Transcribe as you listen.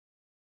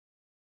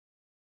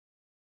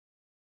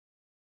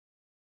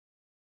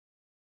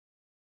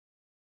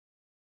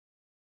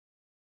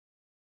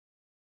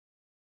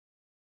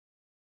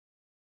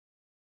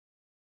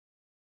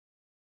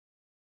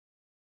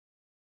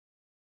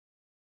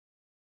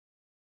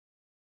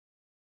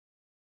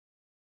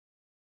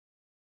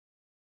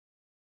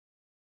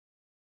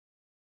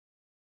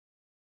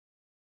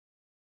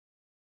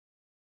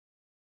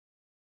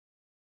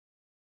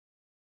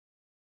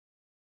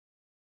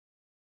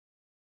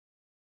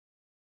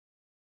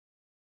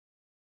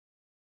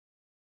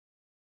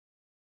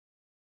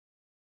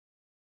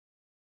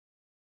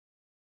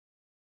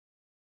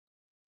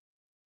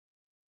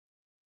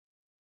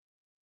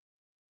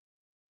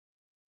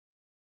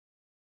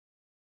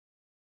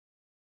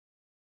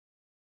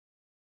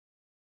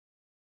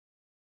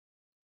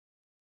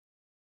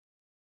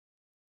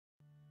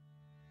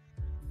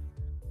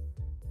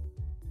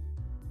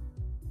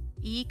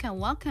ICA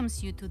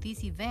welcomes you to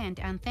this event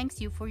and thanks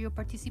you for your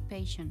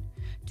participation.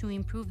 To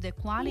improve the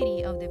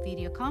quality of the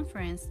video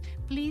conference,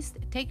 please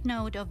take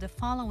note of the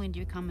following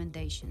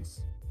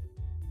recommendations.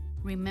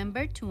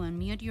 Remember to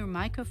unmute your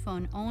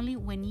microphone only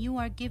when you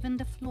are given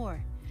the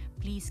floor.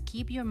 Please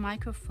keep your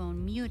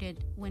microphone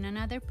muted when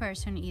another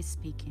person is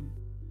speaking.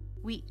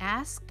 We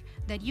ask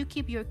that you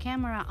keep your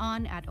camera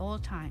on at all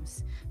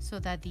times so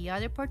that the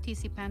other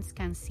participants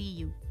can see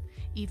you.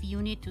 If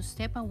you need to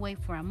step away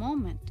for a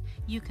moment,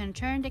 you can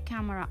turn the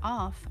camera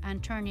off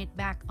and turn it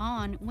back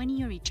on when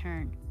you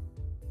return.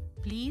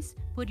 Please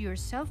put your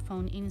cell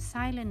phone in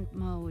silent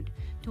mode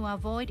to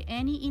avoid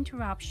any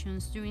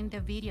interruptions during the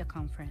video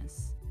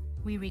conference.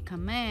 We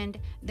recommend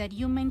that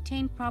you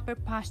maintain proper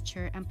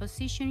posture and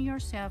position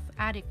yourself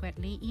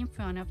adequately in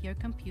front of your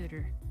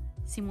computer.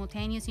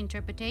 Simultaneous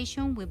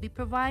interpretation will be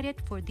provided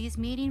for this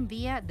meeting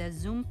via the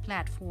Zoom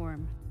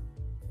platform.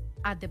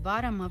 At the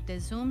bottom of the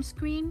Zoom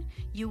screen,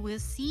 you will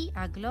see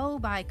a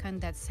globe icon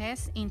that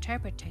says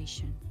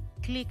Interpretation.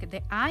 Click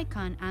the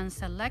icon and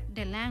select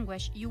the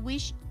language you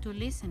wish to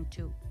listen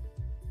to.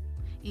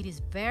 It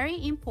is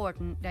very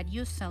important that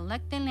you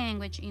select the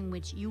language in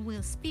which you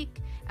will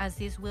speak, as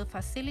this will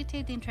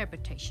facilitate the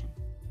interpretation.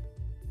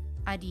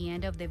 At the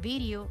end of the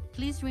video,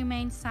 please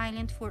remain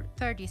silent for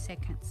 30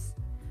 seconds.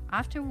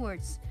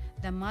 Afterwards,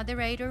 the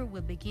moderator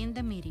will begin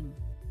the meeting.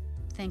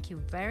 Thank you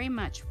very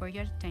much for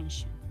your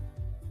attention.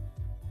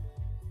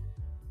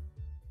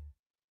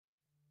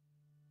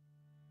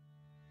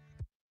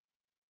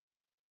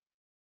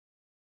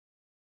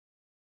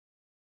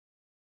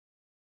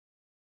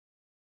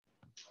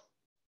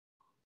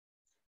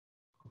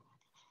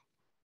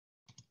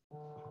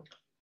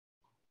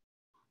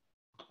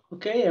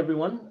 Okay,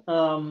 everyone.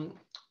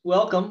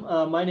 Welcome.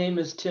 My name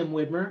is Tim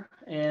Widmer,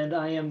 and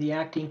I am the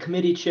acting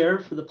committee chair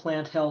for the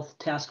Plant Health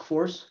Task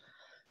Force.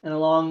 And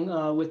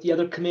along with the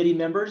other committee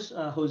members,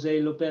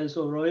 Jose Lopez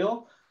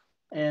Arroyo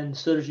and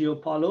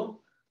Sergio Paulo,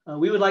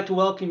 we would like to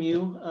welcome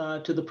you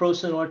to the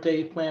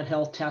PROCINORTE Plant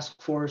Health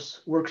Task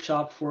Force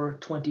workshop for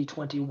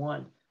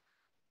 2021.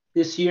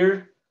 This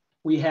year,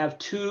 we have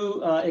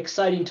two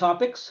exciting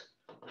topics,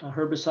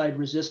 herbicide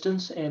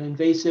resistance and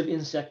invasive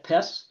insect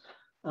pests,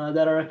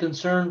 that are a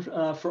concern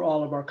for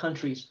all of our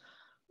countries.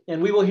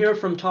 And we will hear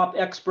from top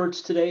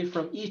experts today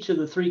from each of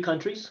the three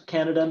countries,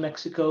 Canada,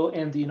 Mexico,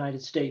 and the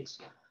United States.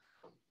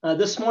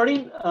 This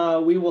morning,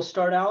 we will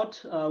start out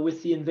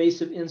with the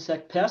invasive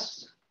insect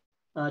pests,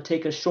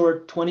 take a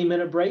short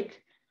 20-minute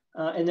break,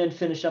 and then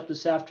finish up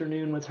this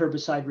afternoon with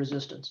herbicide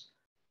resistance.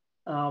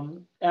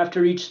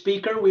 After each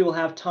speaker, we will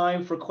have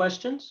time for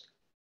questions.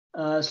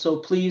 So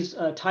please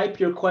type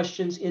your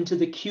questions into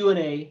the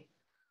Q&A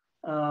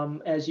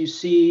as you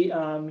see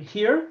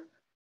here,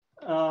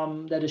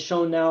 that is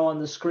shown now on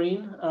the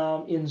screen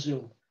in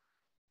Zoom.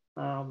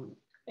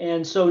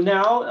 And so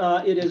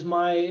now it is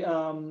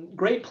my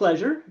great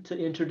pleasure to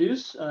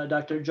introduce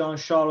Dr.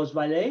 Jean-Charles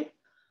Vallée,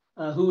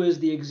 who is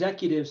the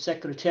Executive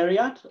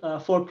Secretariat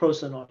for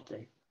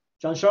PROCINORTE.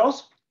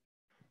 Jean-Charles?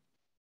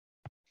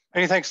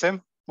 Many thanks,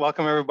 Tim.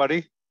 Welcome,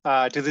 everybody,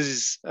 to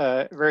this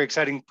very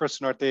exciting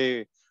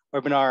PROCINORTE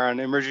webinar on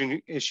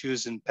emerging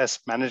issues in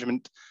pest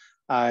management.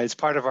 It's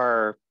part of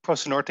our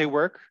PROCINORTE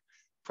work.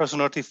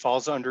 PROCINORTE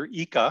falls under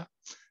ICA.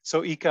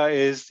 So ICA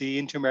is the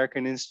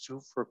Inter-American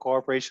Institute for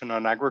Cooperation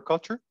on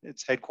Agriculture.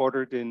 It's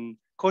headquartered in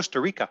Costa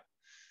Rica.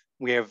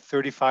 We have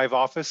 35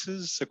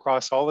 offices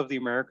across all of the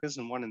Americas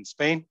and one in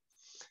Spain.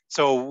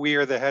 So we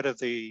are the head of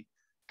the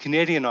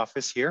Canadian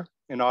office here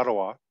in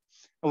Ottawa.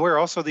 And we're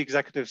also the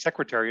executive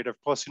secretariat of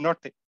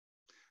PROCINORTE.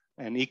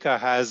 And ICA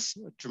has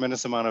a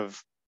tremendous amount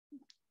of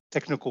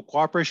technical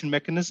cooperation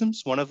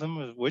mechanisms, one of them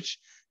of which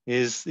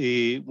is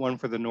the one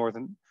for the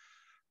Northern,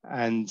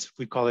 and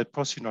we call it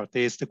PROCINORTE.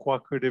 It's the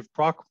cooperative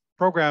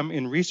program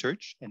in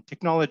research and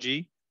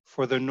technology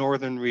for the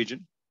Northern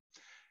region.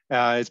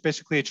 It's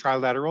basically a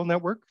trilateral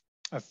network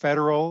of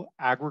federal,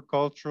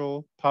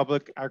 agricultural,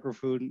 public,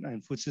 agri-food,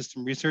 and food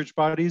system research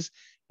bodies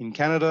in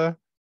Canada,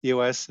 the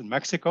US, and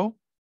Mexico.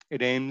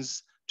 It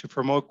aims to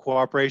promote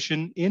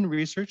cooperation in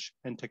research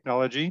and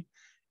technology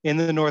in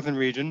the Northern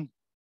region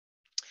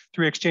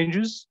through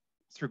exchanges,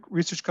 through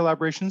research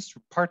collaborations,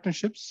 through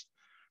partnerships,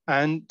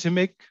 and to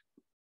make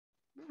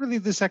really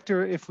the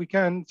sector, if we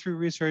can, through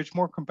research,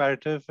 more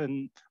competitive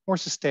and more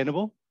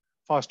sustainable,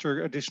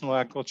 foster additional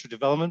agriculture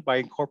development by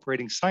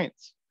incorporating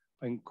science,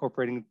 by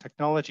incorporating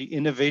technology,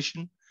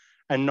 innovation,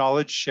 and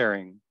knowledge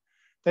sharing.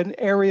 Then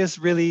areas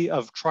really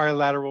of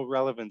trilateral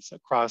relevance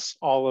across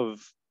all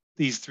of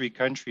these three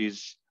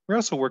countries. We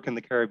also work in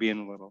the Caribbean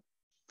a little.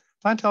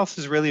 Plant health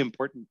is really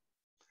important.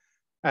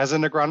 As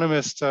an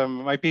agronomist,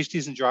 my PhD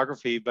is in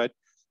geography, but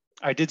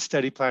I did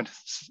study plant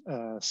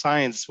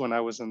science when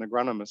I was an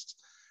agronomist,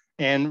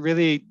 and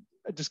really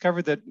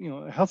discovered that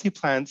healthy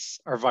plants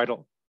are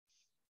vital.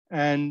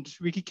 And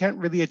we can't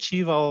really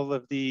achieve all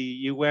of the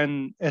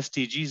UN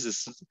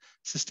SDGs, the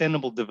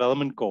Sustainable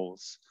Development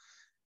Goals,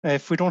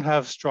 if we don't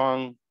have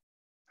strong,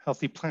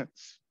 healthy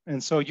plants.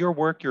 And so your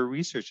work, your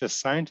research as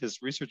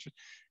scientists, research,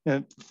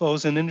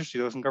 those in industry,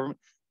 those in government,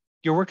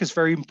 your work is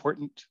very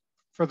important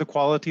for the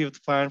quality of the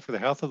plant, for the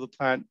health of the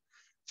plant.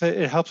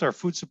 It helps our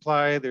food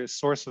supply, their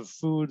source of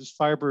foods,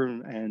 fiber,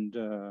 and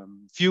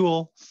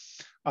fuel.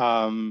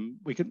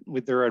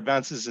 There are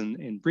advances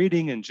in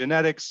breeding and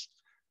genetics,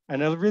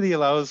 and it really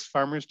allows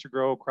farmers to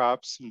grow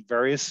crops in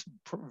various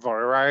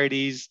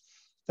varieties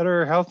that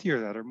are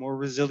healthier, that are more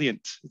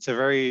resilient. It's a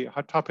very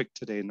hot topic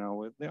today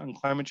now on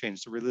climate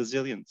change, the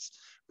resilience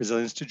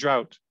to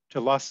drought,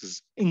 to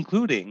losses,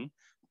 including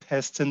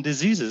pests and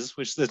diseases,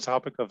 which is the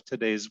topic of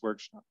today's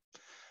workshop.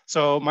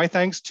 So my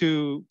thanks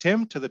to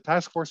Tim, to the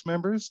task force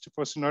members, to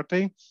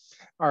PROCINORTE,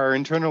 our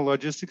internal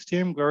logistics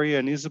team, Gloria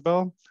and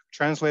Isabel,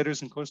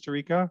 translators in Costa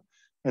Rica,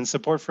 and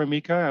support from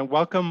Mika, and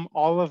welcome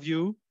all of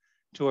you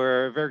to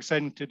our very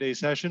exciting today's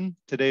session.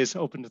 Today is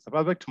open to the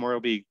public. Tomorrow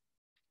will be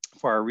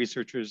for our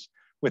researchers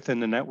within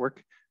the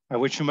network. I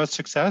wish you much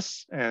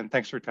success, and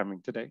thanks for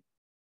coming today.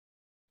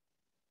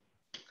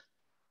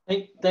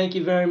 Thank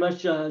you very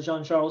much,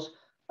 Jean-Charles.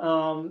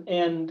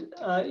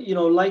 You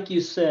know, like you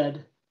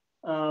said,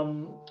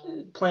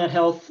 plant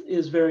health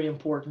is very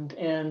important.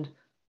 And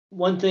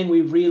one thing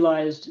we've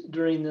realized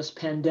during this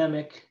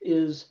pandemic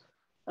is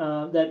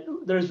that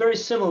there's very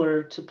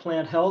similar to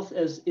plant health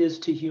as is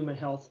to human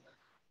health.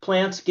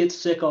 Plants get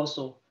sick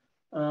also.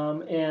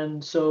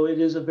 And so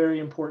it is a very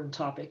important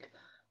topic.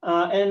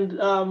 And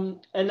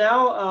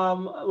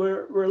now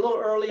we're a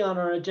little early on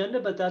our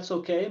agenda, but that's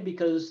okay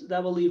because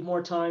that will leave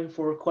more time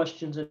for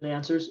questions and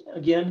answers.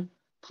 Again,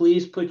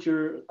 please put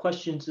your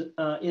questions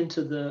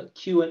into the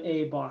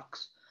Q&A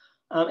box.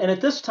 And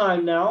at this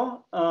time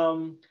now,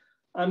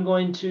 I'm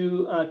going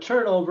to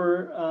turn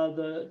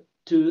over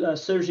to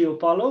Sergio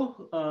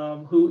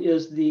Paulo, who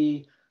is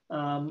the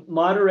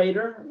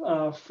moderator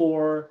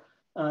for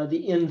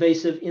the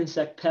invasive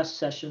insect pest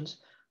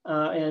sessions.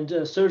 And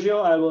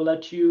Sergio, I will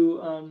let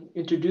you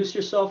introduce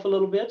yourself a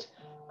little bit,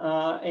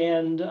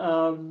 and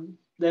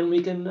then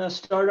we can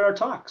start our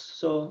talks.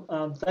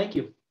 So thank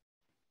you.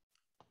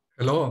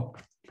 Hello,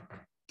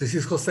 this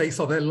is Jose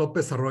Isabel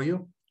Lopez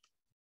Arroyo.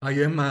 I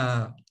am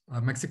a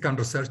Mexican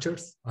researcher.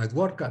 I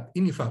work at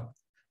INIFAP,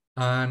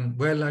 and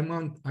well,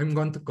 I'm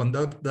going to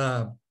conduct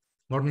the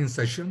morning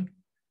session.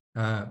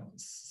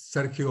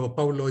 Sergio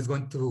Paulo is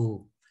going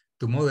to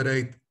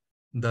moderate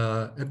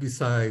the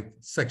herbicide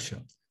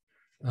section.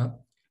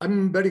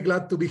 I'm very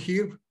glad to be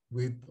here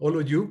with all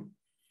of you.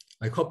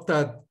 I hope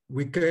that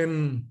we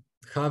can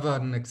have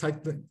an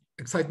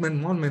excitement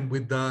moment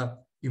with the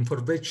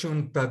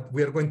information that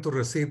we are going to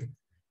receive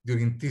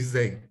during this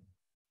day.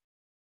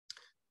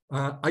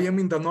 I am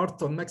in the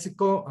north of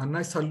Mexico, and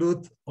I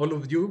salute all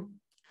of you,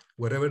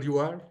 wherever you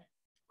are.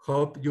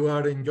 Hope you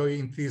are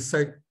enjoying this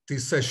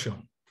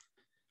session.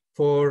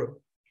 For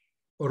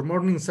our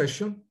morning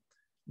session,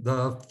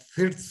 the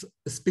first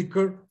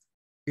speaker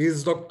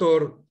is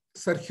Dr.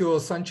 Sergio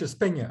Sanchez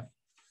Peña.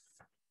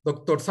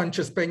 Dr.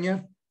 Sanchez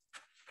Peña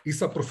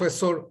is a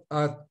professor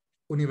at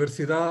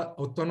Universidad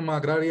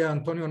Autónoma Agraria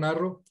Antonio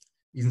Narro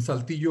in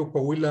Saltillo,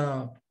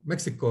 Coahuila,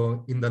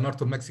 Mexico, in the north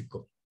of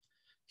Mexico.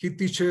 He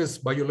teaches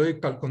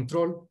biological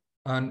control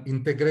and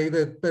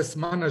integrated pest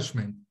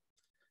management.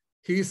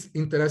 He is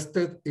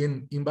interested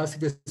in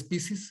invasive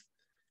species.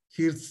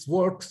 His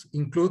works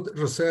include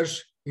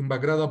research in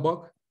Bagrada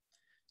bug,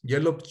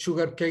 yellow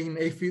sugarcane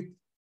aphid,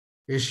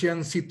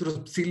 Asian citrus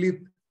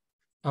psyllid,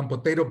 and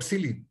potato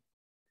psyllid.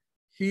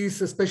 He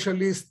is a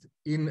specialist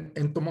in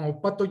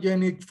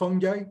entomopathogenic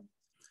fungi,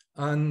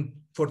 and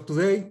for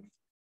today,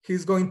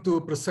 he's going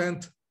to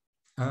present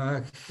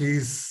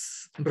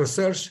his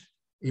research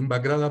in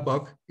Bagrada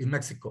bug in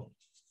Mexico.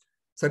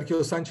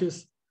 Sergio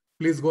Sanchez,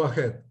 please go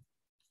ahead.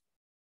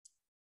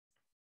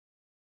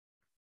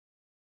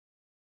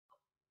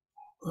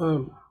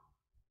 Good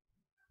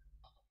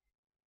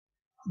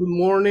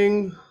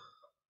morning. I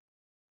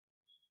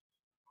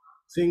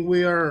think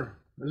we are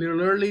a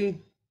little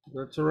early.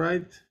 That's all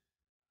right.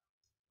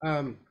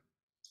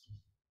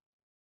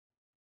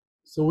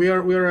 So we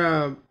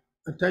are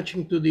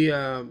attaching to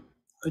the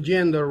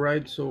agenda,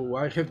 right? So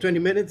I have 20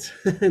 minutes,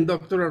 and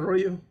Dr.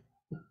 Arroyo.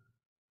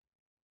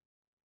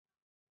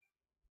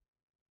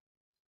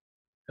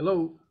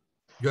 Hello.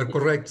 You're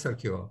correct,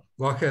 Sergio.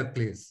 Go ahead,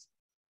 please.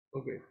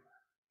 Okay.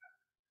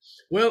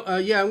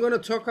 Well, yeah, I'm going to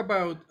talk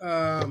about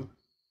the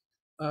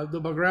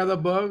Bagrada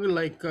bug.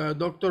 Like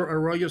Dr.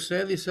 Arroyo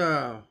said, it's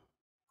a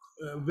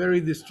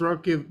very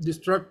destructive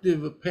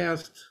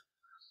pest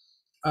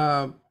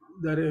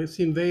that has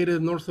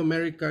invaded North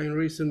America in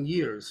recent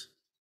years.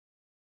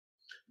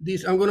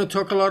 I'm going to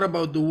talk a lot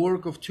about the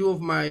work of two of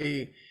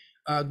my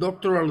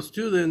doctoral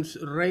students,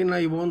 Reina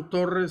Ivonne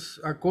Torres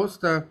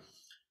Acosta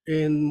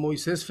and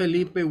Moises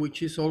Felipe,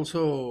 which is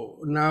also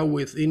now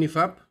with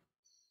INIFAP.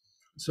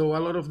 So a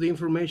lot of the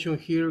information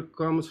here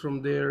comes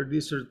from their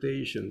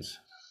dissertations.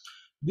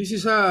 This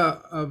is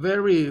a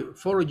very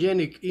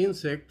photogenic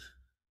insect.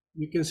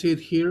 You can see it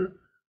here.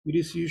 It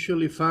is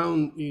usually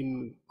found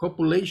in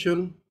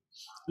copulation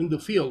in the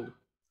field.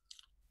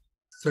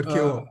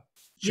 Sergio,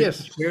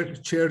 yes.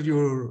 Share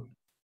your...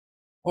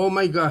 Oh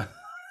my God.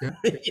 Yeah.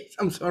 Yes,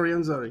 I'm sorry.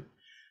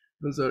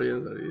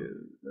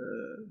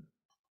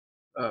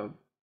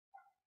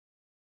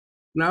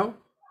 Now?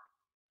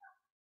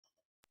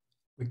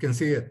 We can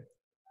see it.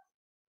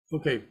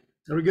 Okay,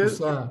 are we good?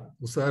 Usa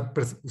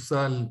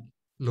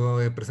lo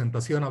de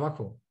presentación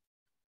abajo.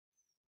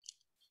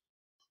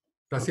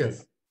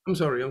 Gracias. Okay. I'm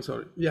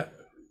sorry. Yeah.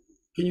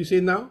 Can you see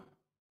it now?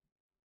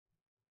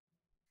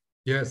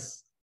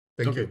 Yes,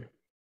 thank you.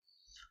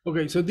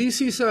 Okay, so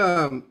this is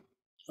an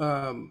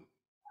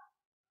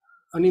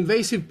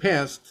invasive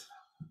pest.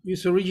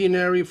 It's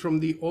originary from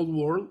the old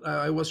world.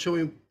 I was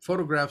showing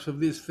photographs of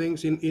these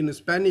things. In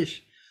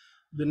Spanish,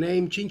 the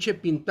name chinche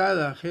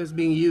pintada has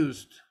been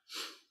used.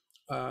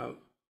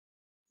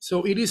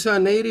 So it is a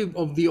native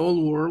of the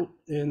old world,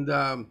 and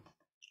I'm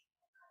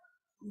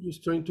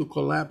just trying to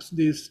collapse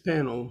this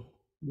panel,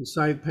 the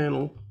side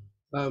panel.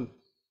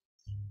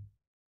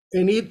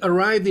 And it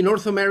arrived in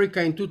North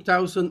America in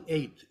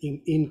 2008,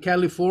 in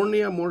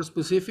California more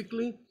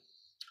specifically.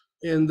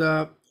 And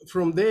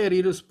from there,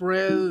 it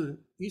spread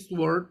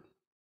eastward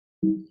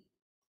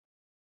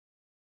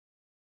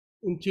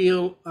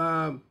until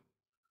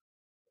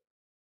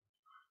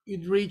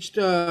it reached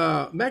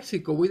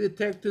Mexico. We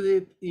detected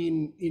it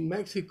in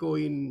Mexico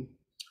in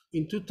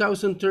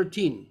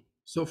 2013.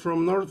 So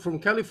from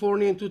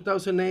California in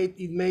 2008,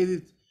 it made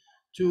it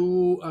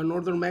to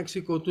northern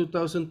Mexico.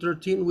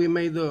 2013, we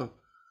made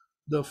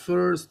the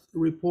first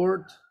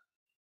report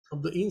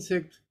of the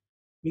insect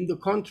in the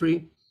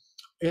country,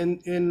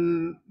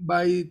 and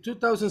by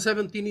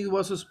 2017 it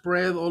was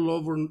spread all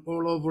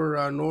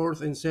over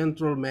north and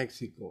central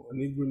Mexico,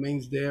 and it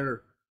remains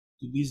there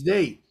to this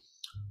day.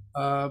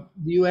 The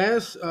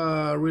U.S.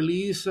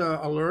 released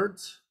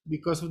alerts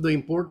because of the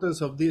importance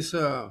of this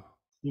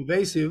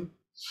invasive.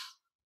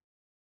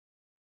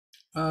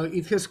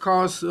 It has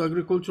caused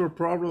agricultural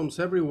problems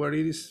everywhere.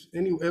 It is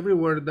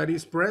everywhere that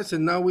is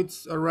present. Now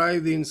it's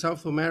arrived in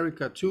South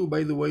America too.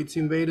 By the way, it's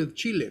invaded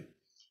Chile,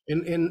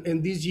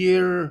 and this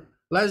year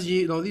was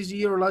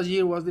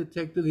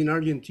detected in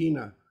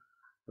Argentina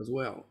as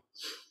well.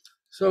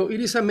 So it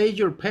is a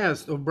major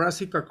pest of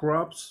brassica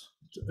crops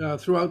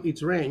throughout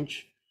its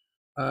range.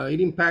 It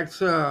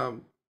impacts.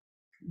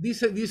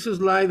 This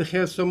slide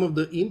has some of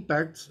the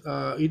impacts.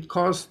 It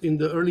caused in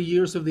the early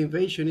years of the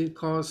invasion. It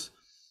caused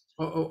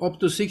up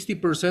to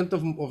 60%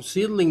 of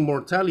seedling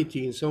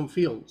mortality in some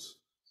fields.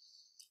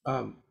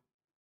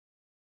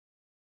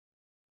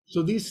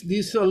 So this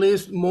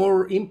lists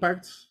more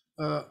impacts.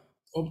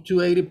 Up to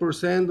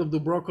 80% of the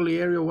broccoli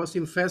area was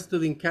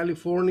infested in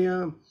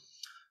California.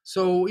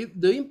 So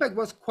the impact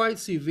was quite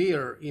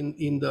severe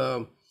in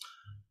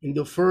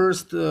the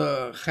first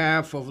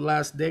half of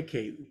last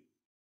decade.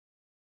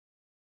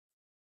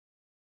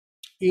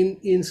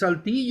 In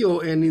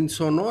Saltillo and in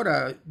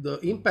Sonora, the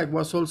impact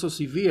was also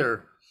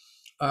severe.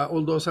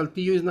 Although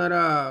Saltillo is not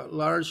a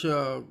large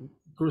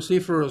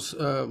cruciferous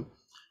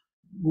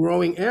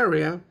growing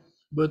area,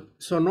 but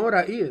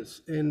Sonora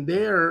is, and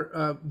there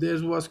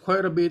was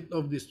quite a bit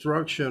of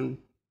destruction,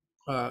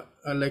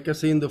 like I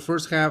say, in the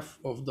first half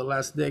of the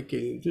last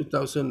decade,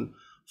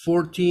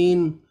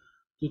 2014,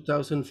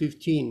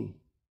 2015.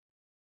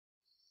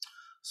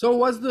 So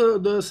what's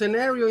the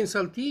scenario in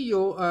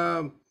Saltillo?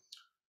 I'm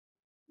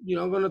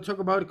going to talk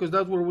about it because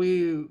that's where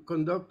we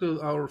conducted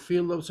our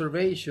field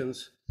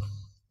observations.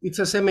 It's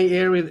a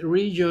semi-arid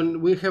region.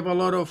 We have a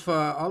lot of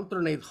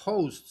alternate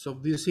hosts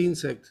of this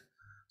insect.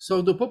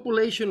 So the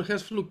population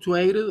has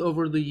fluctuated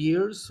over the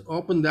years,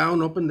 up and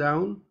down,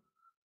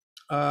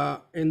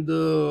 and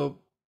the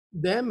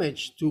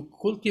damage to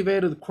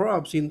cultivated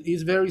crops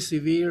is very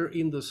severe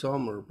in the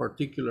summer,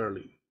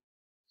 particularly.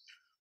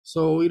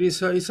 So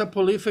it's a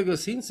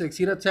polyphagous insect.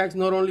 It attacks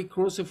not only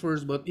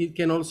crucifers, but it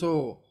can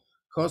also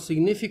cause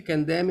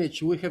significant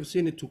damage. We have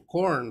seen it to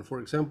corn, for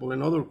example,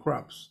 and other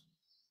crops.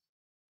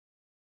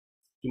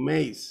 To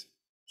maize.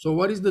 So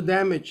what is the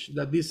damage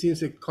that this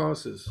insect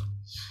causes?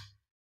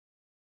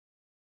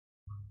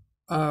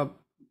 Well,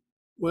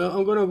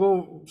 I'm gonna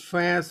go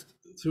fast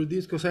through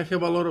this because I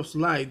have a lot of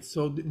slides.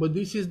 So, but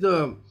this is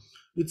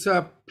it's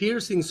a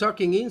piercing,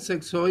 sucking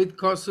insect. So it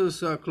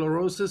causes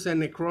chlorosis and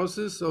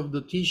necrosis of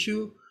the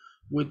tissue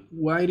with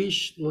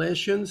whitish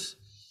lesions.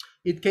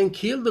 It can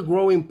kill the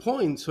growing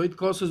point. So it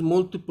causes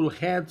multiple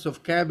heads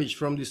of cabbage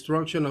from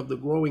destruction of the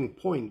growing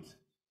point.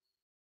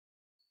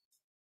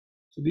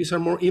 So these are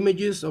more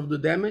images of the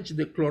damage,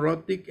 the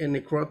chlorotic and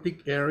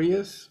necrotic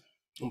areas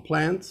on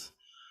plants.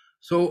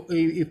 So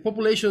if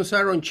populations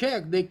are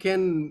unchecked, they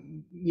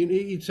can,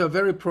 it's a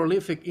very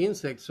prolific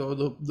insect. So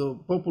the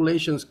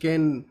populations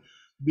can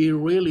be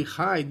really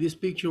high. This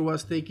picture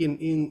was taken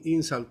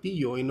in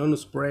Saltillo in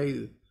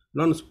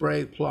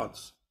non-sprayed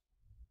plots.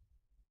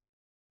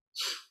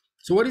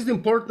 So what is the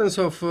importance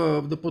of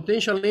the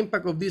potential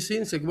impact of this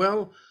insect?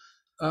 Well,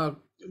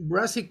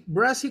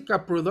 brassica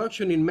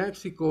production in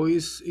Mexico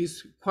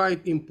is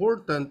quite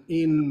important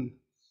in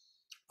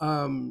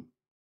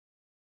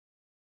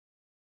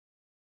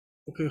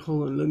okay,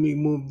 hold on, let me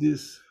move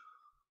this.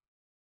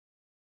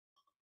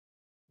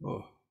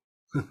 Oh,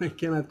 I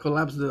cannot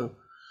collapse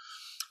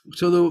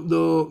so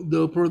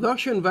the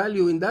production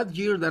value in that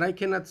year that I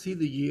cannot see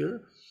the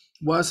year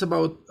was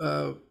about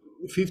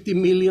 $50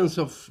 million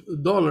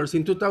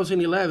in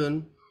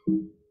 2011.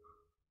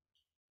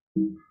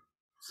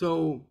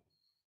 So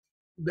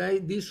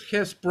this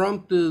has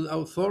prompted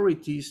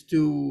authorities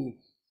to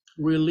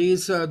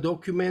release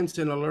documents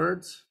and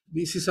alerts.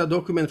 This is a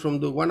document from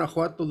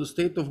the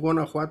state of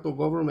Guanajuato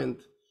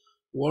government,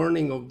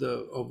 warning of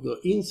the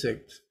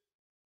insect.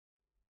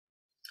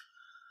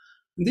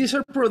 These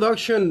are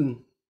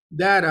production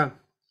data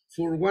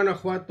for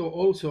Guanajuato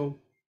also,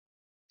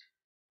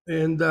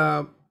 and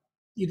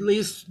it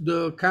lists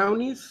the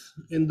counties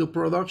and the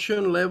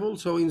production level.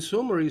 So in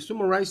summary,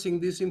 summarizing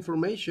this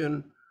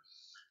information,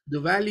 the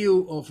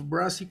value of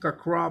brassica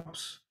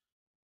crops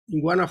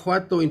in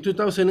Guanajuato in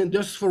 2000,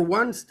 just for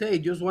one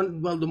state, just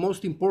one, well, the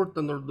most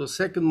important or the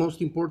second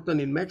most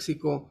important in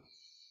Mexico,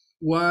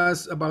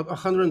 was about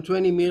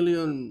 $120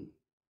 million.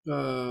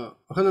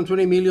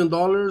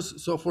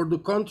 So for the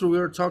country, we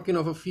are talking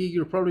of a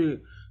figure probably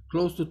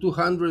close to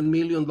 $200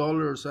 million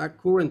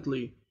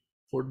currently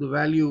for the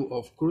value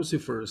of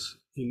crucifers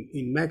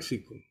in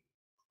Mexico.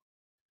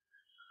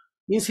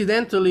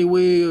 Incidentally,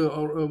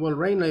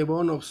 Reina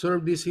Yvonne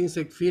observed this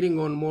insect feeding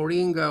on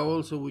moringa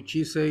also, which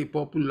is a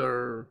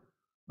popular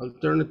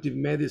alternative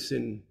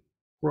medicine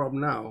crop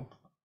now.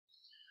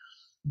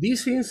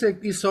 This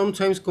insect is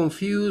sometimes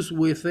confused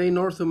with a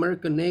North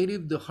American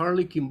native, the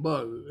harlequin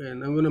bug,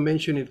 and I'm going to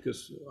mention it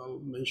because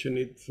I'll mention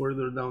it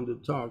further down the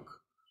talk.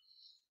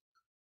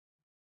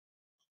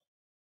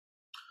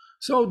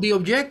 So the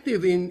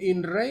objective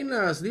in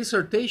Reina's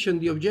dissertation,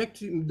 the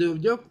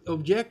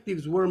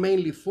objectives were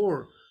mainly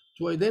four: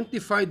 to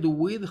identify the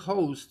weed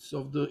hosts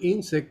of the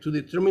insect, to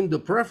determine the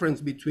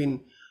preference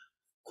between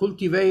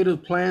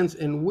cultivated plants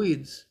and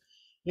weeds,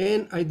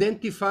 and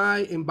identify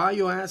and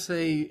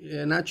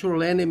bioassay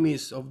natural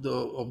enemies of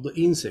the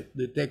insect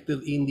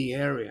detected in the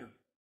area.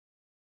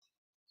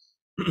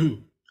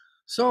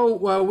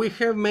 So we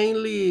have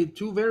mainly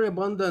two very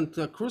abundant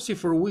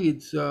crucifer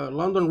weeds,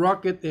 London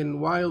rocket and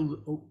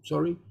wild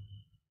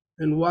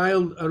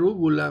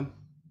arugula.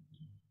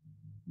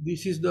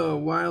 This is the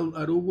wild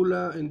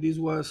arugula, and this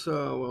was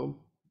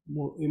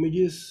more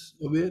images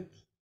of it.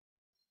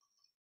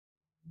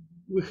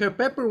 We have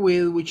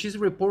pepperweed, which is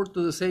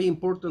reported as an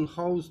important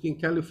host in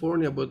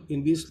California, but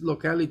in this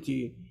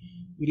locality,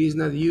 it is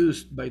not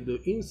used by the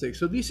insect.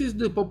 So this is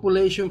the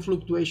population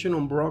fluctuation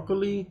on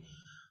broccoli.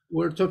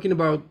 We're talking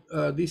about,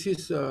 this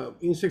is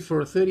insect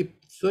for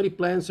 30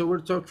 plants. So we're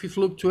talking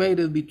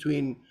fluctuated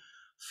between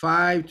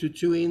 5 to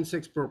 2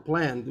 insects per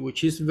plant,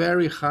 which is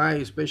very high,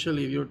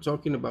 especially if you're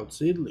talking about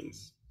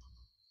seedlings.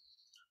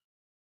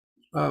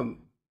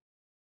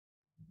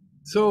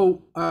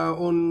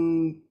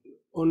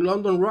 On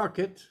London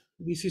rocket,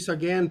 this is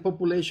again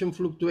population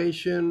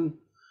fluctuation.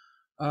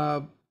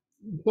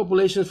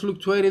 Populations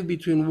fluctuated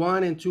between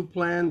 1 and 2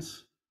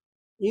 plants,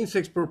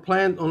 insects per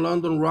plant on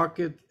London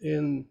rocket,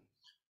 and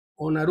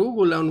on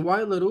arugula, on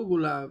wild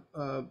arugula,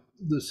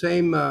 the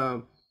same.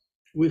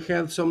 We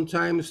have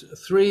sometimes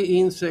 3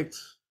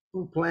 insects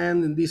per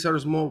plant, and these are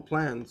small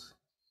plants.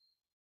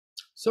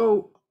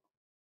 So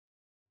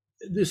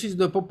this is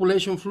the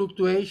population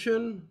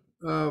fluctuation.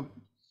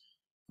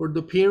 For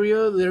the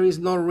period, there is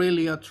not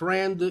really a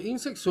trend. The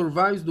insect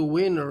survives the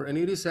winter, and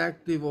it is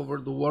active over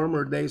the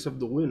warmer days of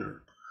the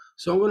winter.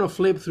 So I'm going to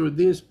flip through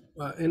this,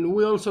 and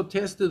we also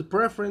tested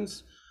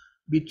preference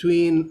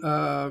between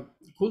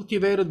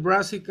cultivated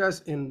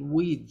brassicas and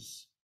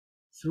weeds,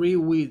 3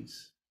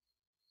 weeds.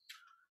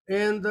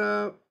 And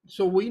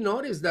so we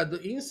noticed that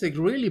the insect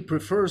really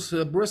prefers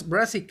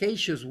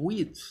brassicaceous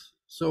weeds.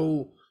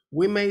 So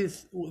we may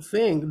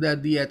think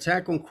that the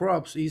attack on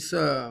crops is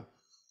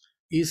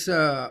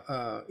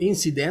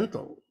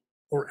incidental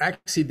or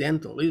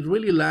accidental. It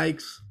really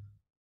likes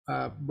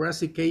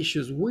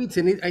brassicaceous weeds,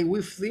 and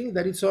we think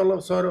that it's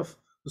all sort of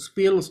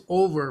spills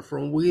over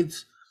from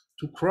weeds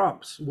to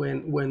crops.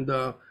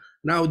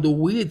 Now the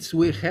weeds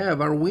we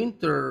have are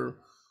winter,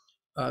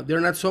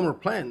 they're not summer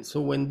plants.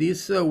 So when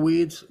this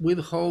weed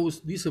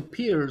host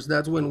disappears,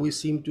 that's when we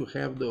seem to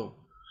have the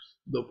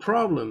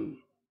problem.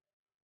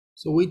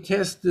 So we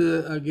test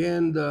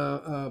again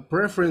the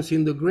preference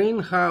in the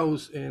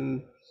greenhouse,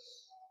 and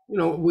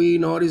we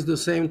notice the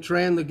same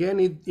trend. Again,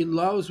 it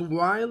loves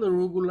wild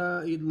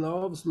arugula, it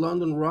loves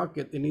London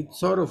rocket, and it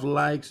sort of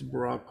likes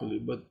broccoli.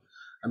 But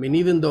I mean,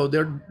 even though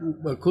they're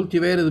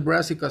cultivated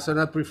brassicas are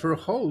not preferred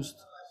host,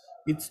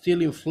 it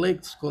still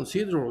inflicts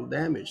considerable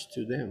damage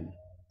to them.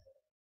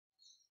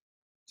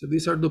 So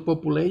these are the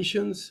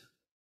populations.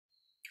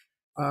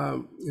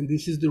 And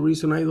this is the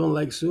reason I don't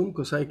like Zoom,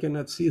 because I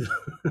cannot see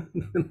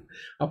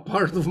a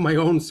part of my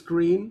own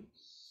screen.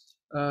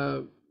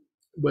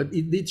 But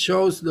it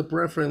shows the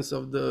preference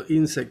of the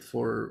insect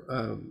for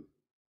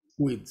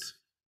weeds.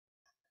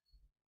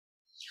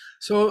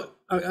 So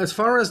as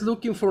far as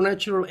looking for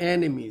natural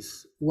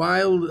enemies,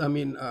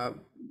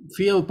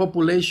 field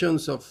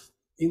populations of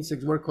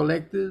insects were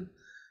collected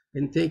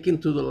and taken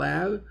to the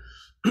lab.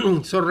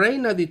 So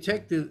Reina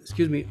detected,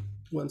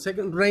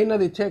 Reina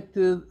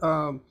detected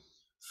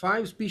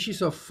 5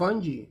 species of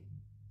fungi.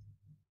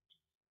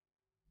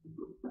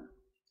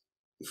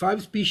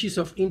 5 species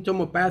of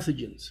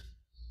entomopathogens.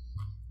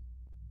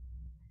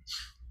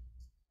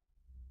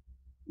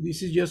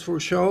 This is just for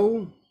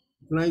show.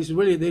 Nice,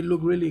 really, they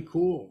look really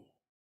cool.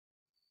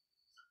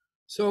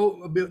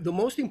 So the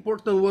most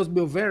important was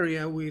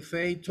Beauveria, with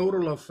a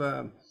total of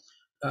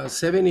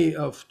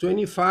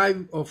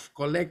 25 of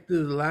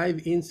collected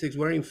live insects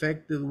were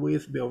infected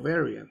with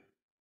Beauveria.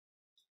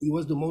 It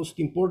was the most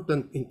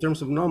important in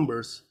terms of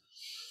numbers.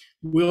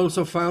 We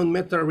also found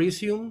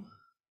Metarrhizium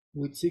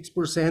with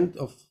 6%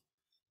 of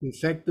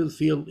infected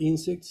field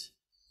insects,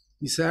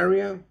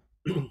 Isaria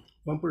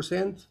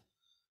 1%,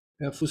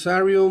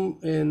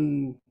 Fusarium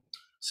and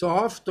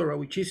Zoophthora,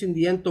 which is in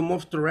the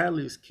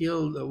Entomophthoralis,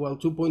 killed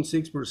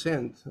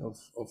 2.6%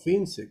 of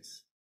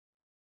insects.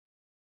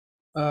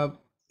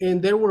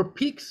 And there were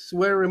peaks,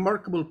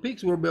 remarkable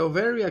peaks, where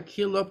Beauveria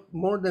killed up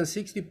more than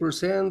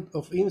 60%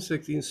 of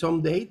insects in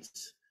some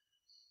dates.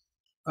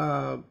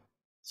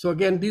 So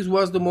again, this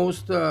was the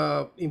most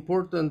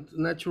important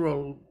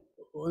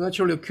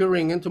naturally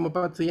occurring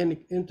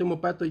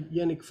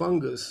entomopathogenic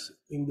fungus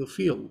in the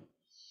field.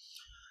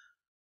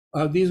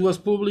 This was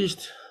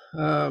published,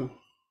 the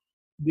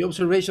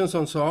observations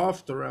on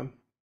Zoophthora.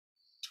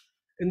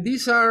 And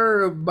these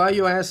are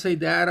bioassay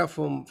data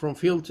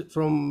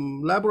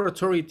from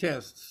laboratory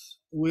tests.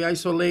 We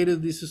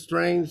isolated these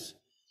strains,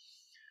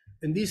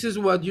 and this is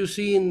what you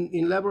see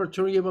in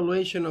laboratory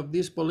evaluation of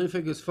these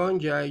polyphagous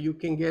fungi. You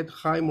can get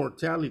high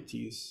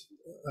mortalities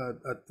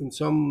in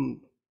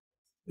some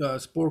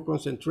spore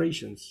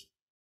concentrations.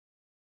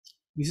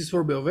 This is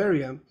for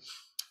Beauveria,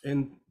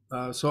 and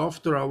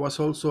Zoophthora was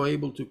also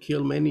able to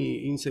kill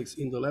many insects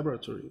in the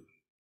laboratory.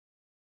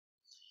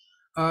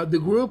 The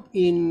group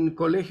in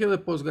Colegio de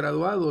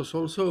Postgraduados,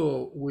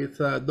 also with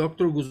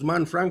Dr.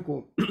 Guzman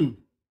Franco,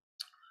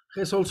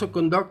 has also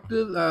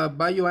conducted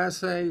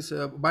bioassays,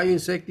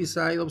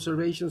 bioinsecticide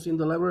observations in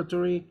the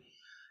laboratory,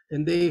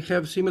 and they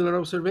have similar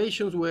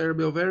observations where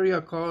Beauveria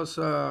cause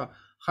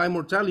high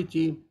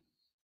mortality,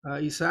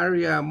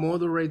 Isaria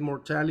moderate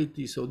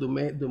mortality. So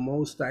the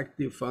most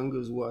active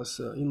fungus was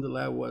in the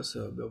lab was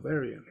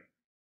Beauveria.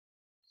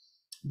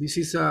 This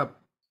is a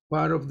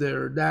part of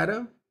their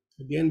data.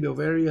 Again,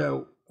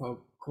 Beauveria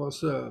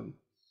caused the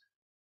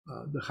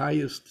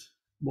highest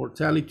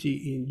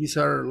mortality in these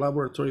are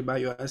laboratory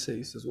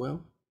bioassays as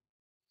well.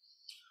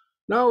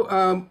 Now,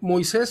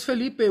 Moises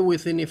Felipe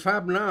with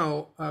INIFAB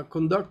now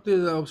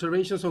conducted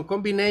observations on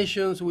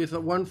combinations with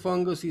one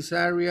fungus,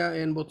 Isaria,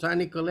 and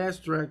botanical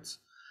extracts.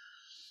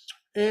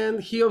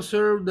 And he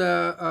observed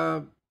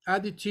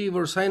additive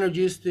or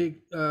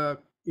synergistic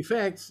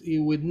effects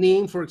with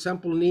neem. For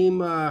example, neem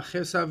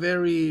has a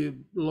very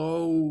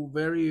low,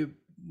 very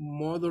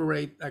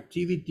moderate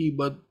activity,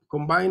 but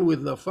combined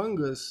with the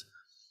fungus,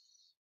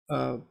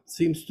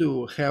 seems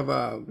to have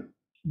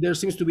there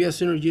seems to be a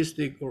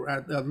synergistic or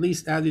at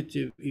least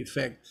additive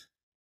effect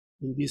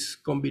in these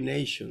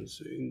combinations.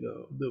 In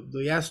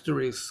the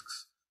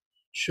asterisks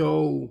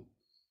show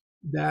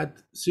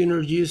that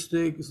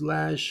synergistic /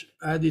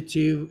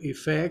 additive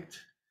effect.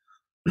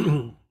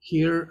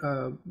 Here,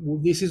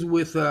 this is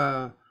with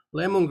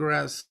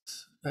lemongrass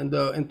and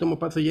the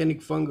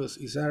entomopathogenic fungus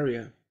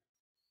Isaria.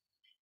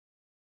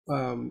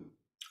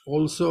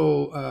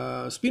 Also,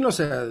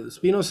 spinosad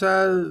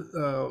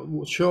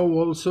show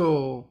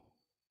also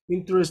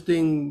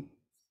interesting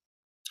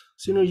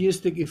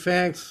synergistic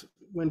effects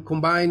when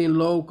combined in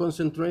low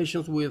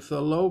concentrations with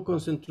low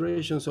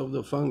concentrations of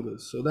the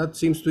fungus. So that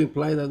seems to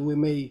imply that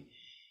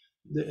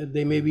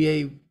they may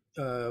be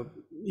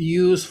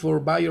used for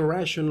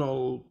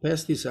biorational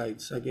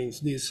pesticides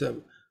against these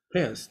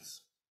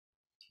pests.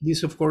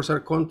 These, of course,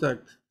 are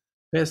contact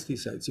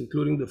pesticides,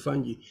 including the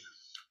fungi.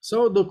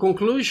 So the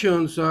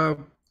conclusions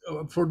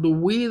for the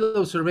weed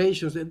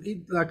observations,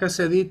 like I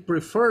said, it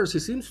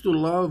seems to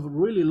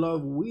really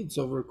love weeds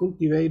over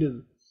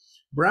cultivated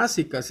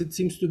brassicas. It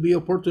seems to be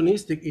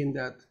opportunistic in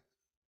that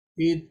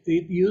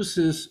it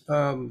uses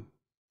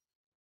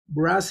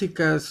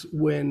brassicas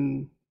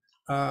when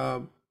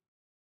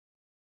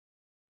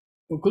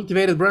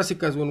cultivated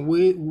brassicas when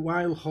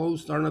wild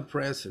hosts are not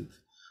present.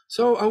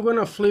 So I'm going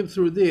to flip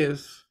through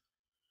this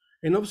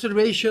and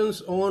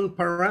observations on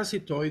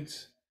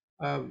parasitoids.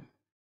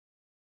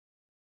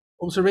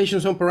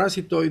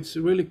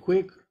 Really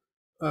quick.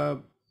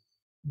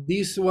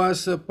 This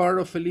was a part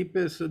of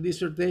Felipe's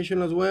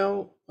dissertation as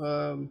well,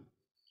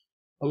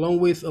 along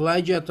with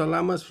Elijah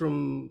Talamas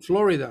from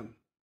Florida.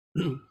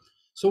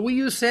 So we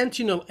use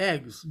sentinel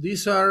eggs.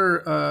 These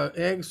are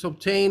eggs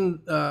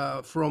obtained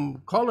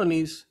from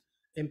colonies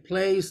and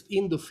placed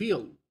in the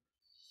field.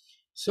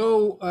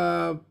 So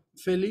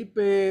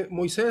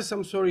Moises,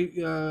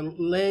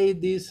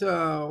 laid this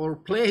or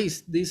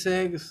placed these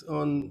eggs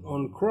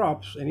on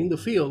crops and in the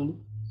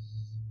field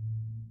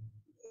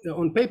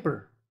on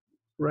paper,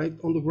 right,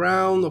 on the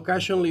ground,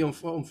 occasionally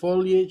on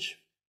foliage.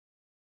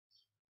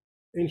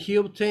 And he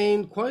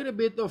obtained quite a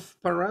bit of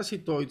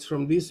parasitoids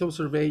from these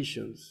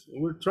observations.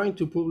 We're trying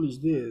to publish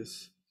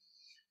this.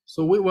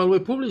 So while we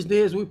published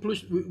this, we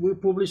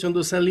published on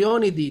the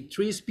Salionidae.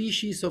 3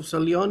 species of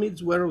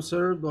Salionids were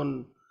observed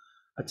on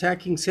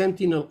attacking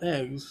sentinel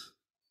eggs,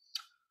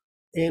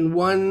 and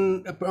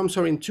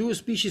two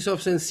species of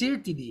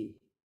Sensiritide.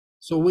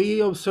 So we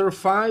observed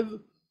 5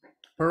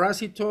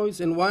 parasitoids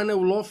and 1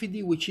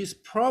 Eulophidae, which is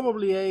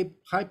probably a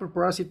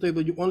hyperparasitoid,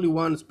 but only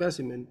 1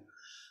 specimen.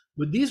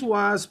 But these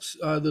wasps,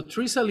 the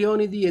 3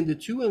 Salionidae and the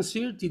 2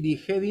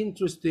 Encertidae, had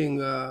interesting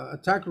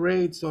attack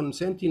rates on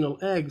sentinel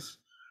eggs,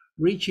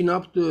 reaching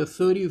up to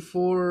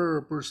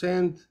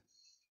 34%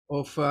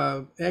 of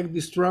egg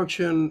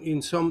destruction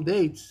in some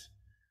dates.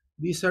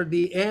 These are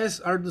the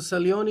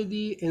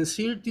Salionidae,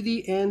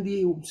 Encertidae, and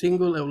the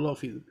single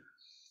Eulophidae.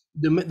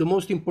 The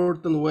most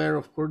important were,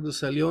 of course, the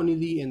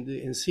Salionidae and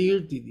the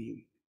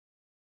Encertidae.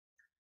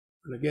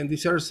 And again,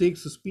 these are 6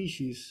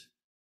 species,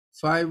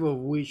 5 of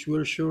which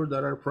we're sure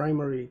that are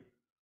primary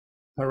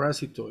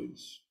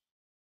parasitoids.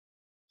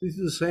 This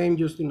is the same,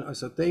 just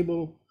as a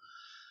table.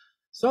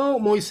 So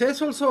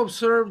Moises also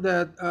observed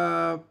that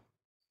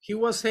he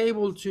was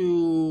able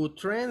to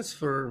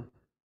transfer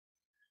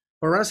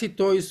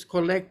parasitoids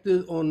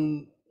collected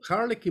on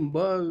harlequin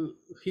bug.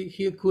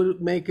 He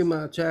could make him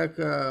attack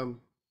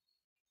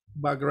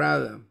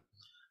Bagrada.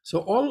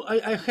 So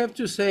I have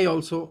to say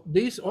also,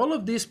 all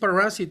of these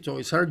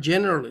parasitoids are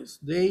generalists.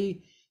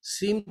 They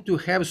seem to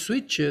have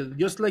switched,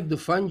 just like the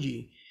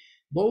fungi.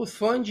 Both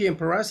fungi and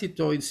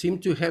parasitoids seem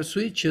to have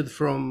switched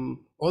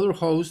from other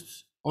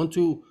hosts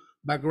onto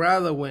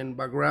Bagrada when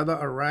Bagrada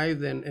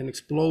arrived and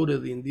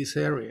exploded in this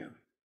area.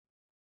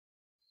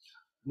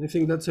 And I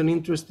think that's an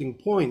interesting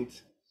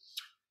point.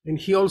 And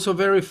he also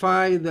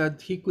verified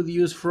that he could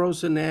use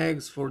frozen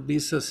eggs for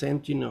these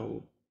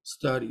sentinel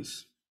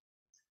studies.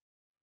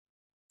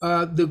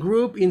 The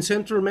group in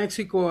central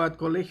Mexico at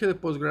Colegio de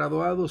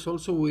Postgraduados,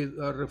 also with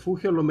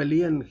Refugio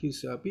Lomelí and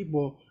his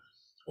people,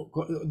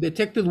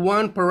 detected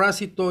 1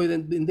 parasitoid,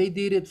 and they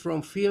did it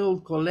from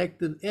field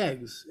collected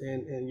eggs.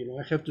 And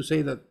I have to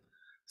say that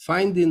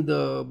finding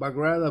the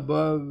Bagrada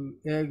bug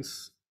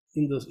eggs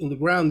in the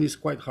ground is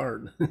quite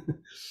hard.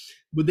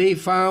 But they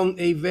found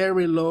a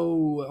very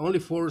low, only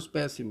 4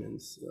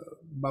 specimens,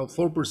 about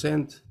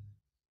 4%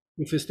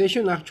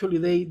 infestation. Actually,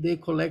 they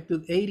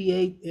collected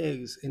 88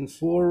 eggs, and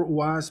 4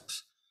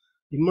 wasps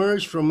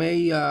emerged from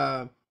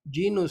a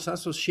genus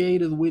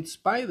associated with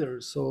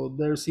spiders. So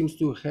there seems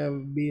to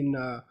have been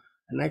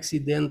an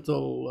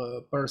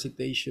accidental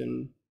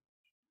parasitation.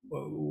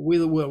 We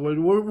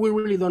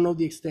really don't know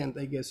the extent,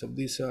 I guess, of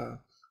this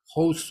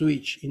host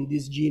switch in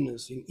this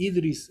genus, in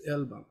Idris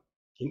elba,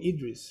 in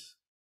Idris.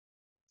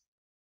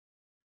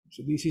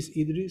 So this is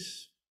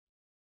Idris.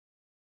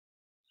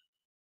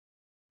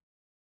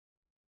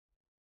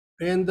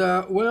 And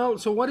well,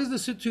 so what is the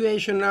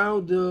situation now?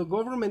 The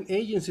government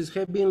agencies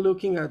have been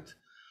looking at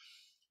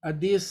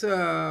this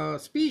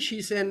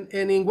species, and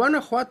in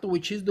Guanajuato,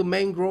 which is the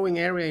main growing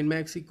area in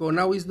Mexico,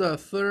 now is the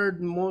 3rd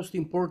most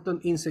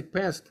important insect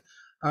pest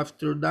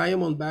after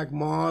diamondback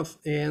moth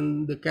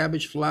and the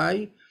cabbage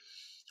fly.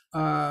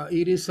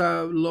 It has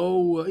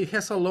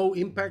a low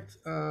impact.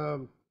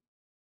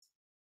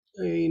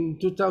 In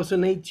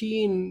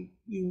 2018,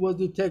 it was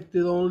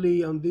detected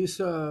only on this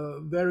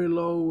very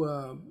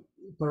low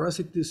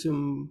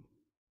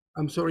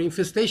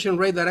infestation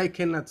rate that I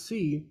cannot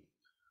see.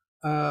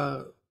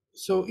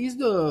 So it's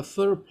the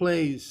 3rd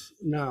place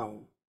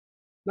now.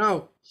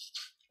 Now,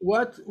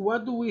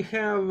 what do we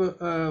have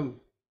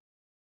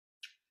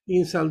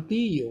in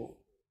Saltillo?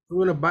 I'm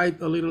going to bite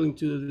a little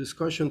into the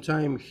discussion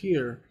time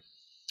here.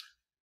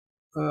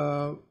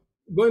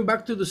 Going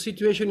back to the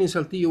situation in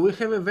Saltillo, we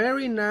have a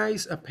very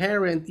nice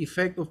apparent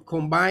effect of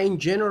combined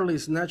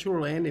generalist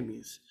natural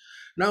enemies.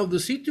 Now, the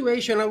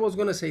situation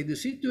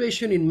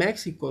in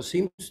Mexico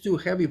seems to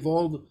have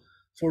evolved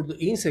for the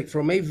insect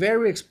from a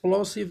very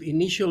explosive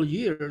initial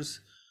years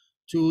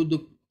to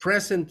the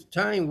present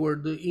time, where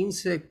the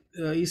insect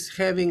is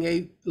having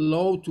a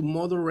low to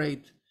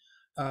moderate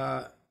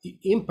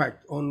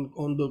impact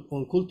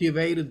on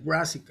cultivated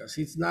brassicas.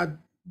 It's not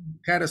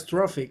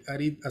catastrophic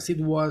as it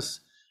was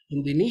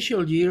in the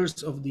initial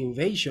years of the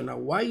invasion. Now,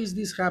 why is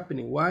this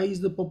happening? Why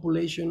is the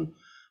population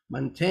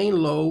maintained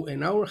low?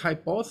 And our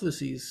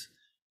hypothesis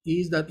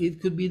is that it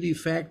could be the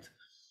effect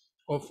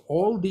of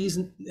all these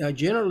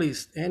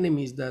generalist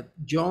enemies that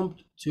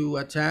jumped to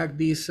attack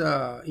this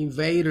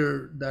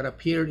invader that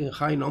appeared in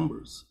high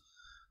numbers.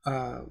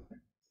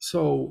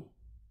 So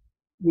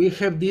we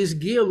have this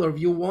guild, or if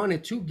you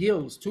wanted, 2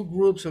 guilds, 2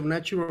 groups of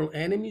natural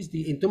enemies,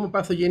 the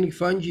entomopathogenic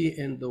fungi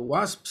and the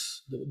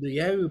wasps,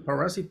 the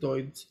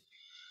parasitoids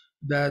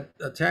that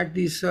attack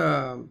these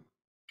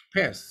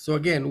pests. So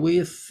again,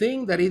 we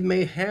think that it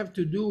may have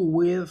to do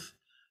with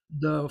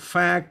the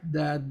fact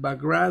that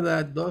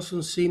Bagrada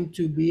doesn't seem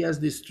to be as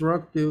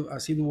destructive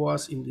as it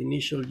was in the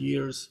initial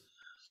years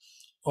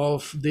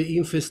of the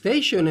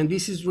infestation. And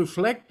this is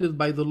reflected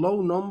by the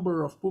low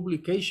number of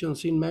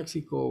publications in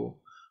Mexico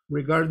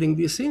regarding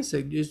this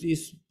insect.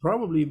 It's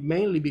probably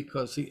mainly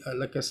because,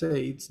 like I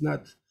say, it's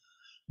not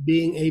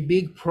being a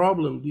big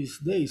problem these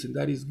days, and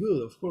that is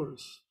good, of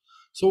course.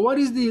 So what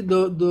is the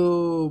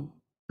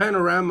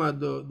panorama,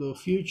 the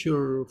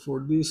future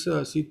for this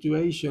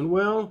situation?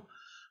 Well,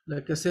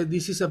 Like I said,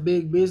 this is a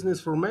big business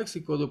for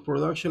Mexico, the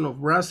production of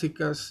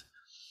brassicas.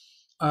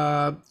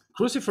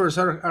 Crucifers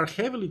are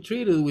heavily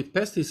treated with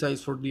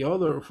pesticides for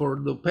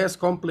the pest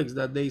complex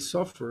that they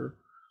suffer.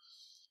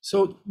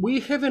 So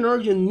we have an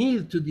urgent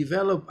need to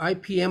develop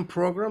IPM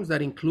programs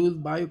that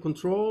include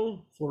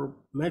biocontrol for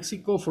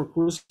Mexico, for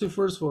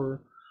crucifers,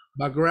 for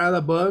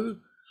Bagrada bug.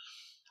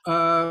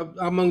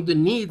 Among the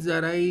needs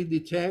that I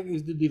detect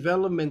is the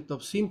development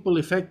of simple,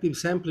 effective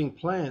sampling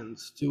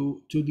plans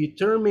to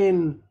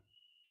determine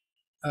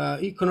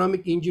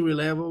economic injury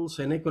levels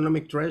and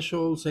economic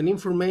thresholds and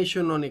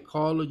information on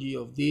ecology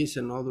of these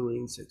and other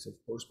insects, of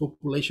course,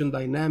 population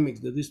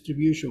dynamics, the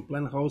distribution,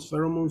 plant host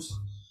pheromones,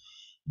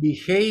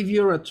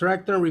 behavior,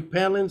 attractant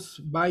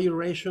repellents,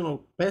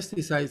 biorational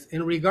pesticides.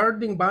 And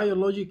regarding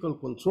biological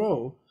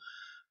control,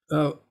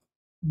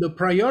 the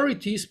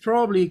priority is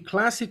probably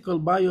classical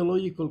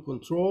biological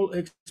control,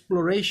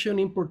 exploration,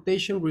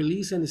 importation,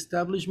 release, and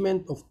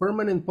establishment of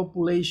permanent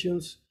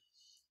populations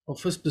of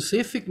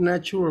specific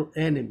natural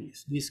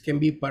enemies. These can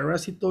be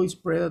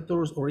parasitoids,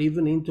 predators, or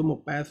even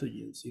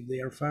entomopathogens if they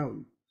are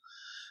found.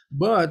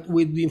 But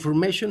with the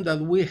information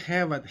that we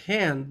have at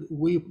hand,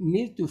 we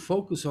need to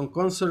focus on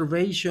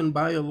conservation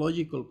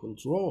biological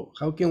control.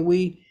 How can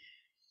we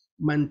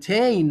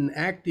maintain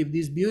active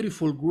this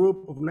beautiful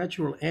group of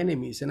natural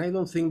enemies? And I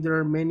don't think there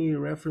are many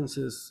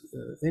references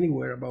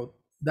anywhere about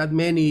that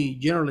many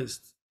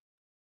generalist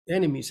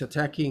enemies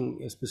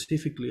attacking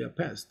specifically a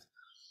pest.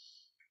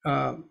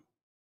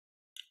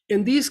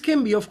 And these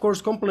can be, of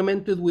course,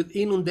 complemented with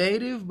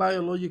inundative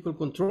biological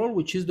control,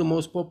 which is the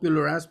most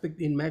popular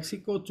aspect in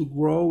Mexico to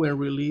grow and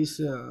release,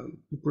 to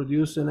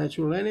produce the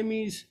natural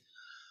enemies.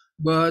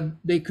 But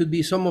they could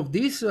be some of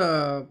these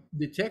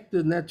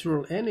detected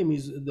natural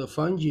enemies, the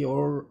fungi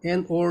or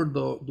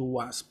the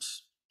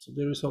wasps. So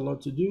there is a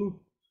lot to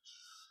do.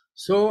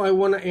 So I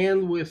want to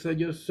end with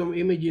just some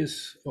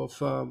images of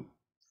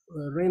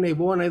René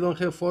Bon. I don't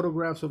have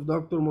photographs of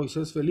Dr.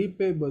 Moises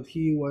Felipe, but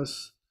he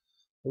was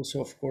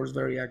also, of course,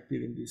 very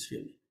active in this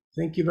field.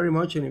 Thank you very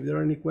much. And if there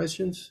are any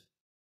questions.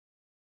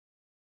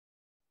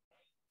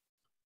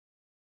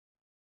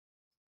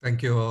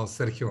 Thank you,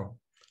 Sergio.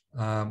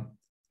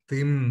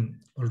 Tim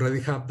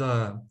already have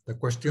the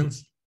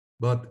questions,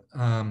 but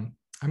I'm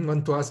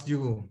going to ask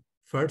you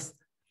first,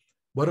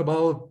 what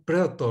about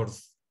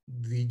predators?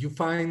 Did you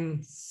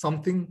find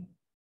something?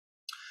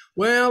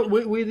 Well,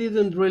 we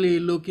didn't really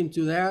look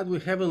into that. We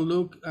haven't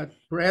looked at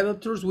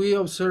predators. We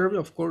observed,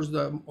 of course,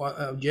 the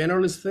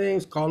generalist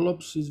things.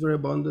 Collops is very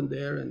abundant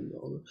there, and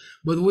all,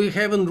 but we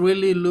haven't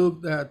really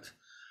looked at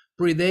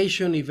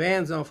predation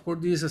events. And of course,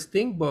 this is a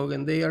stink bug,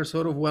 and they are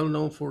sort of well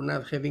known for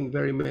not having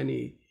very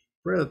many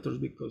predators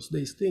because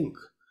they stink.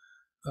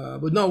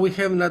 But no, we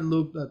have not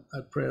looked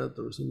at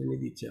predators in any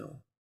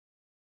detail.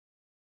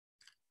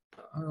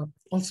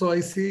 Also, I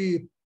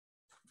see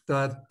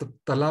that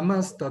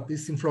Talamas, that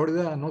is in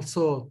Florida, and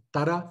also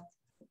Tara,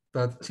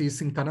 that she's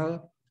in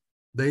Canada,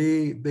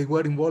 they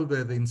were involved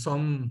in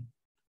some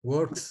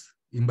works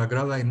in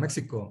Bagrada in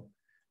Mexico.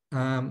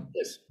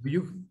 Yes.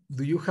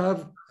 Do you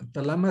have,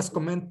 Talamas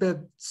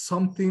commented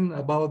something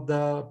about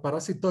the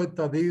parasitoid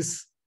that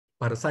is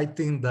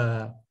parasiting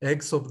the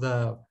eggs of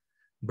the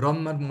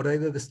brown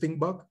marmorated stink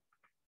bug?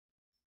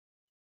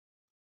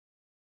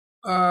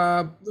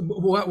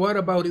 What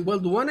about it? Well,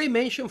 the one I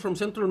mentioned from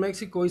Central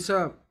Mexico is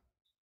a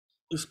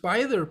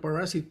spider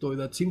parasitoid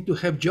that seemed to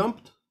have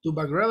jumped to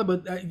Bagrada,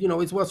 but you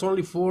know, it was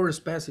only 4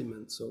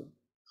 specimens, so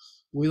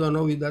we don't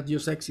know if that's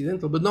just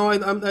accidental. But no,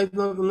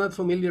 I'm not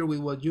familiar with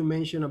what you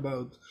mentioned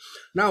about.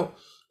 Now,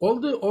 all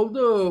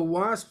the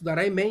wasps that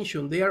I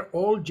mentioned, they are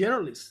all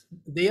generalists.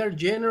 They are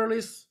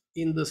generalists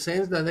in the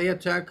sense that they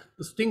attack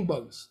stink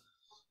bugs.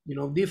 You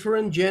know,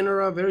 different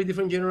genera, very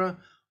different genera.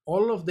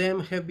 All of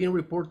them have been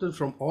reported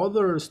from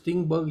other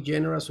stink bug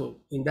genera.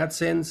 So in that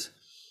sense,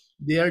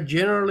 they are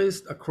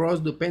generalists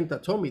across the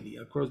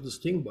Pentatomidae, across the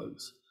stink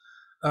bugs.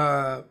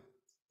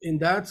 And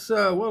that's,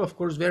 well, of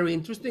course, very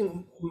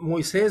interesting.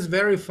 Moises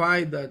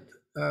verified that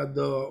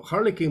the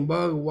harlequin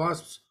bug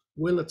wasps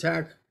will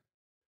attack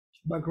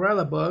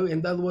Bagrada bug,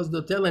 and that was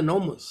the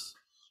Telenomus.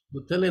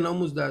 The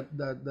Telenomus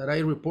that I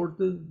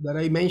reported, that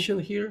I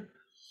mentioned here.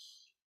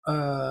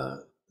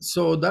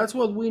 So that's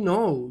what we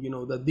know, you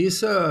know, that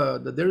this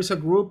that there is a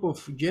group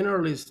of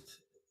generalist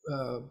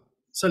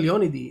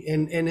Salionidae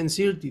and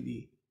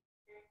Encyrtidae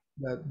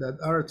that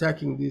are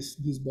attacking this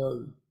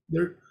bug.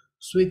 They're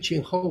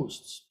switching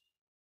hosts.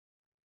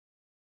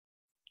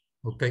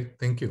 Okay,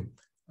 thank you.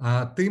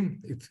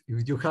 Tim, if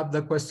you have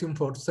the question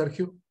for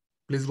Sergio,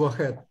 please go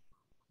ahead.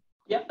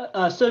 Yeah,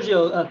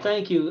 Sergio,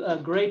 thank you.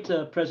 Great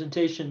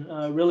presentation.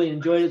 Really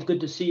enjoyed it. It's good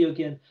to see you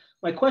again.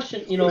 My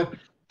question, you know,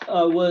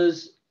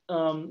 was,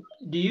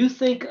 do you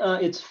think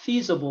it's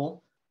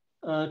feasible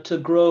to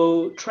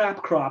grow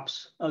trap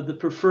crops of the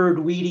preferred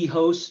weedy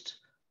host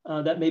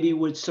that maybe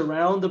would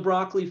surround the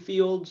broccoli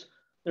fields,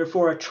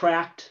 therefore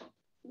attract,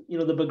 you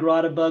know, the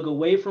Bagrada bug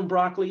away from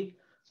broccoli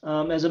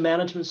as a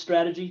management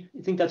strategy?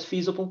 You think that's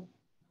feasible?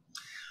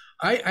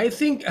 I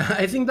think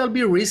that'll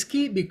be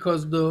risky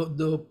because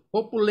the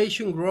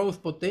population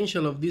growth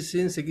potential of this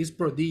insect is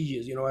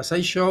prodigious. You know, as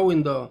I show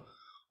in the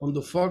on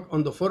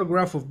the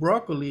photograph of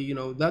broccoli, you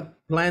know, that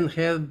plant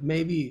had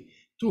maybe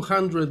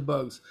 200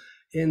 bugs,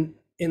 and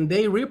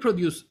they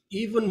reproduce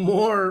even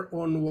more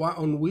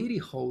on weedy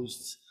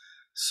hosts.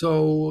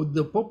 So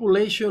the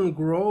population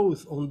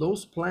growth on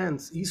those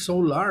plants is so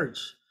large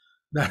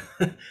that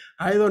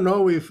I don't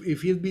know if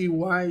it'd be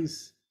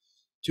wise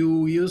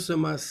to use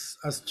them as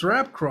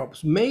trap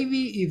crops.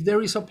 Maybe if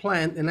there is a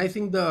plant, and I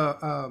think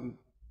the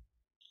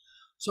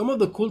some of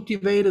the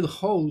cultivated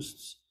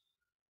hosts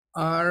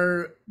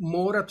are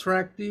more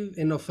attractive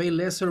and of a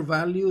lesser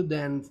value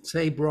than,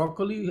 say,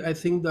 broccoli. I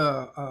think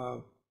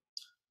the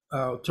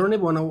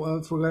turnip one,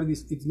 I forgot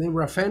its name,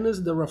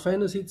 Raphanus. The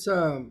Raphanus, it's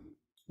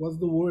what's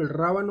the word?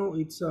 Rábano.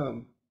 It's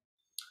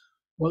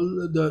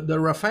well, the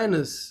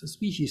Raphanus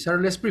species are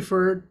less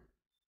preferred.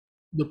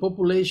 The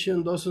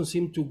population doesn't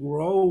seem to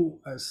grow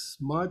as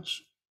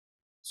much.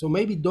 So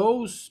maybe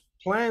those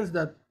plants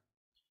that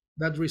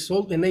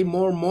result in a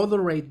more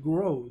moderate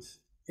growth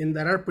and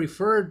that are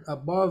preferred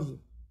above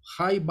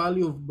high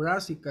value of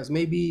brassicas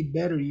may be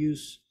better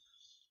use,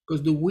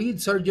 because the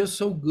weeds are just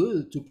so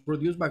good to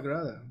produce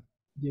bagrada.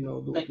 You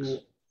know,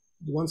 the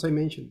ones I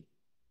mentioned.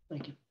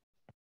 Thank you.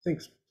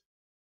 Thanks.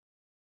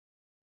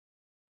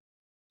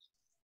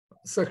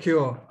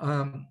 Sergio,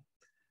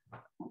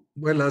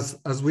 well,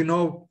 as we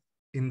know,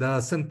 in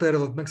the center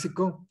of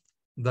Mexico,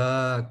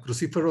 the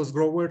cruciferous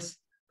growers,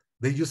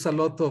 they use a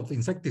lot of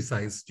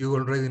insecticides. You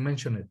already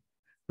mentioned it.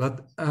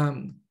 But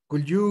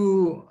could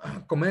you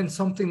comment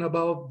something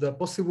about the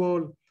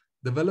possible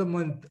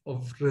development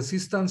of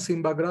resistance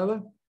in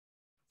bagrada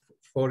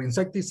for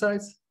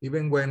insecticides,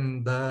 even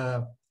when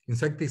the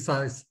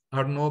insecticides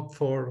are not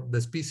for the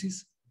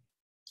species?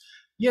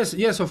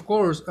 Yes, of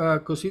course,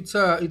 because it's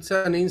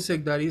an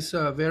insect that is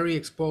very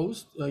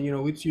exposed. You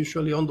know, it's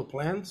usually on the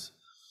plants.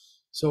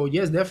 So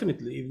yes,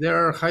 definitely, if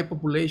there are high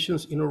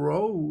populations in a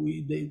row,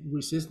 the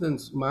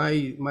resistance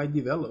might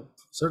develop,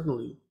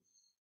 certainly.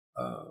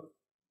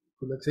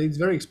 Like I say, it's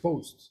very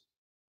exposed.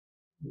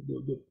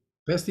 The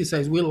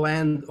pesticides will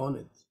land on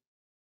it.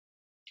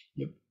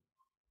 Yep.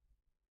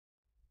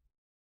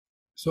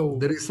 So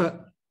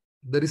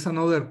there is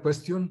another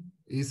question.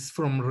 It's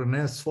from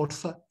René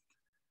Sforza.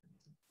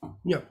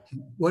 Yeah.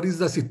 What is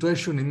the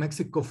situation in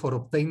Mexico for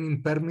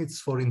obtaining permits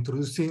for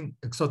introducing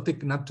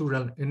exotic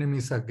natural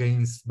enemies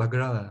against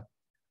bagrada?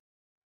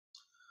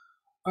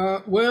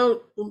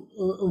 Well,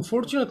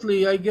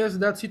 unfortunately, I guess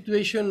that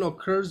situation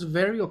occurs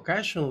very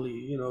occasionally.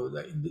 You know,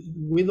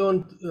 we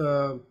don't,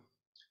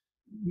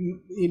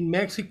 in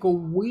Mexico,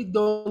 we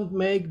don't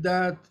make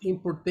that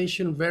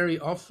importation very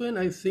often.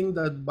 I think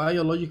that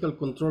biological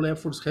control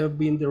efforts have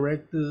been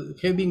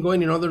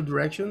going in other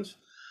directions.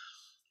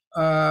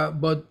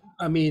 But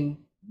I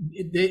mean,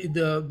 it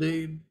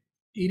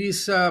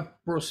is a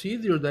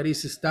procedure that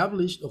is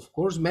established. Of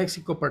course,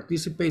 Mexico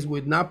participates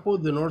with NAPO,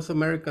 the North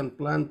American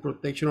Plant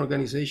Protection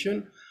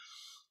Organization,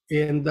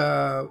 and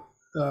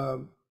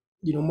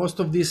you know,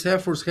 most of these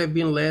efforts have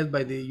been led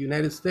by the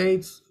United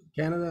States,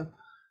 Canada.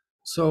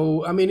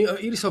 So I mean,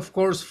 it is of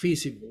course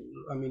feasible.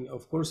 I mean,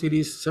 of course, it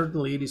is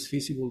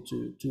feasible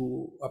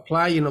to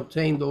apply and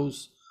obtain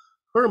those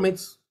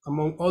permits,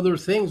 among other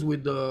things,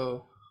 with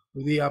the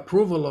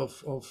approval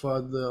of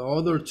the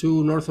other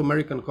two North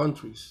American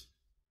countries.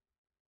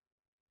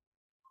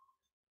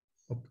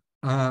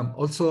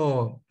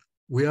 Also,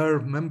 we are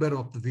a member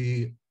of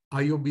the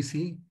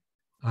IOBC,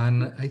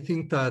 and I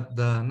think that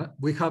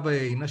we have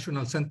a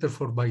National Center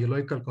for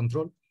Biological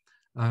Control,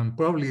 and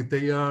probably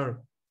they are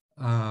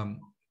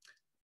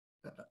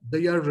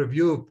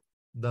reviewed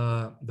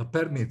the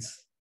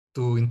permits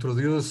to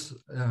introduce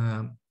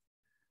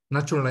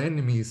natural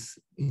enemies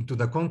into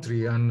the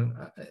country, and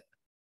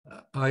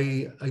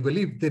I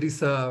believe there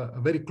is a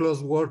very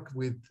close work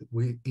in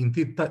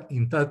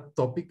that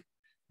topic,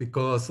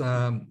 because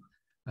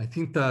I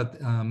think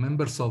that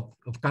members of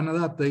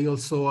Canada, they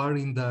also are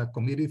in the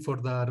committee for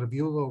the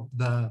review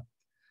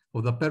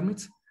of the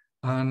permits.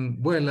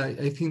 And well,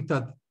 I think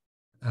that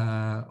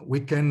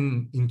we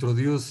can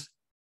introduce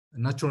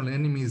natural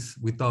enemies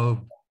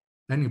without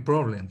any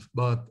problems.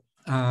 But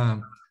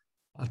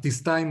at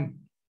this time,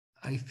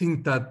 I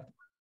think that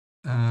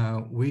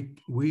we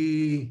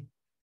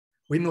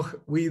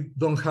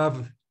don't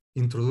have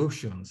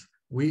introductions.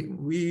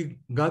 We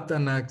got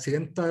an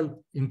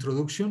accidental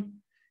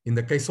introduction in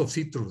the case of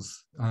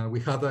citrus. We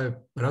had a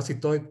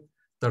parasitoid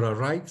that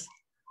arrives.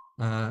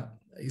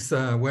 It's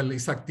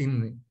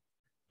acting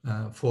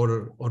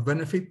for our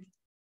benefit,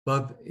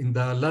 but in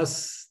the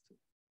last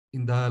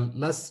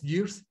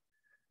years,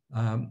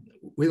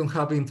 we don't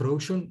have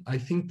introduction. I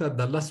think that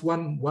the last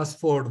one was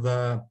for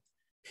the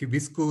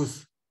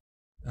hibiscus.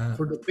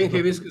 For the pink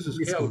hibiscus.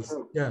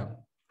 Yeah.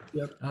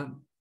 Yep.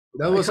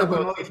 That was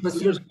about 8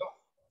 years ago.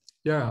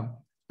 Yeah,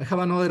 I have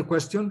another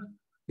question.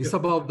 It's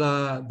about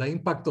the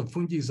impact of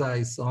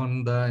fungicides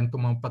on the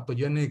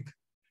entomopathogenic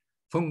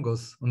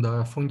fungus, on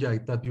the fungi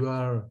that you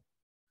are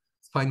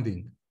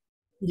finding.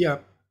 Yeah.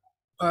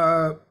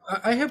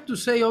 I have to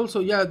say also,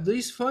 yeah,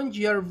 these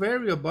fungi are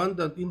very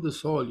abundant in the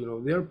soil. You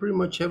know, they are pretty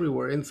much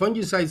everywhere, and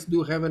fungicides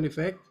do have an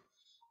effect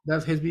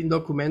that has been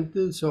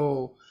documented.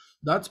 So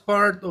that's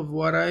part of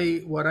what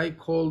I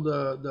call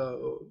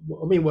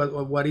I mean,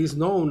 what is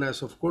known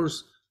as, of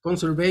course,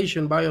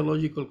 conservation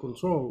biological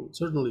control.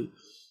 Certainly,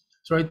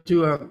 try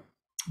to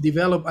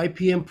develop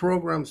IPM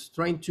programs,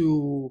 trying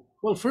to,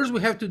 well, first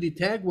we have to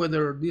detect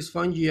whether these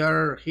fungi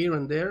are here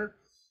and there,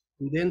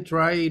 and then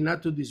try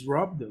not to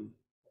disrupt them.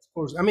 Of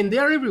course, I mean, they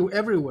are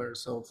everywhere,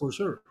 so for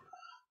sure,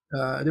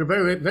 they're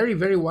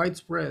very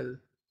widespread.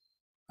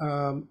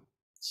 Um,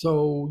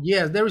 so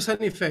yes, there is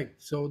an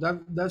effect. So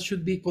that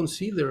should be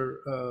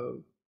considered.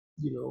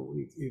 You know,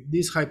 if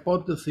this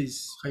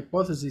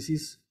hypothesis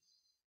is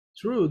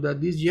true, that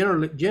these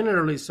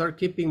generalists are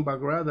keeping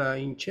Bagrada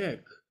in check,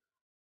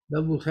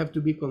 that will have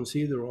to be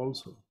considered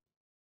also.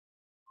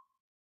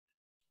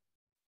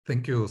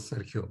 Thank you,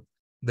 Sergio.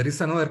 There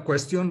is another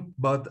question,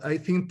 but I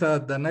think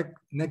that the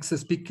next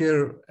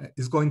speaker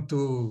is going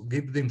to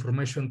give the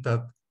information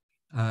that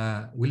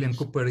William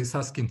Cooper is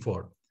asking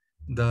for.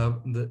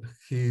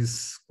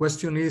 His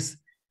question is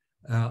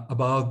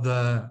about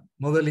the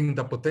modeling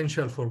the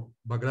potential for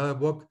Bagrada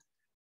bug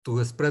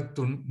to spread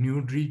to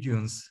new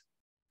regions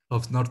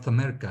of North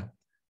America.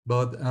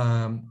 But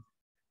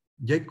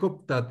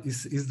Jacob, that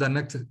is the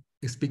next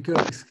speaker,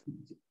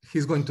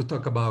 he's going to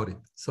talk about it.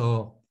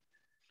 So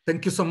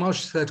thank you so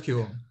much,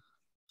 Sergio.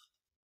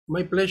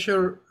 My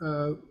pleasure.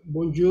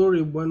 Bonjour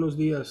y buenos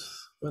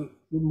días.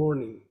 Good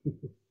morning.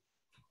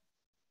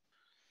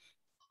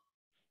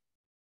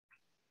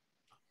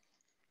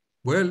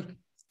 Well,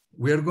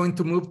 we are going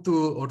to move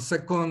to our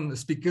second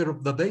speaker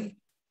of the day.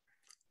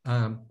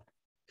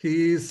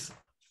 He is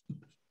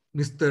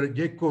Mr.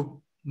 Jacob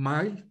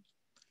Mile.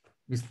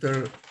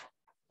 Mr.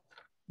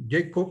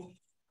 Jacob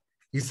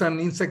is an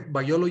insect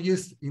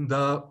biologist in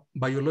the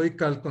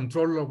Biological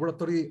Control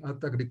Laboratory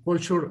at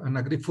Agriculture and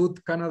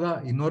Agri-Food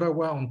Canada in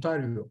Ottawa,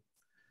 Ontario.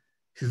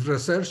 His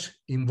research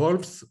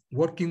involves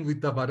working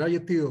with a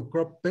variety of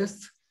crop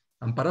pests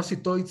and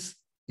parasitoids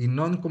in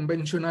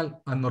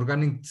non-conventional and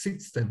organic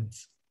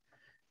systems.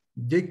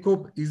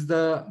 Jacob is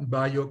the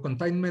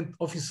Biocontainment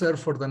Officer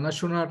for the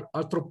National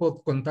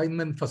Arthropod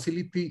Containment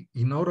Facility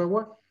in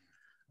Ottawa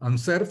and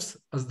serves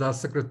as the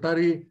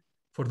Secretary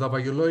for the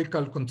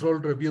Biological Control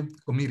Review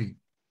Committee.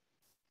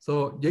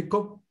 So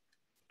Jacob,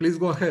 please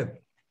go ahead.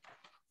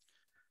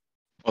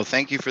 Well,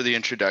 thank you for the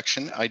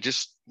introduction. I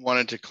just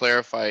wanted to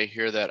clarify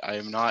here that I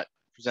am not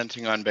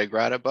presenting on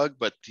Bagrada bug,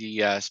 but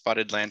the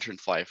spotted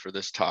lanternfly for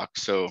this talk.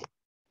 So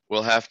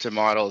we'll have to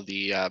model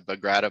the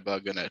Bagrada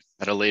bug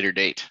at a later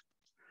date.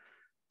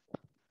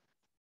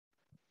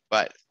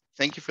 But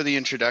thank you for the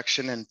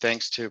introduction, and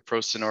thanks to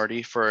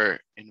PROCINORTE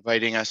for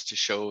inviting us to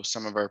show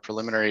some of our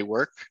preliminary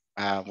work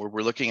where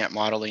we're looking at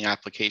modeling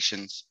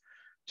applications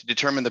to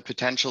determine the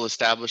potential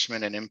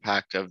establishment and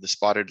impact of the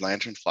spotted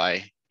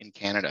lanternfly in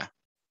Canada.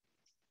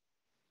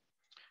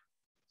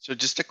 So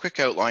just a quick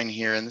outline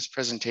here. In this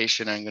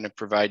presentation, I'm going to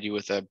provide you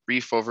with a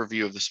brief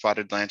overview of the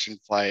spotted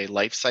lanternfly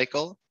life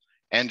cycle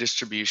and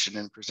distribution,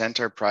 and present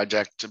our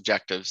project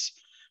objectives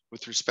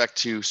with respect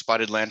to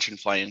spotted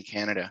lanternfly in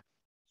Canada.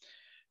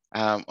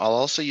 I'll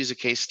also use a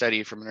case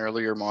study from an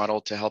earlier model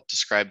to help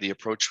describe the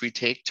approach we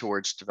take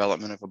towards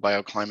development of a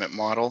bioclimate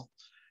model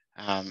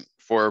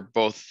for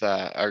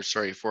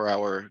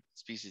our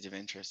species of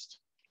interest.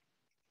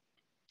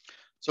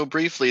 So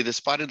briefly, the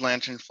spotted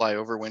lanternfly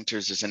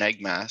overwinters as an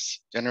egg mass,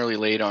 generally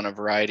laid on a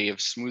variety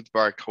of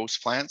smooth-barked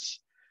host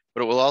plants,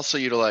 but it will also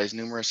utilize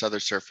numerous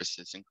other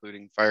surfaces,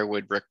 including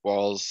firewood, brick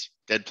walls,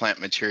 dead plant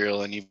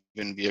material, and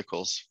even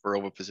vehicles for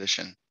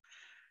oviposition.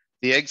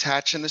 The eggs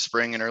hatch in the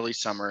spring and early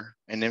summer,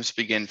 and nymphs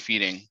begin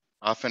feeding,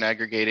 often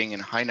aggregating in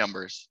high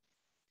numbers.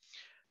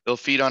 They'll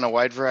feed on a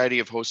wide variety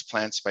of host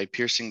plants by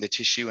piercing the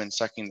tissue and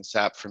sucking the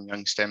sap from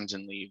young stems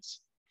and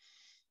leaves.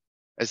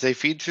 As they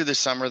feed through the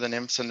summer, the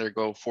nymphs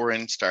undergo 4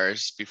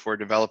 instars before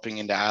developing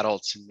into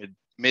adults in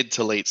mid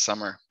to late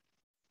summer.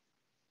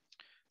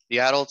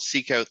 The adults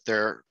seek out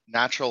their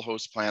natural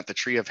host plant, the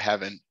tree of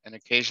heaven, and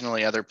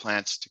occasionally other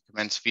plants to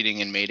commence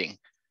feeding and mating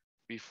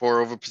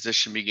before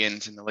oviposition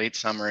begins in the late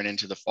summer and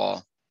into the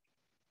fall.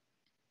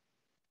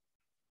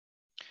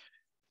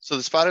 So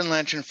the spotted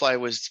lanternfly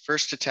was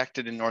first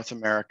detected in North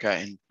America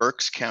in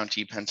Berks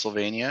County,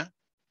 Pennsylvania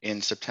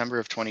in September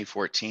of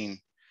 2014.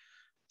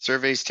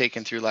 Surveys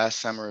taken through last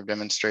summer have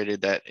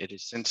demonstrated that it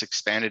has since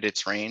expanded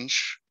its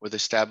range with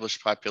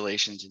established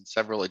populations in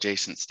several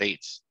adjacent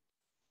states.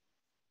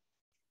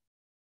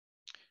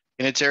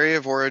 In its area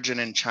of origin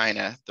in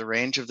China, the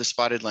range of the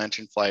spotted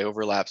lanternfly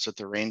overlaps with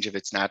the range of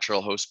its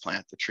natural host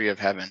plant, the tree of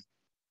heaven.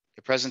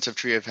 The presence of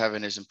tree of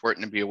heaven is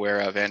important to be aware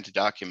of and to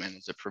document,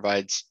 as it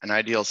provides an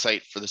ideal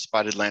site for the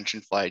spotted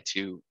lanternfly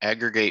to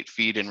aggregate,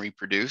 feed, and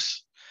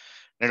reproduce.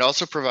 And it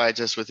also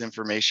provides us with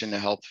information to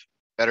help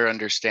better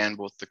understand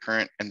both the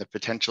current and the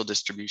potential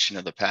distribution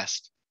of the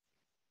pest.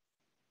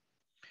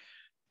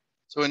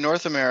 So in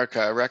North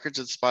America, records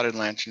of the spotted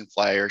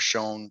lanternfly are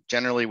shown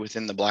generally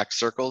within the black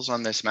circles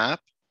on this map.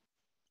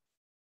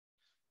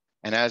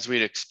 And as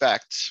we'd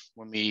expect,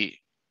 when we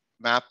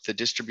map the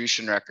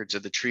distribution records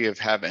of the tree of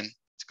heaven,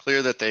 it's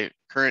clear that the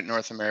current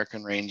North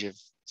American range of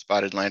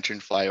spotted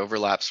lanternfly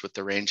overlaps with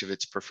the range of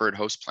its preferred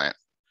host plant.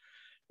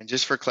 And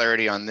just for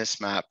clarity on this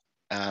map,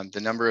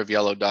 the number of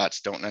yellow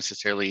dots don't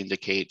necessarily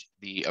indicate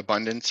the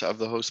abundance of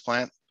the host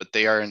plant, but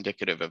they are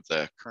indicative of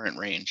the current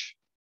range.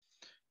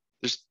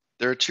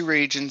 There are two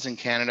regions in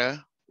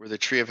Canada where the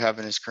tree of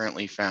heaven is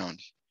currently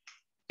found.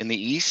 In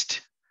the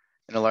east,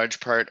 in a large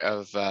part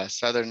of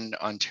southern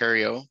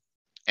Ontario,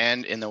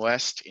 and in the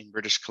west in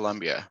British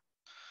Columbia.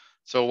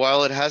 So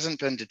while it hasn't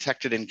been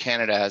detected in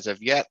Canada as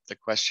of yet, the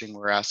question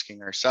we're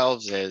asking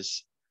ourselves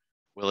is,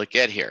 will it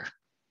get here?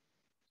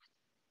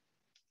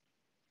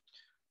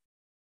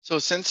 So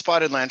since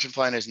spotted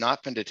lanternfly has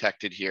not been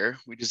detected here,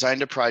 we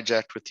designed a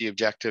project with the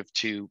objective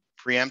to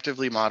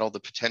preemptively model the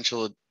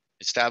potential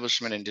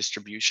establishment and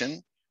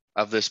distribution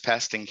of this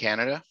pest in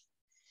Canada.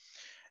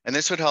 And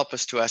this would help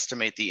us to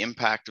estimate the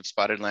impact of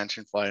spotted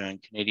lanternfly on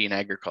Canadian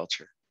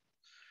agriculture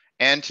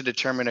and to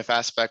determine if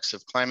aspects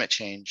of climate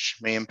change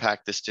may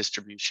impact this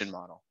distribution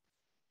model.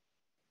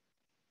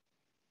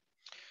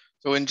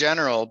 So in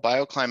general,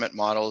 bioclimate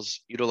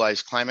models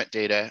utilize climate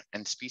data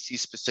and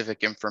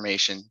species-specific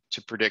information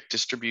to predict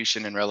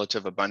distribution and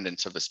relative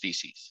abundance of a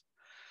species.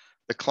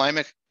 The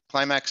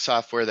Climax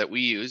software that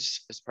we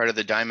use as part of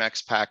the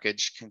Dimex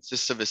package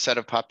consists of a set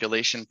of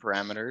population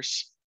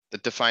parameters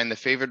that define the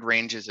favored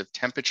ranges of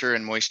temperature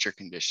and moisture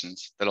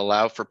conditions that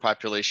allow for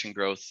population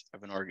growth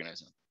of an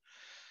organism.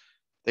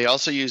 They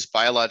also use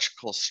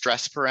biological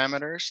stress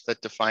parameters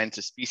that defines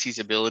a species'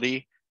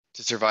 ability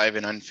to survive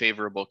in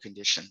unfavorable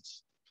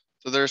conditions.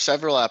 So there are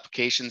several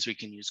applications we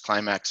can use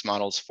Climax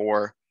models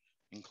for,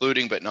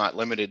 including but not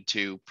limited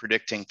to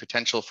predicting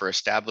potential for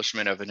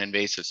establishment of an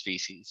invasive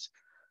species,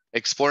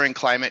 exploring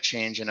climate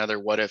change and other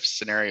what-if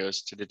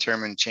scenarios to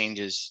determine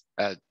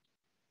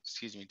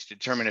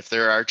determine if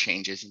there are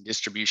changes in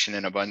distribution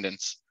and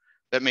abundance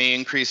that may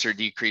increase or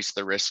decrease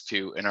the risk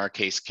to, in our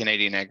case,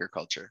 Canadian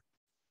agriculture.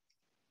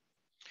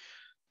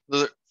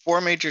 There are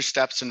four major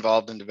steps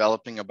involved in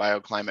developing a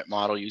bioclimate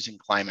model using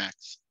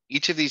Climax.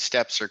 Each of these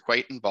steps are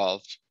quite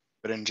involved,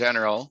 but in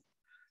general,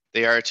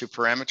 they are to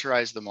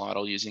parameterize the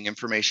model using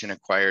information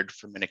acquired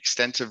from an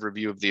extensive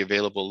review of the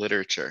available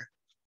literature.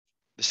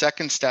 The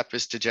second step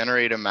is to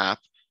generate a map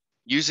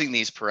using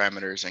these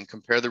parameters and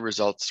compare the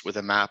results with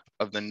a map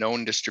of the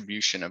known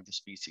distribution of the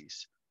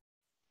species.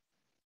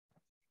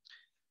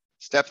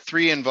 Step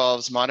 3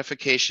 involves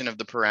modification of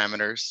the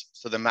parameters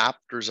so the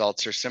mapped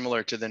results are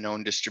similar to the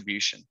known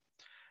distribution.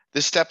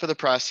 This step of the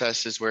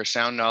process is where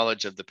sound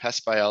knowledge of the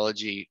pest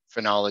biology,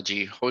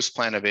 phenology, host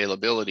plant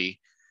availability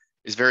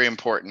is very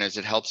important, as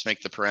it helps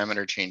make the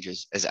parameter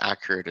changes as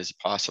accurate as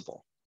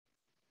possible.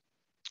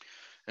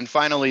 And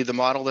finally, the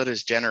model that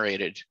is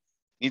generated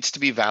needs to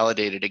be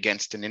validated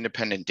against an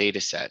independent data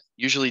set,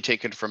 usually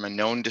taken from a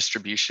known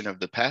distribution of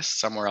the pest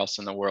somewhere else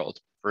in the world,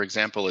 for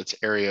example, its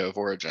area of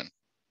origin.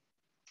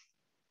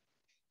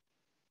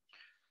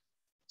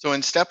 So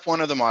in step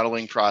 1 of the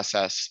modeling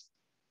process,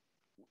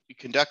 we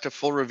conduct a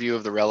full review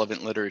of the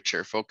relevant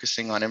literature,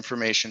 focusing on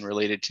information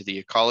related to the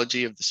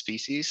ecology of the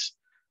species,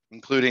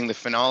 including the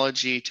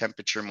phenology,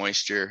 temperature,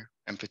 moisture,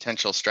 and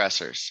potential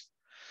stressors.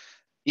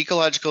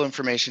 Ecological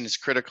information is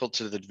critical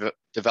to the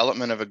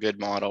development of a good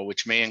model,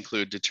 which may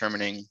include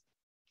determining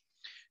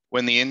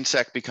when the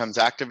insect becomes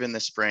active in the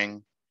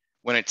spring,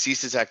 when it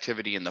ceases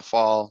activity in the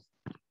fall,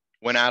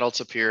 when adults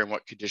appear, and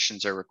what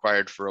conditions are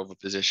required for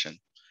oviposition.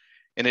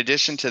 In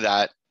addition to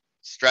that,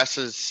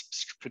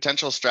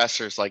 potential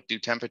stressors like do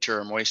temperature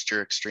or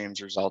moisture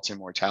extremes result in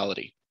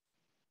mortality.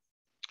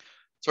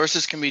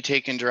 Sources can be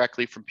taken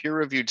directly from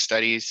peer-reviewed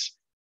studies.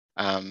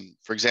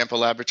 For example,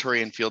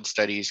 laboratory and field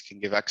studies can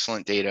give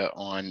excellent data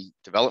on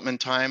development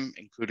time,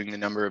 including the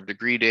number of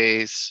degree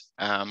days,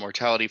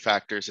 mortality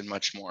factors, and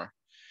much more.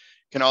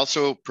 Can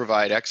also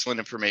provide excellent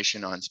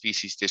information on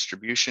species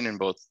distribution in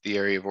both the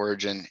area of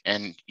origin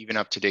and even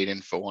up-to-date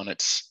info on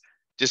its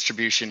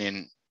distribution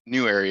in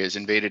new areas,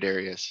 invaded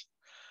areas.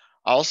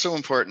 Also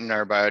important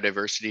are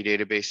biodiversity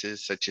databases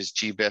such as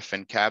GBIF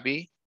and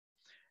CABI,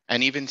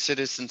 and even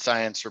citizen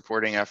science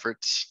reporting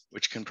efforts,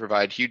 which can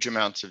provide huge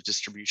amounts of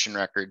distribution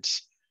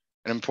records,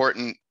 and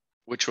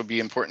which will be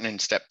important in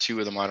step 2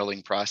 of the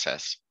modeling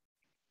process.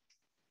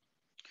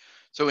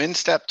 So in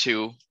step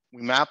 2,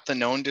 we map the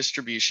known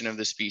distribution of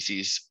the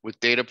species with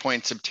data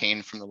points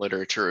obtained from the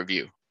literature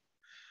review.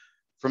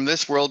 From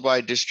this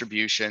worldwide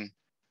distribution,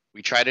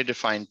 we try to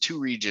define 2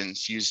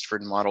 regions used for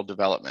model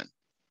development.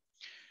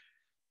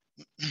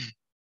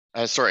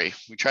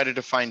 We try to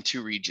define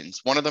 2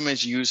 regions. One of them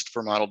is used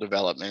for model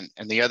development,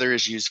 and the other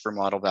is used for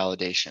model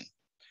validation.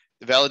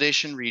 The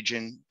validation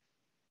region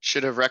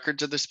should have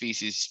records of the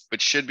species,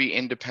 but should be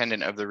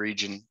independent of the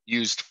region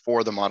used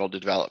for the model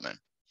development.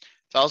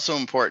 It's also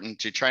important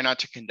to try not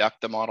to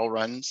conduct the model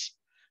runs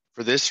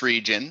for this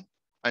region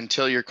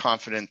until you're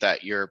confident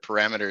that your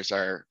parameters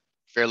are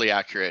fairly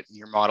accurate and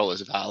your model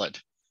is valid.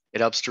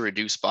 It helps to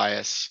reduce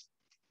bias.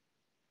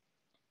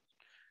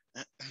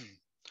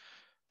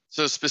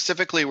 So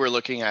specifically, we're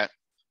looking at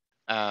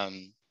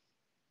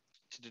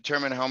to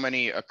determine how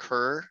many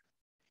occur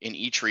in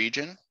each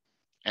region.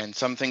 And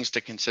some things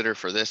to consider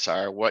for this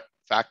are what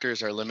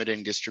factors are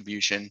limiting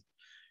distribution,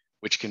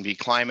 which can be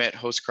climate,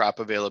 host crop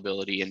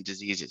availability, and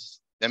diseases.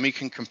 Then we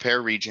can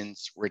compare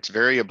regions where it's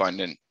very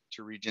abundant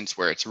to regions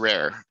where it's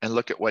rare and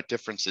look at what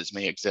differences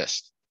may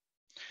exist.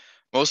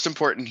 Most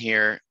important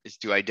here is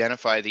to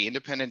identify the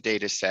independent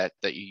data set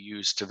that you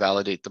use to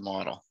validate the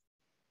model.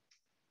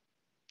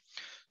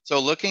 So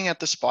looking at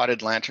the spotted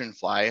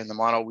lanternfly and the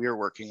model we are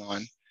working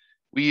on,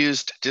 we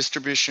used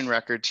distribution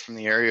records from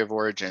the area of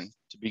origin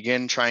to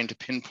begin trying to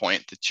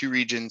pinpoint the two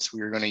regions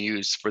we were going to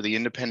use for the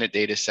independent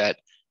data set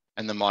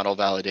and the model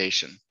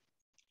validation.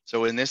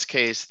 So in this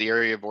case, the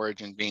area of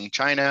origin being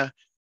China,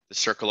 the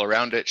circle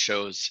around it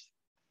shows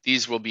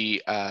these will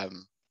be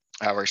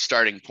our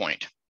starting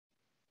point.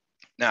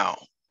 Now,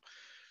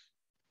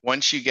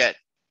 once you get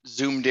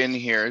zoomed in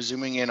here,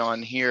 zooming in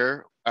on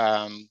here,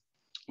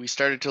 we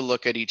started to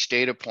look at each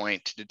data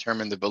point to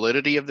determine the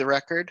validity of the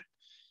record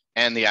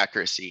and the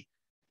accuracy.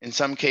 In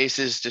some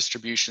cases,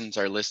 distributions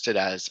are listed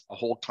as a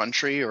whole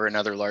country or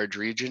another large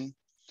region.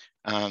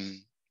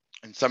 And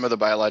some of the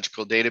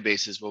biological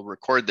databases will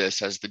record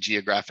this as the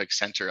geographic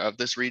center of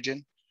this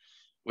region,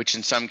 which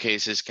in some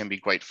cases can be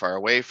quite far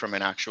away from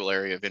an actual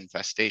area of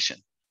infestation.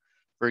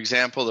 For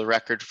example, the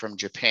record from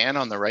Japan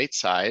on the right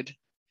side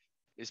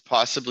is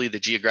possibly the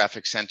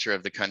geographic center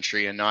of the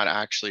country and not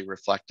actually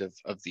reflective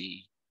of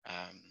the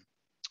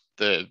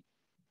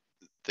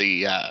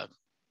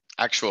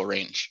actual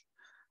range.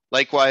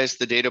 Likewise,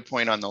 the data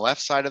point on the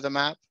left side of the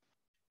map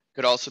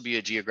could also be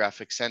a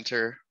geographic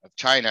center of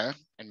China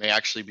and may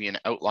actually be an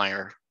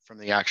outlier from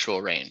the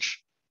actual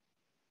range.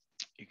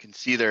 You can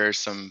see there are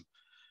some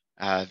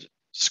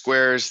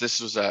squares.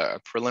 This was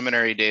a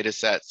preliminary data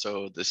set.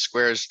 So the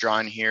squares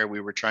drawn here,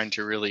 we were trying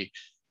to really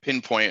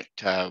pinpoint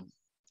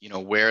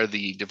where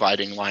the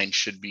dividing line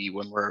should be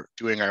when we're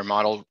doing our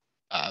model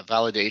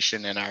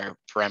validation and our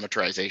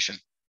parameterization.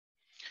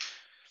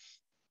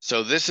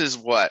 So this is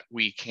what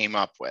we came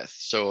up with.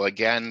 So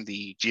again,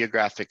 the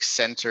geographic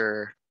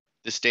center,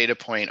 this data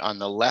point on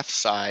the left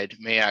side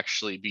may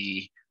actually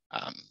be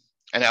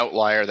an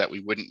outlier that we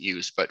wouldn't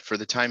use, but for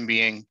the time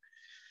being,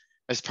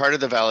 as part of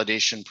the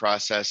validation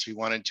process, we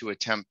wanted to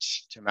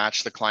attempt to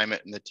match the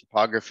climate and the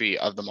topography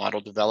of the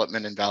model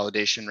development and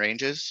validation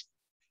ranges.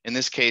 In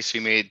this case, we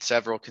made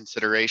several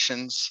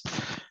considerations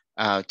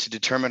to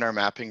determine our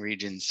mapping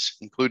regions,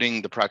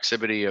 including the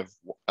proximity of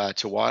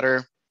to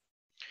water,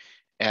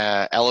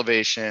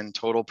 elevation,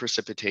 total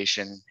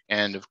precipitation,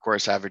 and of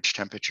course, average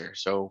temperature.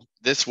 So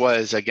this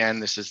was, again,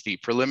 this is the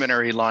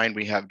preliminary line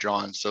we have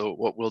drawn. So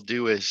what we'll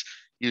do is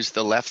use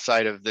the left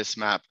side of this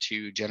map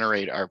to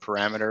generate our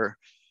parameters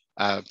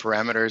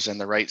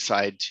and the right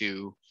side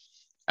to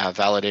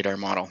validate our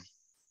model.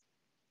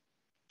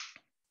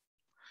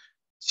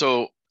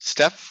 So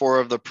step three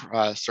of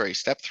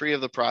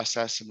the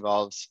process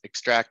involves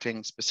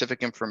extracting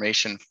specific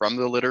information from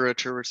the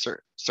literature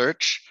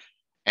search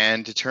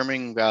and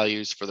determining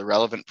values for the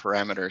relevant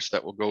parameters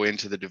that will go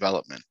into the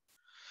development.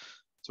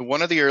 So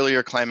one of the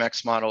earlier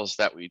Climax models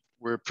that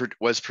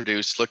was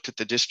produced looked at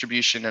the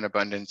distribution and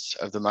abundance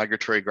of the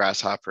migratory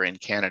grasshopper in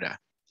Canada,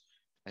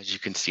 as you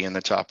can see in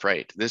the top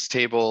right. This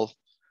table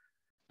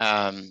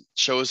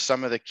shows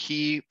some of the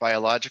key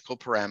biological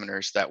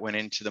parameters that went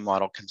into the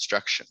model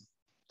construction.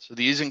 So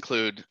these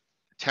include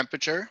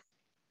temperature,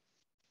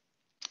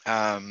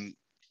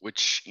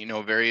 which,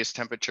 various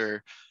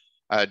temperature,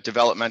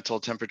 developmental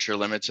temperature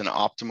limits and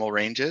optimal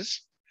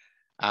ranges,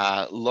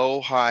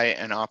 low, high,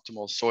 and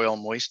optimal soil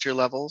moisture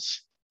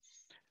levels,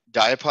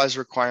 diapause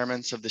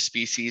requirements of the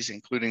species,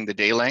 including the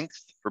day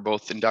length for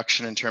both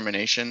induction and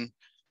termination,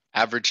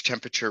 average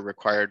temperature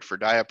required for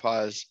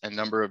diapause, and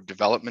number of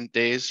development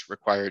days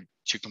required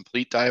to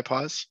complete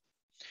diapause.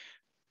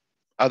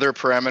 Other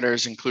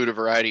parameters include a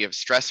variety of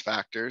stress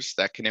factors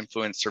that can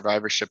influence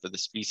survivorship of the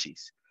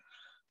species.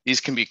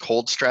 These can be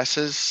cold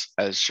stresses,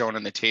 as shown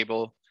in the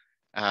table.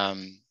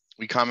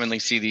 We commonly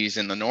see these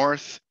in the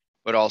north,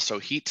 but also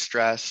heat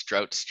stress,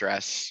 drought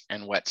stress,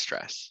 and wet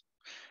stress.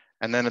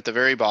 And then at the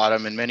very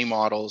bottom, in many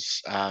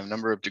models,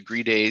 number of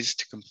degree days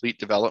to complete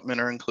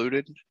development are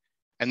included.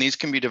 And these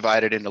can be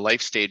divided into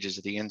life stages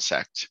of the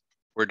insect,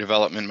 where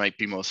development might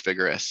be most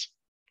vigorous.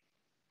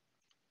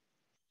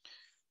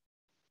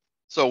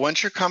 So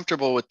once you're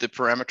comfortable with the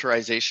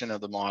parameterization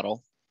of the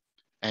model,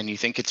 and you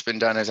think it's been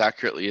done as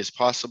accurately as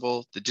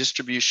possible, the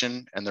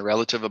distribution and the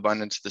relative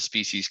abundance of the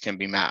species can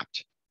be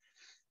mapped.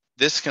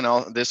 This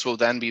will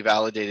then be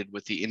validated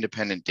with the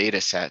independent data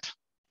set,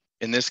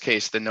 in this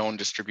case, the known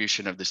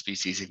distribution of the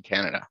species in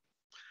Canada.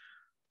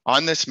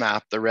 On this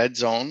map, the red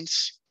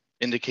zones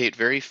indicate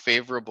very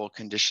favorable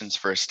conditions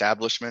for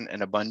establishment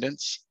and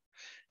abundance,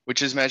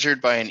 which is measured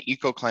by an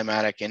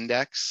ecoclimatic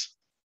index.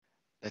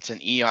 That's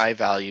an EI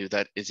value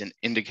that is an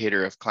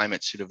indicator of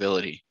climate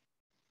suitability.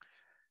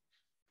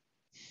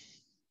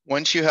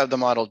 Once you have the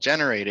model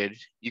generated,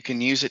 you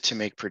can use it to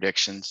make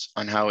predictions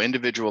on how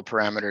individual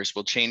parameters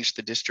will change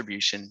the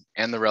distribution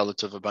and the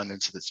relative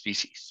abundance of the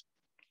species.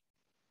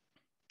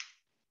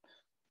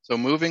 So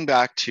moving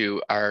back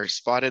to our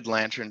spotted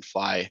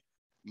lanternfly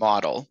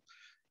model,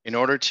 in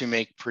order to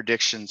make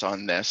predictions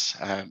on this,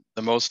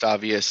 the most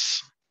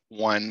obvious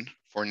one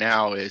for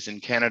now is in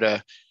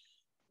Canada,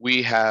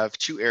 we have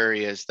 2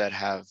 areas that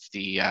have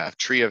the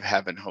tree of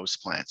heaven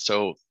host plant.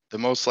 So the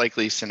most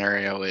likely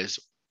scenario is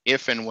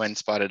if and when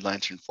spotted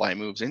lanternfly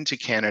moves into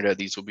Canada,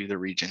 these will be the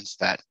regions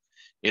that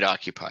it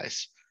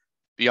occupies.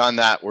 Beyond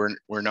that,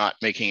 we're not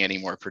making any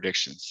more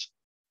predictions.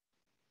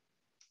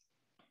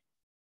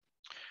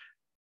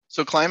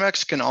 So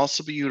Climax can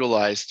also be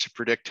utilized to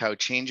predict how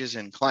changes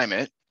in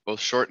climate, both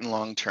short and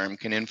long term,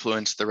 can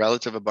influence the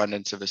relative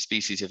abundance of a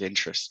species of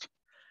interest.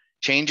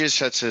 Changes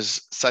such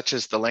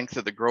as the length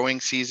of the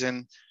growing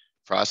season,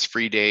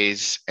 frost-free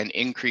days, an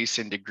increase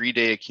in degree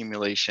day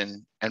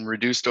accumulation, and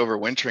reduced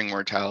overwintering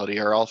mortality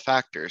are all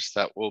factors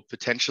that will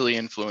potentially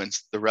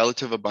influence the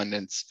relative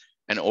abundance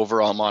and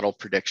overall model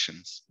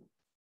predictions.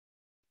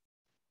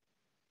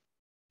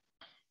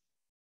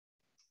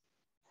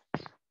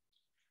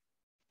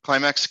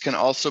 Climax can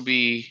also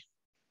be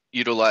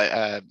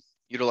utilized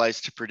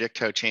to predict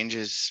how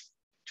changes,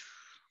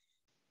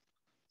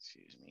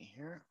 excuse me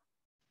here.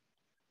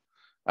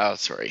 Oh,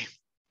 sorry,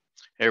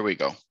 here we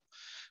go.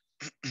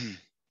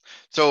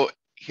 So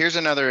here's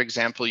another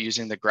example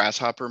using the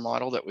grasshopper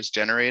model that was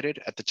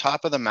generated. At the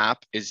top of the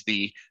map is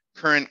the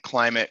current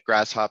climate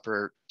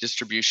grasshopper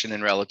distribution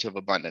and relative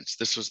abundance.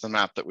 This was the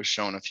map that was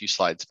shown a few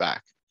slides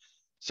back.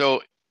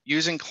 So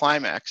using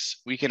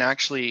Climax, we can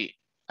actually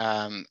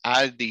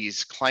add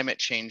these climate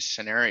change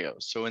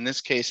scenarios. So in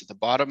this case, at the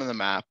bottom of the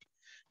map,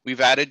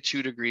 we've added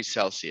 2 degrees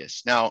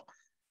Celsius. Now,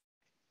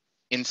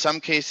 in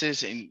some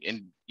cases,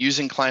 in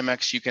using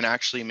Climax, you can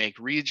actually make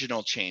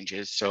regional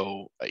changes.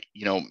 So,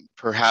 you know,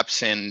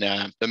 perhaps in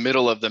the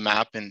middle of the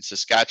map in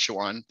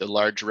Saskatchewan, the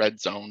large red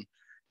zone,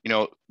 you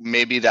know,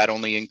 maybe that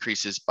only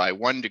increases by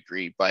 1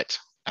 degree, but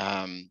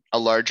a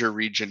larger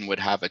region would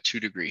have a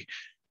 2 degree.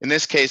 In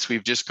this case,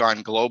 we've just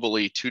gone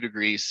globally 2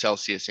 degrees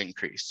Celsius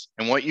increase.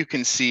 And what you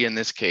can see in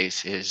this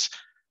case is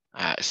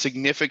a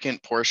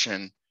significant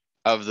portion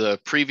of the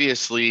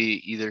previously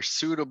either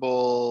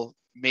suitable,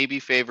 maybe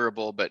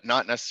favorable, but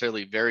not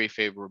necessarily very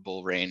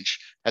favorable range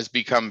has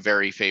become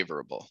very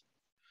favorable.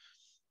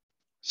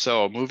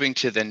 So moving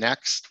to the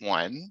next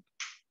one,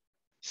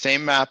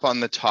 same map on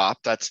the top,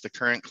 that's the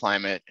current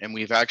climate, and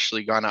we've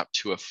actually gone up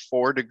to a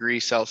 4 degree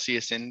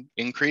Celsius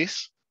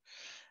increase.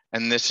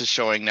 And this is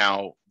showing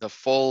now the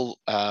full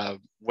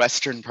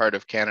western part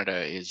of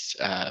Canada is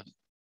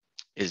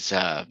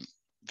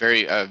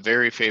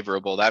very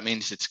favorable. That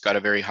means it's got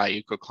a very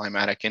high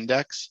ecoclimatic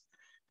index.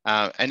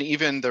 And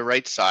even the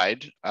right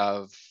side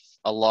of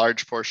a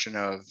large portion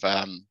of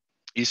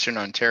Eastern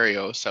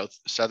Ontario,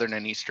 southern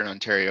and Eastern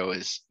Ontario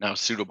is now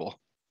suitable.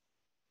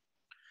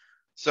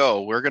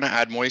 So we're going to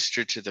add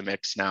moisture to the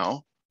mix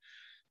now.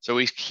 So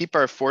we keep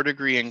our 4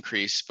 degree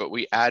increase, but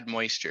we add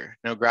moisture.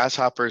 Now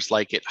grasshoppers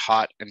like it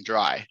hot and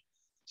dry.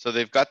 So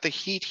they've got the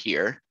heat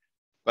here,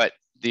 but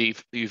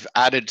you've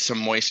added some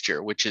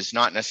moisture, which is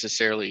not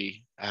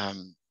necessarily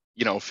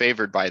you know,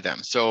 favored by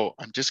them. So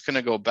I'm just going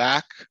to go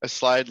back a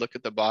slide, look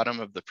at the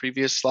bottom of the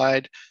previous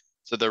slide.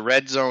 So the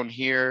red zone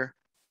here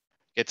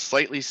gets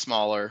slightly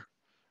smaller,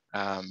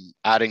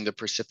 adding the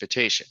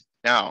precipitation.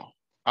 Now,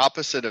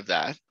 opposite of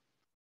that,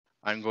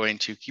 I'm going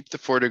to keep the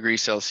 4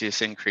 degrees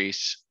Celsius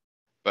increase,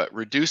 but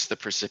reduce the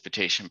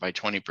precipitation by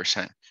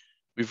 20%.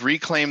 We've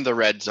reclaimed the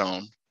red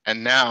zone.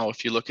 And now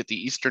if you look at the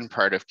eastern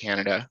part of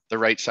Canada, the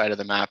right side of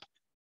the map,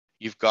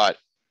 you've got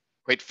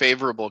quite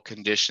favorable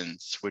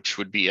conditions, which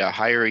would be a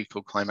higher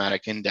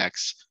ecoclimatic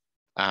index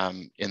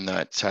in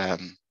that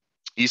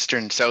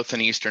south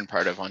and eastern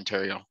part of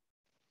Ontario.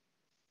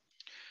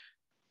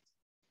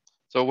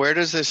 So where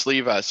does this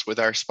leave us with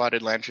our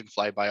spotted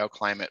lanternfly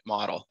bioclimate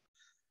model?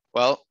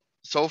 Well,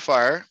 so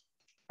far,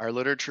 our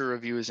literature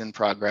review is in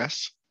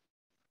progress.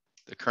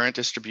 The current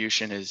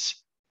distribution is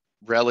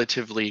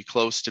relatively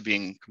close to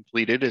being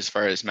completed as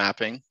far as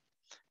mapping.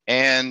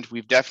 And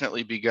we've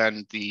definitely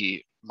begun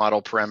the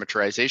model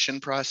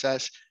parameterization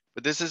process,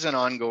 but this is an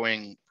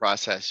ongoing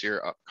process.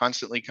 You're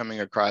constantly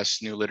coming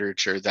across new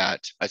literature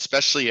that,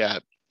 especially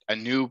a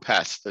new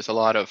pest, there's a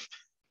lot of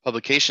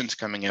publications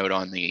coming out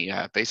on the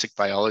basic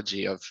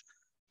biology of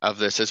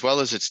this, as well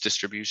as its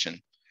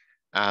distribution.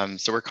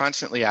 So we're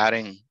constantly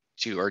adding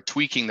to or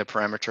tweaking the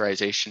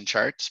parameterization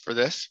charts for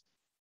this.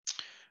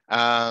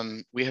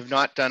 We have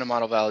not done a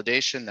model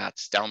validation,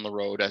 that's down the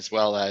road, as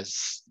well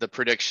as the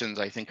predictions.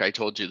 I think I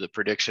told you the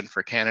prediction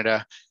for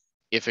Canada.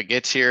 If it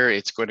gets here,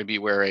 it's going to be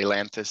where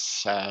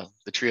Ailanthus,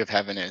 the tree of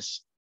heaven,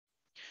 is.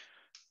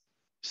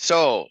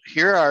 So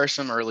here are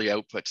some early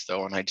outputs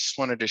though, and I just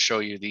wanted to show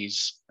you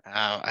these.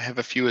 I have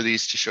a few of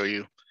these to show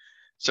you.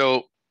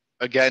 So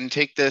again,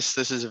 take this.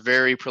 This is a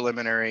very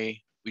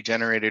preliminary. We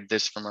generated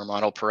this from our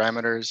model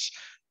parameters.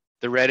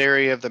 The red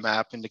area of the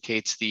map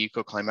indicates the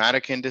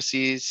ecoclimatic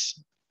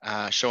indices,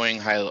 showing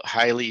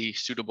highly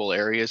suitable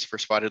areas for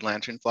spotted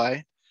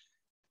lanternfly.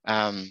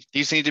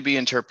 These need to be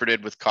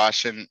interpreted with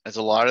caution, as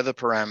a lot of the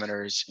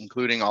parameters,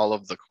 including all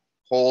of the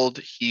cold,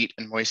 heat,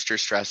 and moisture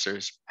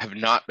stressors, have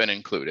not been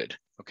included.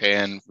 Okay,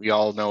 and we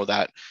all know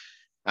that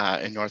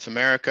in North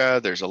America,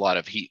 there's a lot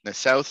of heat in the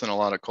south and a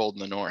lot of cold in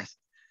the north.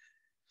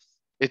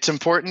 It's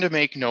important to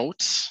make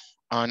notes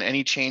on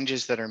any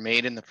changes that are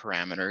made in the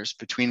parameters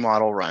between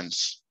model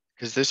runs,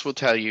 because this will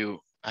tell you,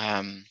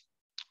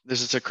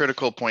 this is a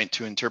critical point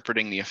to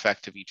interpreting the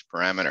effect of each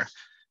parameter.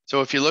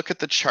 So if you look at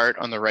the chart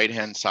on the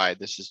right-hand side,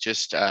 this is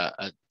just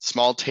a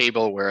small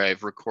table where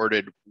I've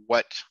recorded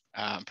what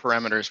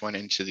parameters went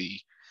into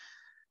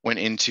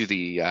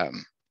the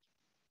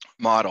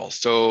model.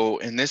 So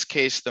in this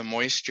case, the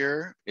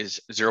moisture is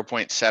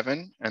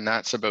 0.7, and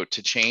that's about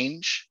to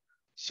change.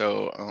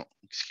 So,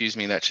 excuse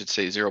me, that should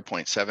say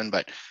 0.7,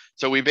 but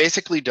so we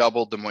basically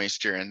doubled the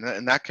moisture,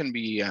 and that can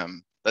be,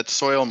 that's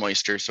soil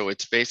moisture. So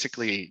it's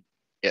basically,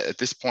 at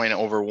this point,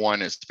 over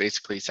 1 is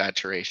basically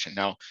saturation.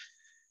 Now,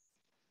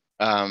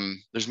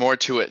 there's more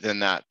to it than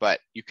that, but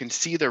you can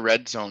see the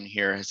red zone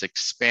here has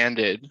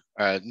expanded,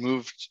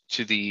 moved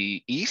to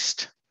the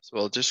east. So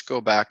I'll just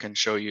go back and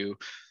show you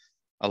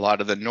a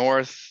lot of the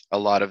north, a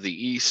lot of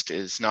the east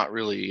is not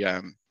really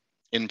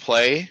in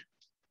play.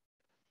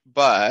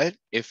 But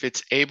if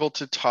it's able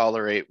to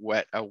tolerate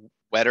a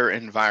wetter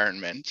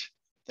environment,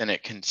 then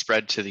it can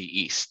spread to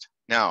the east.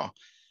 Now,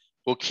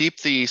 we'll keep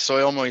the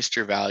soil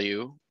moisture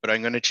value, but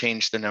I'm going to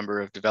change the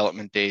number of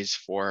development days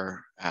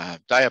for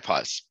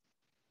diapause.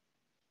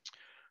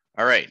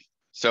 All right,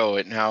 so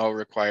it now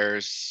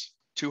requires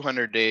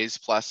 200 days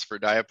plus for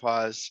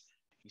diapause.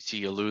 You see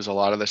you lose a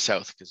lot of the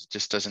south because it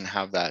just doesn't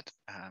have that,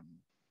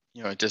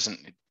 you know, it just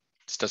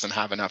doesn't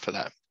have enough of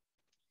that.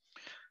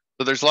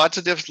 So there's lots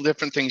of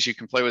different things you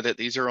can play with it.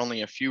 These are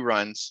only a few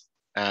runs,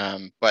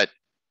 but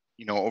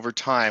you know, over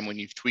time, when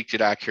you've tweaked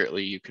it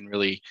accurately, you can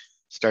really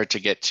start to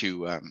get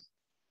to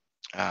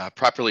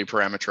properly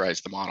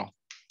parameterize the model.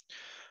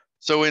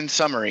 So in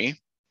summary,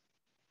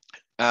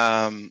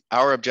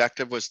 our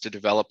objective was to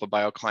develop a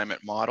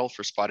bioclimate model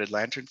for spotted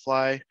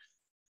lanternfly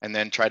and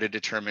then try to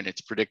determine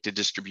its predicted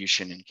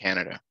distribution in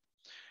Canada.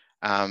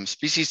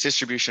 Species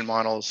distribution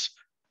models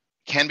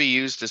can be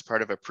used as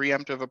part of a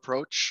preemptive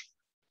approach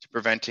to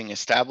preventing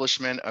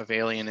establishment of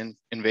alien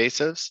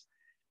invasives.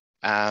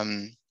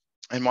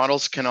 And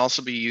models can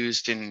also be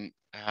used in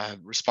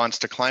response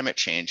to climate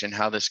change and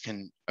how this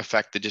can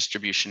affect the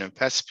distribution of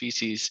pest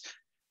species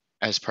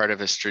as part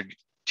of a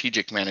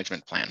strategic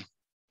management plan.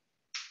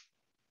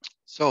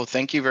 So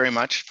thank you very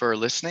much for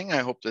listening.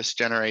 I hope this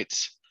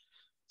generates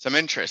some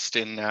interest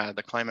in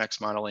the Climax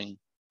modeling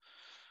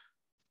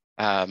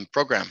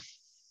program.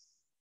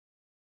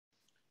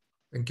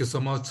 Thank you so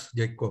much,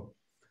 Jacob.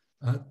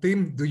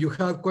 Tim, do you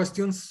have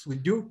questions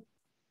with you?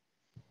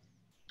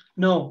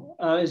 No.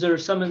 Is there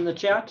some in the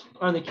chat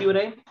on the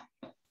Q&A?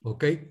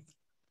 Okay,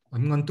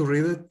 I'm going to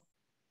read it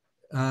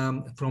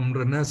from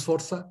René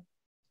Sforza.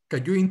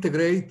 Can you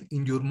integrate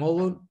in your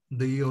model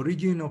the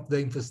origin of the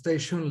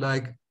infestation,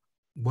 like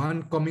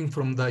one coming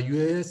from the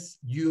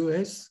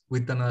US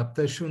with an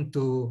adaptation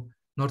to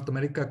North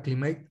America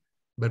climate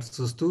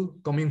versus two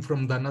coming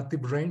from the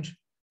native range,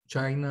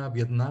 China,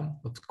 Vietnam,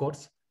 of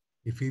course,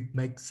 if it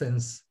makes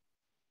sense?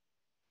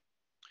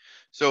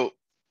 So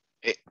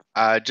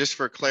just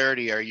for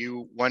clarity, are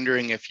you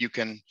wondering if you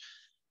can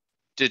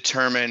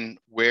determine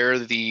where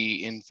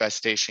the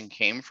infestation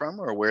came from,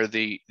 or where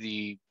the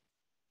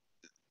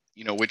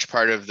you know, which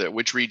part of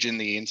which region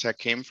the insect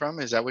came from?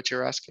 Is that what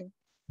you're asking?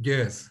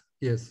 Yes,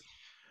 yes.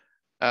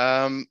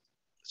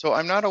 So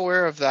I'm not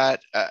aware of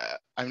that.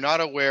 I'm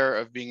not aware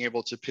of being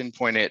able to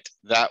pinpoint it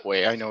that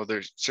way. I know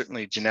there's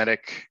certainly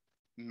genetic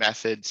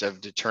methods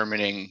of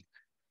determining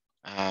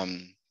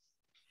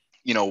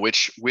you know,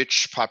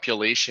 which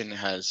population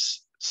has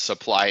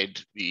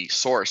supplied the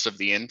source of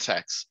the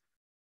insects.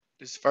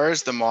 As far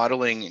as the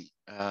modeling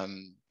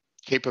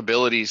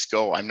capabilities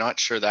go, I'm not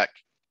sure that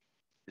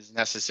is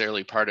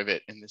necessarily part of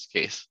it in this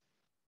case.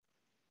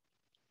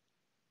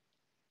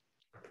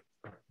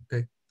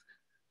 Okay.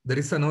 There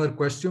is another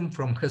question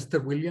from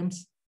Hester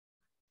Williams.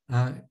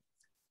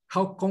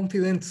 How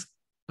confident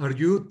are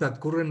you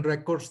that current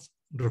records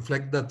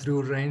reflect the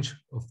true range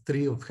of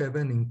tree of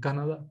heaven in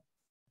Canada?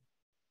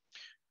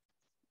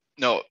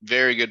 No,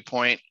 very good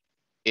point.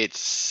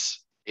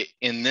 It's,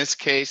 in this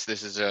case,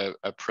 this is a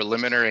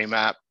preliminary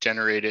map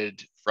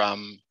generated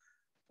from,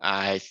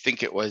 I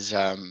think it was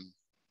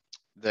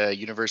the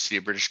University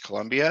of British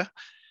Columbia.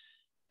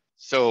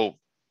 So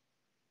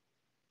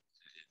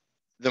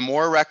the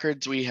more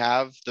records we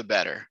have, the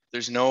better.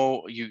 There's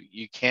no,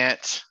 you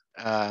can't,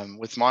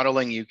 with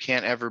modeling, you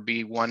can't ever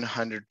be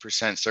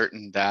 100%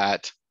 certain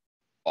that,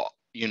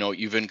 you know,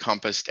 you've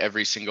encompassed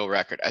every single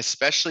record.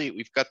 Especially,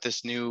 we've got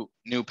this new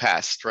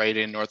pest right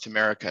in North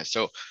America.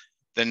 So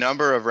the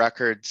number of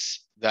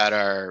records that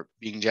are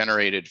being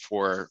generated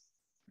for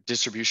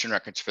distribution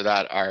records for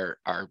that are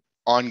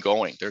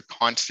ongoing. They're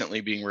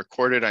constantly being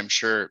recorded. I'm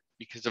sure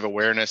because of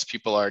awareness,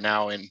 people are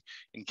now in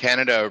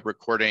Canada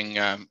recording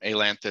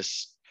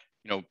Ailanthus,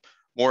 you know,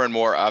 more and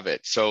more of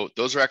it. So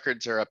those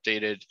records are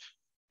updated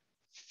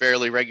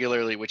fairly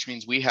regularly, which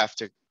means we have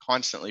to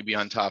constantly be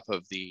on top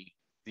of the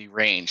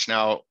range.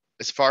 Now,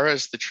 as far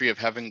as the tree of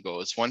heaven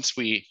goes, once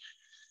we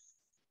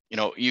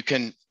you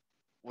can,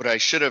 what I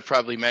should have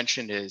probably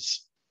mentioned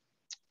is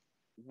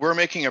we're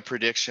making a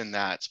prediction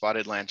that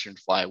spotted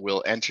lanternfly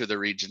will enter the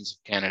regions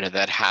of Canada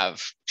that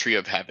have tree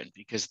of heaven,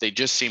 because they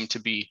just seem to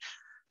be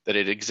that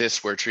it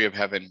exists where tree of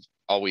heaven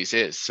always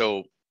is.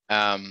 So,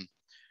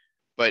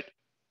 but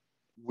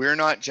we're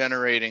not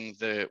generating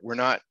we're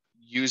not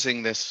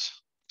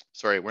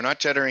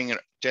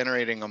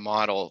generating a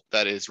model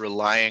that is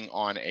relying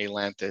on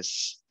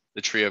Ailanthus,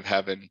 the tree of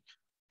heaven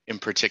in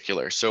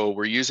particular. So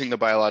we're using the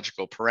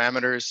biological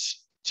parameters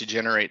to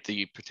generate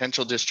the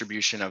potential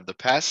distribution of the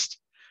pest.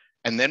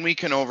 And then we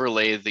can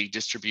overlay the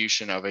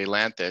distribution of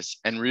Ailanthus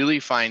and really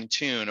fine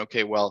tune,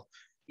 okay, well,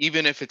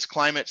 even if it's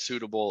climate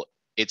suitable,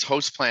 its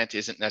host plant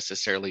isn't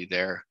necessarily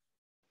there.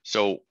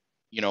 So,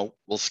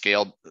 we'll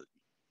scale,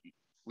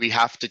 we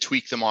have to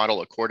tweak the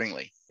model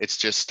accordingly. It's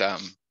just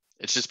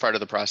part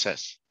of the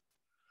process.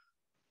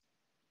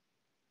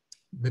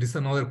 There is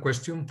another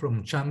question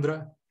from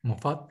Chandra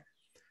Moffat.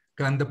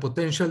 Can the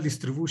potential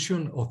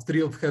distribution of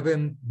tree of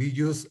heaven be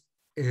used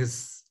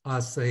as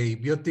a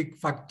biotic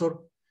factor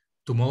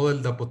to model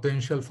the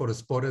potential for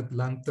spotted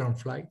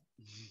lanternfly?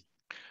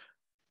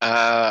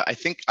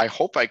 I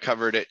hope I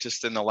covered it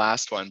just in the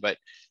last one, but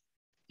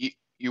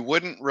you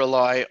wouldn't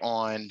rely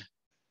on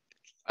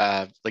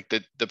like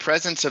the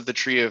presence of the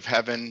tree of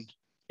heaven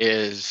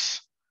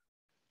is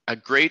a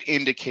great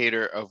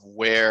indicator of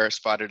where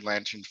spotted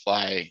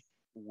lanternfly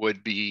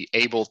would be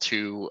able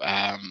to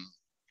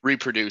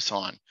reproduce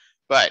on.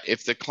 But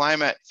if the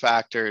climate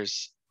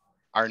factors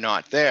are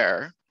not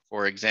there,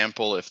 for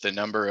example, if the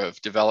number of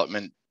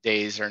development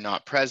days are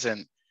not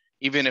present,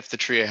 even if the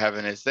tree of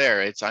heaven is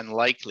there, it's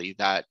unlikely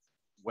that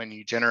when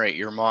you generate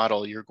your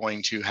model, you're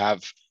going to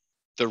have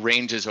the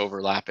ranges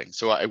overlapping.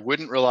 So I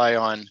wouldn't rely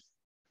on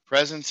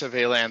presence of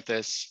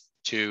Ailanthus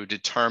to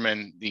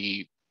determine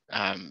the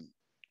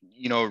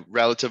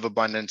relative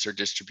abundance or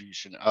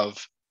distribution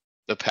of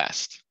the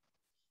pest.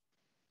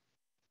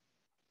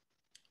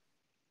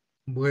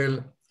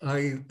 Well,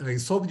 I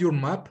saw your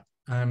map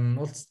and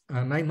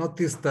I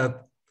noticed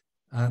that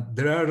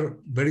there are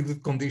very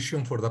good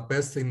conditions for the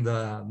pests in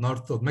the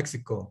north of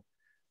Mexico.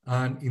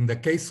 And in the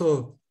case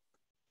of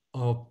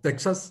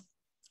Texas,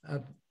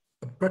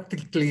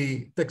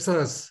 practically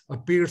Texas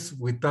appears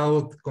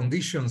without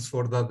conditions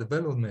for the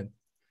development.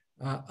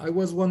 I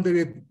was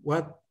wondering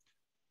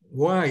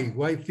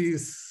why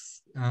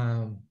this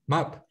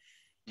map?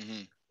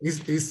 Mm-hmm.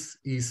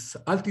 Is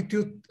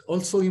altitude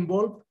also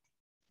involved?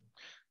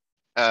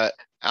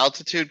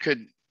 Altitude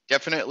could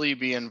definitely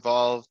be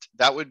involved.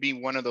 That would be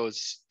one of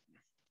those.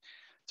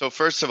 So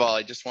first of all,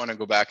 I just want to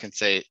go back and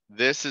say,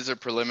 this is a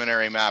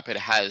preliminary map. It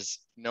has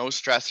no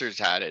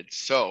stressors added.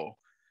 So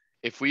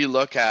if we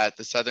look at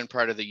the southern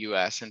part of the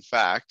US, in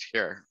fact,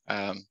 here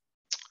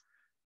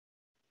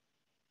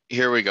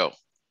we go.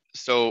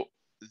 So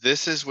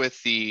this is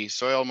with the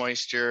soil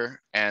moisture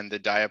and the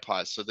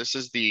diapause. So this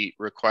is the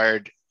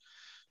required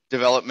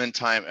development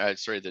time,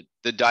 the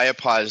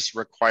diapause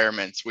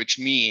requirements, which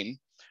mean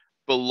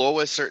below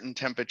a certain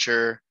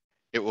temperature,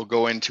 it will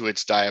go into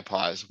its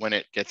diapause. When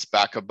it gets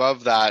back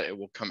above that, it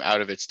will come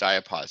out of its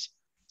diapause.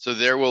 So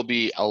there will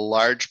be a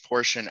large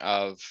portion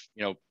of,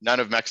 none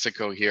of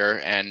Mexico here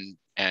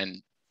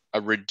and a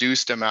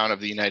reduced amount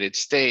of the United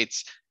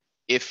States.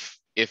 If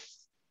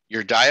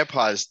your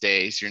diapause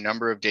days, your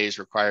number of days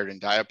required in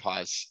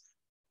diapause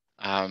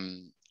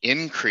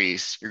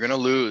increase, you're going to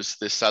lose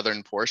the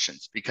southern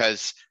portions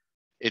because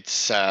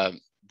it's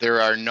there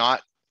are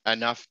not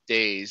enough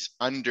days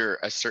under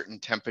a certain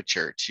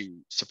temperature to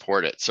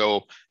support it.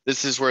 So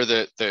this is where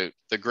the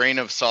grain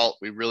of salt,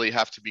 we really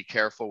have to be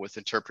careful with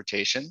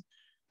interpretation.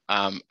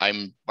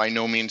 I'm by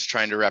no means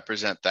trying to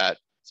represent that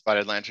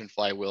spotted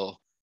lanternfly will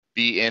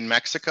be in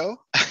Mexico,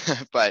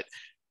 but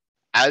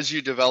as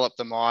you develop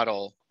the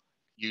model,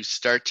 you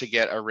start to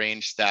get a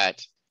range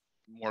that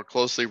more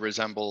closely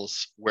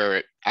resembles where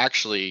it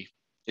actually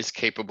is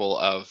capable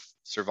of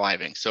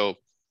surviving. So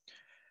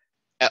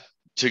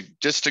so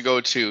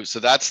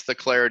that's the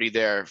clarity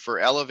there. For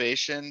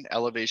elevation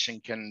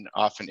can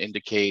often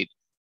indicate,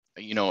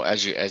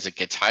 as it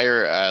gets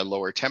higher,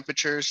 lower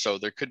temperatures. So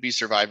there could be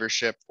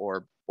survivorship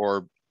or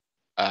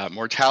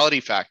mortality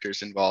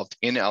factors involved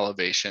in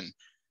elevation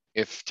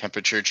if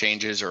temperature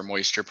changes or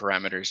moisture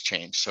parameters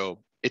change.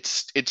 So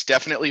it's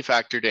definitely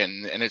factored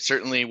in, and it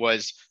certainly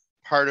was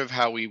part of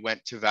how we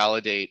went to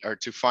validate or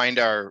to find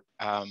our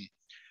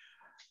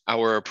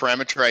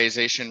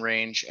parameterization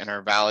range and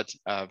our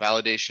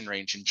validation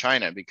range in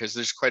China, because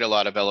there's quite a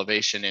lot of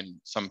elevation in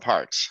some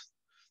parts.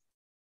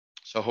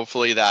 So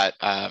hopefully that,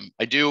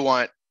 I do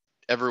want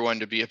everyone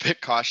to be a bit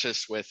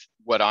cautious with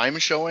what I'm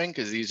showing,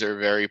 because these are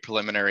very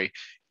preliminary.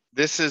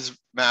 This is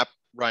map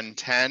run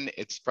 10.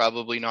 It's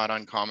probably not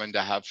uncommon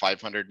to have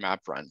 500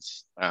 map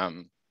runs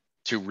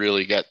to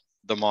really get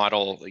the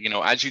model,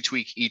 as you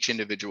tweak each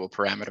individual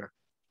parameter.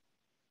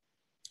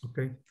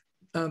 Okay.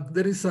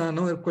 There is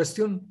another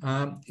question.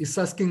 It's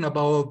asking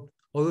about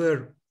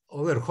other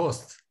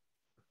hosts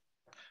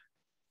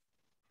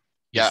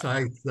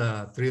besides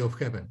the tree of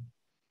heaven.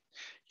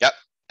 Yep.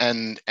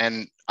 and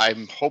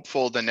I'm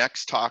hopeful the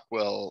next talk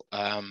will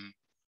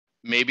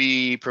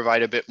maybe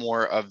provide a bit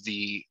more of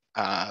the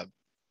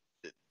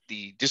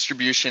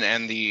distribution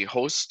and the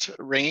host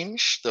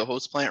range, the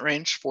host plant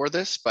range for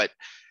this, but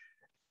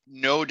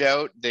no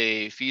doubt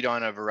they feed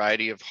on a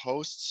variety of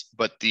hosts,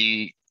 but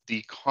the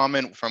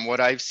common, from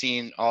what I've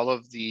seen, all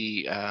of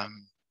the,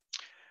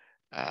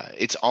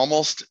 it's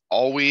almost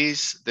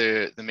always,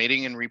 the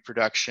mating and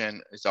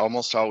reproduction is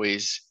almost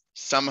always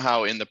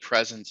somehow in the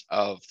presence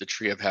of the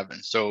tree of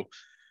heaven. So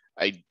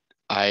I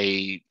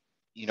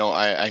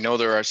know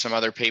there are some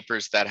other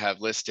papers that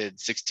have listed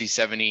 60,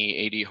 70,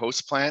 80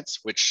 host plants,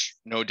 which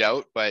no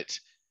doubt, but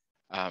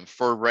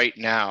for right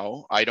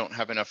now, I don't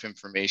have enough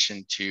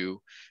information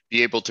to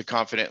be able to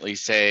confidently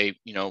say,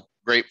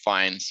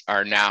 grapevines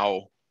are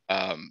now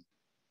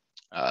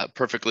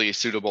perfectly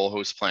suitable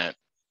host plant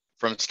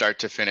from start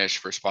to finish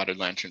for spotted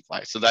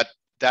lanternfly. So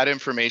that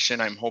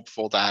information, I'm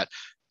hopeful that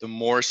the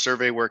more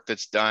survey work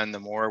that's done, the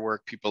more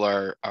work people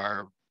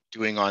are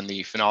doing on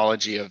the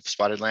phenology of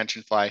spotted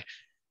lanternfly,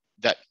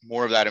 that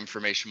more of that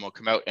information will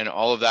come out, and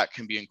all of that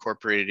can be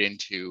incorporated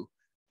into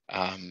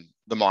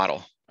the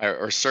model,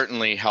 or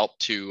certainly help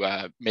to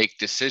make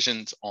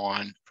decisions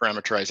on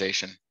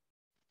parameterization.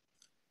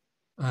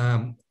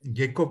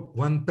 Jacob,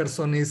 one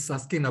person is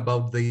asking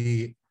about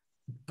the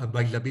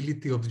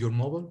availability of your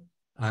model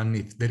and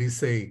if there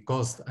is a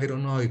cost. I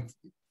don't know if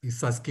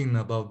he's asking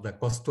about the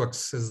cost to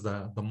access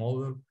the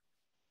model.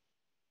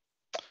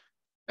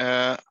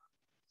 Let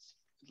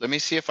me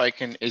see if I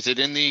can, is it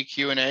in the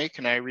Q&A?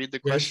 Can I read the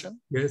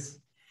question? Yes.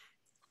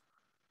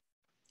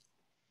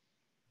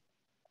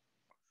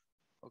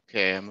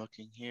 Okay, I'm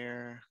looking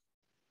here.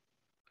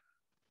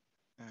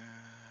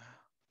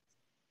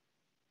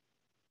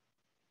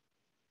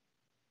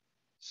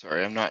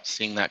 Sorry, I'm not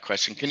seeing that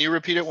question. Can you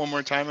repeat it one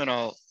more time and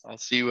I'll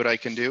see what I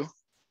can do?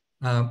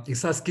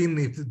 It's asking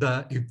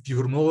if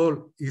your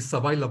model is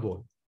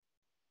available.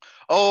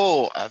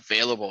 Oh,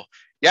 available.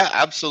 Yeah,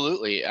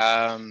 absolutely.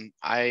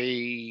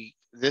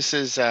 This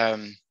is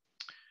the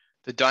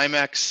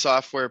Dymex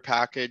software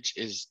package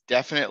is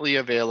definitely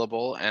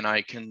available, and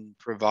I can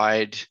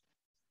provide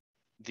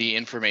the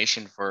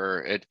information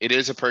for it. It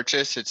is a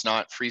purchase. It's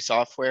not free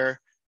software,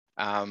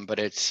 but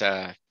it's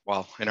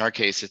well, in our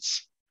case,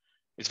 it's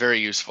very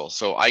useful.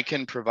 So I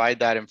can provide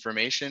that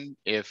information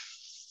if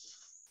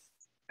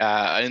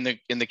in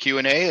the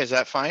Q&A. Is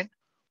that fine?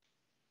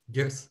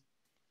 Yes.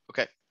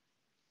 Okay.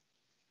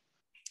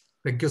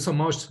 Thank you so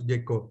much,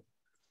 Jacob.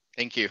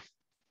 Thank you.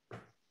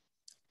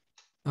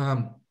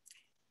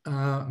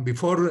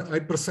 Before I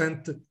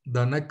present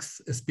the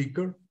next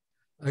speaker,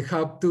 I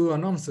have two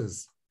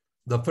announcements.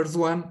 The first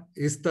one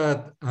is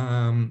that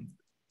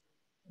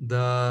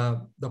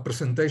the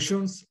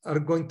presentations are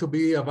going to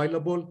be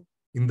available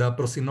in the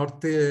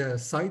PROCINORTE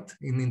site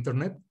in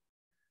internet.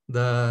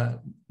 The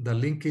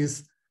link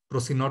is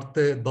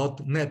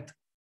procinorte.net.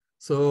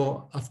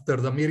 So after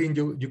the meeting,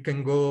 you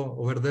can go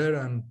over there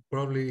and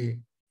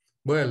probably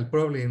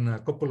in a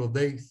couple of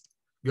days,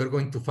 you're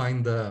going to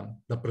find the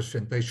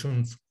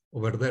presentations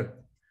over there.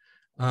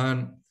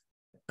 And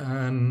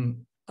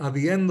at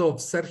the end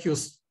of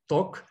Sergio's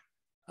talk,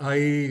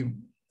 I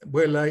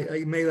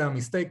made a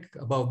mistake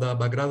about the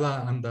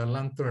bagrada and the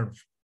lantern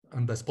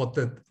and the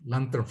spotted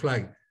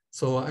lanternfly.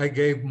 So I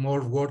gave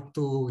more work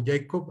to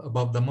Jacob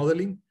about the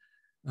modeling.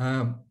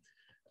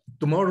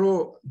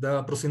 Tomorrow,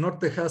 the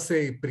PROCINORTE has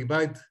a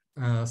private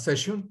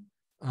session,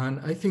 and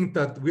I think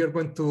that we are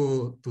going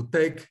to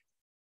take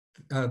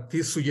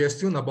this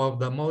suggestion about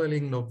the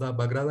modeling of the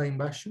bagrada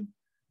invasion.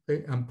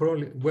 Okay? And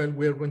probably,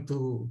 we are going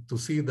to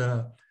see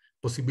the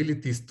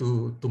possibilities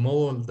to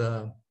model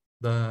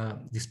the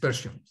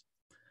dispersions.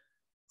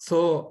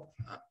 So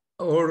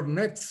our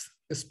next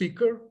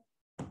speaker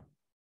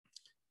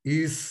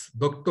is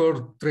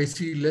Dr.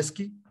 Tracy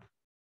Lesky.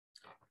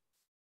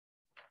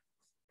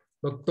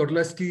 Dr.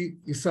 Lesky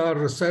is a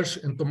research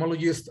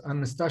entomologist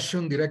and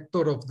station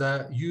director of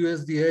the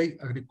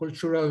USDA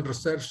Agricultural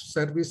Research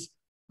Service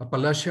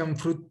Appalachian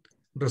Fruit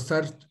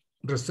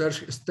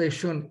Research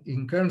Station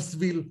in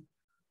Kernsville,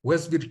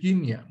 West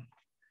Virginia.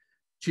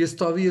 She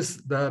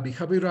studies the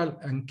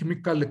behavioral and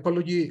chemical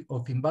ecology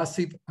of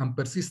invasive and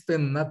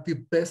persistent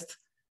native pests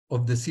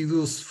of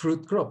deciduous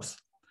fruit crops.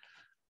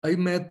 I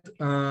met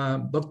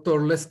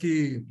Dr.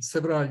 Lesky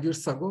several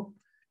years ago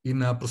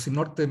in a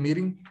PROCINORTE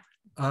meeting,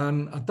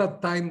 and at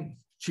that time,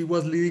 she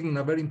was leading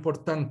a very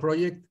important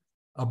project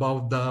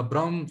about the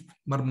brown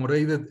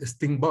marmorated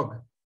stink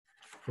bug.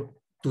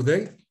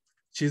 Today,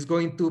 she's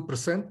going to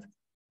present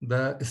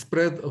the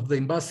spread of the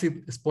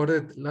invasive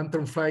spotted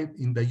lanternfly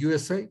in the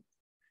USA,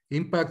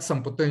 impacts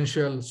and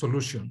potential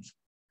solutions.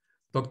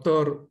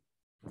 Dr.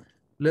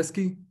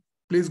 Lesky,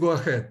 please go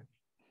ahead.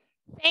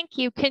 Thank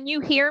you. Can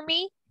you hear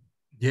me?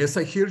 Yes,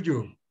 I hear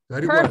you.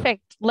 Very well.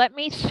 Perfect. Let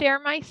me share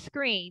my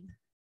screen.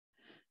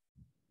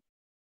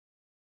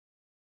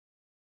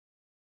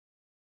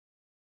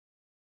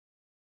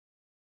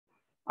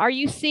 Are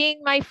you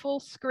seeing my full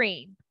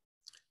screen?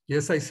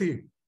 Yes, I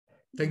see.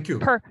 Thank you.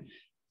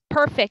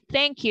 Perfect,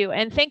 thank you.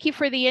 And thank you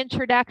for the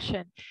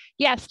introduction.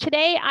 Yes,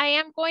 today I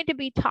am going to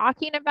be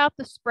talking about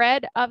the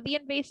spread of the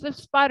invasive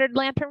spotted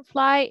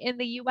lanternfly in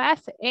the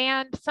US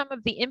and some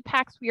of the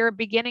impacts we are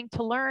beginning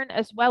to learn,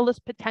 as well as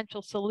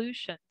potential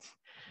solutions.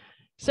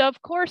 So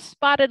of course,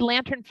 spotted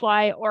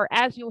lanternfly, or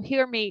as you'll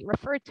hear me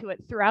refer to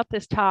it throughout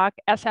this talk,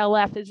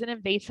 SLF, is an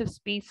invasive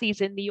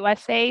species in the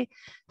USA,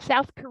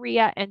 South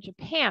Korea, and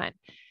Japan.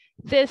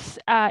 This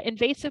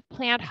invasive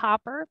plant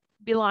hopper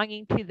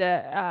belonging to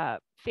the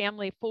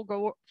family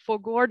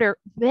Fulgoridae,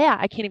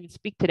 I can't even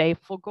speak today,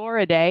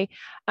 Fulgoridae,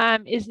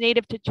 is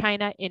native to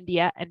China,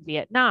 India, and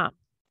Vietnam.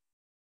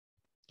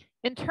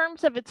 In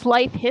terms of its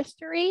life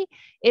history,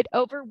 it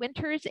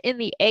overwinters in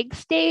the egg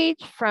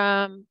stage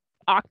from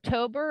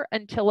October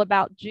until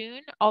about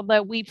June,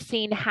 although we've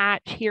seen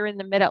hatch here in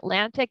the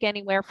mid-Atlantic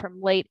anywhere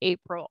from late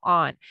April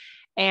on.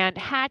 And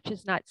hatch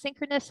is not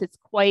synchronous, it's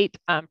quite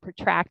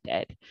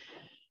protracted.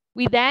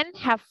 We then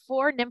have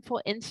 4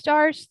 nymphal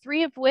instars,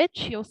 3 of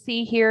which you'll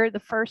see here, the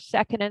first,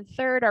 second, and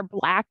third are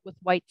black with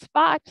white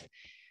spots.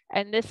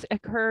 And this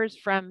occurs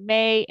from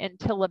May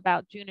until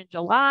about June and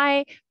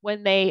July,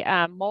 when they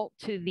molt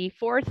to the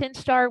 4th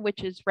instar,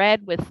 which is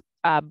red with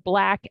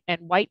black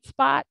and white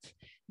spots.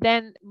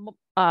 Then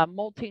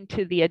molting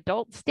to the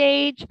adult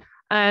stage,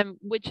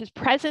 which is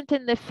present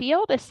in the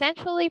field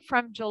essentially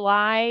from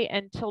July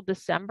until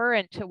December,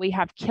 until we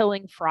have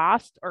killing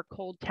frost or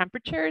cold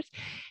temperatures.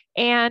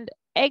 And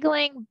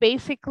egg-laying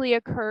basically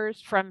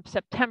occurs from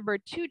September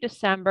to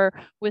December,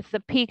 with the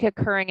peak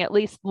occurring at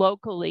least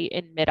locally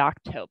in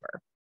mid-October.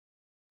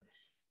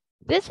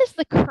 This is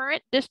the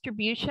current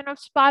distribution of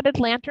spotted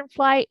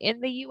lanternfly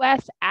in the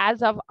US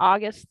as of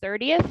August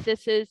 30th.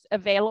 This is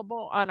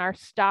available on our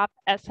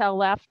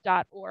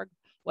stopslf.org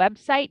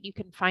website. You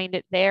can find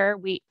it there.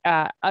 We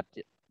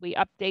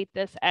update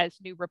this as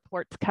new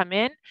reports come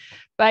in,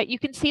 but you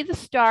can see the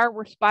star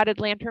where spotted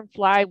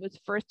lanternfly was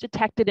first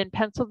detected in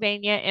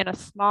Pennsylvania in a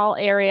small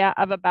area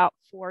of about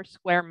 4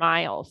 square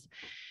miles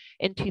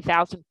in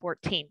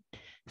 2014.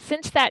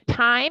 Since that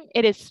time,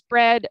 it has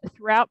spread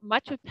throughout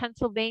much of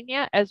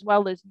Pennsylvania, as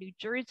well as New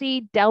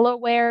Jersey,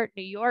 Delaware,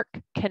 New York,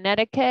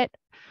 Connecticut,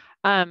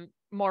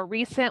 more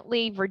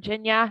recently,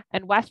 Virginia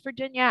and West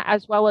Virginia,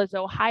 as well as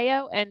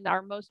Ohio, and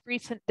our most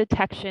recent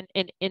detection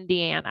in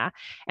Indiana.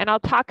 And I'll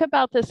talk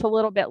about this a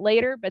little bit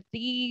later, but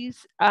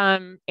these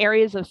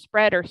areas of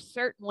spread are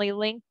certainly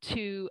linked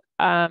to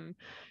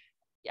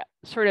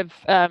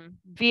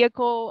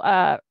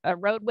vehicle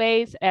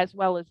roadways as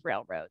well as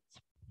railroads.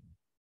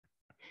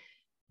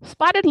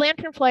 Spotted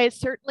lanternfly is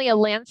certainly a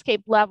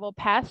landscape level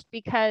pest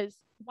because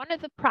one of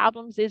the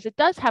problems is it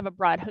does have a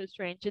broad host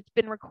range. It's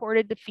been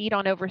recorded to feed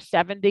on over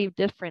 70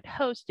 different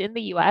hosts in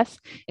the US,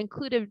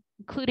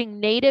 including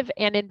native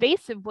and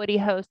invasive woody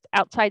hosts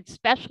outside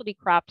specialty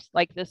crops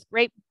like this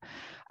grape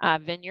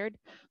vineyard,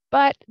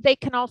 but they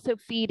can also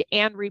feed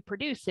and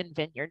reproduce in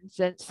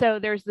vineyards. And so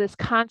there's this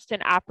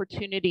constant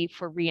opportunity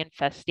for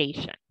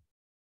reinfestation.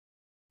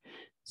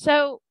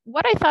 So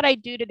what I thought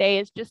I'd do today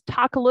is just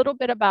talk a little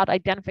bit about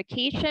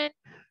identification,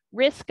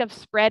 risk of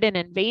spread and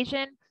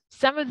invasion,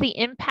 some of the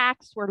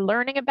impacts we're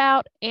learning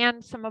about,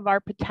 and some of our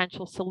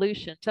potential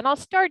solutions. And I'll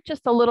start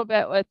just a little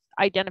bit with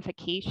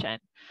identification.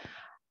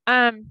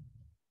 Again,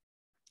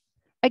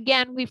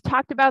 we've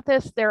talked about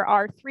this. There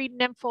are 3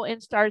 nymphal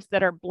instars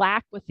that are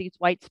black with these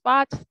white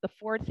spots, the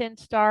 4th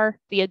instar,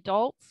 the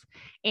adults,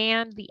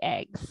 and the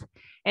eggs.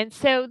 And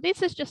so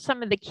this is just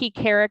some of the key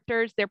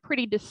characters. They're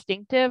pretty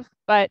distinctive,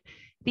 but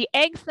the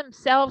eggs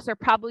themselves are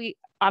probably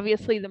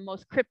obviously the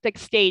most cryptic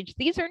stage.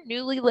 These are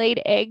newly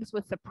laid eggs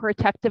with the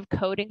protective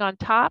coating on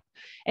top.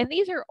 And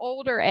these are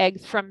older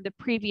eggs from the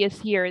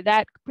previous year.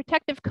 That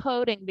protective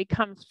coating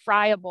becomes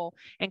friable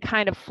and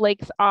kind of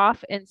flakes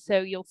off. And so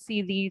you'll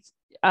see these,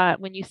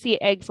 when you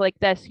see eggs like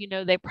this, you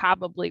know they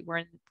probably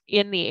were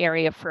in the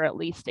area for at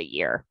least a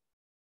year.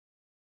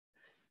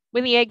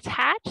 When the eggs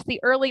hatch,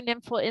 the early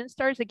nymphal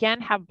instars again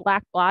have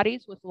black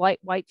bodies with light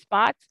white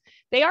spots.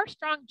 They are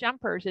strong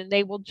jumpers and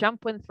they will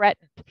jump when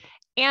threatened.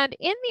 And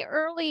in the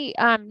early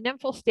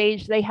nymphal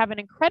stage, they have an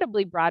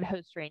incredibly broad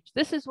host range.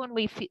 This is when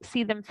we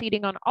see them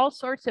feeding on all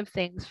sorts of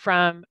things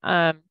from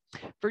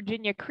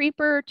Virginia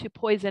creeper to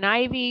poison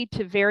ivy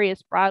to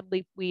various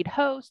broadleaf weed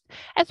hosts,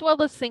 as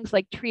well as things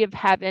like tree of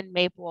heaven,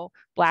 maple,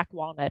 black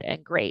walnut,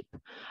 and grape.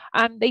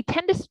 They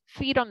tend to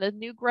feed on the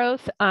new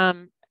growth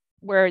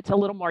where it's a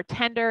little more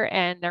tender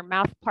and their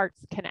mouth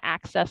parts can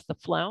access the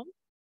phloem.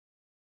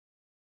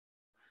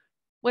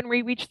 When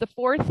we reach the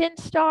 4th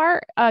instar,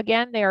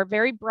 again, they are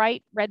very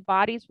bright red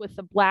bodies with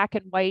the black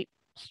and white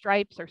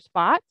stripes or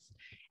spots.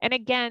 And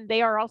again,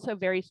 they are also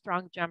very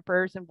strong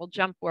jumpers and will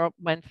jump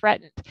when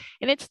threatened.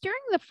 And it's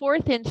during the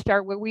 4th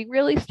instar where we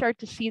really start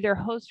to see their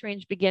host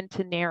range begin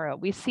to narrow.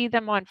 We see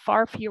them on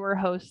far fewer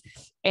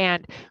hosts,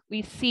 and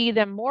we see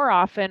them more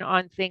often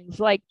on things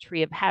like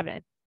tree of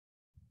heaven.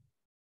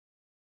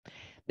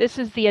 This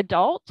is the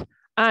adult.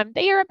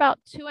 They are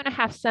about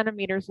 2.5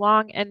 centimeters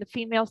long, and the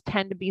females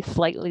tend to be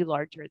slightly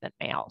larger than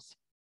males.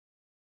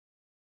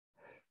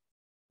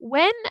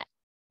 When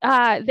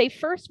they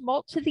first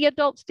molt to the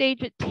adult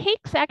stage, it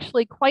takes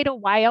actually quite a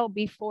while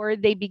before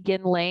they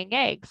begin laying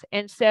eggs.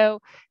 And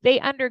so they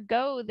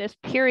undergo this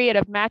period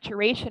of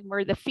maturation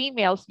where the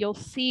females, you'll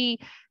see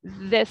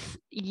this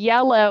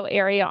yellow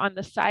area on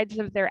the sides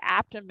of their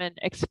abdomen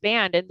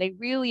expand, and they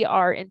really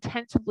are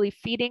intensively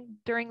feeding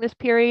during this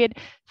period,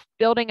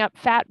 building up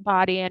fat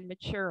body and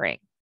maturing.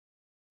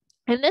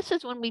 And this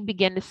is when we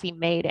begin to see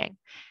mating.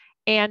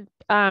 And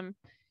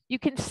you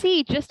can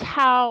see just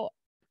how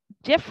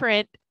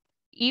different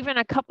even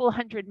a couple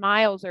hundred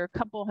miles or a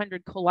couple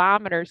hundred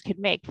kilometers could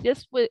make.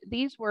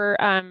 These were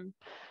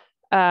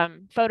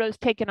photos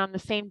taken on the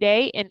same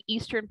day in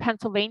eastern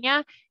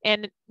Pennsylvania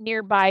and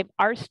nearby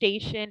our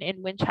station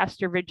in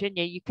Winchester,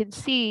 Virginia. You can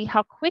see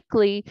how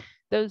quickly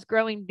those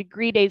growing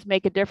degree days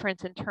make a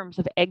difference in terms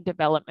of egg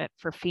development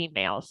for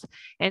females.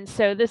 And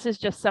so this is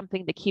just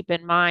something to keep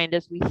in mind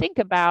as we think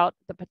about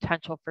the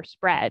potential for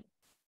spread.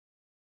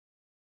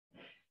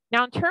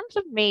 Now, in terms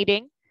of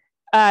mating,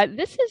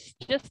 this is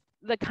just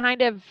the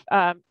kind of,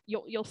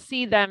 you'll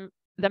see them,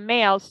 the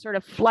males sort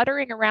of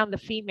fluttering around the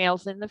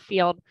females in the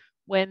field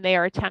when they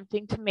are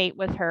attempting to mate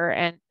with her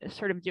and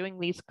sort of doing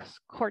these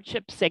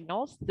courtship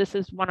signals. This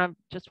is one of,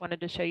 just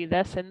wanted to show you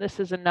this, and this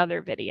is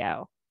another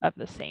video of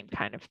the same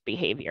kind of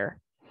behavior.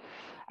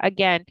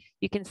 Again,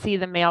 you can see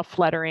the male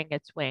fluttering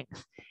its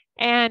wings.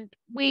 And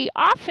we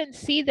often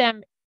see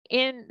them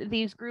in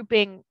these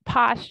grouping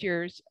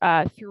postures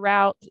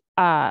throughout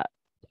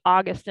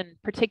August and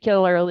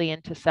particularly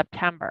into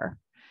September.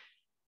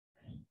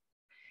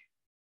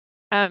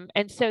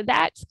 And so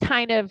that's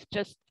kind of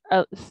just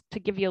to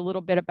give you a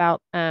little bit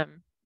about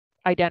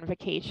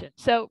identification.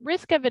 So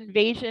risk of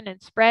invasion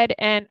and spread,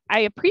 and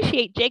I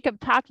appreciate Jacob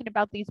talking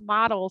about these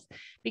models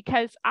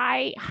because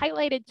I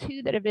highlighted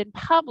two that have been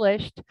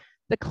published.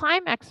 The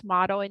Climax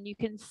model, and you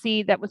can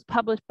see that was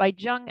published by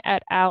Jung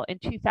et al. In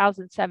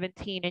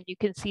 2017, and you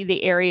can see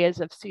the areas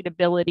of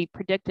suitability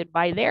predicted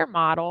by their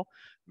model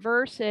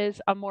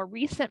versus a more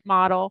recent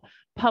model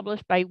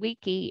published by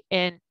Wiki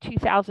in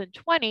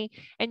 2020.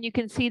 And you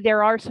can see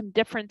there are some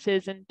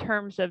differences in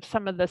terms of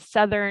some of the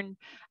southern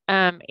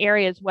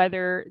areas,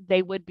 whether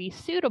they would be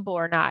suitable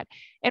or not.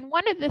 And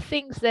one of the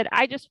things that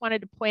I just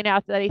wanted to point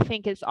out that I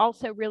think is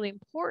also really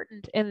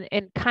important and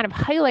kind of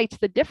highlights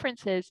the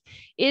differences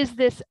is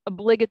this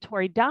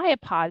obligatory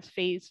diapause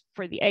phase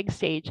for the egg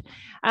stage.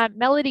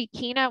 Melody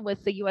Kina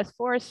with the U.S.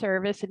 Forest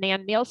Service and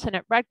Ann Nielsen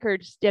at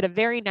Rutgers did a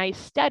very nice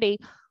study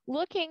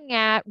looking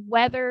at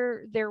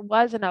whether there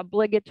was an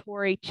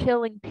obligatory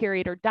chilling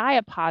period or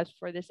diapause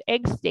for this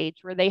egg stage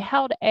where they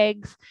held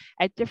eggs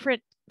at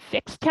different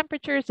fixed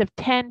temperatures of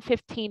 10,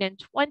 15, and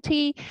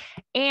 20,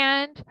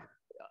 and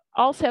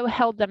also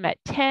held them at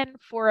 10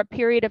 for a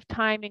period of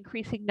time,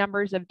 increasing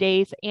numbers of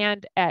days,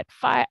 and at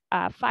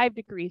 5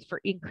 degrees for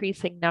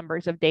increasing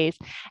numbers of days.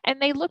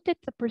 And they looked at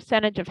the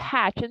percentage of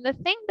hatch. And the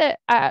thing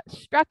that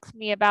struck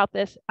me about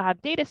this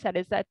data set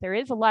is that there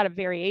is a lot of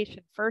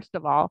variation, first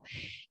of all,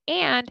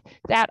 and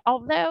that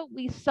although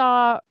we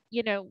saw,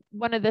 you know,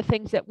 one of the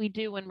things that we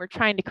do when we're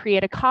trying to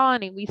create a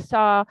colony, we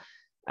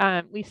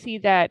see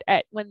that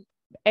when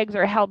eggs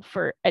are held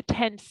for at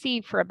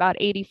 10C for about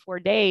 84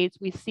 days,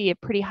 we see a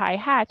pretty high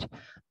hatch,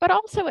 but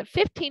also at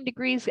 15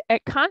 degrees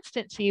at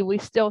constant C, we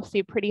still see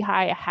a pretty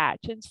high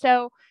hatch. And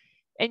so,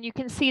 and you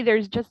can see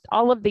there's just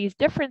all of these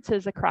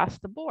differences across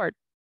the board.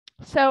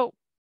 So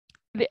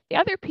the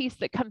other piece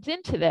that comes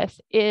into this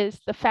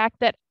is the fact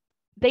that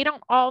they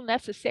don't all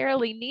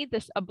necessarily need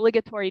this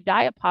obligatory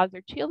diapause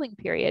or chilling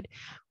period.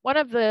 One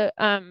of the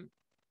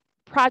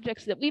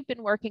projects that we've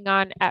been working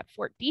on at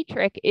Fort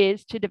Detrick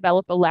is to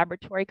develop a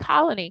laboratory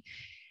colony.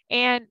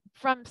 And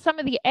from some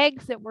of the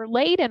eggs that were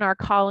laid in our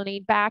colony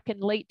back in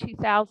late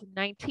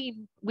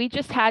 2019, we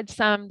just had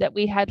some that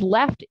we had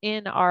left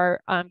in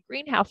our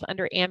greenhouse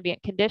under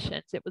ambient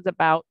conditions. It was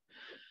about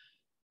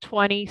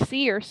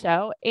 20C or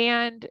so.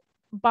 And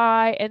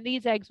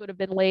these eggs would have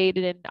been laid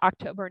in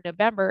October and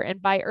November, and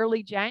by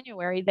early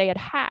January, they had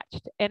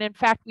hatched. And in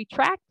fact, we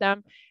tracked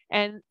them,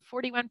 and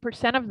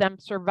 41% of them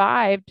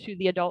survived to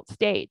the adult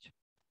stage.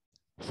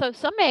 So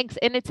some eggs,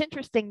 and it's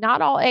interesting,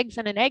 not all eggs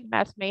in an egg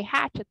mass may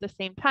hatch at the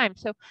same time.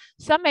 So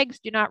some eggs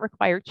do not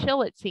require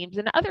chill, it seems,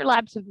 and other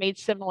labs have made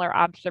similar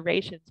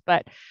observations.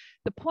 But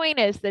the point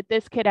is that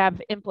this could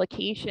have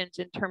implications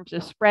in terms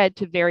of spread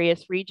to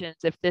various regions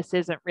if this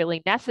isn't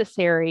really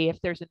necessary, if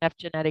there's enough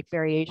genetic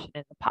variation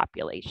in the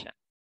population.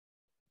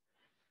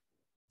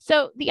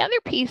 So the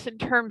other piece in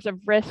terms of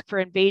risk for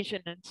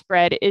invasion and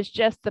spread is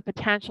just the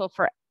potential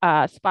for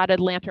spotted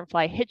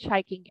lanternfly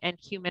hitchhiking and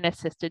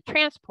human-assisted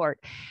transport.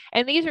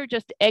 And these are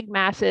just egg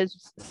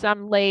masses,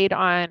 some laid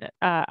on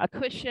a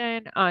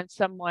cushion on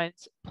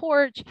someone's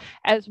porch,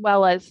 as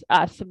well as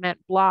cement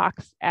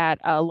blocks at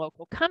a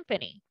local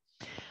company.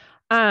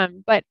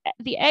 But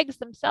the eggs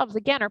themselves,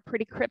 again, are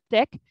pretty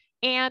cryptic,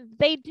 and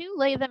they do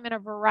lay them in a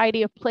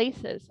variety of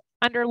places.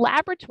 Under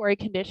laboratory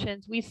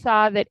conditions, we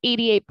saw that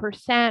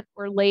 88%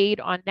 were laid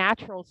on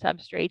natural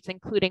substrates,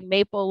 including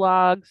maple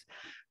logs,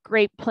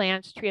 grape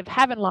plants, tree of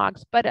heaven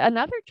logs, but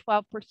another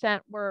 12%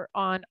 were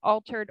on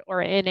altered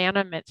or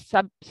inanimate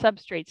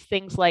substrates,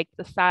 things like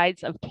the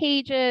sides of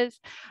cages,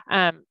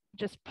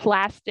 just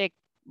plastic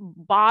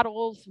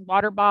bottles,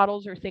 water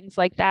bottles, or things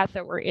like that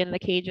that were in the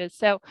cages.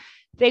 So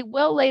they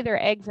will lay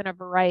their eggs in a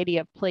variety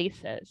of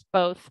places,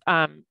 both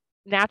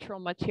natural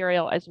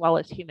material as well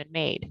as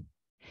human-made.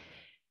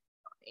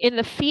 In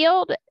the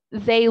field,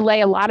 they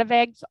lay a lot of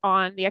eggs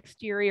on the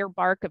exterior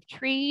bark of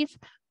trees,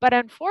 but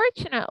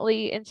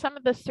unfortunately, in some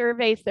of the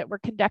surveys that were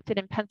conducted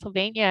in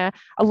Pennsylvania,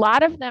 a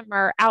lot of them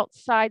are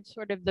outside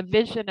sort of the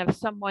vision of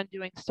someone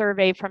doing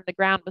survey from the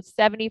ground, with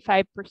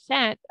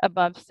 75%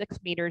 above 6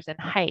 meters in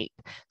height.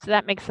 So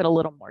that makes it a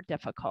little more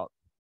difficult.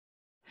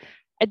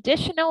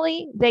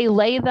 Additionally, they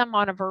lay them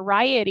on a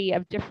variety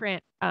of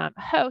different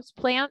host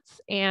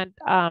plants and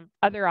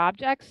other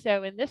objects.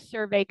 So in this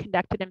survey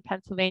conducted in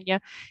Pennsylvania,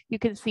 you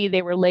can see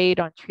they were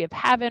laid on tree of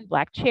heaven,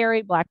 black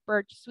cherry, black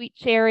birch, sweet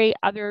cherry,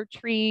 other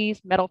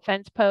trees, metal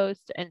fence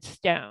posts, and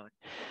stone.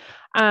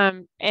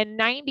 And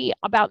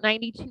about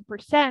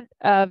 92%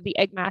 of the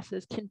egg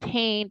masses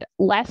contained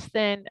less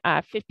than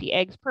 50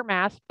 eggs per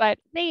mass, but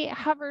they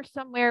hover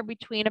somewhere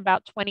between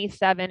about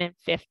 27 and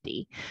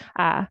 50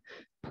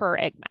 per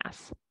egg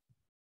mass.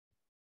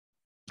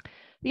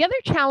 The other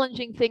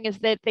challenging thing is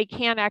that they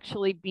can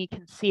actually be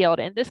concealed.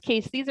 In this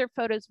case, these are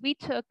photos we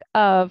took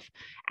of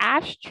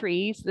ash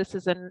trees. This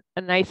is a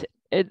nice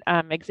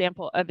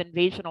example of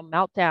invasional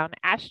meltdown.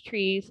 Ash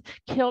trees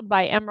killed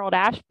by emerald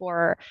ash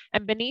borer,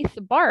 and beneath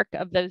the bark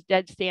of those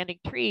dead standing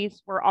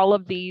trees were all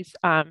of these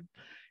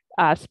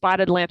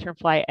spotted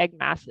lanternfly egg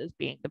masses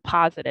being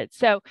deposited.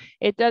 So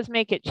it does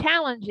make it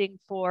challenging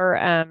for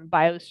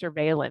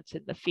biosurveillance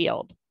in the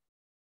field.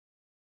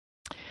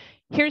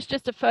 Here's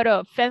just a photo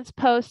of fence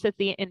posts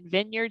in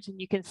vineyards, and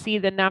you can see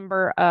the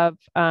number of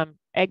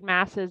egg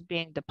masses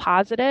being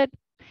deposited.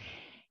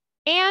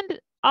 And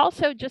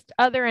also just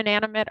other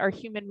inanimate or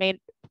human-made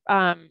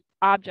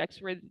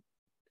objects where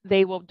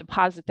they will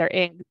deposit their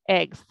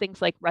eggs, things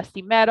like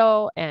rusty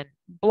metal and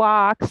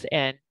blocks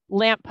and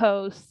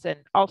lampposts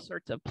and all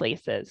sorts of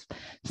places.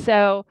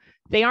 So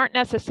they aren't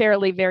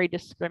necessarily very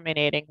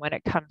discriminating when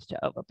it comes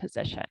to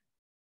oviposition.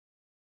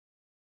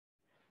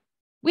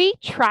 We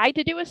tried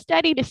to do a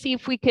study to see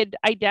if we could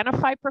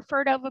identify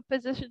preferred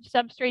oviposition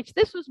substrates.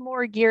 This was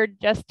more geared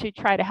just to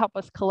try to help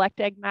us collect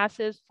egg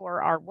masses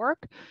for our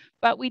work,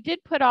 but we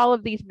did put all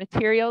of these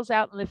materials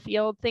out in the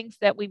field, things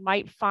that we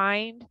might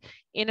find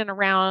in and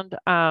around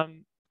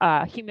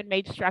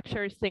human-made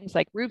structures, things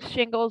like roof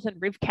shingles and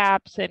roof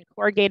caps and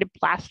corrugated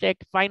plastic,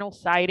 vinyl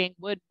siding,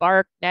 wood,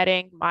 bark,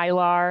 netting,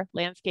 mylar,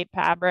 landscape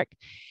fabric.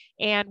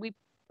 And we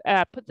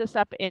put this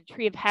up in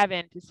Tree of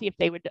Heaven to see if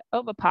they would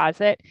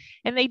oviposit,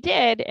 and they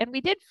did. And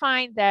we did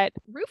find that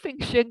roofing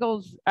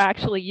shingles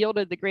actually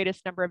yielded the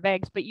greatest number of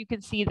eggs, but you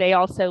can see they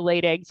also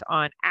laid eggs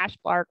on ash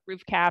bark,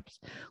 roof caps,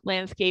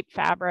 landscape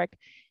fabric.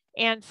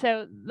 And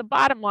so the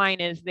bottom line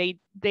is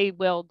they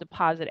will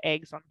deposit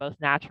eggs on both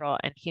natural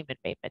and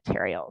human-made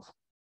materials.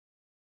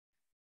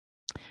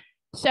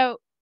 So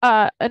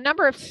a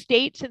number of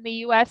states in the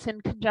US,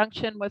 in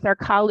conjunction with our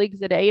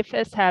colleagues at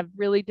APHIS, have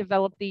really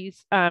developed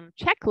these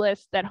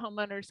checklists that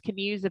homeowners can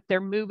use if they're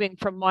moving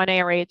from one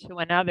area to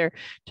another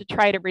to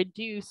try to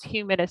reduce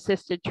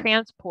human-assisted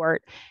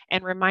transport,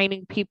 and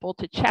reminding people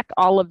to check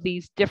all of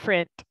these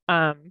different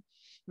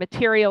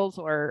materials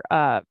or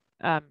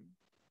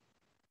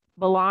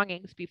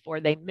belongings before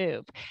they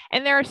move.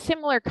 And there are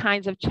similar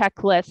kinds of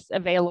checklists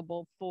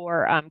available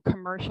for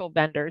commercial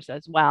vendors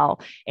as well.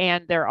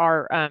 And there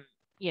are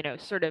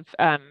sort of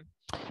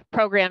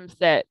programs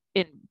that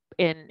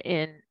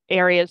in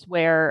areas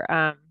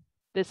where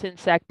this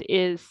insect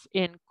is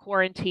in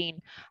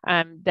quarantine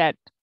that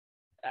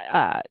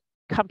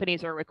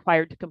companies are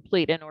required to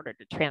complete in order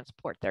to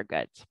transport their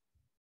goods.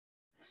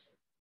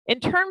 In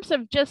terms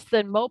of just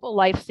the mobile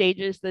life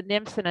stages, the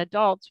nymphs and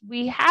adults,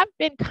 we have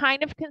been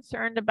kind of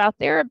concerned about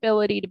their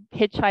ability to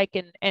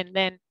hitchhike and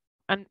then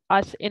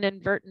us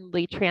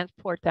inadvertently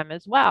transport them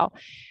as well.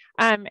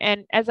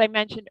 And as I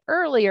mentioned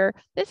earlier,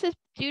 this is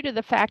due to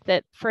the fact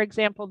that, for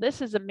example, this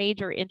is a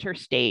major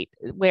interstate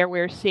where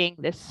we're seeing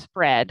this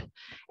spread,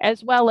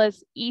 as well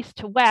as east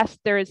to west,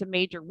 there is a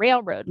major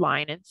railroad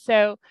line. And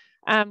so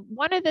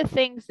one of the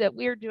things that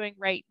we're doing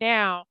right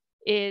now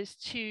is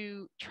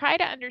to try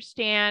to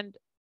understand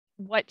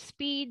what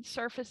speed,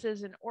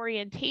 surfaces, and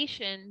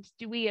orientations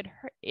do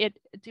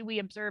we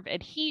observe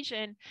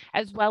adhesion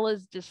as well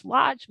as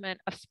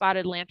dislodgement of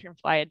spotted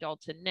lanternfly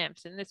adults and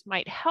nymphs. And this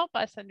might help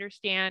us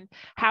understand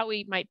how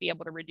we might be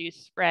able to reduce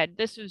spread.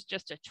 This was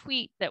just a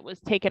tweet that was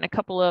taken a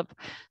couple of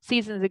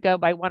seasons ago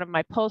by one of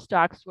my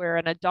postdocs, where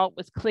an adult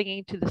was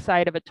clinging to the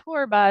side of a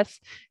tour bus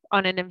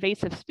on an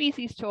invasive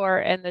species tour,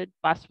 and the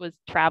bus was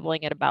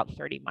traveling at about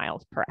 30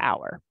 miles per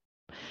hour.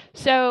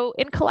 So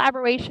in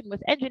collaboration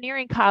with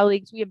engineering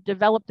colleagues, we have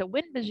developed a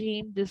wind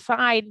regime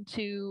designed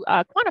to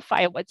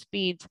quantify at what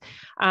speeds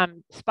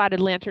spotted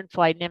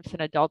lanternfly nymphs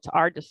and adults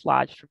are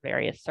dislodged from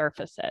various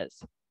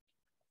surfaces.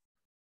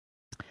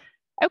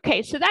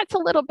 Okay, so that's a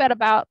little bit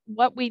about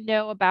what we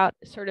know about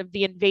sort of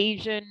the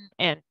invasion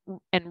and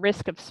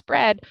risk of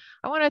spread.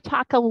 I want to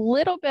talk a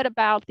little bit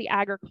about the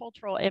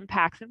agricultural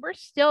impacts, and we're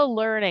still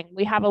learning.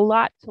 We have a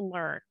lot to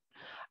learn.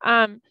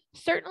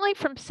 Certainly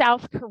from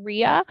South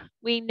Korea,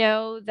 we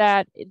know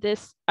that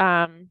this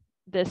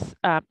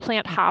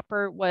plant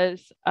hopper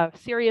was a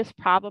serious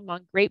problem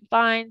on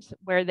grapevines,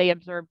 where they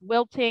observed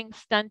wilting,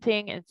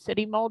 stunting, and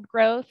sooty mold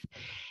growth.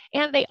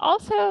 And they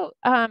also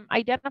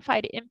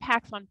identified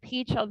impacts on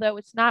peach, although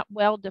it's not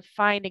well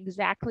defined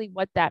exactly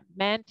what that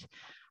meant.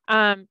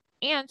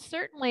 And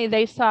certainly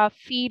they saw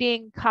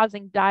feeding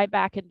causing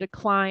dieback and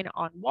decline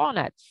on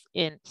walnuts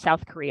in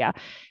South Korea.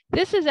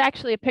 This is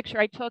actually a picture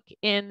I took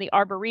in the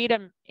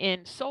Arboretum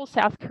in Seoul,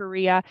 South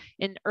Korea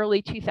in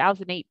early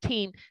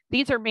 2018.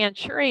 These are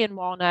Manchurian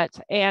walnuts,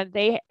 and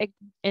they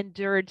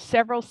endured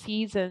several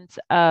seasons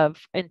of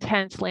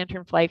intense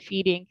lanternfly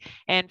feeding.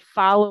 And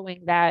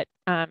following that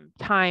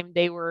time,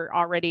 they were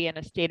already in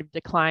a state of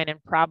decline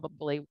and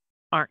probably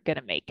aren't going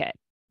to make it.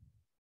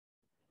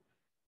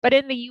 But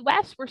in the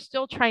US, we're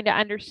still trying to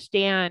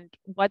understand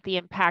what the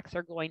impacts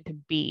are going to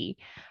be.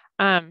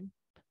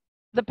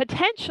 The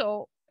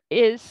potential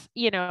is,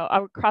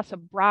 across a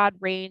broad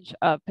range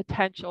of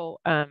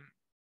potential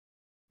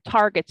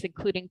targets,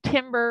 including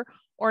timber,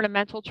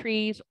 ornamental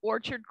trees,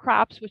 orchard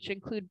crops, which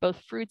include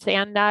both fruits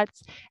and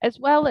nuts, as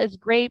well as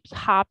grapes,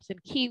 hops,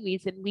 and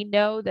kiwis. And we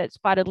know that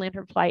spotted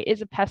lanternfly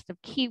is a pest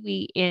of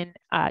kiwi in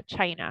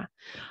China.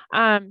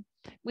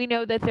 We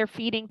know that their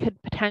feeding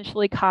could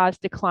potentially cause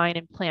decline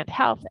in plant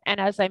health. And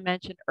as I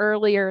mentioned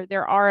earlier,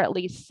 there are at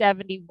least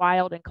 70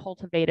 wild and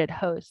cultivated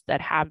hosts that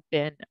have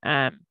been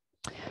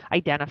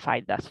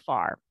identified thus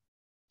far.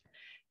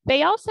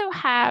 They also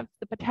have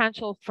the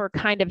potential for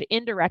kind of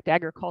indirect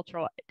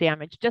agricultural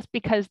damage just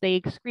because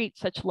they excrete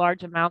such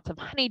large amounts of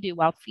honeydew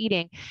while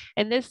feeding.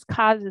 And this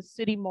causes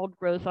sooty mold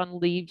growth on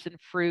leaves and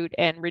fruit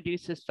and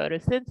reduces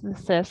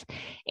photosynthesis.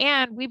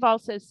 And we've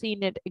also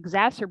seen it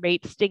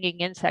exacerbate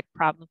stinging insect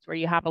problems, where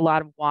you have a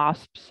lot of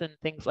wasps and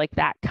things like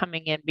that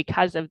coming in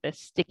because of this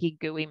sticky,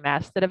 gooey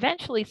mess that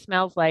eventually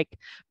smells like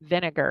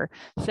vinegar.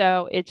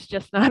 So it's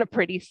just not a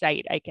pretty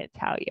sight, I can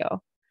tell you.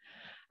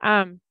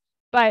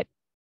 But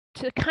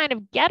to kind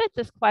of get at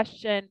this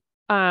question,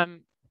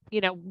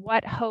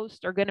 what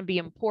hosts are going to be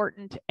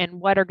important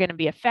and what are going to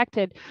be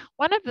affected,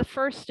 one of the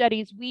first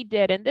studies we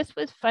did, and this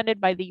was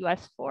funded by the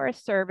U.S.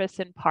 Forest Service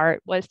in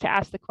part, was to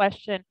ask the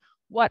question,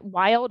 what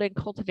wild and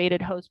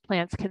cultivated host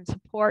plants can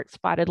support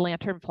spotted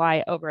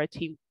lanternfly over a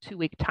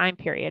two-week time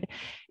period?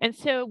 And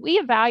so we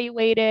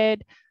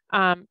evaluated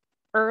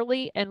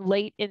early and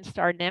late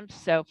instar nymphs,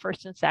 so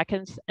first and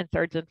seconds and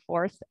thirds and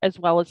fourths, as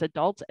well as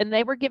adults, and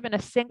they were given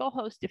a single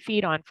host to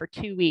feed on for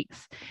 2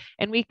 weeks.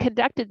 And we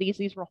conducted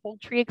these were whole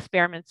tree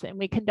experiments, and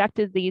we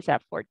conducted these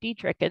at Fort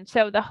Detrick. And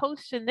so the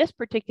hosts in this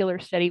particular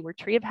study were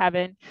tree of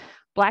heaven,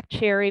 black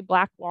cherry,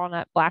 black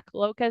walnut, black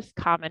locust,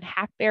 common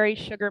hackberry,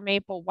 sugar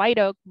maple, white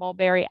oak,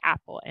 mulberry,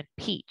 apple, and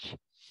peach.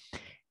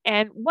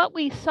 And what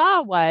we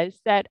saw was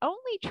that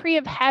only tree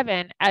of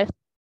heaven as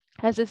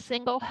a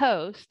single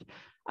host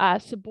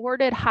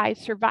supported high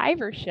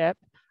survivorship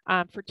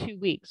for 2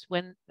 weeks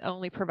when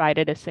only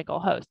provided a single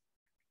host.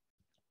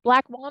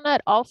 Black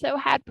walnut also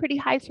had pretty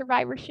high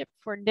survivorship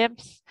for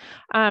nymphs,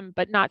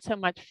 but not so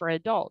much for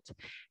adults.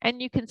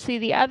 And you can see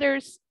the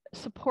others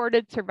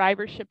supported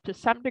survivorship to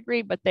some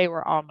degree, but they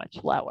were all much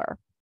lower.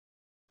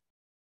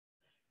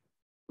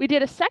 We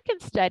did a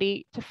second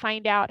study to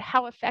find out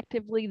how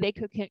effectively they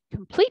could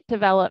complete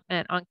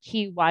development on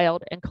key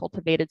wild and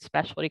cultivated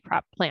specialty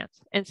crop plants.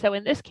 And so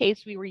in this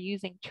case, we were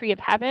using tree of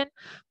heaven,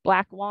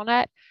 black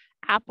walnut,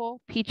 apple,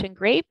 peach, and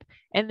grape.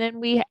 And then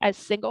we as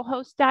single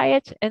host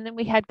diets, and then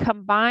we had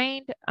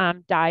combined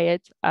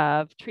diets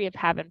of tree of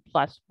heaven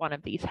plus one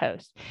of these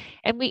hosts.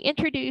 And we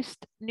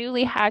introduced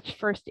newly hatched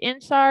first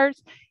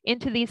insars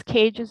into these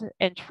cages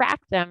and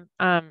tracked them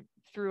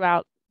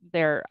throughout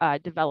their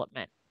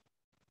development.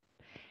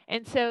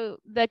 And so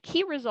the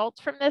key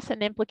results from this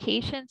and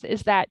implications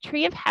is that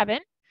tree of heaven,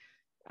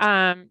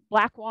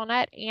 black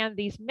walnut, and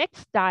these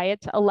mixed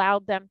diets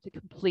allowed them to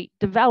complete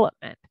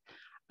development.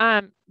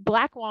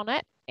 Black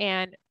walnut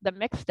and the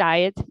mixed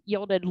diets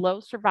yielded low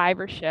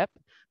survivorship,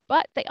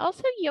 but they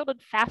also yielded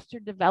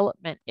faster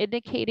development,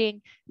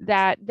 indicating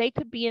that they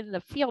could be in the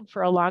field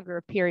for a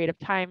longer period of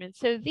time. And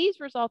so these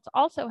results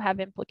also have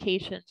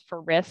implications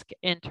for risk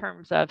in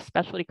terms of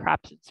specialty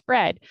crops and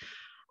spread.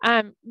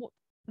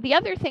 The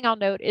other thing I'll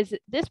note is that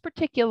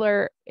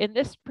in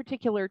this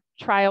particular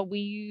trial, we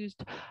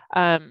used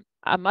a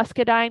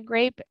muscadine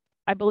grape.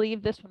 I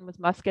believe this one was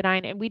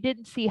muscadine, and we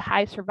didn't see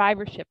high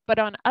survivorship, but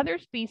on other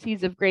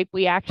species of grape,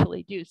 we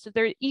actually do. So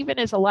there even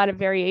is a lot of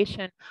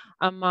variation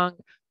among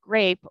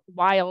grape,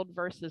 wild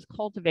versus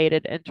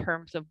cultivated, in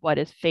terms of what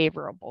is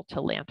favorable to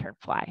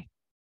lanternfly.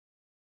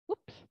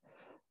 Whoops.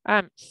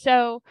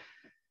 So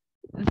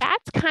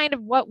that's kind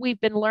of what we've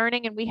been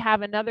learning, and we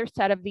have another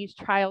set of these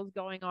trials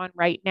going on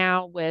right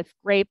now with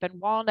grape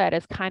and walnut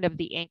as kind of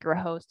the anchor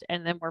host,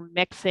 and then we're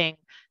mixing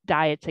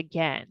diets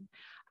again.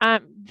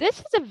 This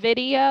is a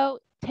video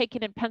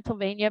taken in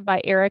Pennsylvania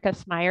by Erica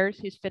Smyers,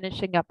 who's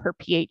finishing up her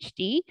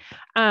PhD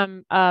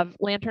of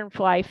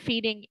lanternfly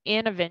feeding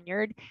in a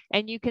vineyard.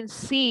 And you can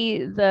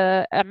see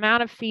the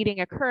amount of feeding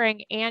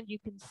occurring, and you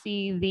can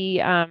see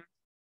the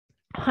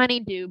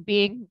honeydew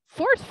being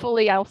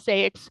forcefully, I'll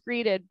say,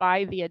 excreted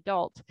by the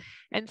adult.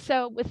 And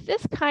so with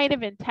this kind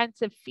of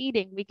intensive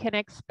feeding, we can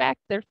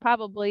expect there's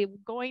probably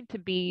going to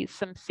be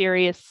some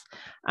serious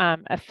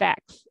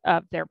effects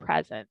of their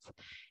presence.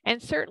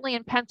 And certainly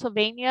in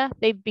Pennsylvania,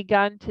 they've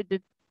begun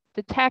to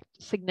detect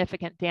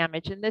significant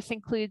damage. And this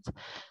includes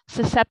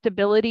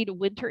susceptibility to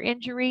winter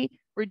injury,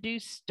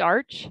 reduced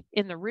starch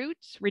in the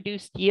roots,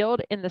 reduced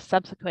yield in the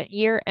subsequent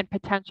year, and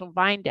potential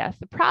vine death.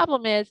 The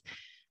problem is,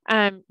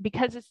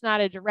 because it's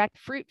not a direct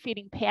fruit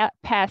feeding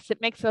pest,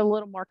 it makes it a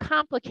little more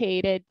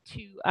complicated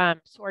to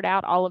sort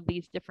out all of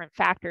these different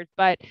factors,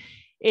 but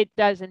it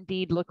does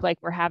indeed look like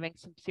we're having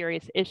some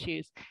serious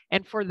issues.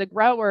 And for the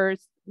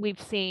growers,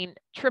 we've seen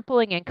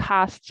tripling in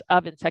costs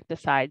of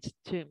insecticides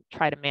to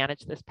try to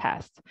manage this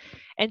pest.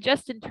 And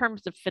just in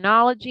terms of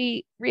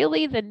phenology,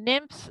 really the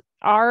nymphs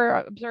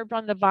are observed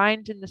on the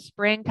vines in the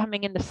spring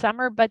coming into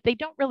summer, but they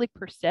don't really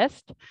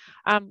persist.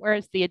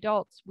 Whereas the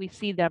adults, we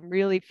see them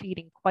really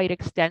feeding quite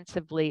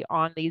extensively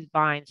on these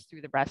vines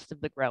through the rest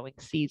of the growing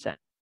season.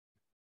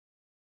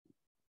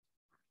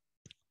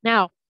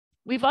 Now,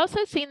 we've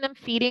also seen them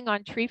feeding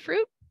on tree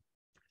fruit,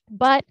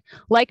 but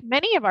like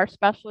many of our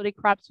specialty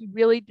crops, we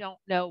really don't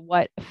know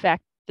what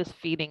effect this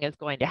feeding is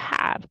going to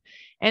have.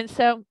 And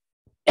so,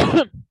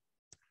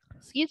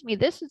 excuse me,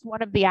 this is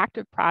one of the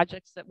active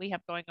projects that we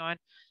have going on,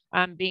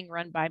 being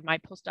run by my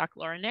postdoc,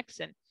 Laura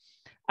Nixon,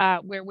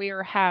 where we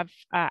are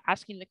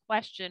asking the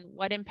question,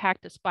 what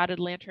impact does spotted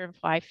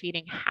lanternfly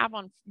feeding have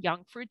on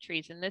young fruit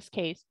trees? In this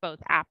case, both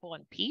apple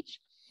and peach.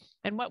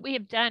 And what we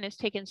have done is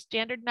taken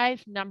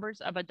standardized numbers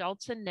of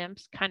adults and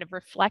nymphs, kind of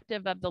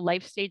reflective of the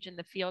life stage in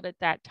the field at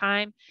that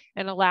time,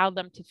 and allow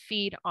them to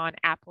feed on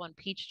apple and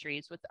peach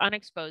trees, with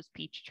unexposed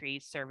peach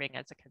trees serving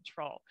as a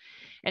control.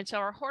 And so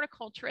our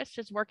horticulturist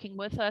is working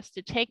with us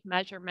to take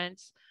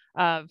measurements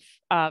of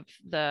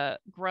the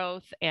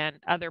growth and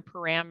other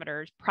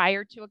parameters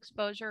prior to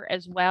exposure,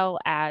 as well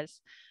as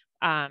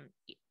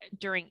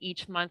during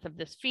each month of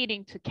this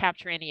feeding to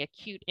capture any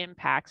acute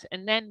impacts.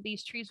 And then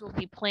these trees will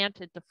be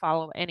planted to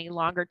follow any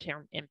longer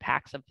term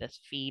impacts of this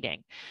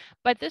feeding.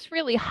 But this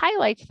really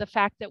highlights the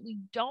fact that we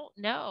don't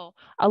know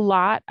a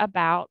lot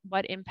about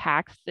what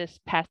impacts this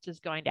pest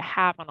is going to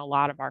have on a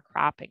lot of our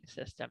cropping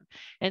system.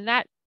 And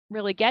that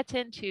really gets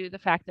into the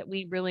fact that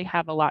we really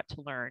have a lot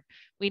to learn.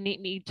 We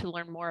need to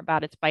learn more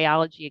about its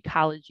biology,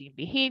 ecology, and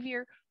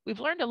behavior. We've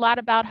learned a lot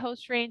about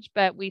host range,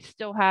 but we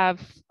still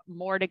have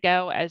more to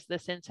go as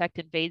this insect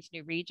invades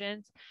new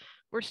regions.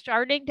 We're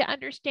starting to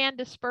understand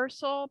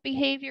dispersal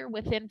behavior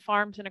within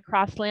farms and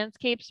across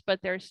landscapes, but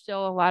there's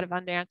still a lot of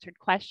unanswered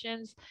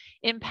questions.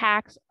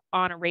 Impacts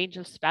on a range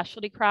of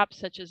specialty crops,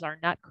 such as our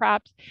nut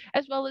crops,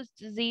 as well as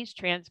disease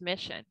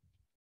transmission.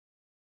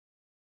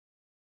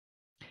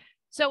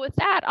 So with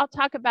that, I'll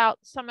talk about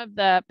some of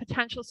the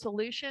potential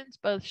solutions,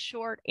 both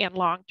short and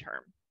long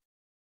term.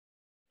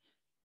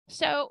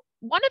 So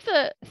one of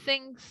the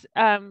things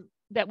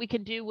that we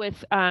can do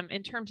with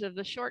in terms of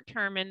the short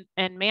term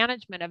and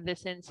management of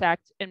this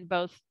insect in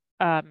both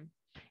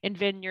in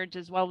vineyards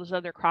as well as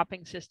other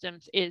cropping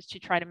systems is to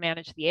try to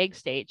manage the egg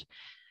stage.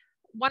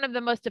 One of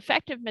the most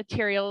effective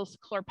materials,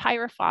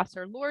 chlorpyrifos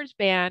or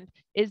Lor's-Band,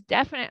 is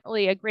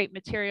definitely a great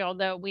material,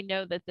 though we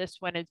know that this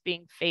one is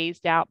being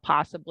phased out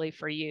possibly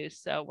for use.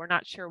 So we're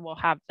not sure we'll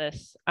have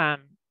this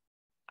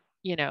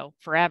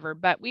forever.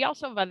 But we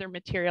also have other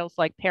materials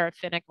like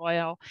paraffinic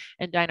oil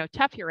and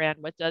dinotefuran,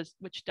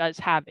 which does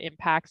have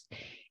impacts.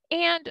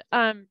 And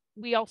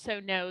we also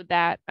know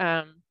that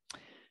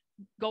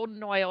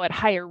golden oil at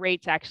higher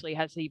rates actually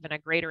has even a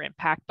greater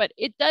impact. But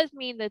it does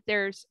mean that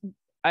there's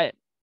a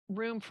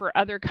room for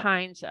other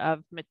kinds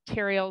of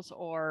materials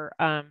or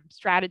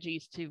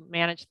strategies to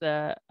manage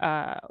the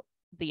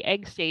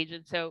egg stage.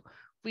 And so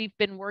we've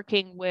been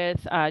working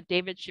with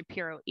David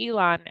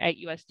Shapiro-Elon at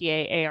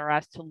USDA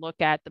ARS to look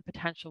at the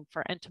potential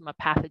for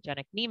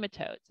entomopathogenic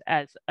nematodes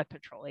as a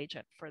control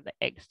agent for the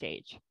egg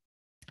stage.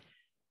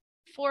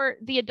 For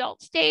the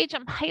adult stage,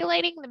 I'm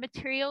highlighting the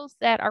materials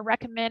that are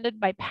recommended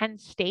by Penn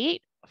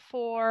State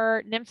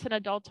for nymphs and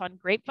adults on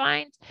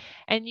grapevines.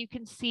 And you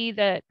can see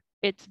that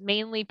it's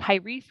mainly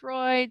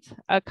pyrethroids,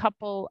 a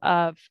couple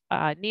of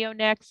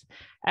neonics,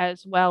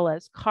 as well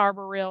as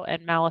carbaryl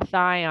and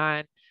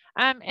malathion.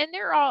 And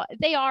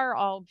they are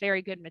all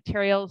very good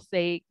materials.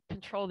 They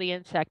control the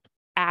insect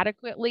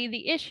adequately.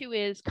 The issue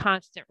is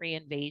constant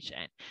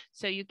reinvasion.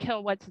 So you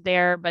kill what's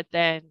there, but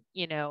then,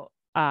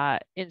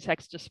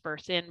 insects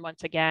disperse in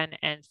once again.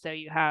 And so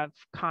you have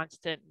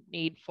constant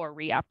need for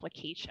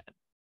reapplication.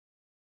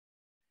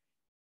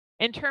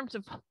 In terms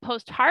of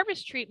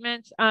post-harvest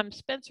treatments,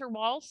 Spencer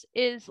Walsh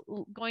is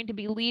going to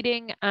be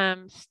leading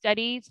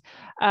studies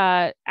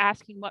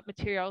asking what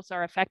materials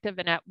are effective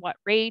and at what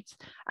rates.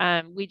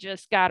 We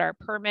just got our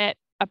permit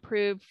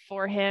approved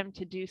for him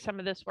to do some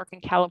of this work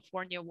in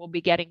California. We'll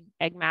be getting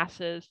egg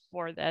masses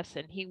for this,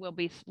 and he will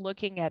be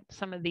looking at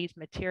some of these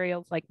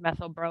materials like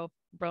methyl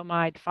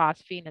bromide,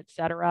 phosphine, et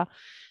cetera,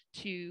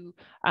 to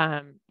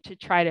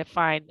try to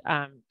find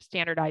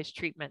standardized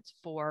treatments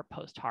for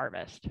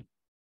post-harvest.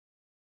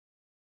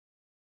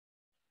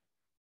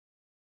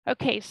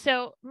 Okay,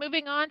 so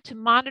moving on to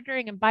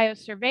monitoring and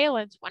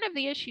biosurveillance, one of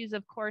the issues,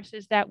 of course,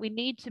 is that we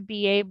need to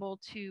be able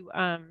to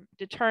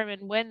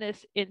determine when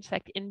this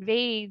insect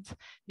invades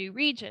new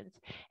regions.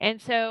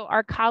 And so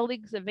our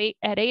colleagues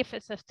at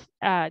APHIS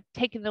have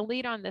taken the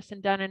lead on this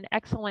and done an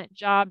excellent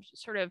job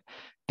sort of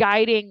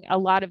guiding a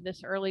lot of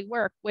this early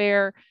work,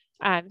 where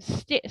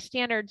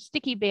standard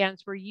sticky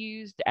bands were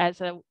used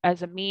as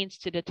a means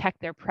to detect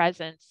their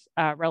presence,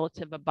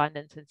 relative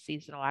abundance, and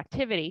seasonal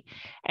activity.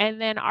 And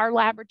then our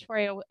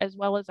laboratory, as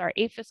well as our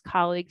APHIS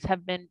colleagues,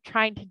 have been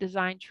trying to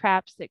design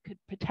traps that could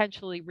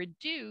potentially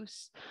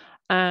reduce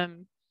the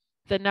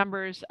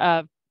numbers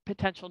of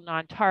potential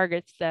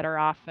non-targets that are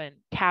often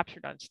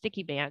captured on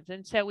sticky bands.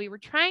 And so we were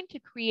trying to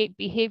create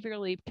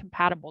behaviorally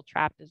compatible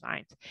trap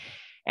designs.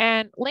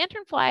 And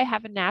lanternfly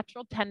have a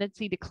natural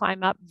tendency to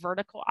climb up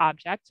vertical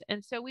objects.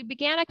 And so we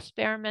began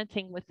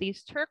experimenting with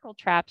these turtle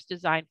traps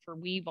designed for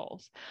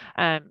weevils,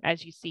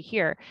 as you see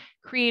here,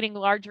 creating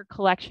larger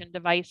collection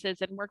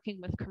devices and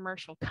working with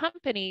commercial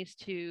companies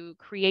to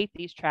create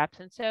these traps.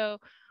 And so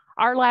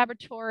our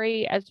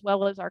laboratory, as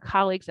well as our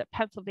colleagues at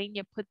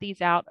Pennsylvania, put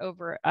these out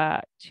over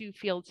 2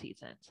 field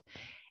seasons.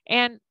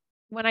 And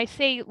when I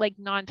say like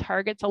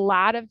non-targets, a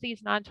lot of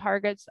these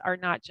non-targets are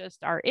not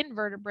just our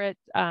invertebrate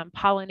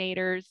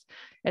pollinators,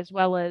 as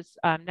well as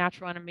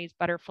natural enemies,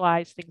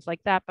 butterflies, things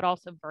like that, but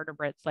also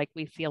vertebrates. Like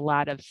we see a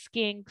lot of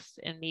skinks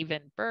and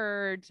even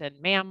birds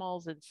and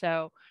mammals. And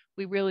so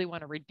we really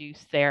want to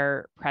reduce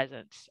their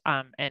presence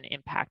and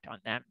impact on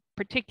them,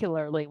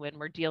 particularly when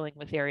we're dealing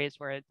with areas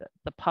where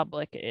the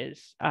public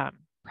is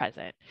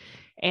present.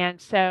 And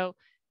so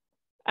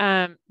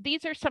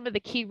these are some of the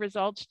key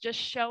results, just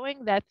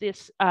showing that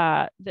this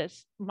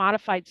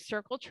modified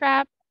circle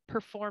trap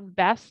performed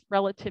best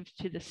relative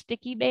to the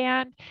sticky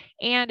band,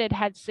 and it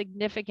had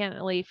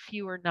significantly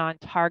fewer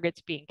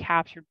non-targets being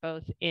captured,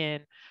 both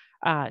in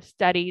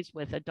studies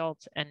with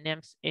adults and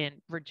nymphs in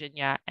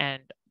Virginia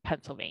and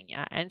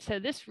Pennsylvania. And so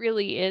this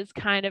really is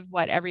kind of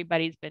what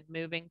everybody's been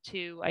moving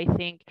to, I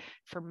think,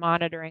 for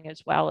monitoring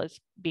as well as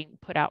being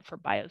put out for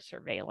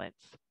biosurveillance.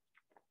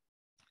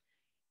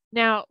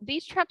 Now,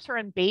 these traps are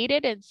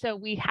unbaited, and so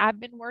we have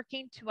been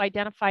working to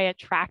identify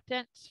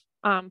attractants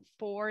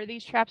for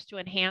these traps to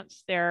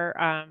enhance their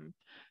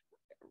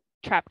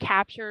trap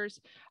captures.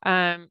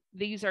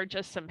 These are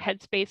just some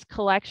headspace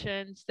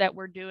collections that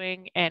we're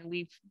doing, and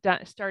we've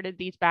started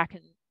these back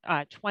in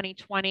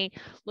 2020,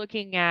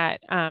 looking at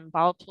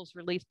volatiles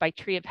released by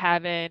Tree of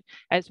Heaven,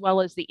 as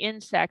well as the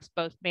insects,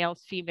 both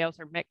males, females,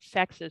 or mixed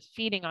sexes,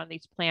 feeding on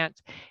these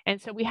plants.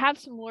 And so we have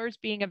some lures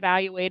being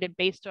evaluated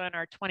based on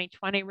our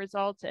 2020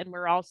 results, and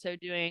we're also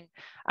doing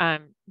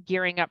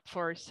gearing up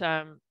for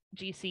some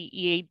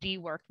GC-EAD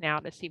work now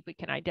to see if we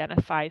can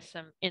identify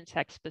some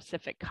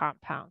insect-specific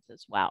compounds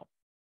as well.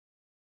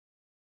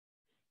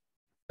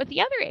 But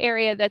the other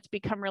area that's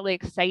become really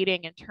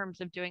exciting in terms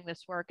of doing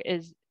this work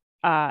is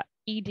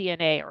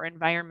eDNA, or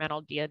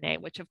environmental DNA,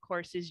 which of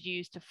course is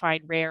used to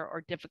find rare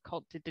or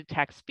difficult to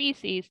detect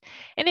species.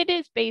 And it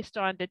is based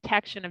on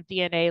detection of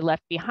DNA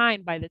left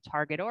behind by the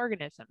target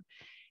organism.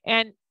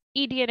 And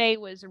eDNA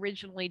was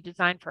originally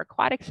designed for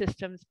aquatic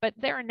systems, but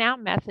there are now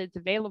methods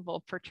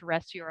available for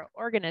terrestrial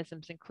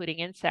organisms, including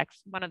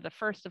insects. One of the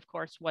first, of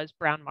course, was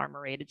brown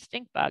marmorated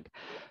stink bug.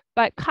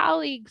 But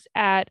colleagues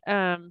at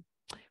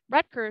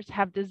Rutgers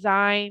have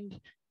designed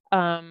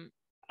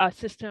a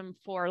system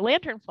for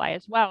lanternfly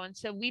as well. And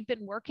so we've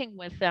been working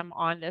with them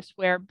on this,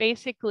 where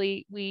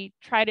basically we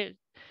try to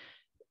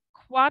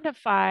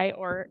quantify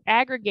or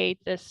aggregate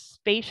this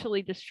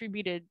spatially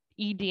distributed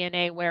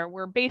eDNA, where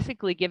we're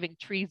basically giving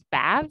trees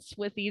baths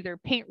with either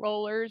paint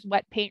rollers,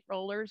 wet paint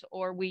rollers,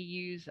 or we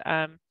use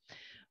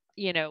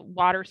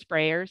water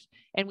sprayers.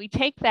 And we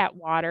take that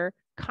water,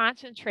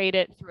 concentrate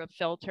it through a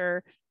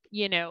filter,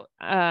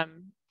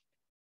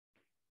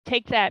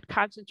 take that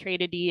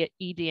concentrated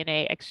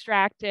eDNA,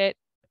 extract it,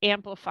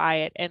 amplify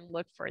it, and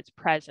look for its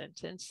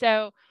presence. And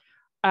so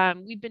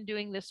we've been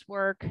doing this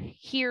work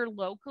here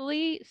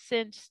locally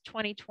since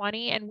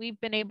 2020, and we've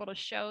been able to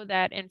show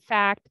that, in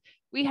fact,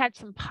 we had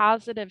some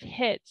positive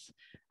hits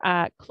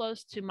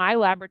close to my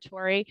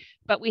laboratory,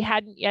 but we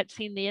hadn't yet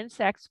seen the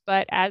insects.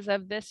 But as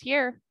of this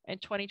year, in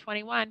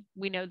 2021,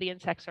 we know the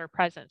insects are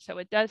present. So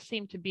it does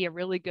seem to be a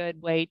really good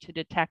way to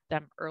detect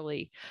them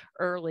early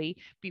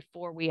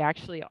before we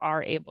actually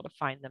are able to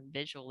find them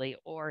visually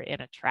or in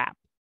a trap.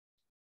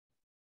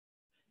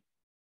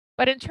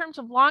 But in terms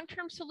of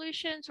long-term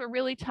solutions, we're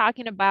really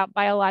talking about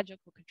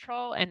biological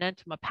control and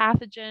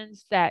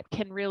entomopathogens that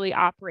can really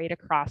operate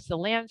across the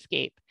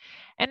landscape.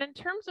 And in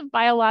terms of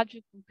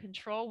biological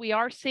control, we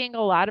are seeing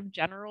a lot of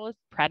generalist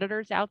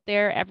predators out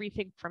there,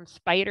 everything from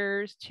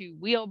spiders to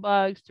wheel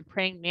bugs to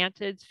praying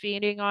mantids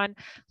feeding on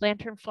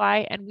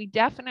lanternfly. And we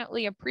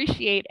definitely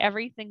appreciate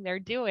everything they're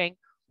doing,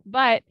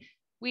 but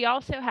we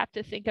also have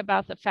to think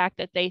about the fact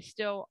that they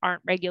still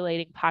aren't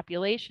regulating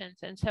populations.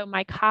 And so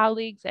my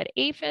colleagues at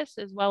APHIS,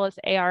 as well as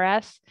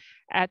ARS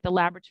at the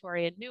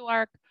laboratory in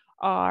Newark,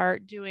 are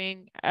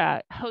doing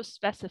host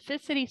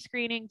specificity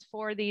screenings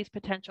for these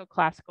potential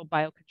classical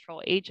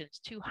biocontrol agents,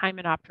 2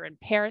 hymenopteran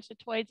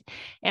parasitoids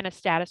and a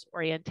Status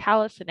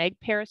orientalis, an egg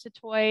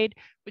parasitoid,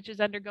 which is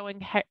undergoing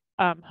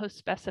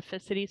host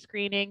specificity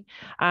screening,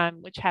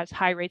 which has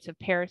high rates of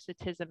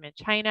parasitism in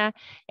China,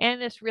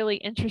 and this really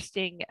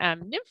interesting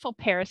nymphal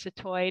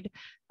parasitoid,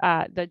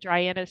 the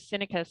Dryaenus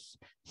sinicus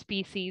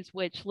species,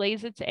 which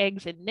lays its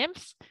eggs in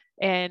nymphs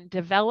and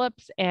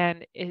develops,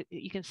 and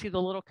you can see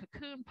the little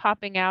cocoon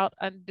popping out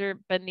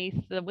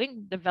beneath the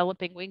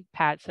developing wing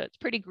pad. So it's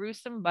pretty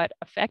gruesome, but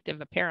effective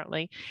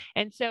apparently.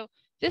 And so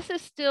this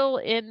is still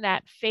in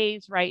that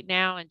phase right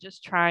now and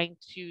just trying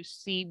to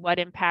see what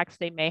impacts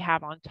they may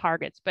have on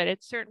targets, but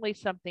it's certainly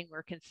something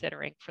we're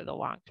considering for the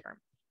long term.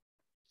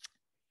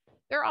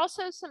 There are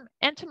also some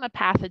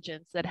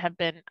entomopathogens that have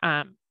been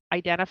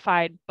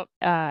identified,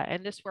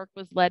 and this work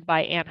was led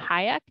by Anne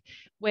Hayek,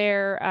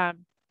 where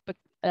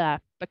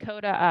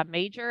Bacoda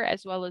major,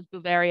 as well as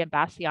Bouveria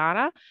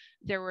bassiana.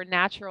 There were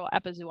natural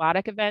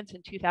epizootic events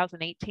in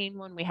 2018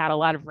 when we had a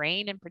lot of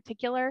rain in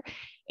particular.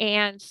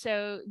 And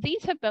so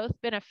these have both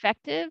been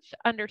effective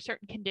under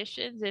certain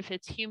conditions if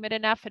it's humid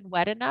enough and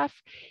wet enough.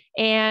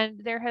 And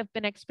there have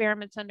been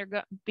experiments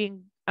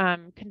being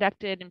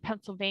conducted in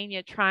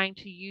Pennsylvania trying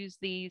to use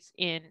these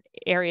in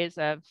areas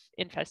of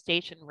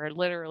infestation. We're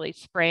literally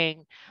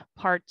spraying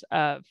parts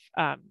of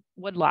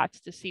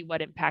woodlots to see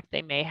what impact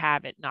they may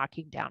have at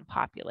knocking down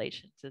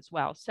populations as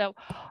well. So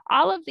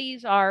all of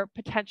these are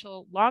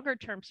potential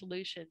longer-term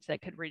solutions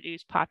that could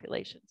reduce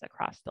populations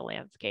across the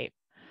landscape.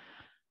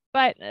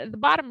 But the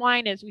bottom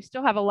line is we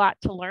still have a lot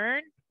to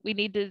learn. We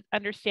need to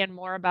understand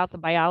more about the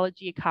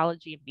biology,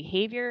 ecology, and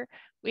behavior.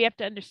 We have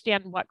to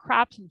understand what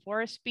crops and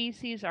forest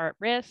species are at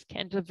risk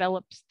and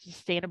develop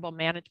sustainable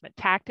management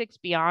tactics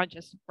beyond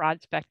just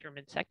broad spectrum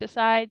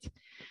insecticides.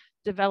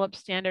 Develop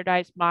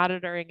standardized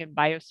monitoring and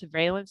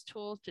biosurveillance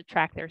tools to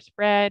track their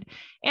spread,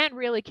 and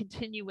really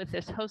continue with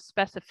this host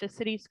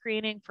specificity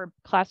screening for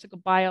classical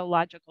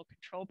biological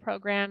control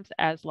programs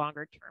as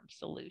longer-term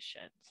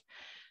solutions.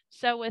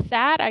 So with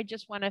that, I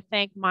just want to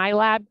thank my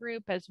lab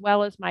group as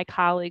well as my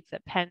colleagues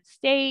at Penn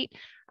State,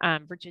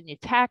 Virginia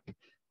Tech,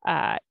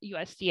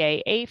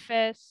 USDA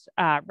APHIS,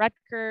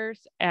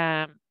 Rutgers,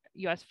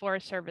 U.S.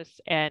 Forest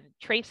Service, and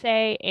Trace,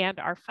 and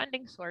our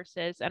funding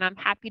sources. And I'm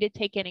happy to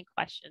take any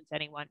questions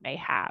anyone may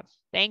have.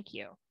 Thank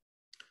you.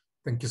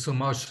 Thank you so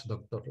much,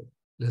 Dr.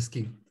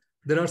 Lesky.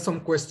 There are some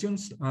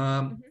questions.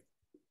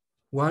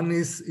 One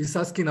is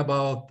asking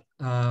about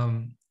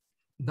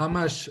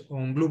damage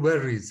on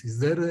blueberries. Is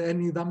there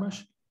any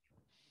damage?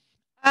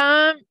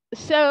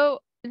 So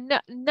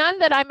none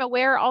that I'm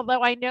aware,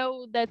 although I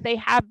know that they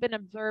have been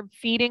observed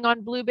feeding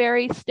on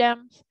blueberry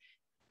stems,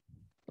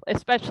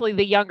 especially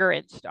the younger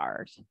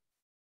instars.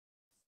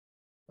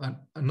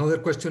 Another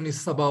question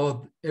is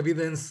about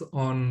evidence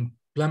on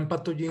plant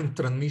pathogen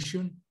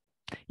transmission.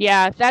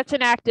 Yeah, that's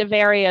an active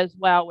area as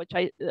well, which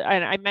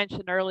I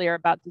mentioned earlier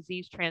about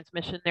disease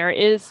transmission. There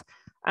is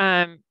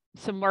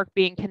some work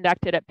being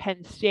conducted at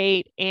Penn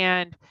State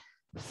and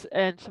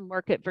some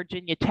work at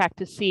Virginia Tech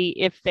to see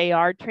if they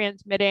are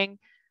transmitting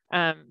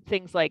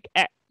things like,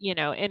 you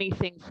know,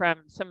 anything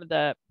from some of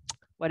the,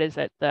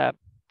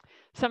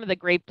 some of the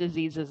grape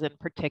diseases in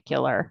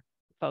particular,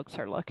 folks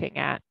are looking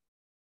at.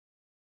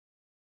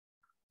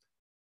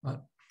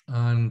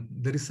 And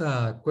there is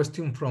a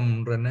question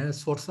from Rene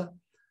Sforza.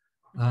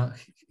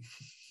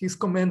 He's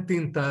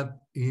commenting that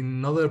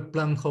in other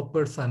plant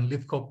hoppers and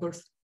leaf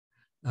hoppers,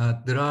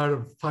 there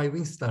are 5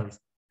 instars.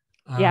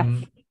 Yes.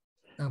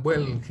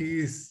 Well,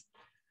 he's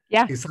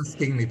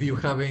asking if you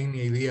have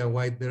any idea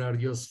why there are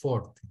just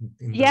 4.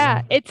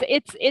 Yeah,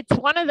 it's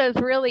one of those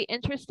really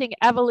interesting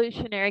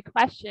evolutionary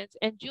questions.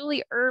 And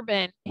Julie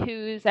Urban,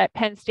 who's at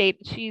Penn State,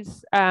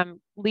 she's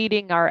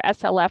leading our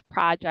SLF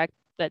project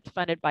that's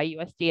funded by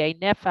USDA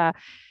NIFA.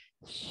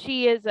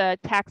 She is a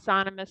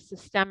taxonomist,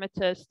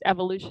 systematist,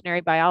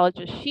 evolutionary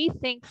biologist. She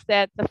thinks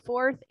that the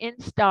 4th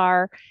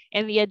instar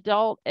and the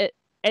adult,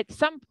 at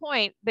some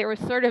point, there was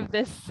sort of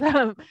this,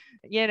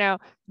 you know,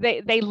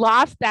 they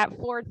lost that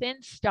 4th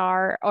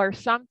instar or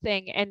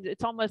something, and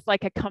it's almost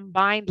like a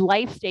combined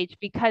life stage,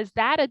 because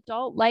that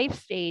adult life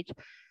stage,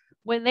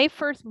 when they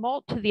first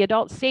molt to the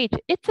adult stage,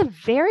 it's a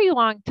very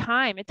long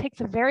time. It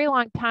takes a very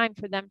long time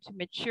for them to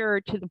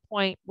mature to the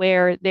point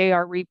where they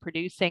are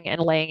reproducing and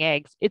laying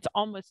eggs. It's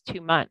almost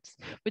 2 months,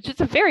 which is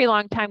a very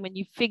long time when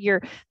you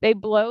figure they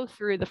blow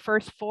through the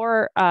first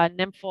 4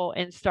 nymphal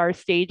instar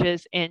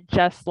stages in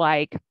just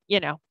like, you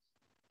know,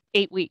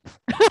 8 weeks.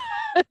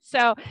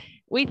 So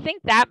we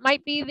think that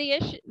might be the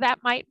issue. That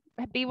might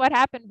be what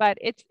happened, but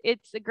it's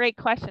a great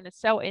question. It's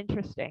so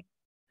interesting.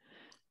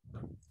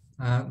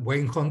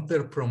 Wayne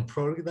Hunter from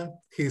Florida,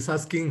 he's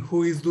asking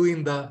who is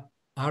doing the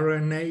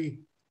RNA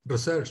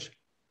research.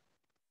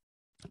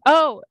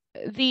 Oh,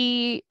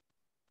 the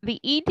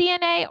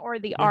eDNA or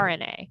the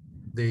RNA?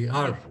 The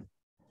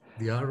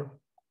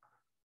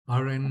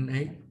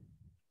RNA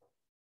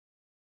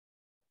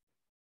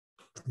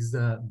is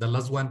the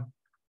last one.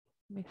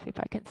 Let me see if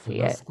I can see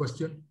the last it.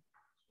 Question.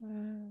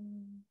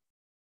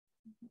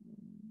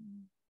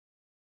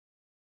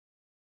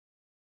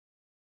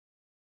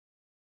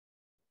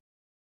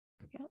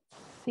 Can't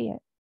see it.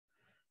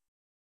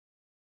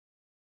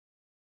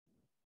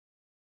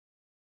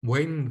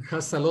 Wayne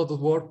has a lot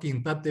of work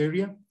in that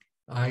area.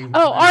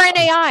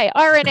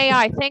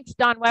 RNAi. Thanks,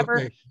 Don Weber.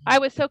 Okay. I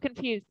was so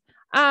confused.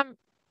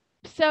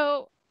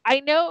 So I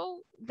know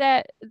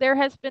that there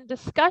has been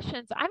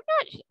discussions. I'm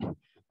not,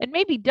 and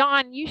maybe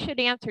Don, you should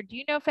answer. Do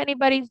you know if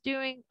anybody's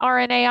doing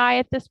RNAi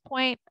at this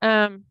point?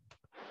 I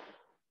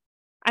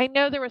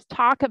know there was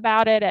talk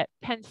about it at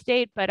Penn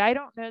State, but I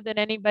don't know that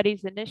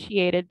anybody's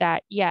initiated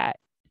that yet.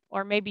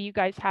 Or maybe you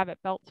guys have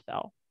at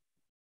Beltsville.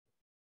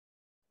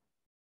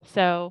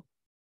 So,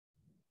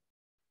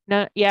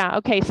 no, yeah,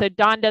 okay. So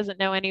Don doesn't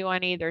know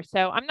anyone either.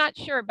 So I'm not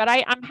sure, but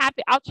I'm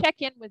happy. I'll check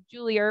in with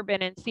Julie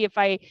Urban and see if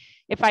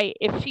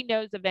she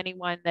knows of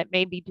anyone that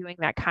may be doing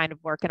that kind of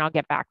work, and I'll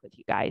get back with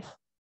you guys.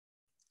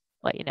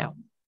 Let you know.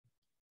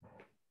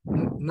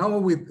 Now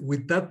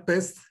with that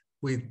pest,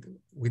 with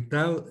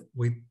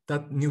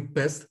that new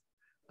pest,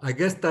 I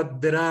guess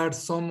that there are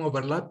some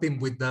overlapping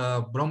with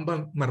the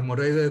brown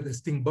marmorated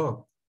stink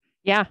bug.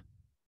 Yeah.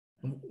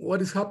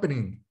 What is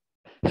happening?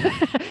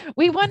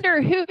 we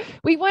wonder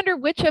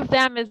which of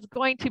them is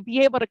going to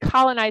be able to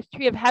colonize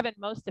Tree of Heaven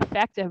most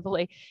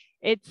effectively.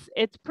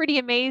 It's pretty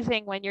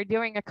amazing when you're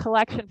doing a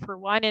collection for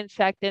one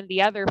insect and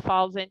the other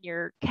falls in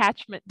your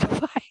catchment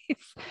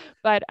device.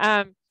 But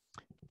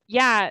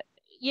yeah,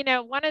 you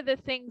know, one of the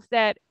things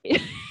that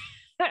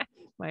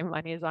my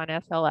money is on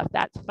SLF.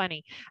 That's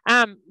funny.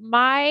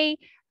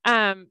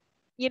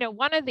 You know,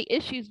 one of the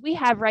issues we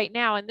have right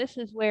now, and this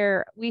is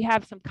where we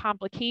have some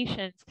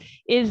complications,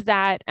 is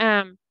that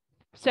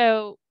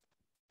so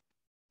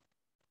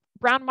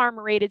brown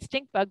marmorated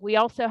stink bug, we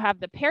also have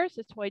the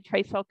parasitoid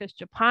Trisulcus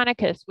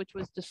japonicus, which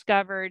was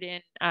discovered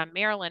in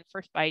Maryland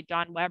first by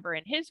John Weber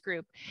and his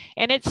group,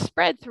 and it's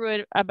spread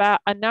through about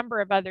a number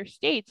of other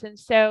states. And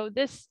so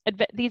these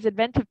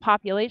adventive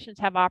populations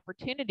have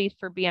opportunities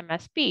for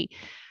BMSB,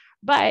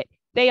 but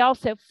they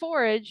also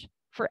forage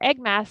for egg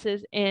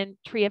masses in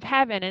Tree of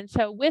Heaven. And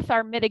so with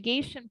our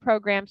mitigation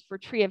programs for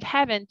Tree of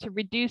Heaven to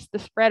reduce the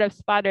spread of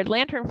spotted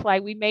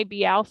lanternfly, we may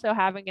be also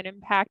having an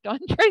impact on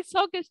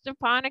Trisulcus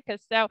japonicus.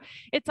 So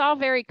it's all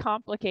very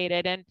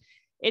complicated, and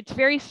it's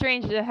very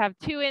strange to have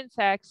two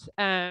insects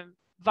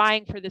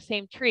vying for the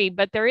same tree,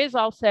 but there is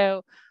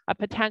also a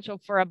potential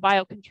for a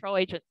biocontrol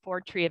agent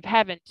for Tree of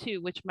Heaven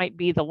too, which might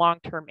be the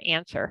long-term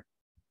answer.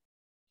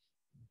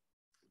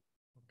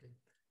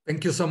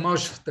 Thank you so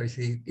much,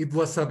 Tracy. It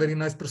was a very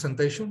nice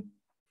presentation.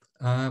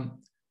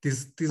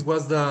 This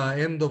was the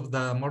end of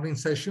the morning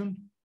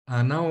session.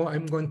 Now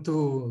I'm going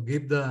to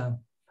give the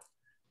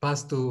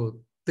pass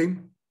to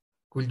Tim.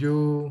 Could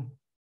you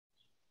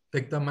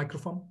take the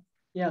microphone?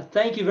 Yeah,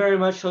 thank you very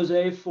much,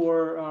 Jose,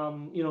 for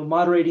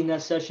moderating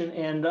that session,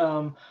 and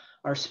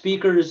our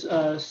speakers,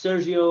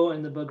 Sergio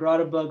and the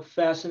Bagrada bug,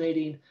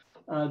 fascinating.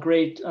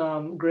 Great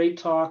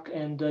talk,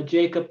 and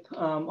Jacob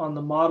on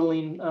the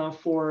modeling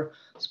for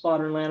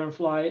spotted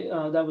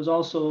lanternfly. That was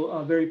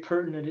also very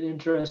pertinent and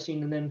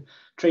interesting. And then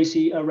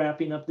Tracy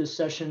wrapping up this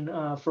session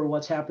for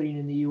what's happening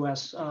in the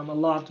U.S. A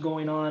lot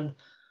going on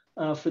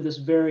for this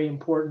very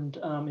important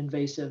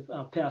invasive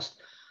pest.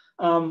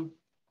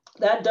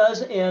 That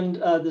does end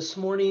this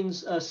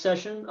morning's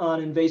session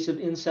on invasive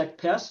insect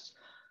pests.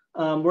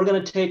 We're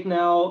going to take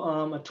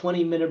now a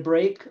 20-minute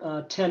break,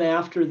 10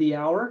 after the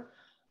hour.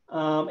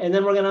 And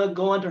then we're going to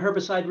go on to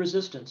herbicide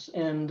resistance.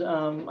 And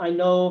I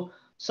know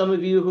some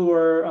of you who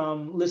are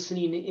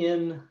listening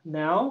in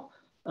now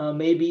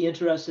may be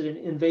interested in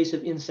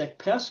invasive insect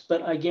pests,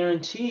 but I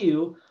guarantee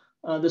you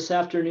this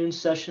afternoon's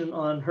session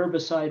on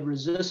herbicide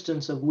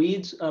resistance of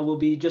weeds will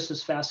be just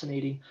as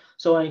fascinating.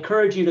 So I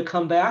encourage you to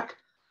come back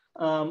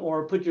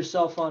or put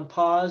yourself on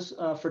pause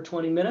for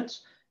 20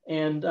 minutes,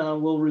 and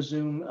we'll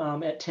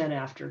resume at 10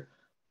 after.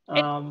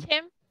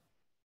 Tim?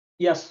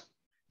 Yes.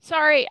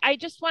 Sorry, I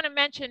just want to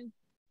mention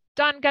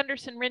Dawn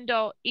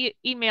Gunderson-Rindle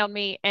emailed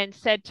me and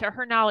said, to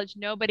her knowledge,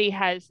 nobody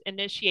has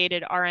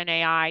initiated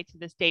RNAi to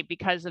this date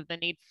because of the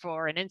need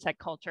for an insect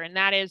culture. And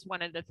that is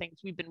one of the things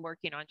we've been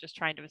working on, just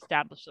trying to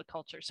establish the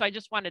culture. So I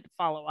just wanted to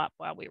follow up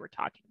while we were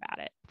talking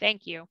about it.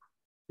 Thank you.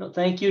 No,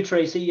 thank you,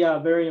 Tracy. Yeah,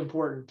 very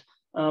important.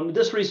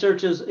 This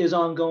research is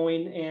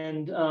ongoing,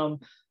 and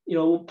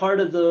part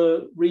of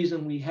the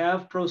reason we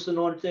have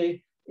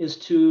PROCINORTE is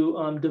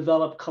to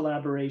develop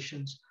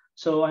collaborations.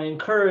 So I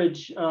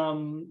encourage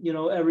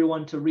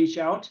everyone to reach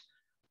out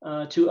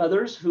to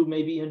others who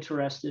may be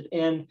interested.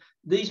 And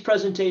these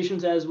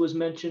presentations, as was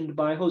mentioned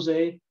by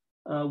Jose,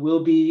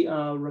 will be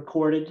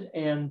recorded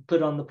and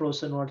put on the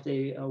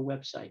PROCINORTE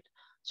website.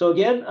 So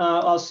again,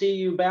 I'll see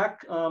you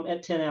back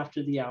at 10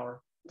 after the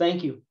hour.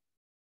 Thank you.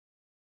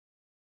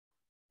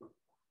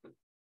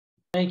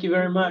 Thank you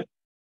very much.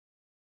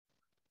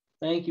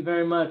 Thank you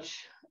very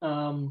much.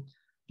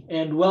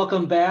 And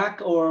welcome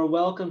back, or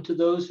welcome to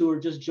those who are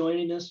just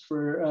joining us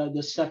for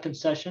the second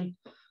session.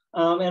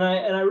 And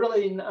I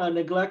really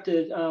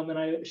neglected, and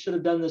I should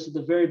have done this at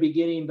the very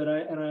beginning, but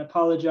I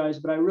apologize,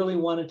 but I really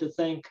wanted to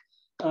thank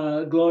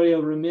Gloria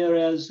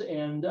Ramirez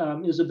and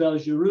Isabel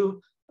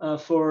Giroux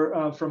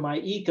from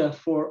IECA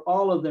for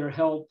all of their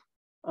help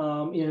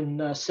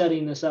in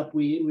setting this up.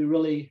 We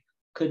really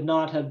could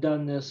not have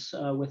done this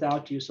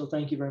without you, so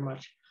thank you very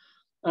much.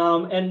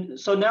 And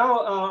so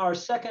now our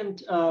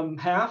second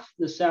half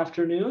this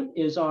afternoon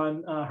is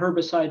on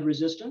herbicide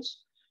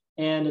resistance.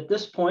 And at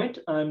this point,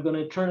 I'm going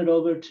to turn it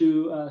over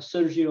to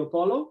Sergio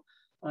Polo.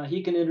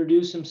 He can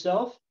introduce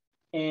himself,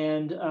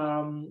 and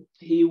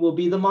he will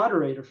be the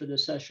moderator for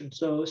this session.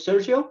 So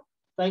Sergio,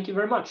 thank you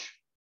very much.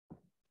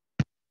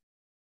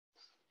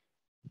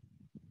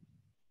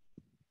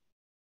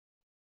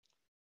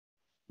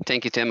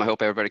 Thank you, Tim. I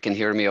hope everybody can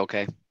hear me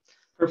okay.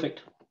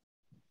 Perfect.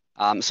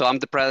 So I'm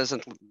the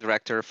president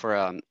director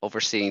for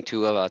overseeing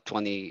 2 of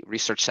 20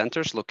 research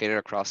centers located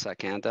across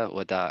Canada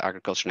with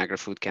Agriculture and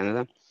Agri-Food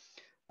Canada.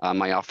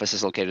 My office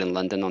is located in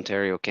London,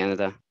 Ontario,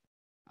 Canada.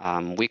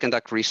 We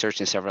conduct research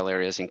in several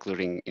areas,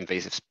 including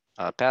invasive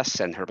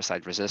pests and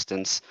herbicide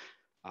resistance.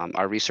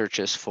 Our research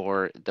is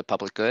for the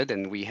public good,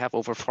 and we have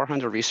over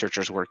 400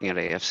 researchers working at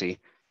AFC.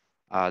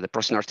 The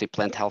PROCINORTE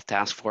Plant Health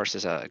Task Force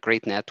is a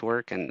great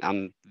network, and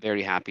I'm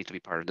very happy to be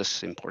part of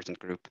this important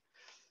group.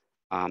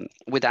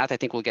 With that, I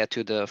think we'll get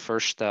to the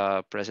first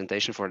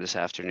presentation for this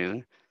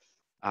afternoon.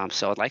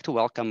 So I'd like to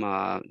welcome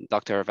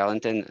Dr.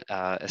 Valentin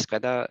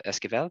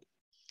Esquivel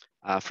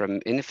from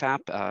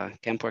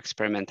INIFAP, Campo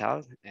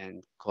Experimental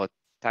in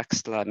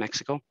Cotaxtla,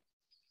 Mexico.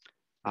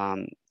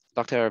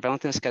 Dr.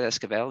 Valentin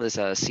Esquivel is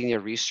a senior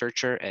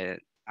researcher at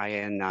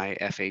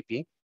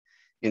INIFAP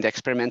in the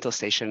experimental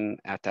station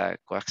at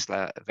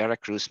Coaxtla,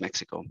 Veracruz,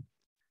 Mexico.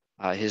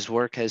 His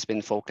work has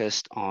been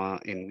focused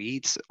in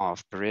weeds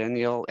of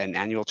perennial and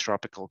annual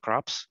tropical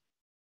crops.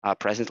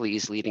 Presently,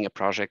 he's leading a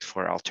project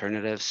for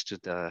alternatives to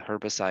the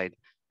herbicide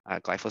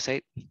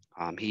glyphosate.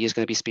 He is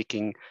going to be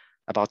speaking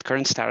about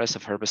current status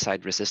of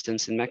herbicide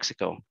resistance in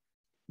Mexico.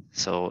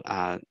 So,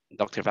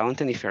 Dr.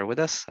 Valentin, if you're with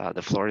us,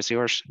 the floor is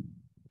yours.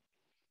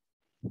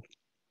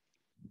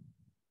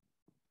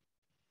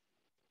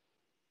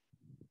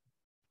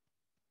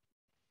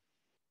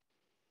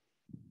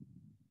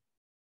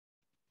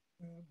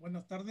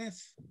 Buenas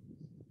tardes.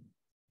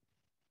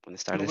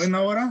 Buenas tardes. ¿Lo ven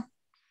ahora?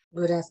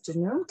 Good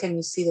afternoon. Can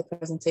you see the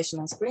presentation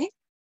on screen?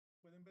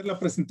 ¿Pueden ver la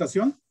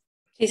presentación?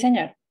 Sí,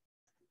 señor.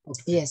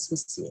 Okay. Yes, we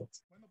see it.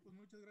 Bueno, pues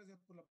muchas gracias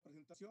por la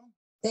presentación.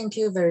 Thank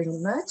you very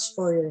much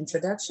for your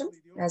introduction.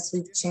 As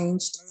we've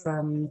changed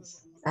from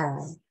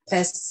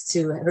pests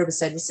to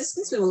herbicide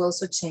resistance, we will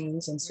also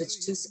change and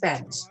switch to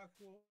Spanish.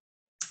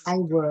 I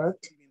work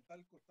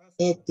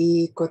at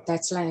the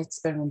Cotaxtla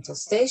Experimental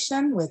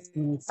Station with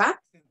INIFAP.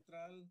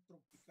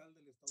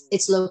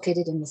 It's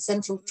located in the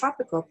central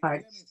tropical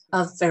part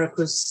of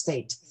Veracruz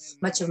state.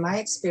 Much of my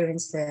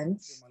experience then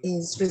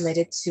is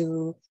related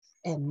to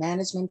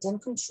management and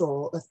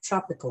control of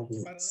tropical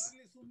weeds.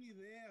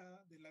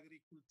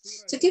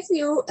 To give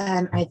you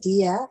an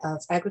idea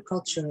of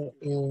agriculture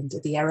in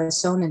the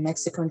Arizona and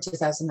Mexico in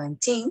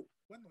 2019,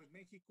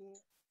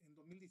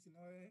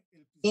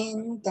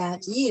 in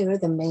that year,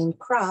 the main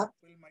crop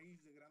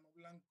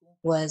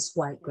was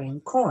white grain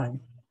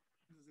corn,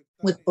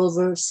 with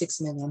over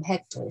 6 million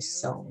hectares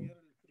sown,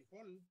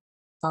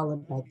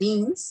 followed by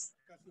beans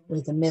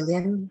with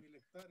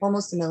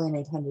almost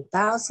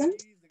 1,800,000,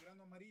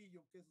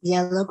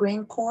 yellow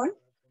grain corn,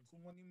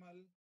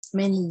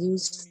 mainly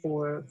used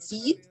for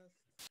feed,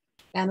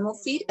 animal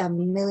feed, 1.5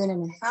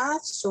 million,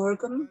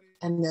 sorghum,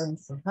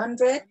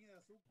 1,400,000,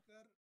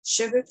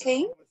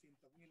 sugarcane,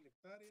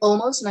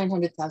 almost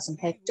 900,000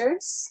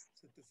 hectares,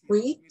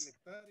 wheat,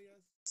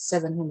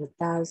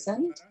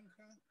 700,000,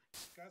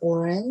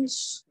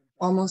 orange,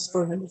 almost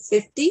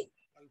 450.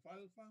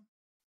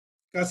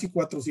 Casi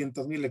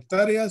 400,000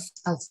 hectáreas.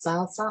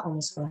 Alfalfa,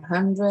 almost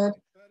 400.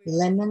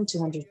 Lemon,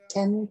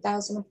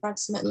 210,000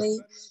 approximately.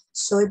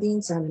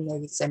 Soybeans,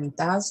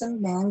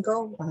 187,000.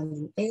 Mango,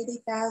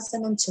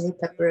 180,000. And chili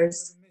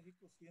peppers,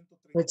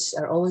 which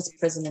are always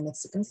present in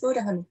Mexican food,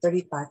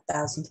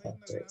 135,000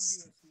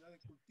 hectares.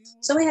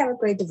 So we have a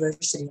great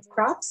diversity of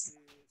crops.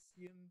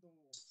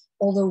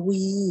 Although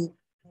we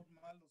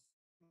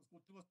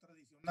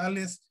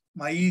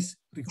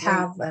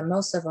have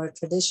most of our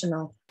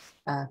traditional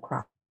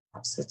crops,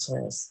 such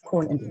as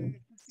corn and bean,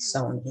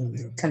 sown in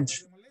the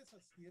country.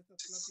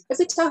 If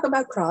we talk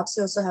about crops,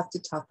 we also have to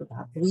talk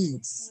about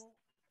weeds.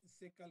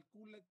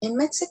 In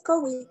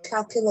Mexico, we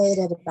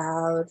calculated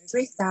about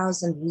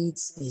 3,000 weed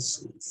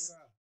species,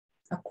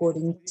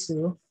 according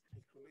to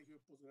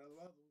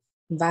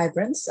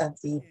Vibrance of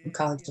the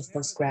College of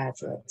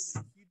Postgraduates.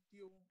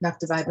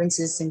 Dr. Vibrance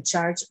is in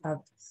charge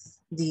of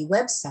the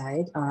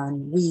website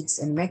on weeds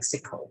in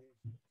Mexico.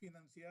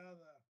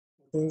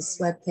 This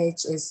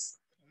webpage is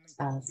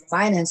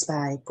financed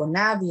by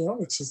CONAVIO,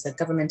 which is a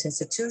government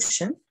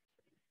institution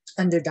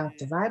under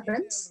Dr.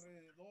 Vibrance.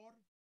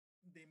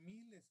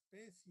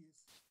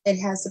 It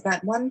has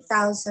about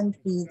 1,000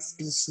 weed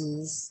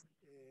species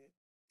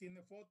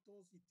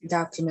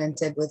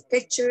documented with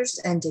pictures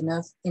and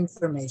enough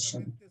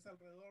information.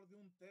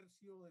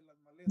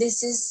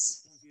 This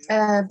is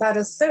about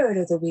a third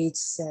of the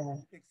weeds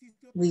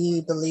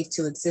we believe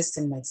to exist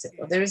in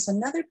Mexico. There is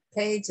another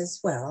page as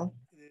well,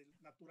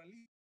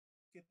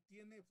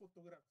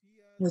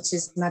 which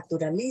is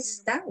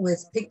Naturalista,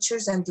 with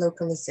pictures and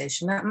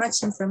localization. Not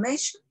much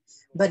information,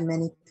 but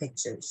many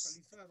pictures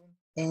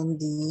and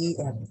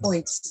the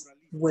points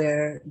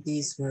where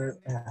these were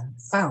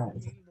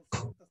found.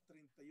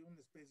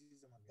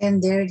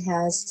 And there it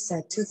has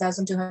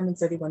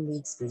 2,231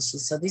 weed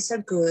species. So these are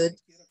good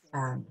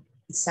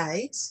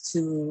sites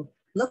to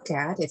look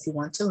at if you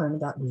want to learn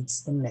about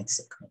weeds in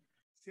Mexico.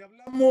 Si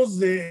hablamos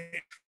de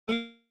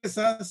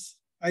malezas,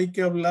 hay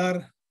que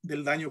hablar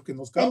del daño que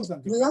nos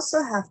causan. We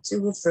also have to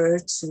refer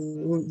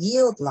to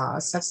yield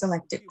loss of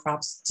selected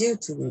crops due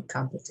to weed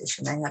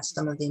competition. I have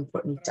some of the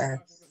important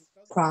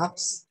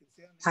crops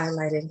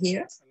highlighted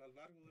here,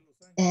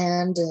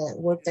 and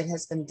work that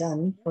has been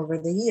done over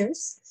the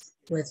years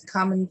with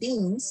common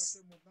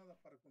beans.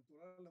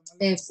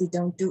 If we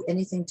don't do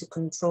anything to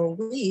control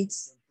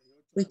weeds,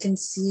 we can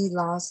see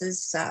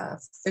losses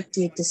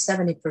 58 to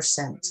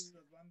 70%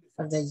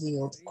 of the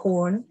yield.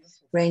 Corn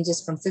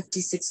ranges from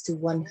 56 to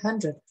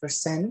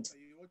 100%,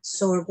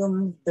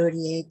 sorghum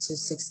 38 to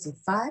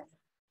 65,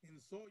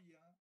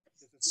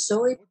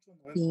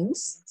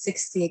 soybeans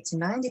 68 to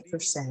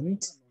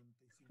 90%,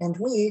 and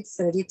wheat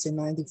 30 to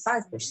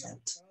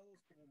 95%.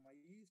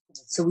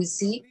 So we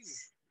see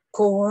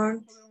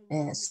corn,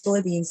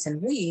 soybeans,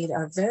 and wheat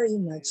are very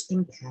much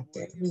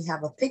impacted. We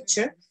have a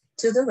picture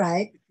to the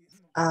right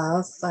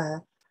of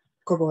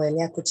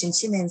Coboelia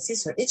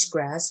cuchinchinensis, or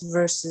itchgrass,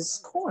 versus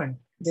corn.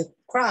 The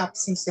crop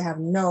seems to have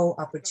no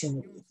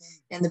opportunity.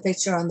 And the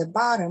picture on the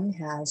bottom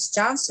has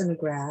Johnson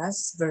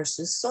grass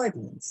versus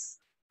soybeans.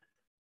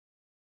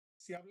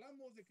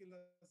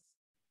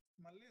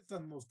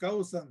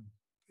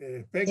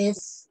 If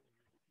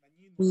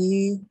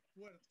we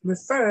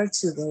refer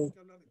to the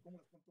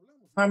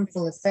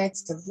harmful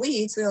effects of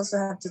weeds, we also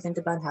have to think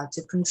about how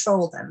to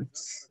control them.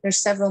 There are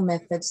several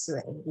methods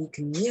that we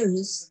can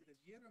use,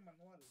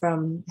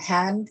 from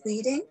hand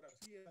weeding,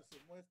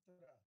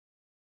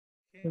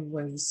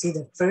 where you see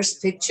the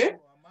first picture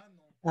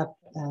up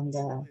on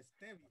the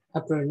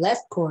upper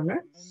left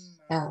corner,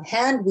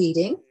 hand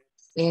weeding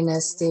in a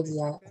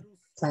stevia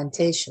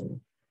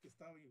plantation.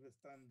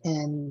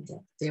 And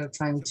they are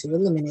trying to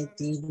eliminate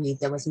the weed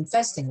that was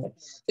infesting it.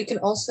 We can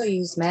also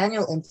use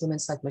manual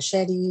implements like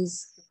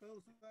machetes,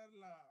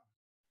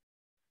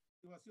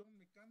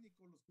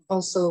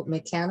 also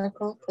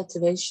mechanical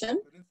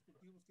cultivation,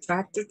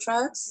 tractor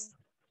trucks,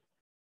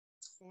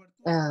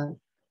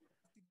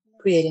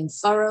 creating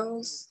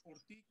furrows,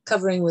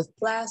 covering with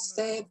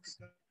plastic,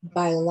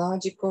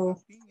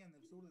 biological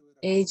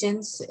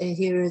agents.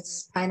 Here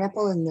it's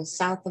pineapple in the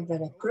south of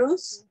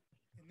Veracruz,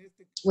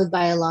 with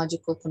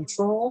biological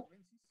control,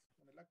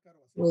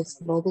 with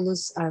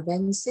Robulus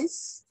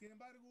arvensis.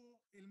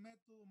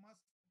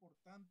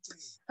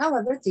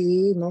 However,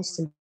 the most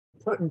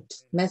important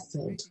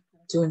method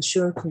to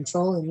ensure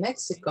control in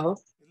Mexico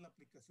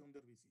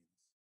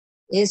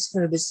is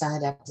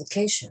herbicide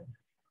application.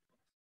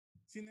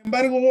 Sin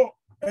embargo,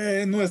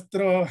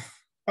 nuestro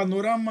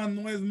panorama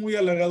no es muy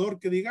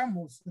halagador que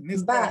digamos.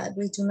 But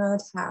we do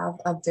not have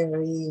a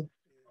very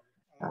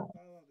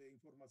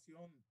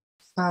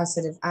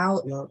positive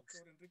outlook.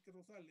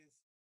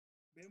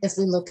 If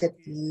we look at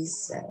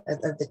these,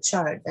 of the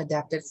chart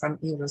adapted from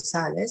E.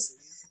 Rosales,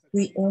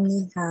 we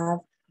only have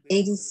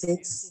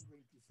 86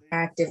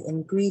 active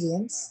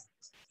ingredients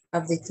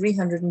of the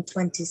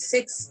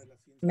 326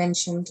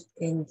 mentioned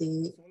in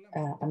the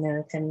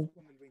American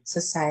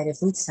Society of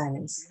Weed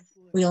Science.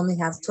 We only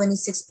have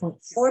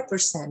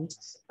 26.4%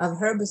 of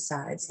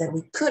herbicides that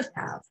we could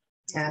have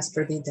as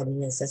per the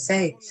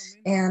WSSA.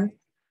 And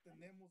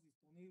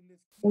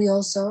we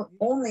also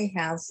only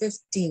have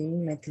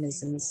 15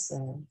 mechanisms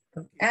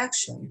of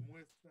action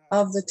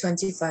of the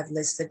 25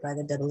 listed by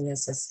the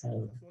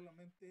WSSA.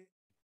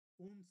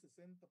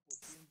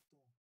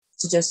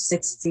 So just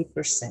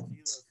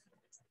 60%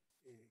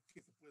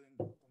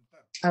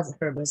 of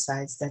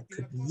herbicides that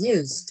could be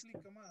used.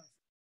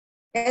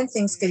 And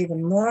things get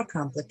even more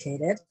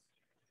complicated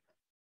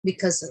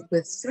because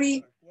with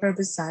 3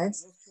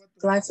 herbicides,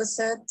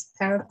 glyphosate,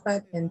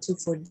 paraquat, and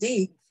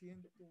 2,4-D,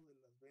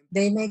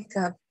 they make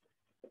up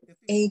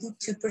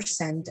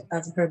 82%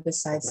 of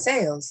herbicide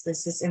sales.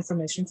 This is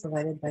information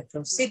provided by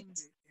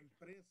PROCINORTE,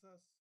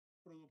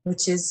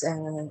 which is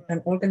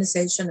an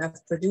organization of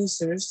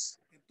producers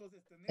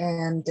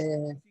and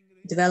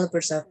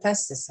developers of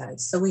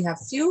pesticides. So we have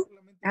few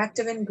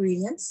active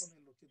ingredients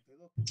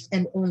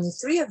and only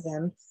 3 of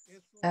them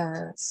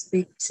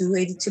speak to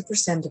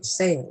 82% of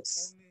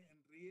sales.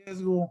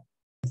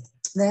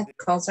 That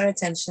calls our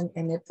attention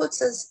and it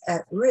puts us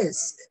at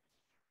risk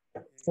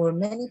for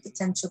many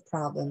potential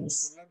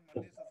problems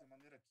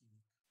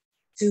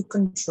to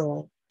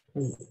control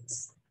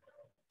weeds.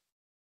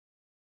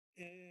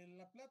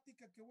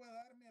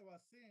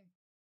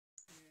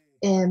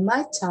 And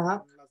my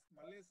talk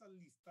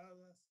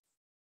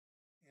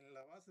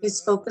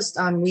is focused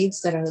on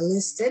weeds that are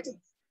listed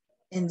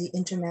in the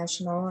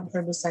International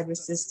Herbicide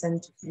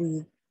Resistant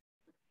Weed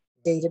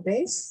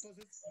Database.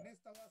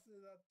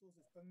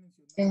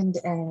 And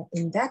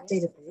in that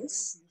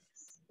database,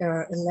 there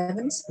are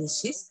 11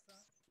 species: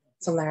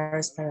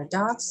 Phalaris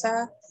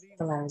paradoxa,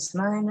 Phalaris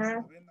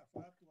minor,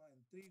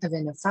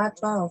 Avena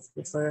fatua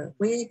for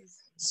wheat,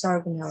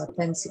 Sorghum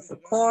halepensi for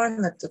corn,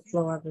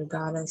 Leptochlora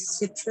virgata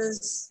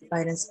citrus,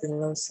 Bidens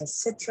spilosa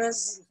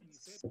citrus,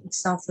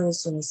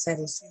 Xophoros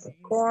unicetus for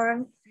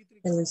corn,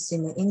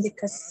 Eleusina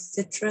indica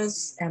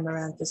citrus,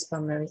 Amaranthus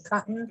palmeri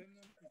cotton,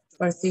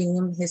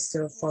 Parthenium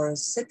hysterophorus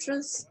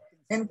citrus,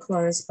 and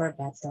Chloris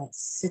barbata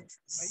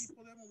citrus.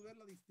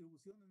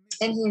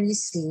 And here you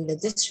see the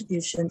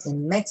distribution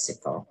in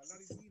Mexico.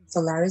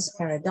 Phalaris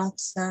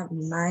paradoxa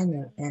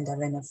minor and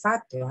Avena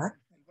fatua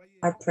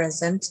are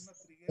present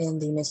in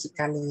the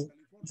Mexicali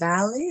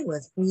Valley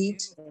with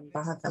wheat in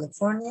Baja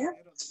California,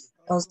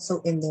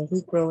 also in the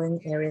wheat growing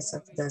areas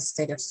of the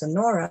state of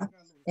Sonora,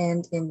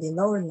 and in the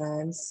lower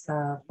lands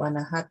of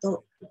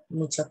Guanajuato,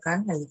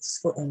 Michoacán,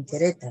 Jalisco, and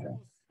Querétaro.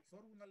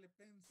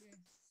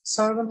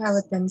 Sorghum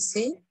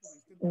halepensi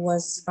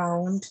was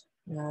found,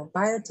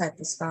 biotype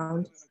was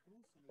found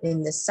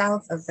in the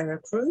south of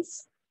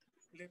Veracruz.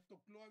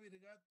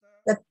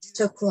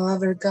 Leptochlora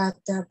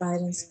virgata,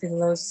 Bidens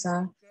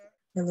spilosa,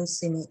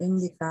 Eleusina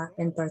indica,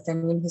 and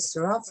Parthenium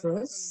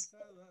hysterophorus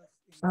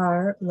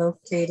are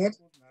located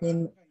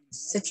in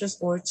citrus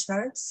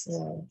orchards,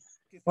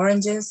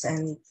 oranges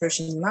and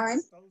Persian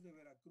lime,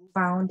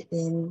 found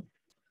in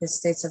the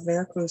states of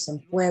Veracruz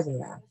and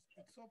Puebla.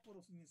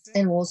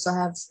 And we also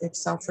have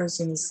Xophoros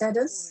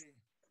unicetus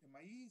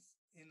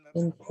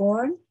in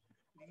corn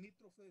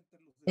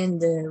in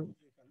the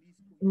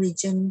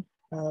region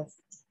of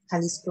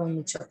Jalisco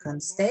and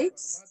Michoacán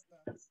states,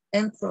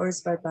 and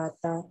Chloris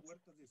barbata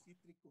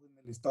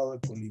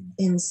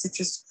in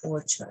citrus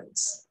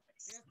orchards.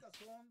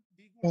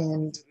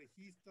 And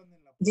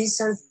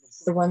these are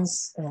the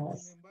ones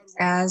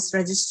as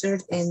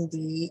registered in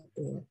the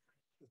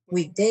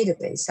wheat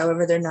database.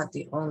 However, they're not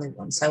the only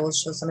ones. I will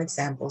show some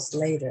examples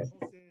later.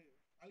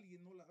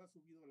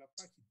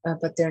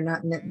 But they're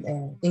not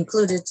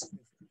included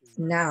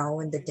now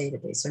in the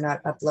database. They're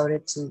not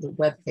uploaded to the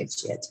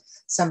webpage yet.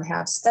 Some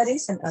have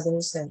studies and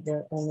others that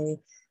they're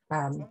only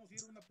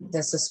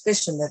the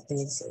suspicion that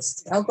they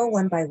exist. I'll go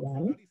one by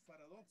one.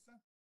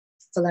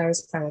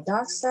 Phalaris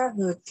paradoxa,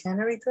 hood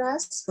canary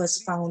grass,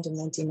 was found in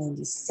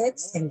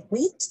 1996 in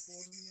wheat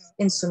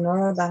in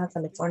Sonora, Baja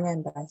California,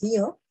 and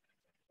Bajío.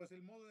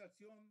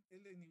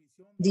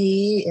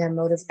 The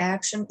mode of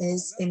action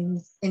is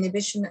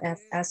inhibition of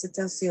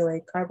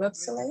acetyl-CoA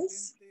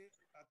carboxylase,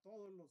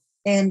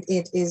 and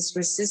it is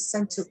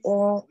resistant to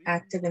all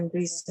active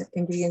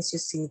ingredients you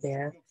see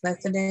there: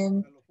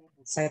 clethodim,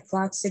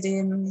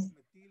 cycloxidin,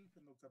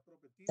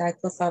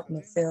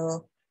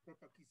 diclofop-methyl,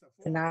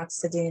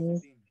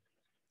 phenoxidin.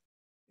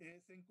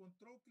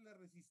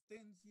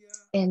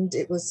 And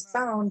it was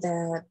found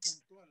that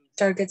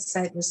target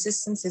site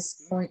resistance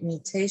is point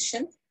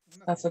mutation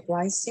of a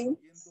glycine,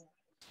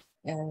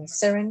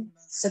 serine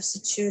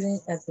substituting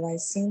a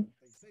glycine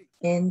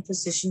in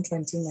position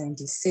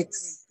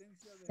 2096.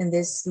 And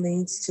this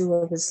leads to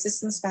a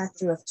resistance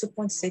factor of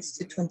 2.6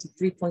 to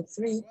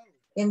 23.3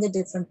 in the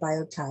different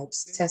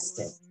biotypes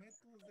tested.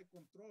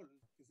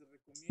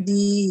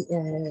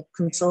 The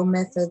control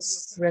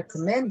methods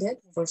recommended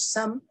for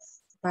some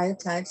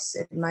biotypes,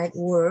 it might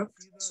work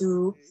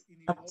to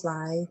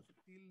apply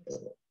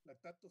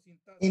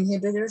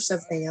inhibitors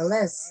of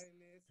ALS.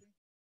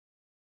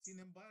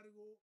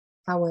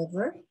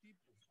 However,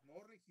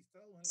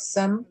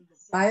 some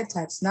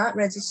biotypes not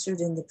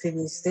registered in the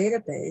previous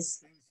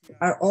database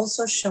are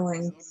also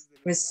showing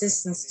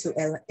resistance to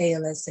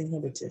ALS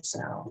inhibitors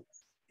now.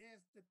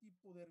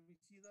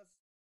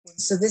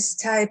 So this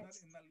type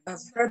of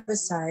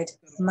herbicide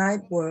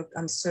might work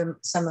on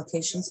some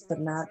occasions,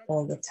 but not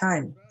all the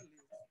time.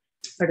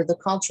 Part of the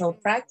cultural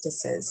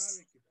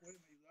practices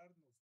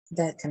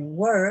that can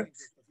work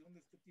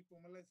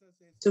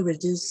to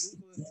reduce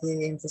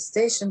the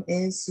infestation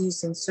is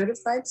using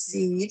certified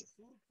seed,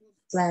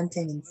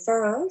 planting in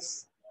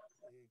furrows,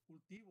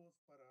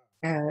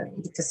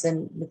 because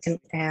then we can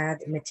add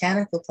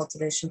mechanical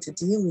cultivation to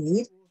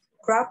de-weed,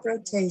 crop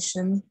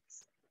rotation,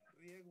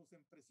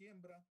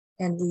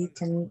 and we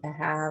can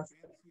have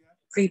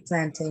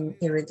pre-planting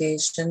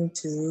irrigation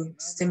to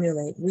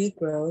stimulate weed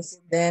growth,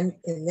 then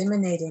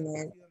eliminating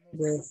it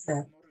with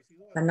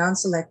a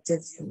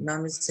non-selective,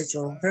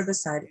 non-residual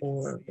herbicide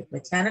or with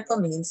mechanical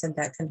means, and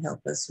that can help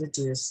us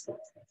reduce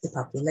the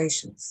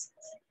populations.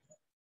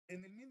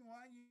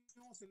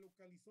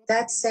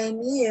 That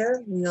same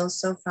year, we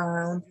also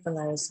found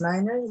Phalaris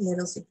minor,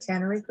 little seed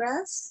cannery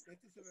grass,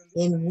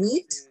 in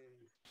wheat.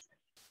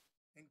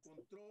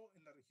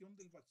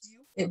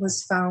 It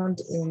was found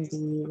in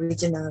the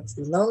region of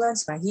the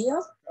lowlands,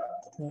 Bajío.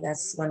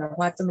 That's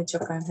Guanajuato,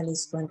 Michoacán,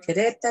 Jalisco, and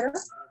Querétaro.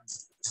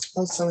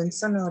 Also in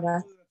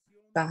Sonora,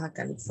 Baja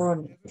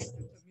California.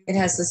 It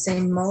has the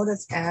same mode of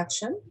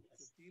action.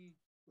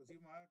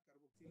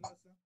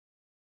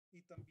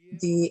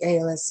 The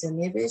ALS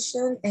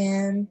inhibition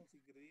and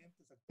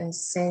the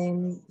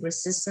same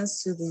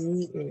resistance to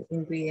the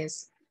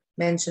ingredients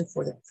mentioned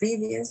for the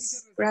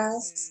previous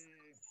grass.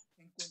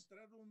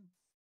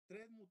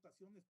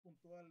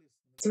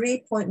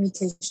 3 point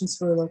mutations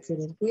were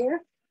located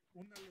here.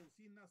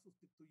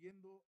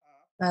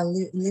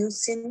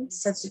 Leucine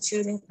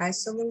substituting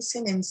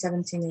isoleucine in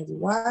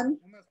 1781.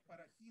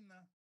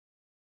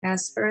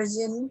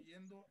 Aspergin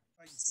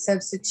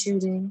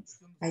substituting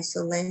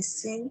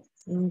isoleucine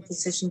in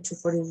position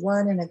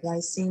 241, and a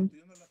glycine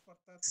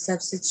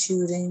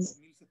substituting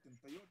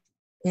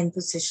in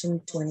position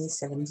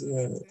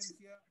 2078.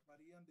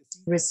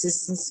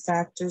 Resistance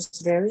factors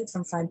vary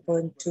from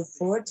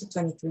 5.24 to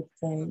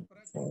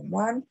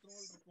 23.41,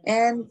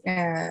 and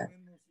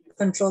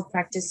control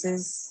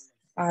practices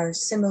are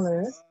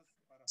similar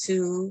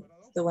to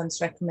the ones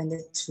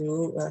recommended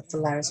to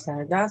Phalaris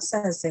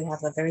paradoxa, as they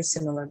have a very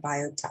similar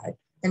biotype,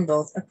 and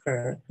both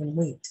occur in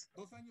wheat.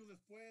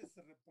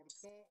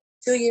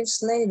 2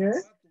 years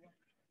later,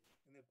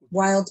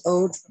 wild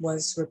oat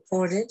was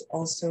reported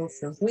also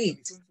for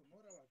wheat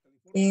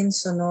in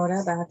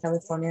Sonora, Baja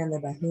California, and the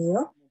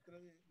Bajío,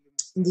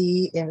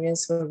 the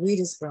areas where wheat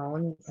is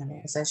grown,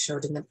 as I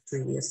showed in the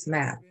previous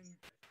map.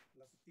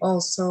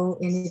 Also,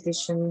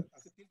 inhibition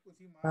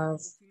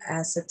of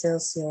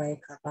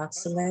acetyl-CoA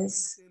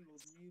carboxylase,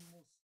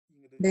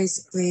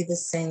 basically the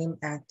same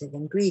active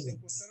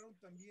ingredients.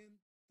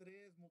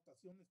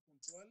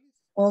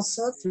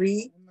 Also,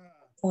 3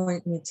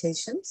 point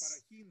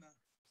mutations.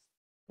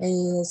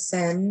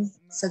 ASN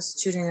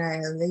substituting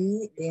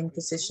ILE in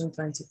position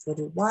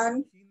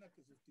 2041.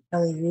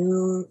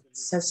 LU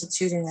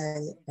substituting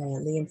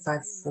ILE in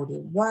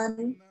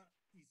 541.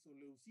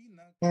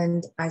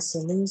 And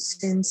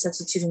isoleucine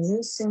substituting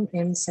leucine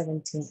in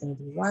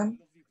 1781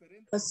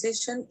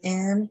 position,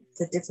 and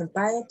the different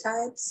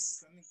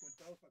biotypes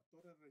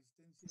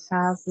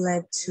have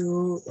led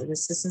to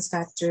resistance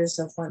factors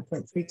of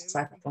 1.3 to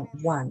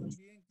 5.1.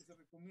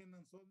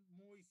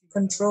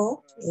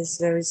 Control is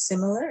very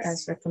similar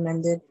as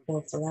recommended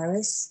for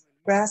Phalaris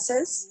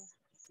grasses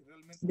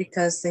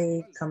because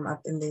they come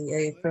up in the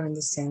occur in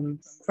the same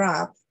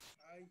crop.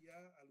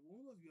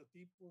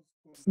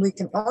 We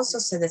can also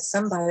say that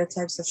some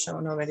biotypes have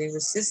shown already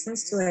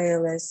resistance to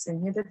ALS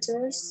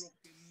inhibitors,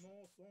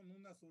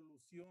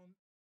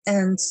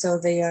 and so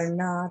they are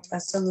not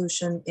a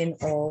solution in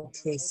all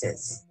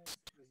cases,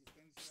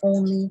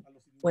 only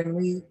when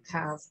we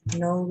have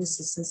no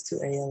resistance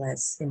to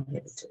ALS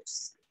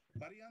inhibitors.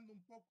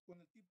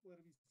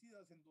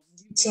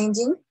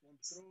 Changing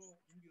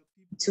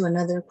to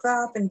another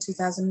crop in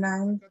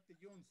 2009,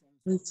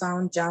 we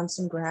found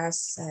Johnson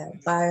grass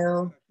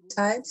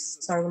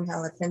biotypes, sorghum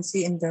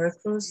halepensi in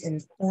Veracruz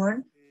in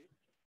corn,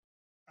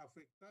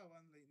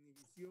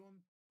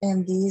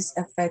 and these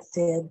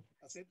affected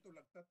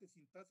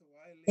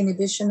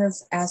inhibition of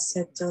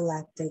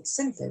acetolactate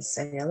synthase,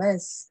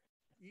 ALS,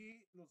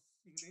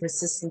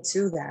 resistant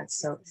to that.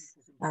 So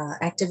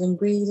active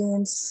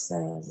ingredients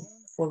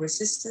for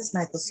resistance,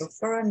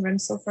 nitrosulfuron,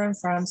 rimsulfuron,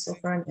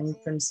 farmsulfuron, and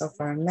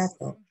primsulfuron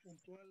methyl.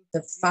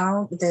 The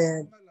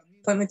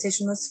point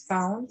mutation was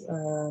found,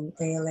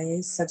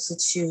 ALA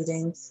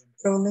substituting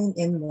proline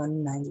in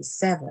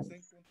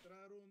 197.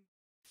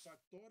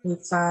 We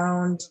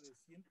found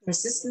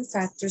resistance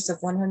factors of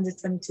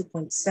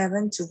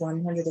 122.7 to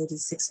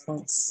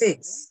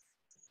 186.6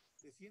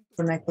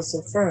 for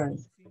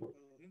nitrosulfuron,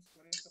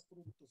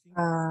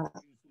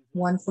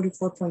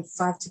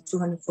 144.5 to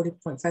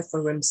 240.5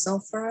 for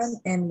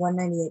rimsulfuron, and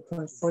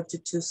 198.4 to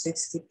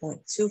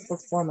 260.2 for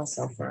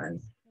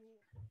formylsulfuron.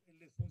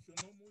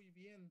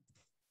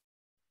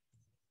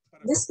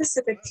 This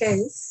specific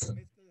case,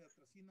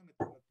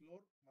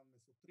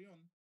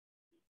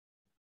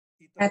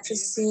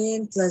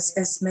 atrazine plus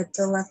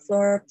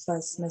S-metolachlor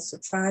plus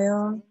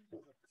mesotrione,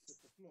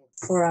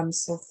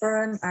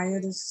 sulfuron,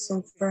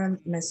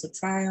 iodosulfuron,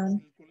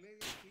 mesotrione.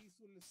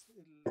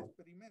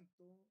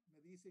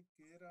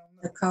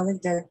 The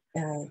colleague that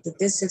did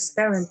this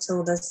experiment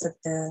told us that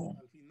the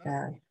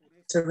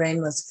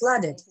terrain was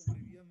flooded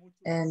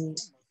and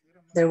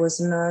there was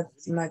not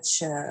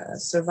much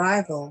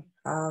survival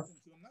of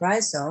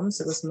rhizomes.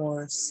 It was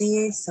more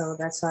seeds, so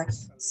that's why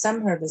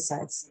some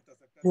herbicides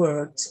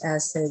worked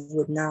as they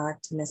would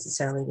not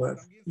necessarily work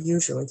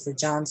usually for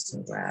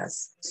Johnson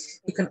grass.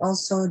 You can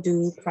also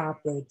do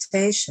crop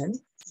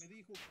rotation.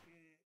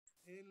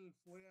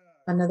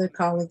 Another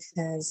colleague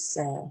has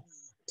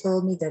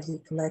told me that he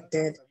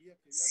collected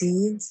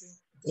seeds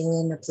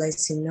in a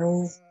place he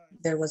knew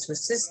there was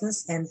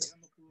resistance and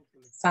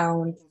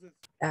found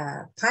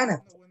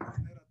pineapple.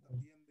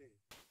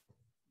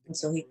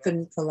 so he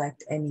couldn't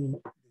collect any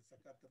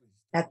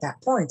at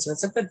that point. So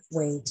it's a good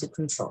way to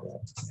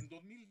control it.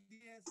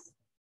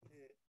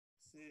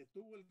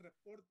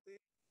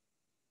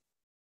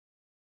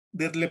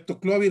 De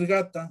Leptocloa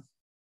virgata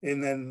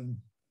en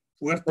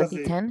huertas de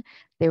 2010,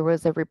 there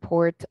was a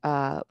report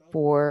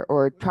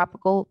for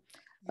tropical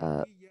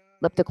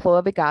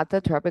Leptocloa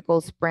vigata,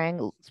 tropical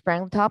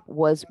sprangletop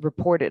was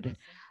reported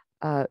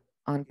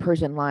on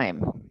Persian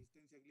lime,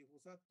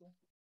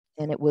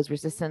 and it was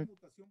resistant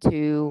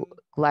to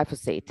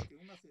glyphosate.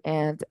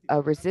 And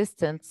a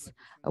resistance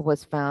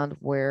was found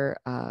where,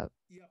 and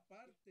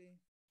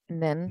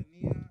then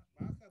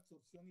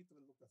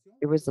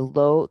there was a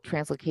low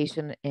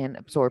translocation and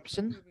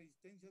absorption.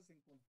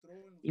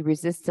 The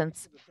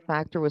resistance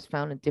factor was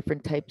found in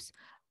different types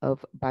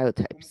of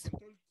biotypes,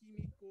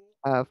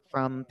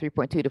 from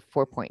 3.2 to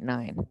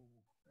 4.9.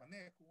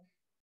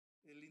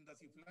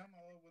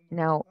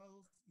 Now,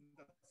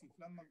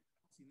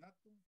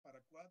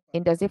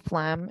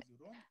 Indaziflam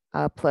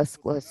plus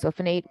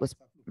glyphosate was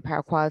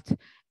paraquat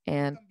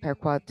and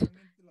paraquat.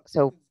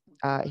 So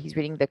he's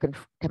reading the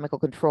chemical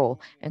control,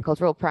 and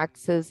cultural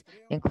practices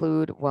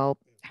include, well,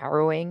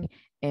 harrowing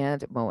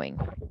and mowing.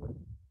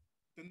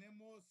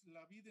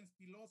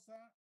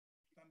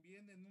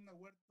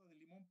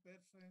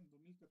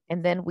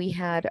 And then we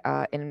had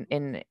in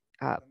an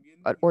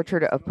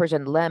orchard of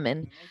Persian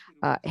lemon,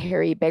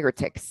 hairy beggar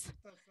ticks.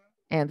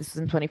 And this was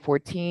in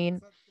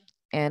 2014,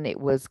 and it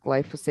was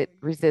glyphosate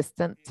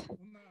resistant.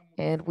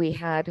 And we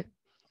had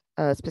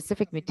a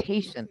specific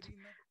mutation,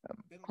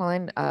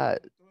 calling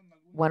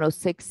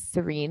 106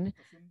 serine,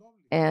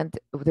 and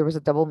there was a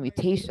double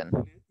mutation.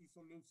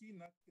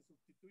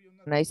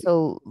 An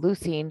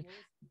isoleucine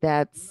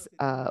that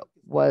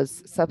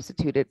was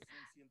substituted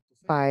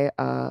by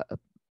a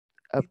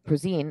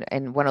PROCINORTE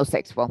and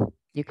 106. Well,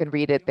 you can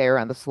read it there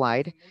on the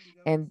slide.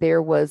 And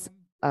there was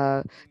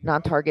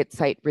non-target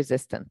site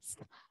resistance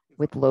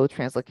with low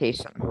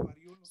translocation.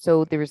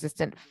 So the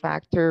resistant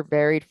factor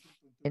varied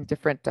in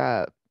different,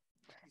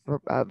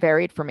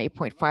 varied from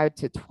 8.5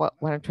 to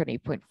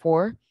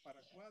 128.4.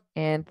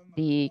 And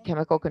the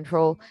chemical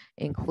control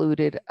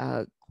included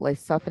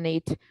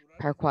glyphosate,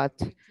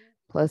 paraquat,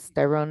 plus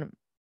styrone,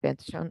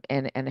 bentonite,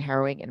 and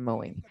harrowing and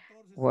mowing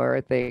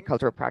were the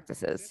cultural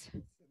practices.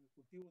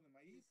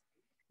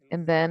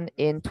 And then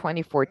in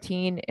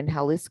 2014, in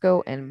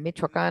Jalisco and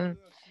Michoacan,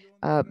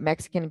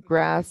 Mexican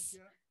grass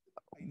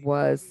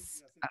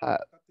was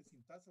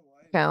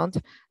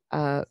found,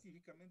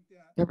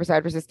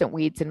 herbicide-resistant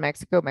weeds in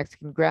Mexico,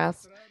 Mexican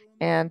grass,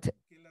 and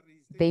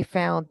they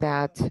found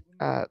that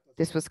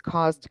this was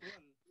caused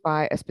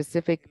by a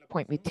specific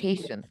point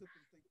mutation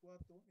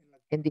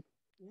in the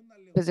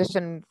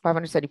position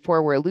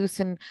 574, where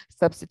leucine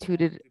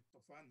substituted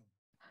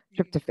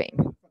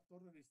tryptophan.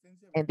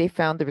 And they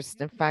found the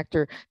resistant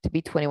factor to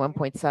be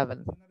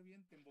 21.7.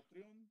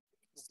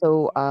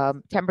 So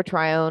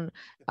tempertrione,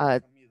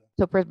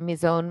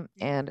 topramizone,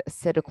 and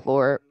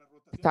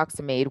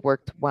cetochlorphetoxamide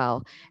worked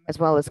well, as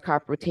well as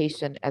crop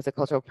rotation as a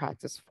cultural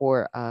practice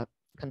for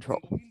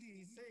control.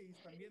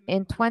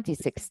 In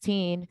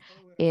 2016,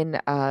 in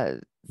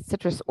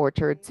citrus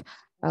orchards,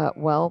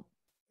 well,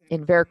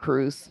 in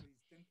Veracruz,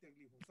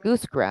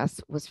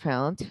 goosegrass was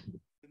found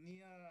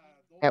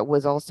that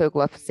was also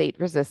glyphosate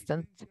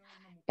resistant.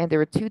 And there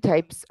were two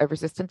types of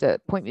resistant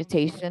point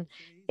mutation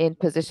in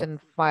position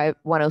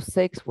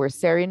 106, where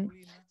serine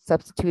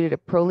substituted a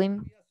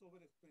proline,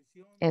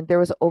 and there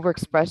was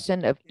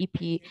overexpression of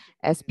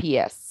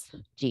EPSPS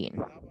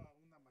gene,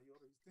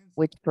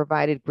 which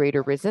provided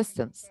greater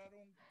resistance.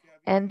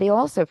 And they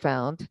also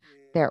found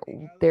that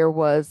there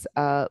was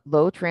a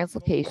low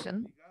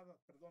translocation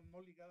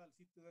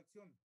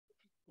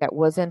that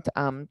wasn't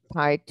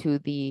tied to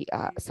the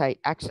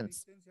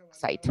actions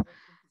site.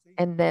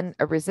 And then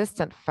a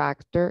resistance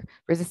factor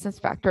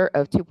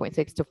of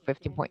 2.6 to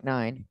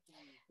 15.9.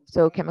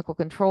 So chemical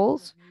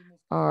controls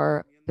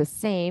are the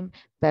same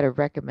that are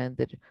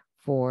recommended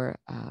for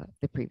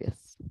the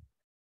previous.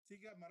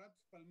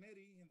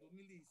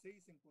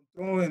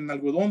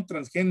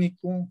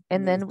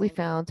 And then we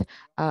found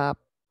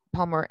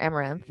Palmer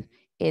amaranth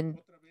in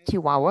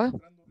Chihuahua.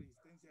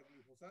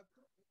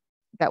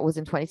 That was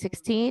in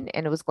 2016,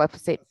 and it was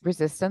glyphosate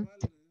resistant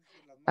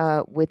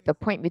with the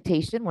point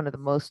mutation, one of the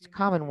most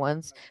common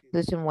ones,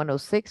 position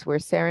 106, where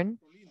serine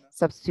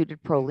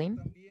substituted proline.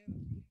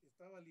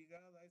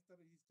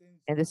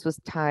 And this was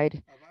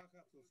tied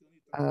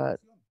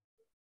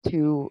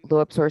to low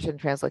absorption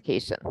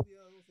translocation.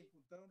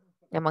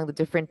 Among the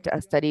different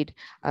studied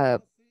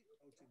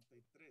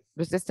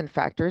resistant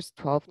factors,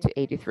 12 to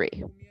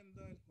 83.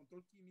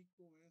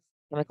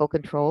 Chemical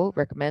control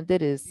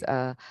recommended is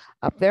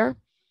up there.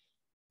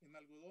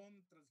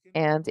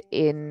 And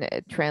in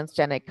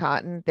transgenic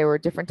cotton, there were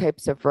different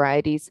types of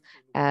varieties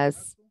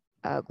as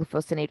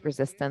glufosinate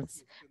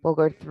resistance,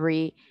 Bulgur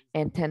 3,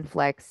 and 10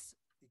 flex.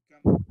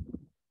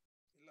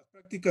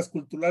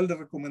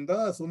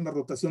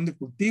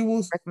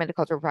 Recommended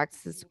cultural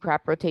practices,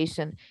 crop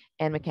rotation,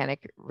 and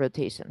mechanic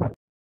rotation.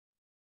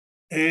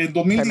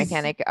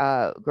 Mechanic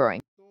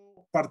growing.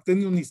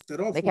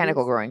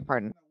 mechanical growing,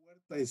 pardon.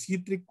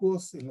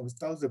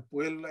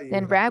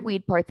 Then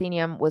ragweed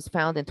parthenium was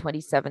found in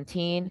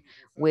 2017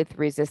 with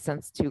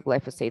resistance to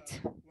glyphosate.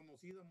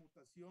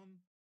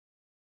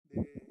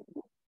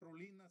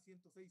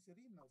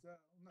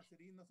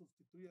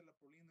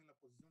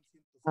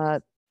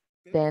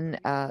 Then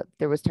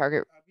there was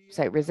target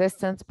site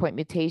resistance, point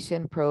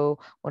mutation, Pro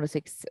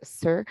 106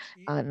 SIR,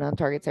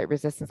 non-target site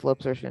resistance, low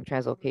absorption, and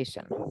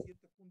translocation.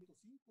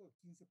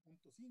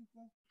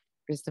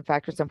 Resistant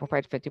factor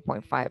 7.5 to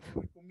 50.5.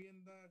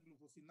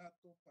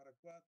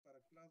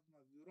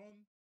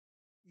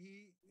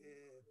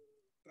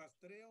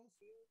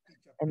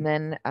 And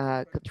then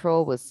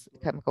control was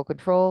chemical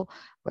control,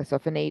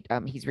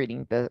 glyphosate. He's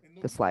reading the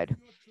slide.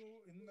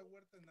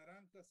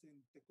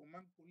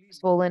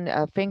 Swollen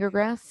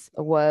fingergrass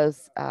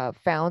was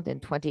found in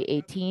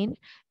 2018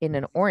 in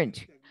an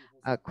orange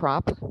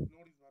crop.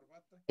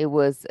 It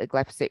was a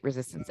glyphosate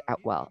resistance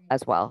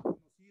as well.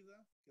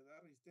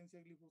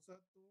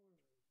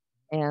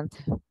 And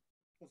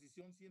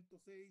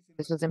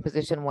this was in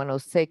position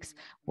 106,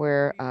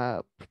 where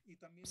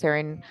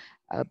sarin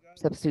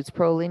substitutes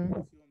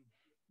proline.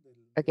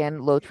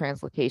 Again, low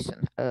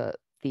translocation,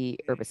 the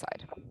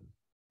herbicide.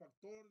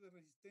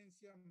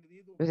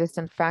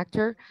 Resistant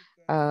factor,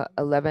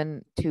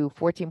 11 to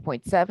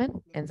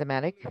 14.7,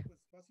 enzymatic.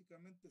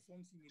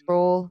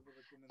 Control,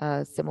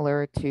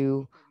 similar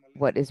to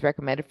what is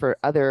recommended for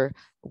other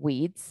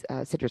weeds,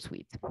 citrus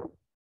weeds.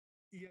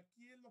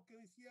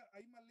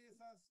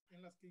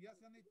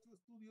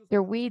 There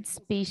are weed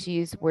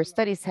species where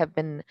studies have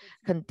been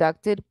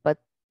conducted, but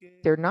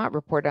they're not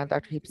reported on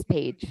Dr. Heap's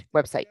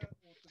website.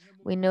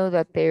 We know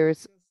that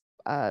there's,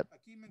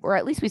 or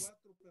at least we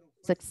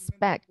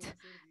suspect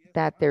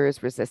that there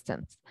is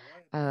resistance.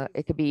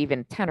 It could be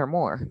even 10 or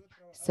more.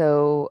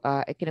 So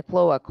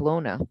Echinocloa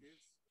colonna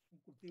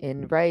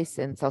in rice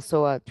and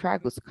Salsoa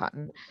tragus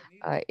cotton,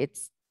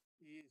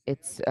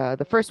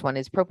 the first one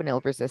is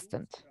propanil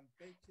resistant,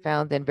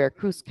 found in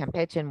Veracruz,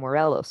 Campeche, and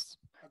Morelos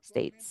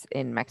states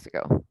in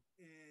Mexico.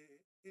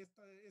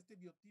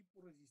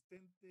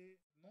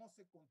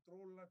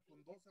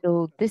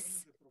 So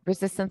this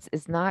resistance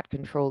is not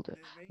controlled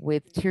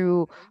with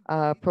two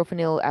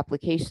propanil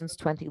applications,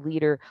 20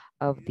 liter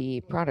of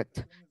the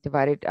product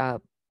divided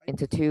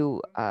into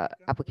two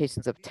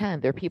applications of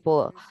 10. There are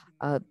people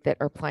that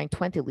are applying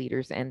 20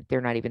 liters and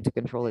they're not even to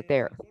control it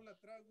there.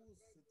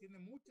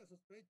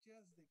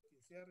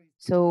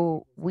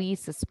 So we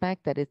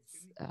suspect that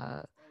it's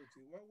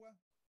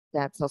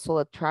that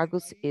Salsola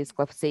tragus is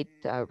glyphosate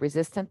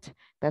resistant.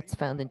 That's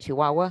found in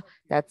Chihuahua.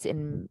 That's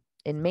in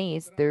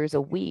maize. There's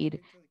a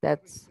weed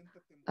that's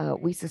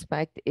we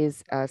suspect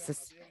is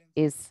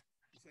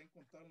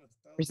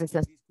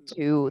resistant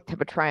to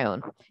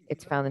tebutrione.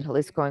 It's found in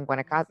Jalisco and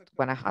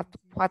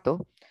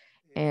Guanajuato,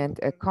 and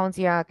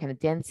Consia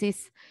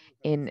canadensis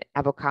in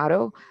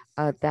avocado.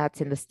 That's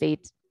in the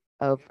state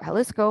of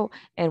Jalisco,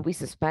 and we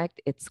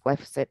suspect it's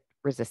glyphosate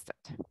resistant.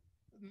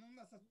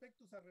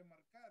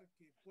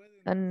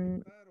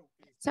 And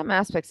some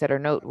aspects that are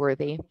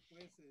noteworthy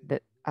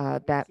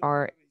that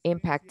are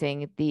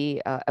impacting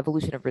the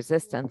evolution of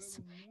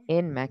resistance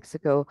in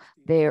Mexico,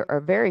 there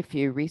are very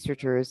few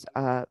researchers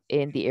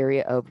in the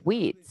area of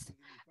weeds.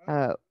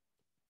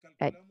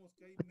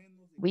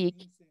 We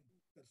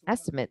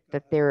estimate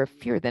that there are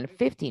fewer than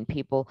 15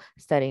 people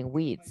studying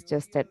weeds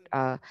just at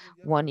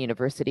one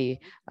university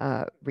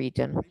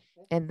region,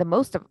 and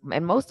most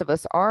of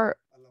us are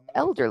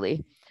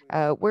elderly.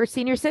 We're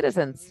senior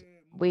citizens.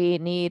 We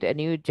need a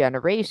new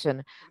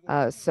generation.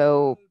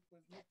 So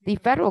the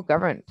federal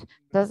government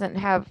doesn't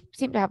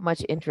seem to have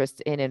much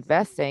interest in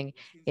investing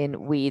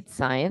in weed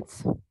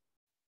science.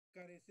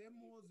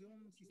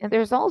 And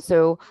there's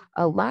also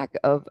a lack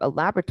of a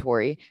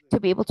laboratory to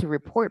be able to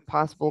report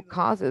possible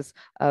causes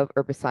of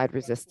herbicide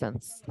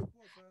resistance.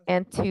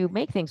 And to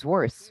make things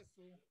worse,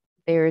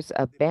 there's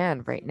a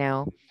ban right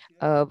now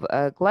of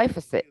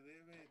glyphosate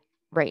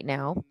right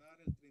now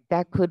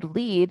that could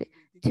lead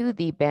to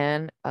the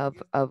ban of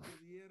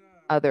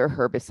other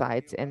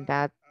herbicides, and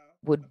that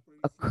would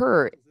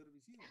occur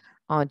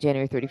on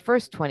January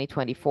 31st,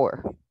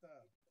 2024.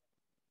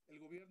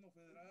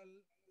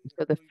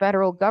 So the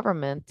federal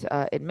government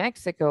in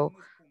Mexico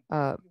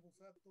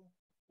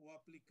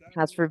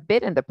has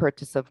forbidden the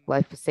purchase of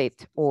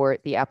glyphosate or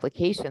the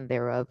application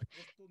thereof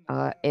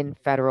in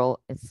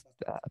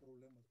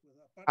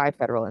by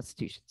federal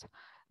institutions.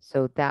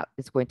 So that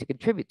is going to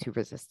contribute to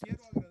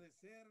resistance. I'd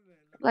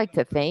like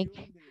to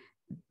thank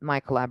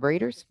my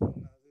collaborators,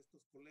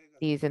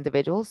 these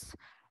individuals.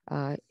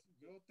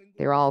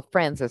 They're all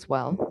friends as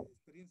well.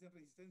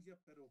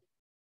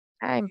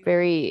 I'm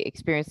very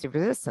experienced in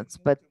resistance,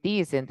 but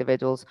these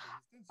individuals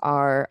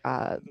are,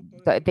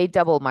 they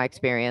double my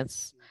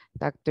experience.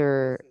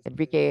 Dr.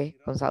 Enrique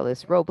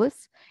Gonzalez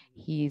Robles,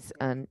 he's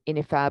an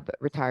INIFAB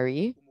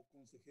retiree,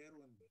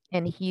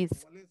 and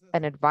he's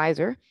an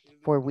advisor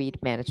for weed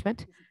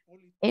management,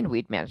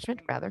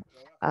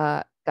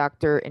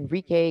 Dr.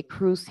 Enrique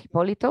Cruz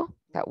Hipolito,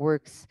 that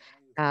works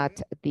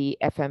at the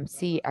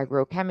FMC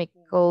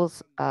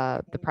Agrochemicals,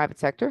 the private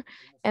sector,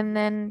 and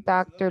then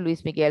Dr.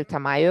 Luis Miguel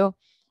Tamayo,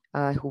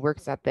 who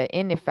works at the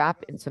INIFAP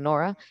in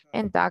Sonora,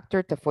 and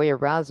Dr. Tafoya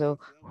Razo,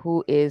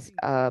 who is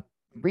a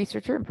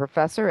researcher and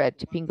professor at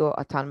Chipingo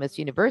Autonomous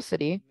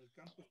University,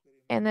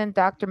 and then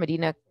Dr.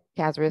 Medina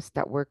Cazares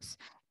that works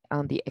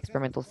on the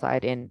experimental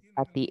side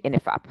at the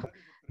INIFAP.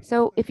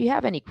 So if you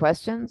have any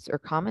questions or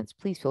comments,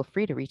 please feel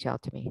free to reach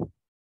out to me.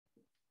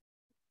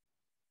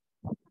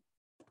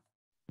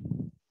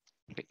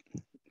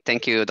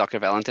 Thank you, Dr.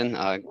 Valentin.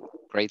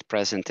 Great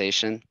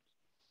presentation.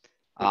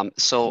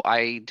 So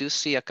I do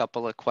see a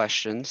couple of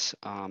questions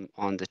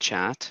on the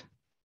chat.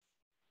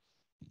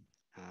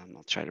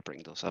 I'll try to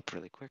bring those up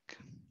really quick.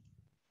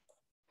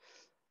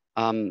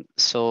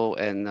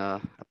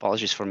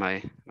 Apologies for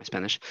my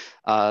Spanish.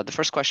 The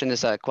first question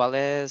is, ¿cuál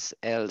es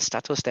el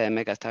status de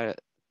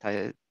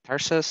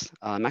Megathyrsus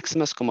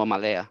maximus como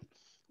malea?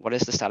 What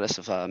is the status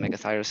of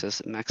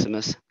Megathyrsus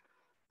maximus,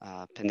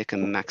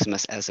 Penicum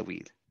maximus as a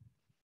weed?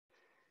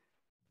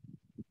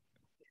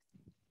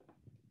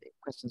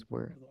 Questions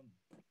were.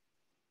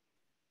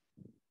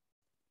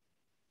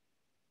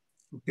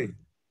 Okay.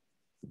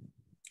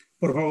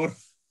 Por favor.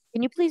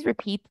 Can you please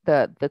repeat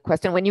the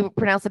question? When you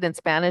pronounce it in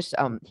Spanish,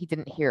 he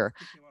didn't hear.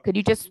 Could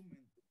you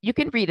you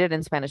can read it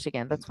in Spanish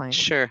again, that's fine.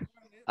 Sure.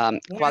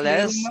 ¿Cuál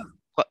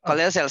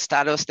es el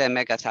status de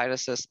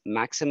Megathyrsus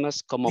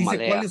maximus como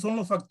malea? ¿Cuáles son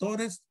los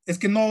factores? Es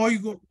que no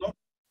oigo. No.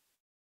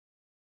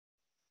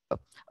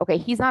 Okay,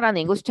 he's not on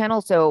the English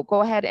channel, so go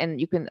ahead and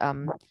you can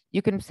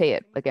say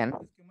it again.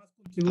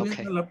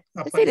 Okay.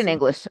 Say it in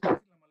English.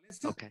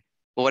 Okay.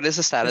 What is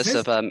the status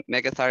of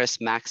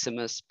Megathyrsus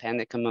maximus,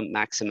 Panicum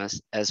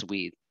maximus as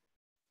weed?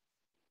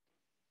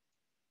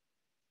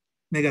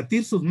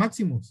 Megathyrsus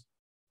maximus.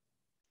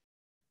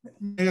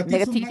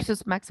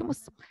 Megathyrsus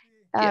maximus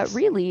Yes.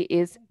 really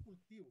is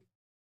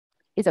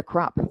a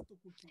crop.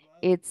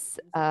 It's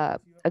a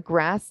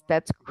grass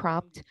that's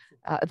cropped.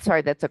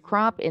 That's a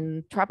crop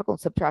in tropical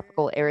and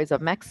subtropical areas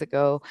of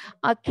Mexico.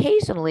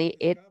 Occasionally,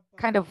 it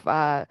kind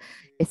of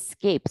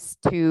escapes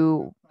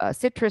to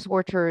citrus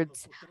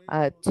orchards,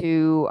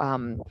 to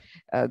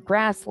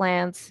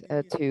grasslands,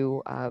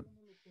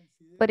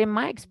 but in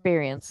my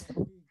experience,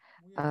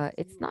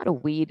 it's not a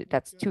weed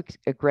that's too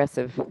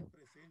aggressive.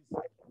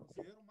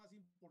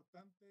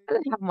 It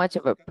doesn't have much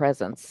of a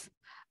presence.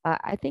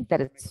 I think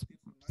that it's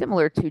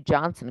similar to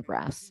Johnson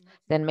grass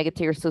than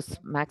Megathyrsus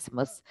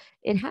maximus.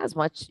 It has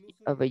much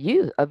of a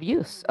use.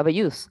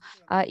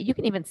 You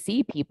can even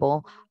see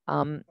people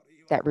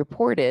that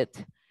report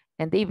it,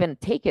 and they even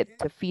take it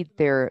to feed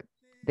their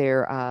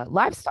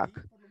livestock.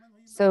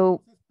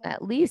 So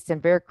at least in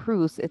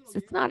Veracruz,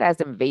 it's not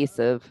as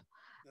invasive.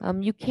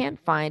 You can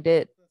find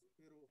it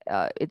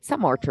in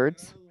some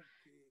orchards,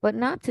 but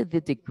not to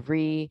the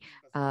degree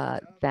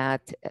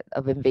that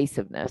of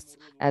invasiveness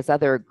as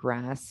other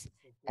grass,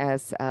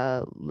 as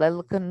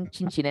Lelican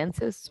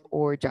chinchinensis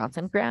or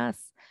Johnson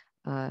grass.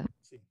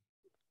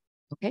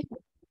 Okay.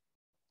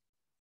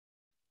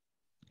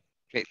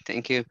 Great,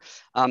 thank you.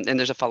 And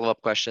there's a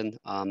follow-up question.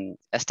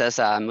 ¿Estas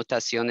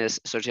mutaciones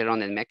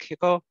surgieron en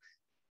México?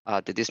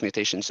 Did these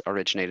mutations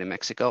originate in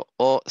Mexico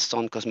o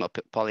son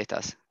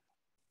cosmopolitas?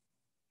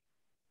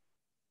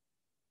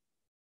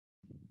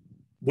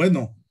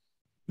 Bueno,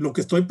 lo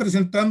que estoy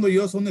presentando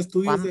yo son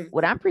estudios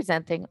What I'm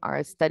presenting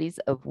are studies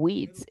of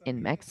weeds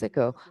in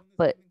Mexico,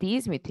 but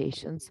these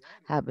mutations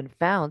have been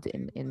found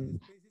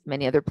in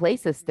many other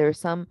places. There are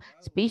some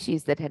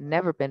species that had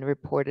never been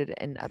reported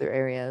in other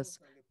areas.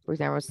 For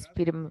example,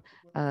 Spidum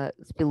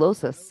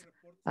spilosus.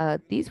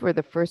 These were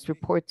the first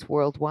reports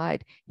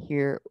worldwide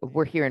here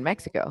in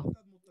Mexico.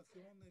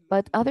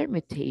 But other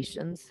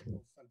mutations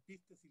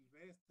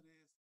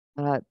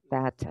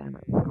that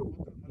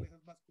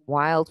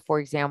wild,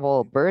 for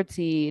example,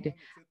 birdseed,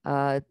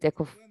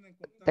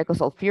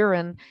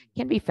 decosulfurin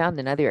can be found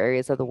in other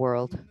areas of the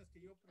world.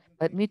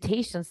 But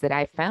mutations that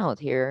I found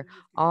here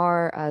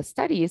are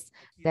studies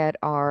that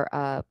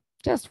are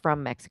just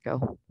from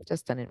Mexico,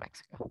 just done in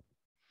Mexico.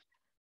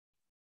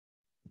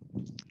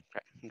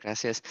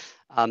 Gracias.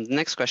 The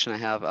next question I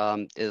have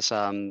is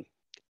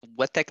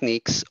what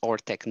techniques or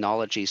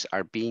technologies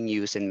are being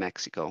used in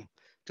Mexico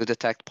to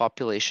detect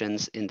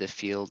populations in the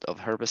field of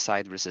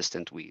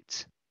herbicide-resistant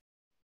weeds?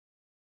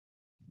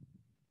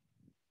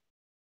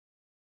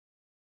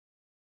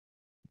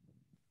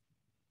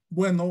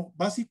 Bueno,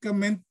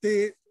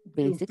 básicamente.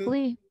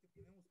 Basically,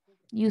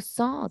 you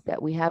saw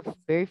that we have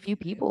very few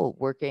people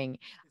working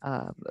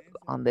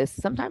on this.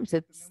 Sometimes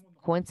it's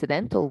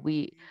coincidental.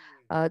 We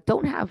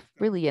don't have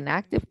really an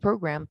active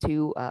program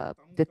to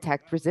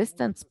detect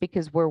resistance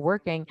because we're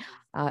working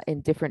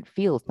in different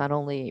fields, not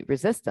only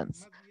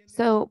resistance.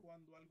 So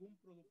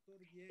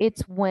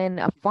it's when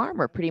a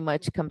farmer pretty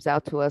much comes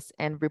out to us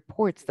and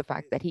reports the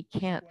fact that he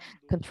can't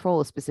control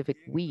a specific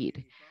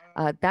weed.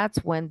 That's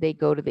when they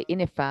go to the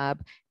INIFAB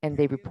and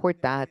they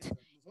report that.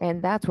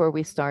 And that's where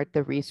we start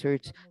the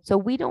research. So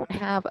we don't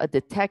have a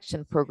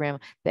detection program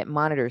that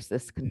monitors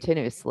this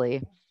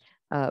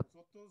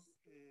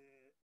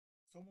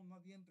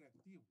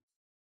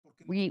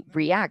we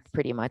react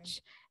pretty much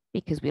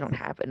because we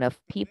don't have enough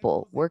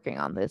people working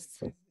on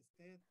this.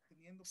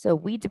 So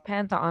we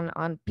depend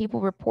on people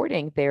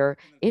reporting their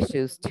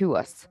issues to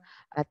us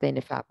at the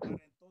INIFAP.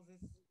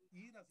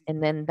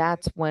 And then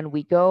that's when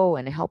we go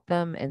and help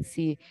them and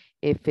see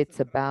if it's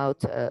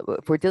about,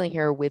 if we're dealing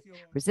here with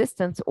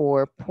resistance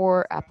or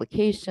poor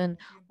application,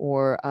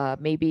 or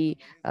maybe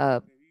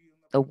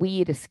a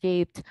weed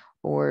escaped,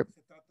 or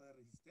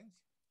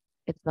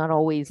it's not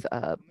always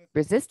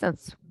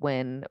resistance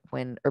when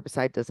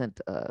herbicide doesn't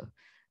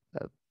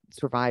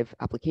survive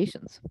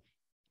applications.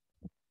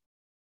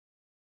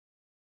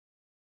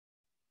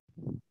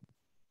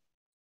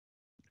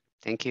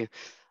 Thank you.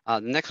 The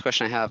next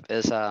question I have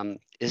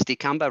is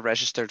dicamba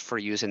registered for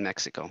use in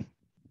Mexico?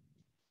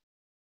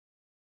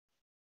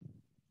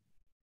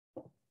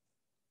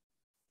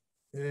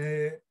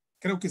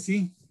 Creo que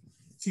sí.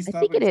 Sí I está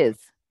think it registrado. is.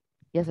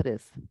 Yes, it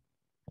is.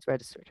 It's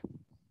registered.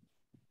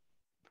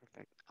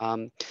 Perfect.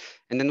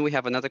 And then we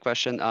have another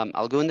question.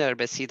 ¿Algún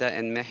herbicida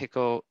en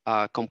México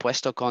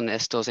compuesto con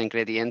estos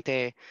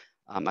ingredientes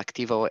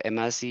activo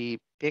Invasive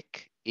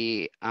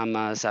y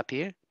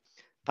Amazapir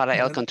para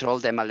el control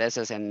de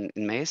malezas en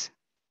maíz?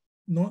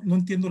 No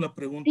entiendo la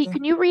pregunta.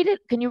 Can you read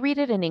it? Can you read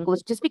it in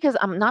English? Just because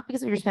not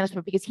because of your Spanish,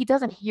 but because he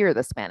doesn't hear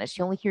the Spanish.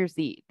 He only hears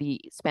the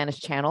Spanish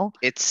channel.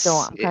 So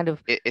I'm kind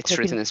of it's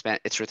written in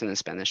Spanish. It's written in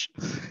Spanish.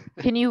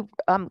 Can you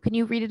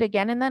read it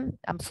again and then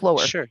I'm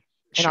slower? Sure.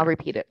 And I'll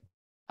repeat it.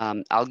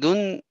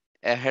 ¿Algún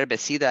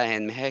herbicida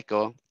en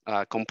México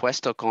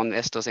compuesto con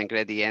estos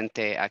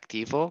ingredientes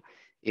activos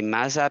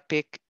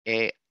Imazapyr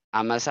y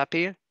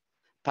Amazapyr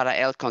para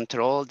el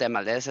control de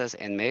malezas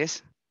en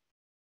maíz?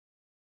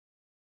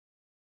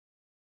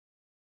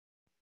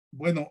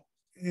 Bueno,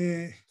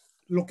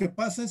 lo que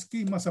pasa es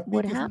que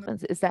What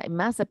happens is that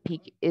Imazapyr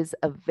is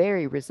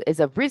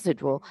a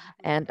residual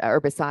and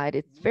herbicide.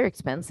 It's very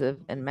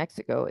expensive in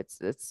Mexico.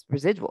 It's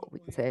residual, we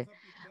can say.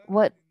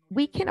 What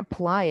we can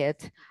apply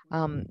it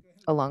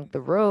along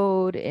the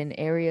road in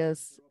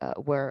areas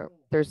where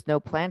there's no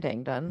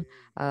planting done,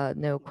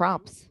 no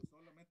crops.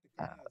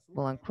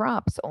 Well, on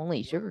crops,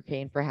 only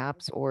sugarcane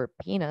perhaps, or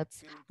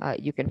peanuts,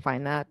 you can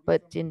find that.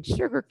 But in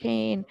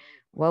sugarcane,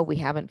 well, we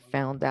haven't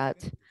found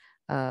that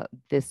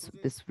this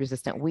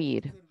resistant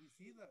weed.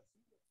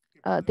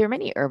 There are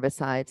many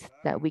herbicides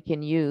that we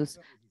can use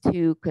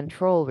to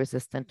control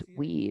resistant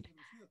weed.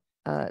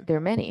 There are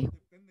many.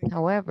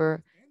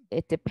 However,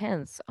 it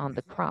depends on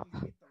the crop.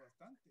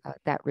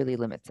 That really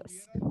limits us.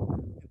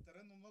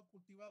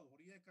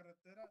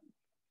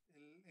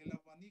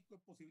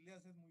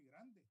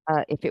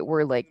 If it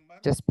were like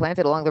just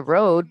planted along the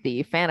road,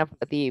 the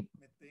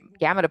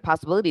gamut of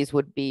possibilities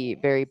would be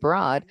very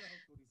broad.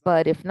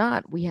 But if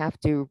not, we have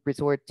to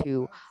resort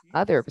to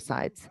other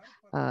herbicides.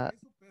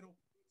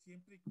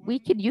 We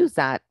could use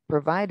that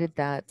provided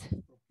that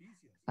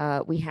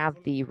we have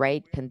the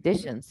right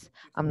conditions.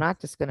 I'm not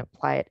just going to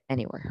apply it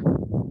anywhere.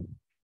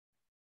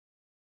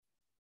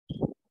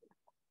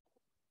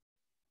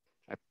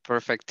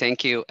 Perfect,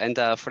 thank you. And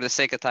for the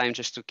sake of time,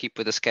 just to keep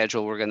with the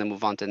schedule, we're going to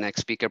move on to the next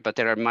speaker, but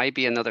there might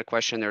be another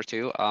question or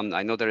two.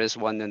 I know there is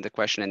one in the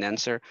question and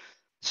answer.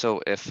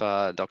 So if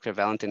Dr.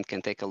 Valentin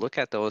can take a look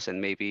at those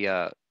and maybe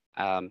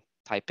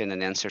type in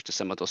an answer to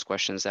some of those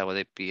questions, that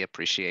would be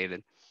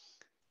appreciated.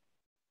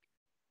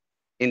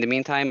 In the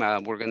meantime,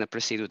 we're going to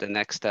proceed with the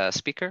next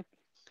speaker.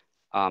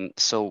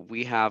 So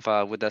we have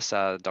with us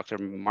Dr.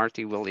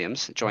 Marty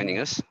Williams joining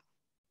us.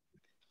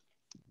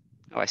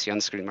 Oh, I see on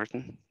the screen,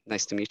 Martin.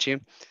 Nice to meet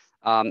you.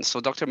 So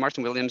Dr.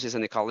 Martin Williams is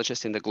an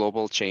ecologist in the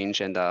Global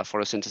Change and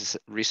Photosynthesis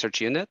Research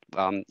Unit,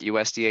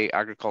 USDA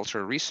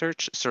Agricultural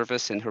Research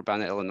Service in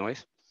Urbana,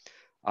 Illinois.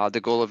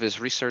 The goal of his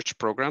research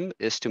program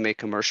is to make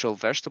commercial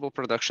vegetable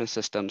production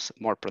systems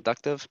more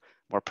productive,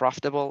 more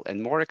profitable,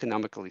 and more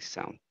economically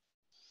sound,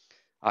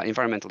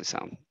 environmentally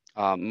sound.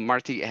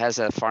 Marty has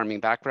a farming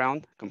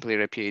background,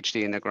 completed a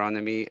PhD in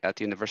agronomy at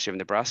the University of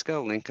Nebraska,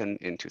 Lincoln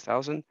in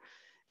 2000,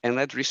 and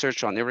led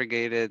research on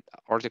irrigated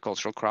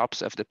horticultural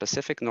crops of the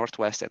Pacific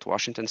Northwest at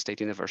Washington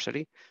State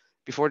University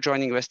before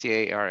joining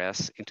USDA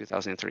ARS in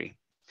 2003.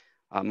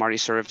 Marty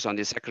serves on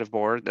the executive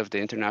board of the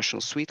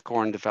International Sweet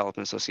Corn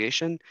Development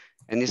Association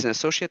and is an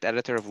associate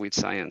editor of Weed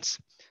Science.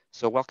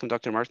 So welcome,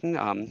 Dr.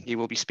 Martin. He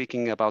will be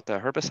speaking about the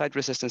herbicide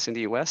resistance in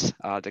the US,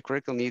 the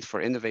critical need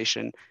for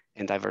innovation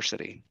and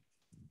diversity.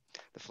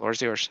 The floor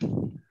is yours.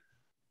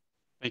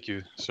 Thank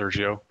you,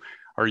 Sergio.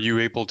 Are you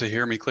able to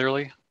hear me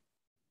clearly?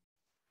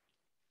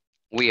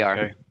 We are.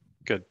 Okay,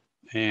 good.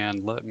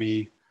 And let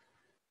me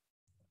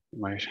get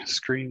my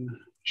screen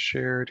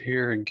shared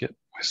here and get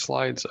my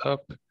slides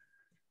up.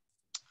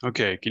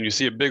 Okay, can you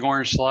see a big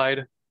orange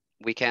slide?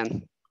 We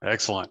can.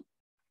 Excellent.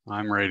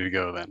 I'm ready to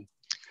go then.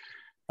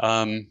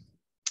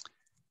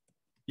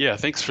 Yeah,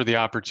 thanks for the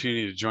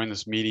opportunity to join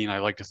this meeting. I'd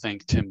like to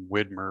thank Tim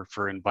Widmer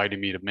for inviting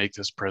me to make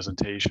this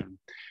presentation.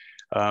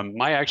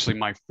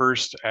 My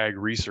first ag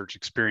research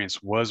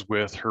experience was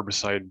with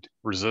herbicide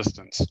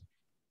resistance.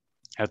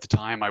 At the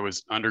time, I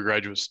was an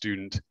undergraduate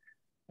student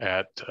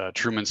at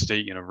Truman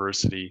State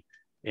University,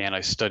 and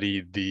I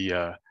studied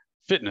the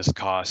fitness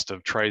cost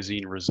of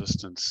triazine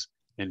resistance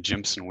in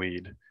Jimson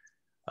weed.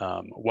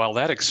 While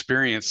that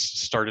experience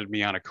started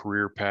me on a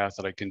career path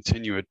that I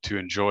continue to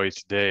enjoy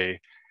today,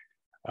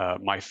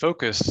 my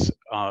focus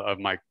of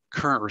my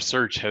current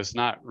research has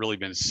not really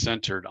been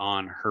centered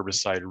on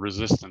herbicide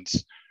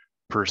resistance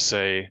per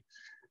se,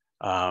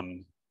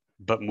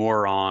 but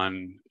more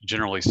on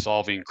generally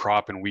solving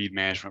crop and weed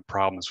management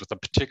problems with a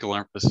particular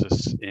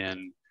emphasis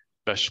in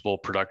vegetable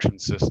production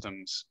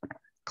systems,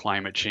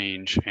 climate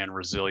change, and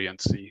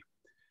resiliency.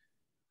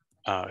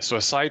 So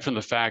aside from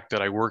the fact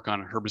that I work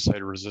on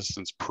herbicide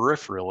resistance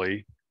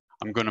peripherally,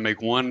 I'm going to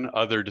make one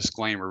other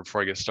disclaimer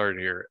before I get started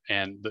here.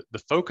 And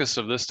the focus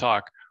of this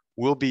talk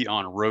will be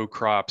on row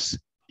crops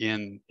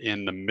in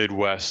the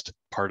Midwest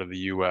part of the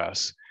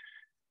US.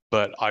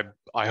 But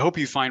I hope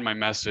you find my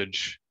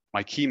message,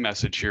 my key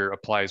message here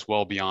applies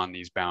well beyond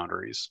these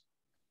boundaries.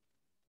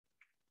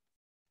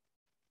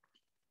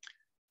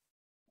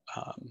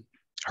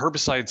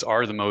 Herbicides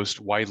are the most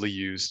widely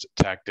used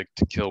tactic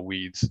to kill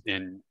weeds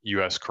in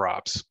US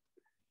crops.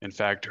 In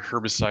fact,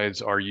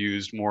 herbicides are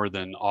used more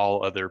than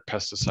all other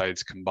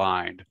pesticides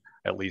combined,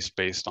 at least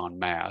based on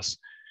mass.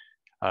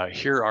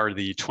 Here are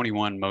the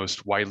 21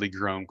 most widely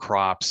grown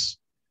crops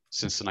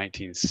since the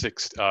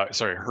 1960s,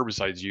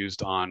 herbicides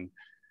used on,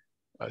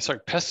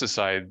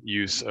 pesticide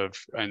use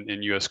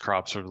in US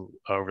crops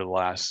over the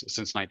last,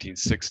 since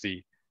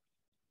 1960.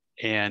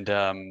 And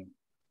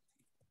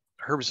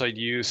herbicide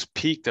use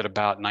peaked at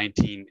about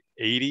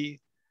 1980,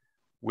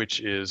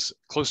 which is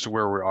close to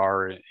where we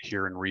are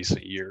here in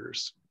recent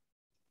years.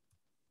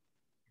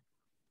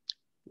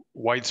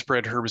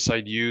 Widespread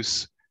herbicide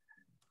use,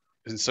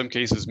 in some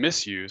cases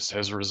misuse,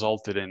 has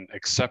resulted in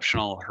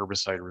exceptional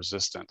herbicide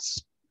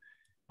resistance.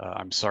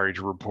 I'm sorry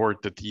to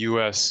report that the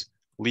US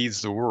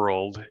leads the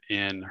world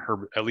in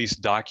at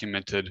least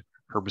documented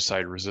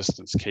herbicide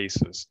resistance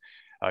cases.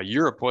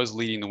 Europe was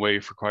leading the way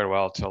for quite a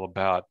while till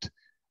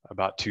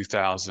about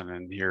 2000,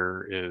 and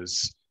here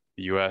is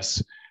the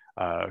US.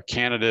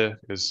 Canada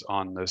is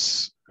on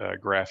this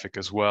graphic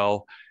as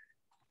well.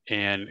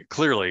 And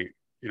clearly,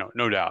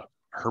 no doubt,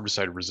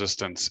 herbicide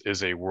resistance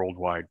is a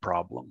worldwide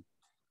problem.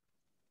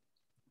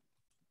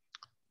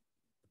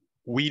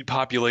 Weed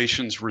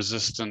populations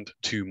resistant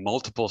to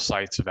multiple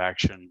sites of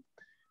action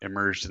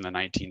emerged in the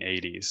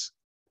 1980s.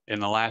 In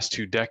the last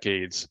 2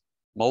 decades,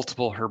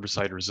 multiple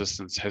herbicide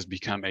resistance has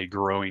become a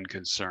growing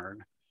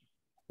concern.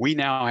 We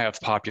now have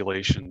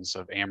populations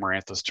of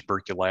Amaranthus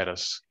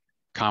tuberculatus,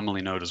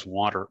 commonly known as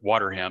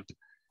water hemp,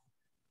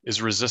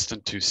 is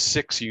resistant to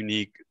 6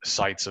 unique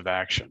sites of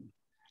action.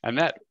 And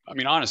that,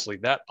 honestly,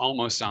 that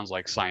almost sounds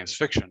like science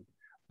fiction,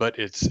 but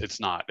it's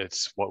not.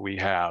 It's what we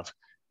have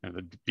and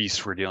the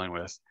beasts we're dealing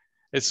with.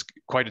 It's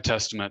quite a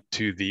testament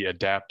to the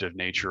adaptive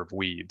nature of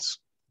weeds.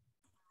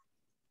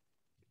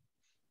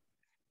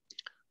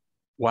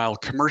 While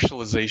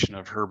commercialization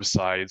of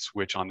herbicides,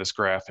 which on this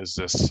graph is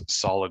this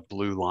solid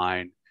blue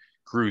line,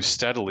 grew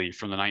steadily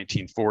from the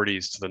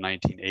 1940s to the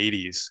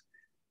 1980s,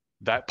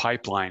 that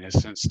pipeline has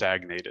since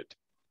stagnated.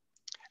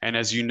 And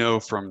as you know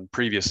from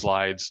previous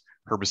slides,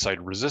 herbicide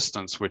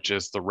resistance, which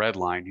is the red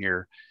line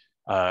here,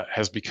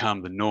 has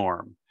become the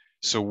norm.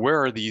 So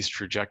where are these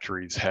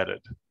trajectories headed?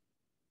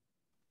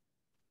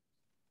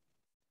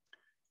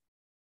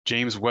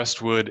 James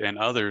Westwood and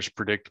others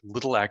predict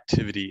little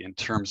activity in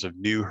terms of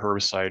new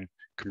herbicide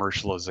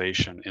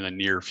commercialization in the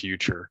near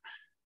future,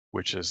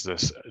 which is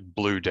this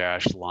blue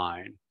dashed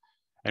line.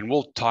 And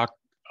we'll talk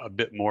a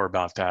bit more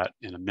about that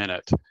in a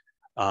minute.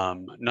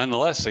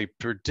 Nonetheless, they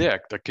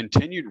predict a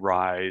continued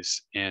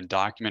rise in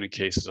documented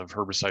cases of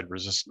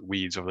herbicide-resistant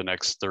weeds over the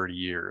next 30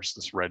 years,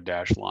 this red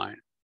dashed line.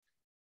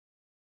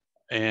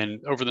 And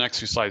over the next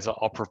few slides,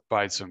 I'll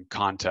provide some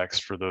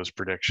context for those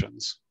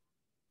predictions.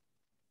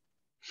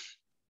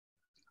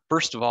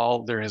 First of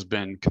all, there has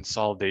been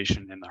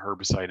consolidation in the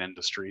herbicide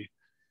industry.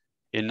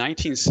 In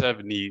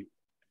 1970,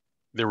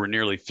 there were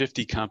nearly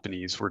 50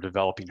 companies who were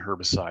developing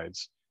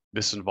herbicides.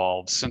 This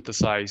involved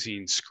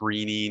synthesizing,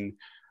 screening,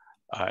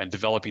 and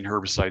developing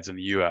herbicides in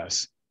the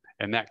US.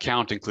 And that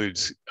count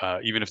includes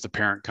even if the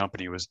parent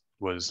company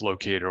was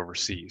located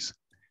overseas.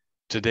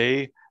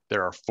 Today,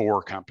 there are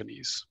 4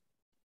 companies.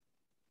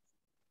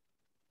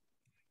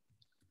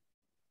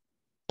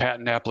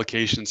 Patent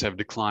applications have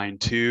declined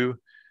too.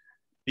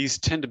 These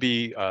tend to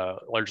be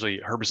largely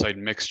herbicide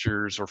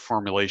mixtures or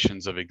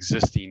formulations of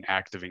existing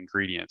active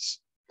ingredients.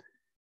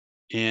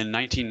 In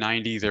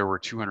 1990, there were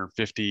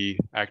 250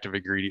 active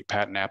ingredient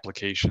patent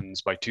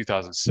applications. By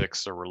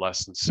 2006, there were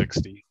less than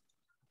 60.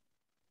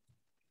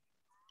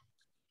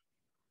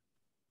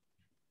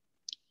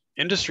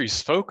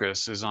 Industry's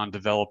focus is on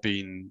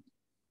developing,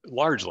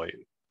 largely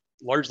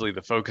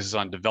the focus is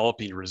on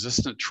developing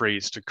resistant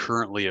traits to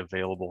currently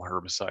available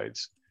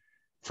herbicides.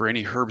 For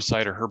any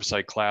herbicide or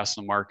herbicide class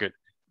in the market,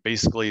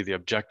 basically the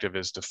objective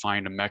is to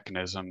find a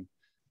mechanism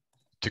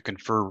to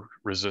confer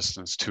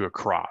resistance to a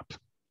crop.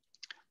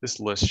 This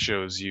list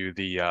shows you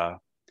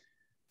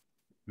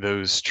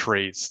those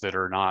traits that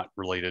are not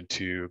related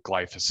to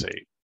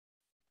glyphosate.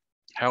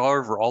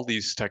 However, all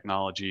these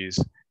technologies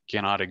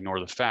cannot ignore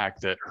the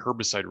fact that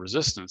herbicide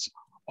resistance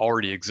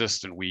already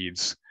exists in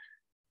weeds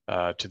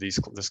to these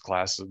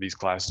classes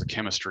of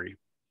chemistry,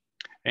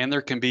 and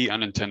there can be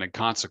unintended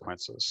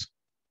consequences.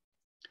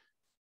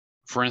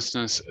 For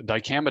instance,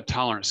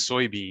 dicamba-tolerant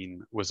soybean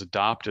was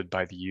adopted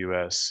by the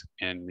US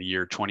in the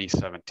year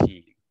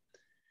 2017.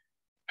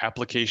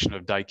 Application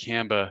of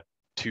dicamba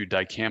to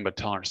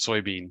dicamba-tolerant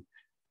soybean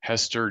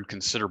has stirred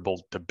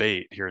considerable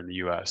debate here in the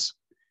US.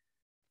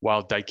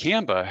 While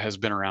dicamba has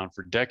been around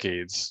for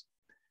decades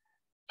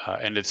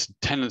and its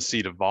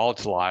tendency to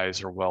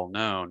volatilize are well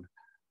known,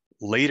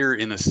 later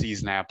in the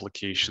season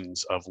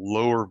applications of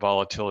lower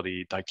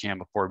volatility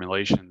dicamba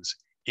formulations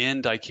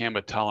in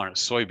dicamba-tolerant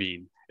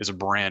soybean is a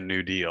brand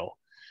new deal.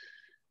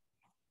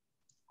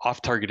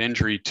 Off-target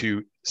injury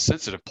to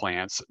sensitive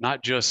plants,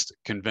 not just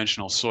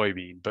conventional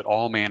soybean, but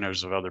all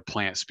manners of other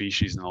plant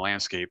species in the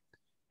landscape,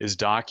 is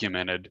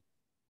documented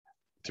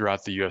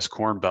throughout the US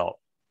Corn Belt.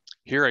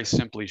 Here I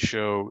simply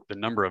show the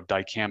number of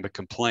dicamba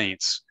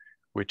complaints,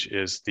 which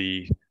is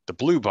the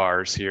blue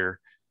bars here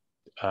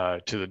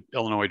to the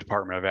Illinois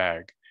Department of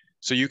Ag.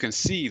 So you can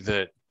see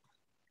that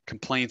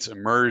complaints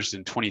emerged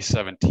in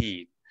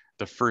 2017,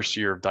 the first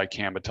year of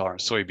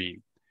dicamba-tolerant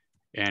soybean,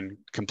 and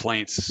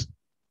complaints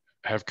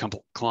have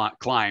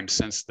climbed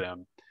since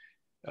then,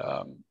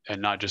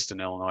 and not just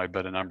in Illinois,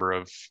 but a number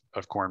of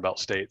Corn Belt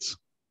states.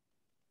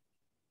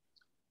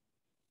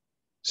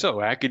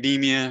 So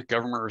academia,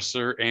 government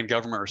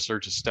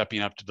research is stepping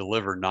up to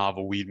deliver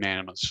novel weed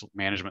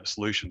management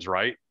solutions,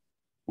 right?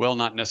 Well,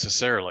 not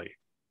necessarily.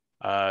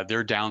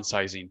 They're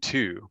downsizing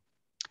too.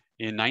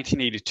 In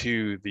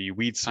 1982, the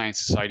Weed Science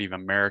Society of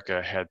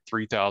America had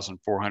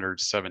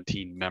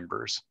 3,417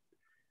 members.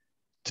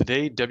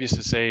 Today,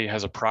 WSSA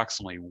has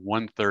approximately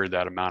 1/3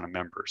 that amount of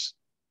members.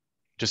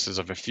 Just as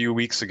of a few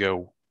weeks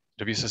ago,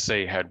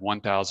 WSSA had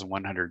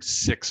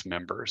 1,106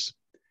 members.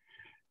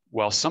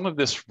 While some of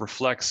this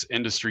reflects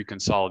industry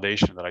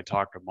consolidation that I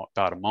talked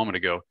about a moment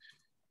ago,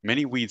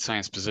 many weed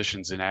science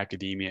positions in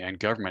academia and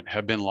government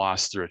have been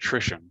lost through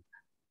attrition,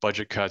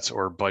 budget cuts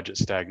or budget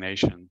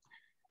stagnation,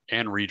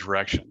 and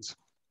redirections.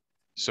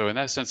 So in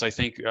that sense, I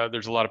think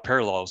there's a lot of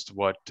parallels to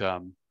what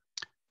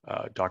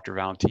Dr.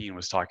 Valentin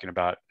was talking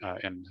about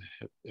in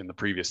the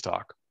previous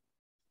talk.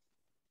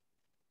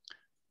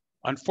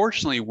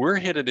 Unfortunately, we're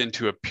headed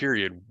into a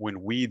period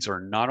when weeds are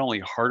not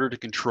only harder to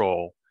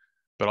control,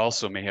 but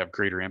also may have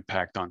greater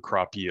impact on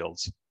crop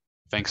yields,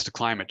 thanks to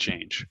climate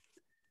change.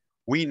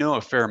 We know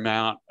a fair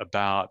amount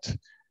about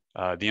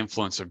the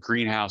influence of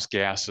greenhouse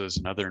gases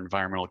and other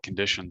environmental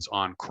conditions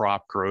on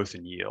crop growth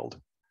and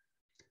yield.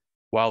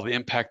 While the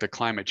impact of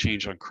climate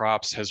change on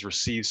crops has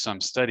received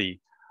some study,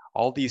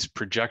 all these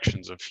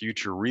projections of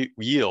future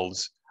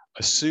yields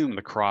assume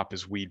the crop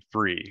is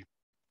weed-free.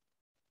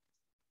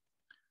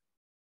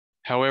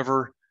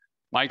 However,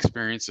 my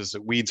experience is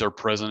that weeds are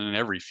present in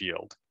every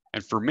field,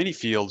 and for many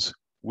fields,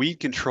 weed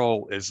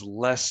control is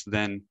less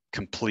than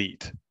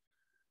complete.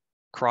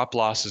 Crop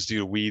losses due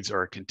to weeds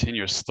are a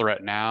continuous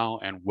threat now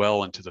and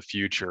well into the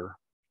future.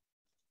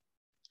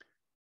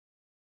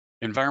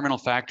 Environmental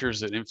factors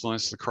that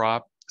influence the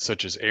crop,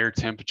 such as air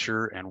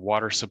temperature and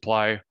water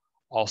supply,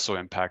 also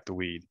impact the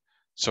weed.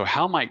 So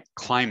how might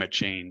climate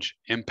change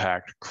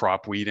impact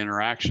crop-weed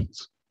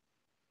interactions?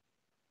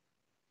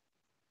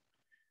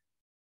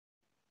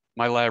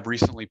 My lab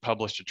recently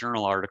published a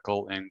journal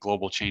article in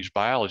Global Change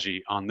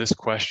Biology on this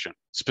question,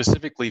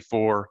 specifically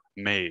for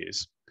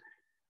maize.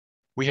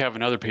 We have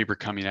another paper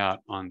coming out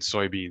on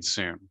soybeans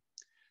soon.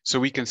 So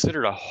we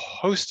considered a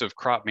host of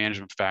crop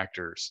management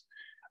factors,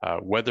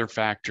 weather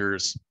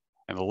factors,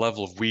 and the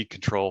level of weed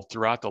control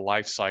throughout the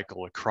life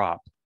cycle of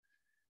crop.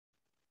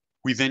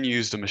 We then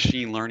used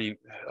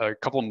a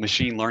couple of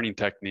machine learning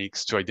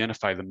techniques to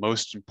identify the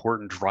most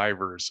important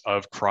drivers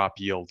of crop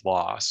yield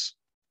loss.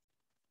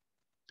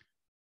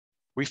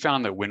 We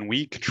found that when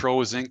weed control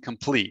was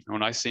incomplete,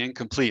 when I say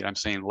incomplete, I'm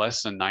saying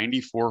less than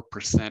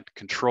 94%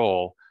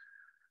 control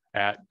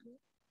at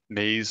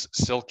maize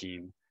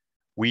silking,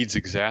 weeds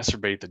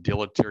exacerbate the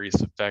deleterious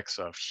effects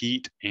of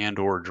heat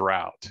and/or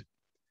drought.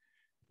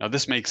 Now,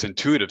 this makes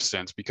intuitive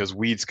sense because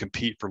weeds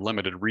compete for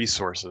limited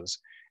resources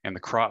and the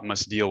crop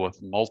must deal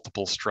with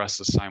multiple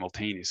stresses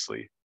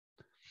simultaneously.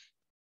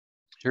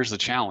 Here's the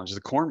challenge.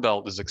 The Corn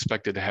Belt is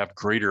expected to have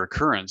greater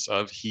occurrence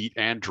of heat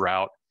and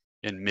drought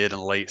in mid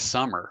and late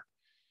summer.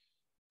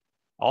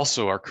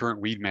 Also, our current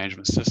weed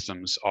management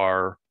systems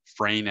are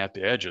fraying at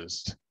the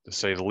edges, to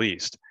say the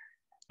least.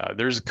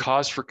 There's a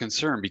cause for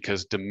concern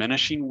because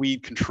diminishing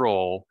weed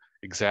control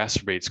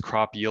exacerbates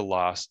crop yield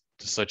loss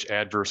to such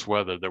adverse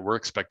weather that we're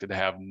expected to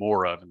have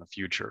more of in the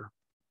future.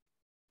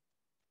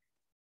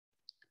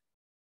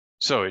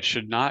 So it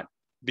should not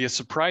be a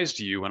surprise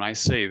to you when I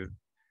say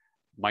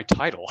my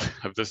title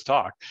of this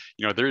talk,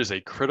 there is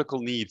a critical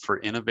need for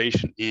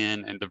innovation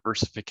in and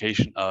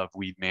diversification of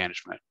weed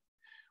management.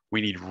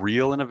 We need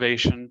real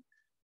innovation,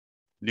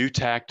 new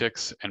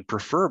tactics, and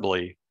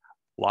preferably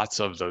lots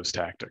of those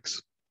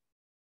tactics.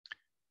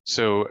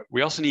 So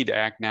we also need to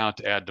act now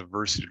to add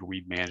diversity to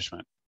weed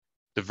management.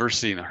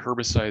 diversity in the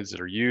herbicides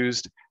that are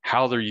used,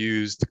 how they're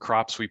used, the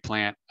crops we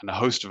plant, and a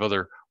host of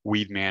other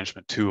weed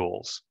management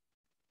tools.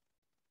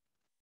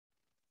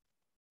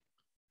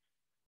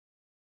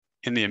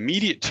 In the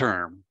immediate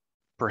term,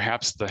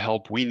 perhaps the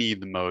help we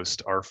need the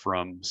most are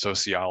from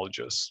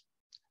sociologists.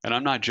 And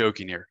I'm not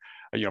joking here.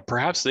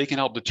 Perhaps they can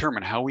help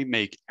determine how we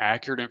make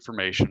accurate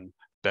information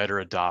better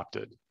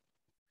adopted.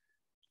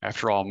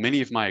 After all,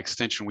 many of my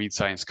extension weed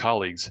science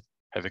colleagues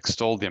have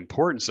extolled the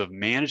importance of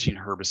managing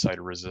herbicide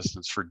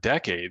resistance for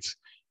decades,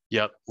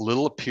 yet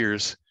little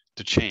appears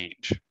to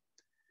change.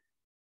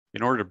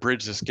 In order to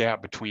bridge this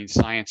gap between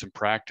science and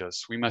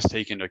practice, we must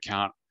take into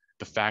account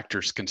the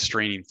factors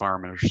constraining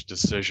farmers'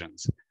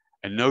 decisions.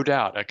 And no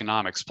doubt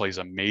economics plays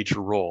a major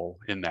role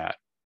in that.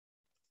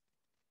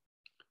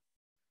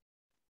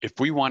 If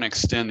we want to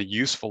extend the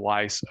useful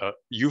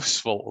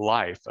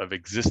life of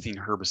existing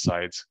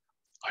herbicides,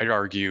 I'd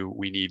argue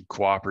we need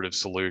cooperative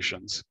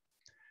solutions.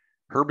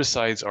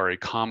 Herbicides are a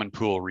common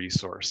pool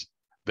resource.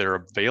 They're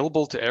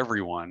available to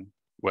everyone.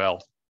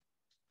 Well,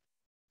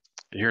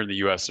 here in the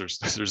US,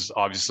 there's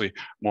obviously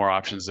more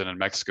options than in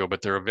Mexico,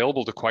 but they're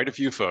available to quite a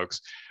few folks,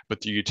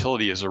 but the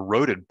utility is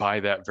eroded by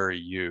that very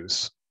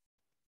use.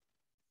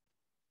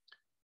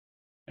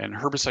 And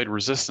herbicide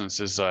resistance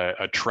is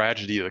a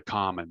tragedy of the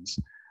commons.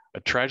 A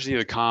tragedy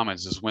of the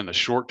commons is when the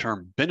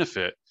short-term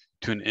benefit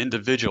to an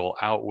individual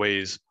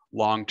outweighs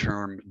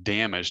long-term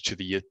damage to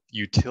the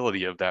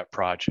utility of that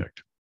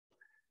project.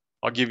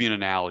 I'll give you an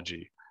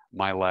analogy,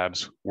 my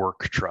lab's work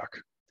truck.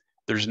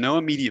 There's no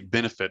immediate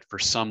benefit for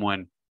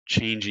someone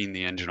changing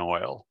the engine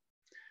oil.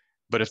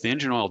 But if the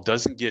engine oil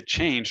doesn't get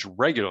changed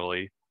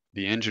regularly,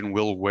 the engine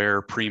will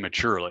wear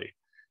prematurely.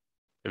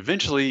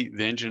 Eventually,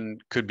 the engine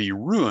could be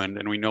ruined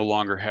and we no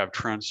longer have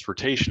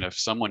transportation if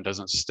someone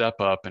doesn't step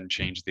up and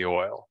change the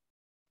oil.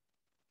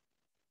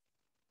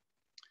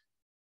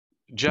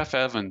 Jeff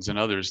Evans and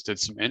others did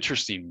some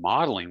interesting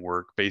modeling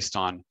work based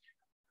on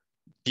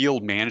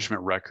field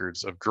management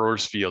records of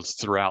growers' fields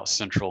throughout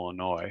central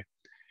Illinois.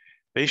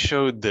 They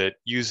showed that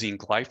using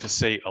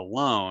glyphosate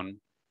alone,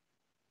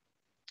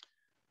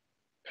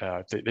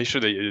 they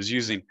showed that it was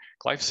using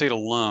glyphosate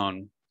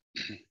alone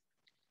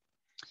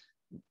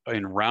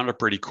in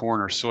Roundup Ready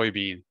corn or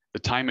soybean, the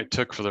time it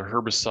took for the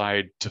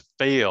herbicide to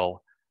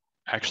fail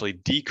actually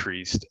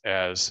decreased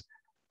as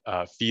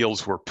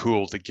fields were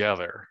pooled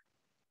together.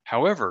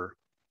 However,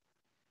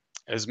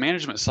 as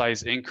management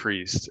size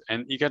increased,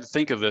 and you got to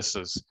think of this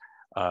as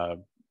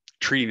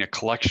treating a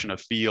collection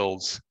of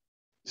fields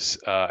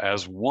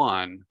as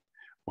one,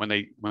 when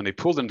they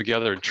pulled them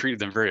together and treated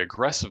them very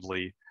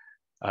aggressively,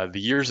 the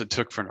years it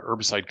took for an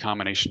herbicide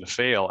combination to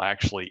fail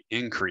actually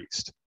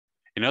increased.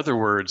 In other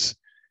words,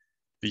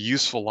 the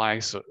useful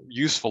life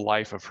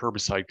of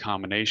herbicide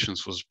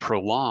combinations was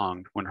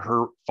prolonged when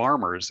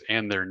farmers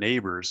and their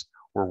neighbors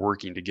were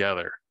working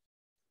together.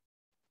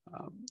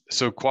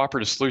 So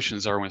cooperative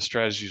solutions are when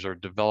strategies are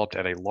developed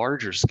at a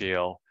larger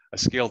scale, a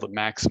scale that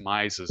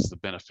maximizes the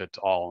benefit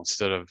to all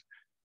instead of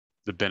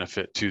the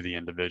benefit to the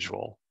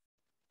individual.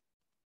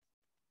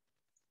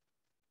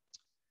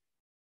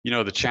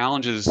 The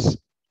challenges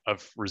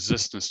of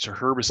resistance to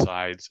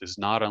herbicides is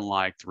not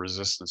unlike the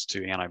resistance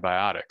to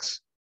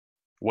antibiotics.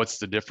 What's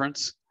the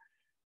difference?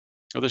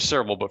 Well, there's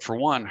several, but for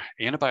one,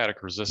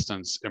 antibiotic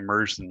resistance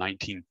emerged in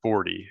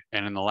 1940,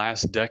 and in the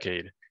last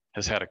decade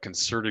has had a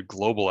concerted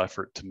global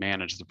effort to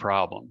manage the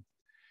problem.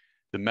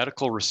 The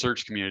medical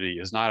research community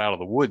is not out of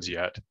the woods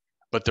yet,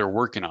 but they're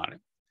working on it.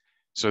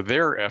 So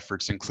their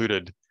efforts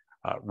included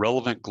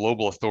relevant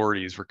global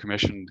authorities were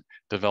commissioned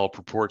to develop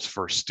reports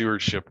for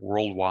stewardship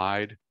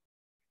worldwide.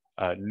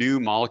 New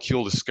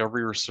molecule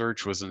discovery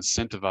research was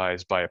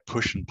incentivized by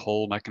push and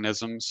pull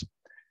mechanisms,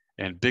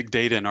 and big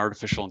data and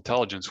artificial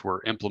intelligence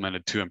were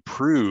implemented to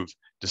improve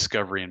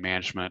discovery and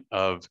management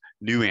of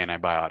new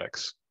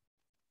antibiotics.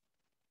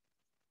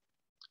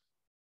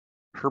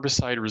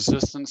 Herbicide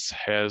resistance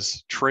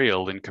has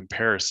trailed in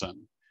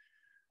comparison.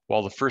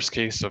 While the first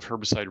case of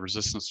herbicide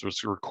resistance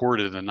was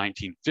recorded in the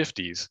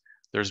 1950s,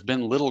 there's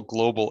been little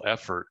global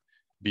effort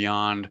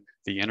beyond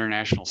the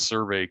international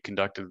survey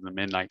conducted in the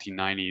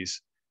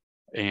mid-1990s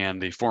and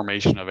the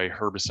formation of a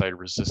herbicide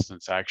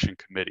resistance action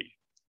committee.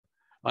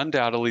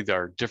 Undoubtedly,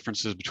 there are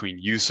differences between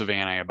use of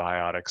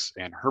antibiotics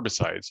and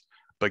herbicides,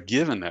 but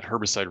given that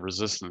herbicide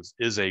resistance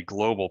is a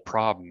global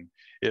problem,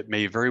 it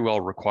may very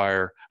well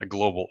require a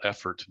global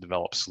effort to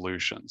develop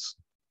solutions.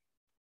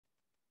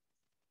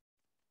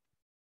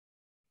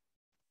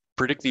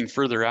 Predicting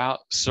further out,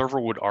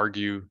 several would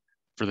argue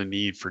for the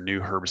need for new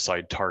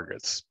herbicide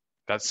targets.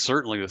 That's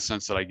certainly the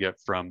sense that I get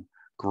from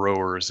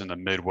growers in the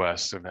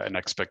Midwest of an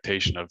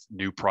expectation of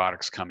new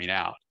products coming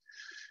out.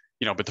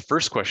 But the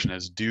first question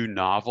is, do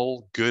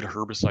novel, good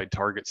herbicide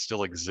targets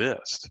still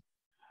exist?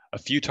 A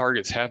few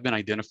targets have been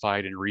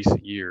identified in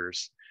recent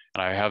years,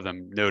 and I have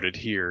them noted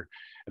here,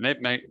 and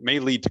that may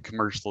lead to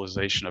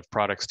commercialization of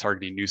products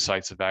targeting new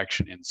sites of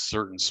action in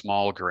certain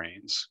small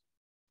grains.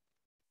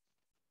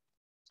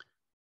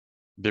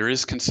 There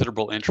is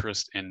considerable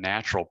interest in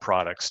natural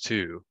products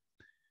too.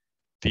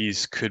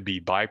 These could be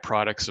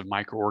byproducts of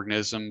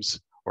microorganisms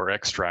or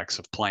extracts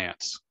of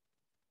plants.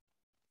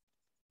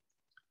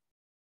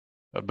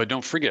 But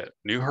don't forget,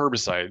 new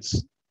herbicides,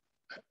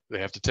 they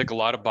have to tick a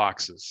lot of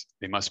boxes.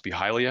 They must be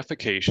highly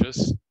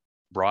efficacious,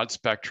 broad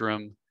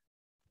spectrum,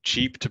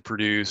 cheap to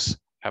produce,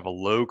 have a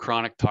low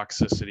chronic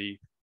toxicity,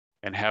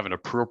 and have an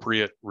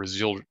appropriate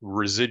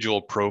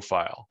residual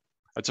profile.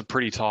 That's a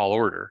pretty tall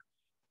order.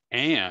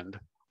 And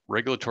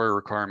regulatory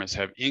requirements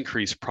have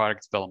increased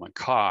product development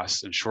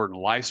costs and shortened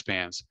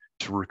lifespans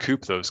to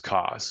recoup those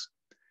costs.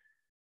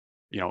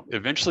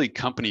 Eventually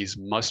companies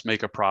must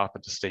make a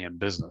profit to stay in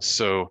business.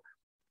 So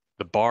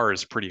the bar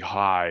is pretty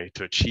high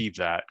to achieve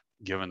that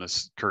given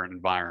this current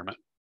environment.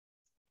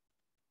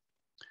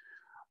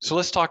 So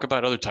let's talk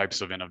about other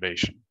types of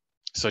innovation,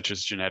 such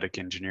as genetic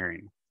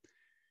engineering.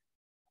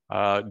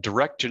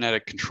 Direct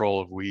genetic control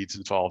of weeds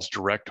involves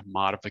direct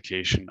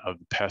modification of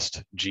the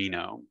pest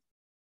genome.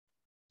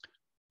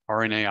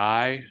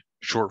 RNAi,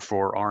 short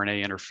for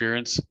RNA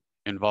interference,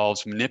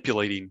 involves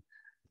manipulating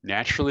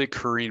naturally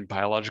occurring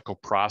biological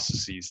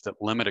processes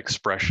that limit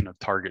expression of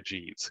target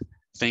genes.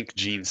 Think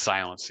gene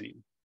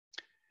silencing.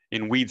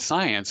 In weed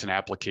science, an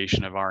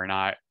application of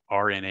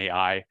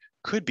RNAi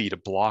could be to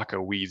block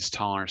a weed's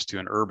tolerance to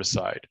an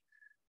herbicide.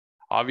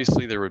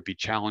 Obviously, there would be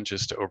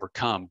challenges to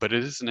overcome, but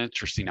it is an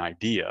interesting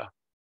idea.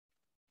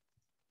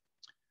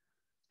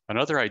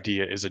 Another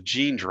idea is a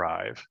gene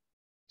drive.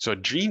 So a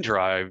gene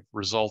drive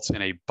results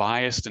in a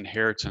biased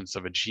inheritance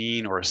of a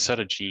gene or a set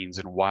of genes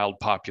in wild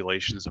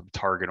populations of a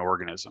target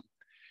organism.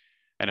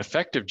 An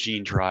effective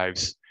gene drive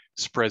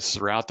spreads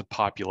throughout the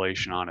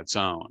population on its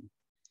own.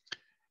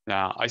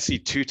 Now, I see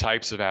two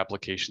types of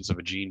applications of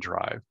a gene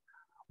drive.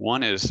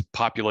 One is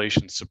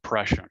population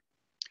suppression,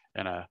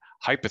 and a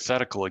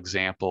hypothetical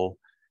example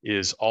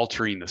is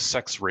altering the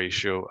sex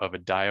ratio of a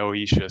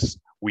dioecious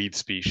weed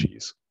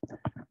species.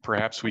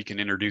 Perhaps we can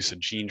introduce a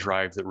gene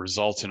drive that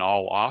results in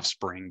all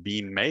offspring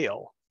being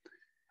male.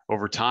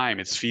 Over time,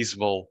 it's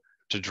feasible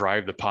to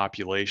drive the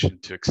population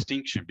to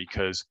extinction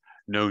because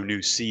no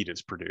new seed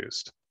is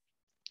produced.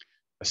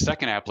 A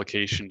second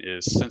application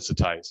is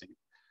sensitizing.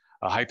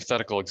 A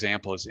hypothetical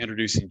example is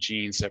introducing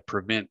genes that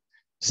prevent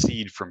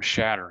seed from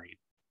shattering.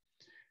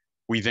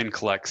 We then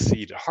collect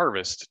seed at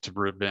harvest to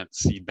prevent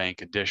seed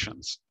bank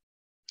additions.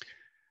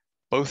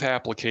 Both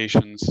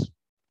applications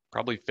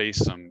probably face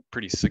some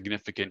pretty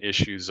significant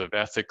issues of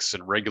ethics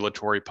and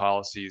regulatory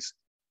policies,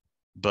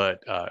 but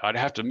I'd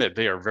have to admit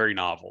they are very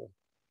novel.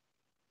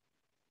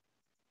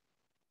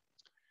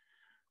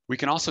 We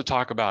can also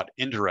talk about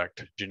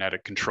indirect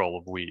genetic control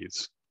of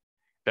weeds.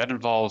 That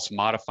involves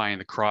modifying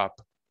the crop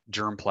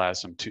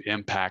germplasm to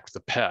impact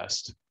the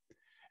pest.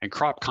 And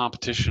crop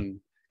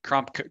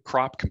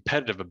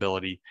competitive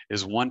ability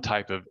is one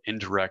type of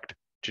indirect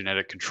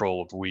genetic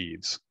control of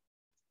weeds.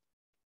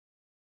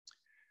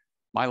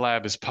 My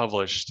lab has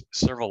published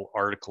several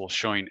articles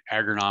showing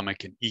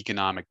agronomic and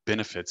economic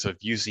benefits of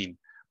using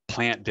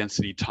plant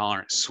density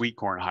tolerant sweet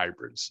corn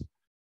hybrids.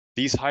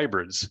 These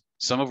hybrids,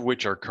 some of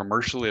which are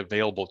commercially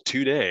available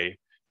today,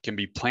 can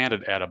be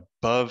planted at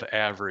above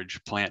average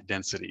plant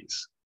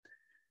densities,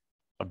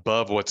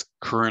 above what's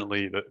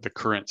currently the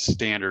current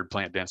standard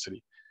plant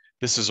density.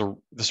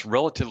 This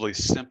relatively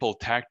simple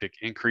tactic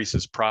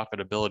increases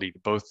profitability to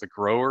both the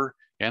grower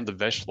and the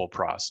vegetable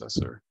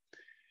processor.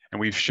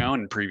 And we've shown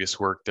in previous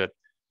work that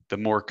the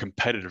more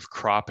competitive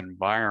crop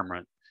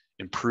environment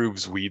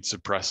improves weed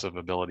suppressive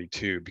ability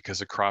too, because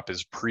the crop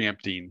is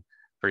preempting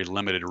very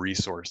limited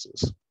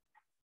resources.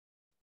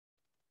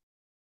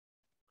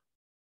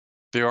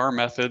 There are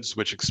methods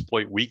which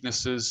exploit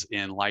weaknesses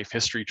in life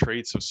history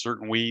traits of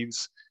certain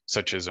weeds,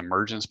 such as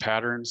emergence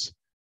patterns.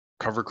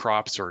 Cover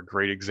crops are a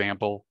great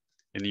example.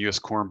 In the US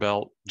Corn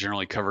Belt,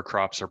 generally cover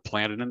crops are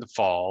planted in the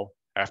fall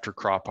after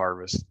crop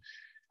harvest.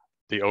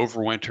 They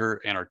overwinter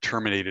and are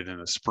terminated in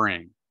the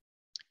spring.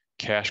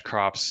 Cash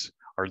crops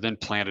are then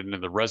planted into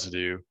the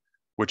residue,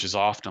 which is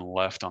often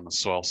left on the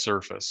soil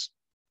surface.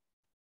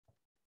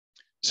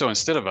 So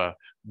instead of a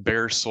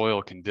bare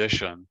soil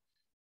condition,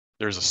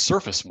 there's a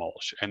surface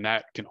mulch, and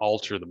that can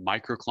alter the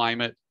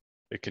microclimate.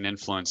 It can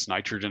influence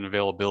nitrogen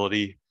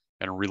availability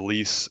and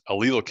release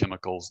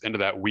allelochemicals into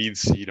that weed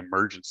seed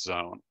emergence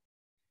zone.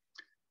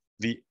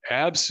 The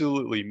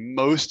absolutely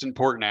most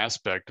important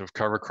aspect of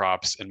cover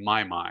crops, in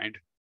my mind,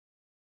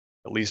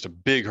 at least a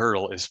big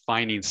hurdle, is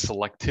finding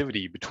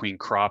selectivity between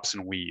crops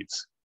and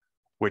weeds,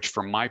 which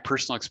from my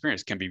personal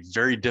experience can be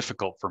very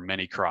difficult for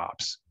many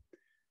crops.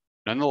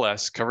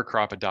 Nonetheless, cover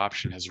crop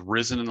adoption has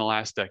risen in the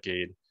last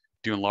decade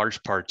due in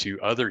large part to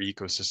other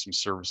ecosystem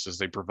services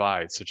they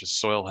provide, such as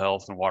soil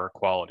health and water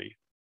quality.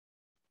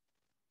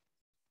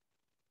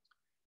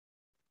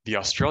 The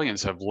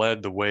Australians have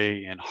led the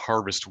way in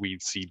harvest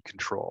weed seed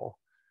control.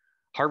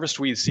 Harvest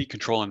weed seed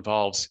control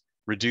involves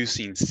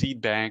reducing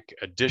seed bank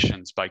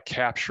additions by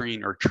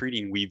capturing or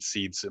treating weed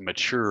seeds that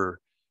mature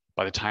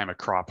by the time of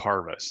crop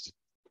harvest.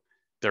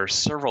 There are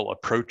several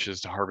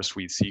approaches to harvest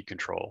weed seed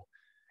control,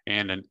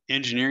 and an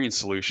engineering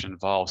solution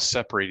involves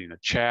separating the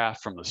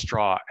chaff from the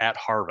straw at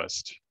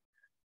harvest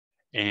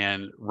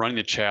and running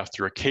the chaff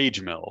through a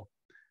cage mill.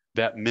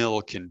 that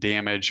mill can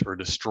damage or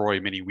destroy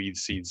many weed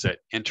seeds that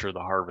enter the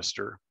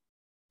harvester.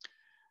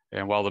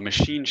 And while the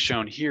machine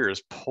shown here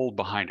is pulled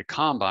behind a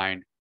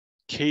combine,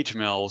 cage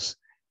mills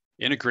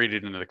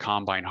integrated into the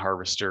combine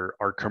harvester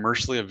are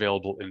commercially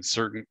available in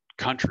certain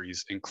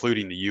countries,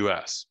 including the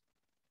US.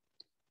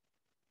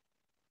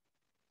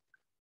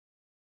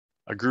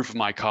 A group of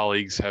my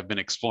colleagues have been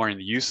exploring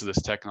the use of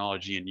this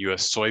technology in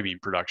US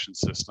soybean production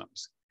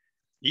systems.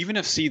 Even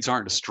if seeds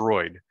aren't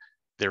destroyed,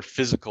 their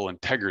physical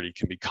integrity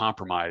can be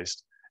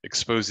compromised,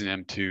 exposing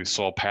them to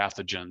soil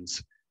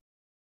pathogens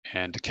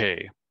and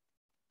decay.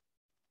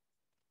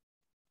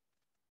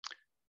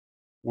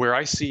 Where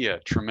I see a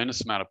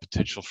tremendous amount of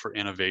potential for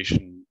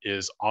innovation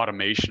is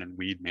automation and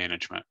weed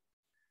management.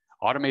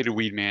 Automated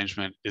weed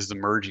management is the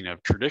merging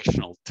of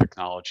traditional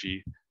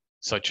technology,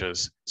 such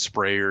as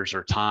sprayers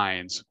or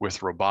tines,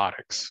 with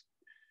robotics.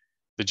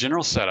 The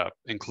general setup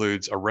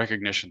includes a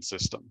recognition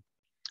system,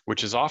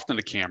 which is often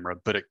a camera,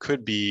 but it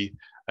could be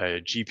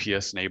a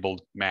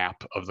GPS-enabled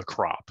map of the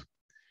crop.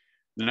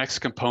 The next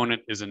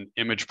component is an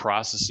image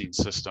processing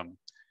system.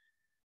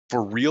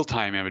 For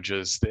real-time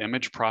images, the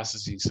image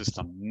processing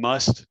system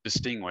must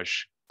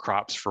distinguish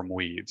crops from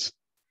weeds.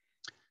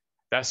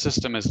 That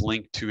system is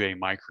linked to a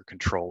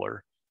microcontroller.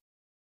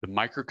 The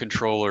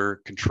microcontroller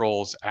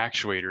controls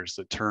actuators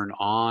that turn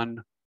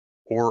on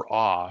or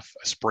off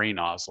a spray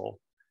nozzle,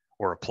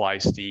 or apply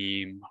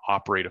steam,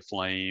 operate a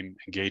flame,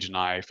 engage a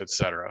knife,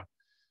 etc.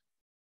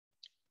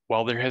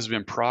 While there has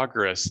been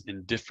progress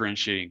in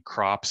differentiating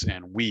crops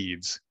and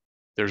weeds,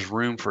 there's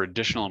room for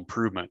additional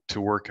improvement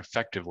to work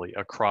effectively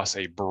across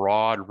a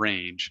broad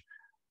range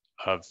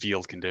of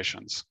field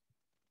conditions.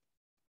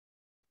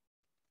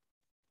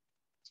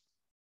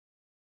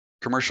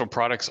 Commercial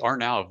products are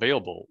now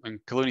available,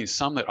 including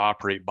some that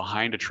operate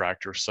behind a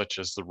tractor, such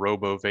as the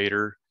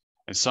RoboVator,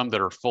 and some that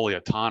are fully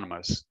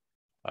autonomous.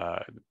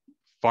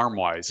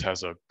 FarmWise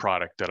has a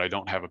product that I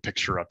don't have a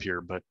picture up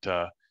here, but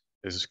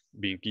is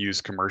being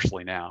used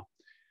commercially now.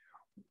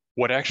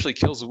 What actually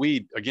kills the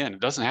weed, again,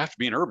 it doesn't have to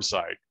be an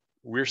herbicide.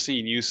 We're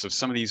seeing use of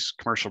some of these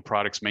commercial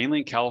products, mainly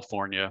in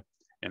California,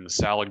 in the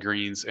salad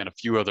greens and a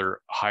few other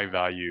high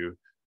value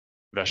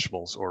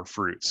vegetables or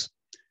fruits.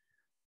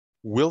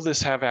 Will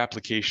this have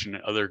application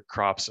in other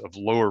crops of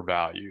lower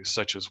value,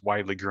 such as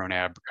widely grown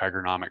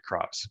agronomic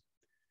crops?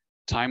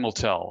 Time will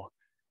tell,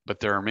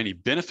 but there are many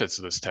benefits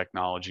of this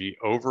technology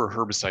over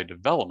herbicide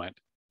development,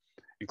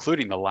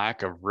 including the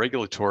lack of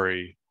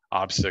regulatory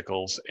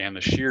obstacles and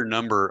the sheer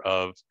number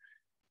of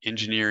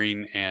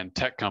engineering and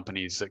tech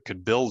companies that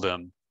could build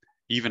them,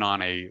 even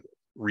on a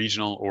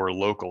regional or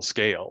local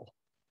scale.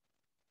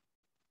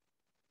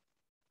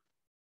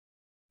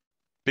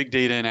 Big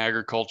data in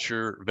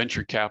agriculture,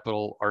 venture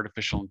capital,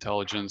 artificial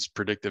intelligence,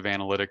 predictive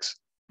analytics.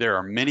 There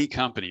are many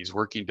companies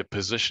working to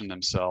position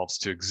themselves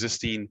to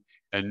existing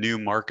and new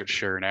market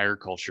share in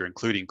agriculture,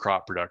 including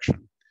crop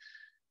production.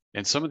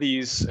 And some of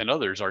these and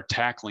others are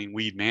tackling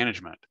weed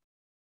management.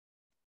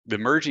 The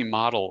emerging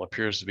model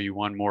appears to be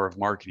one more of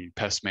marketing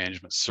pest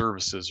management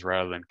services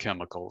rather than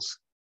chemicals.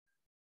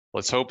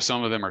 Let's hope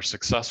some of them are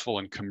successful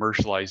in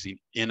commercializing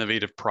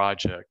innovative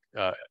products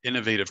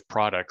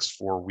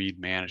for weed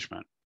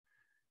management.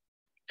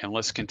 And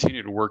let's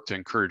continue to work to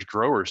encourage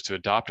growers to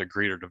adopt a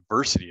greater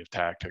diversity of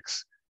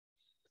tactics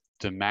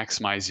to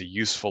maximize the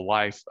useful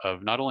life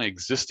of not only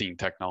existing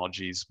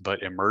technologies,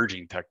 but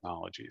emerging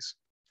technologies.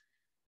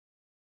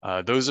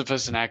 Those of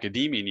us in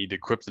academia need to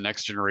equip the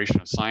next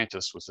generation of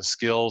scientists with the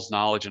skills,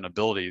 knowledge, and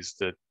abilities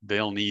that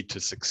they'll need to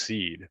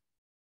succeed.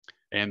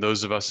 And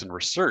those of us in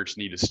research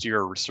need to steer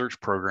our research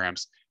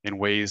programs in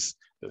ways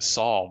that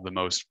solve the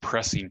most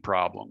pressing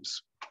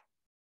problems.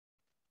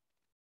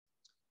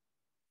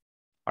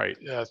 All right,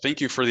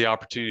 thank you for the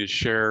opportunity to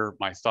share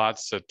my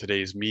thoughts at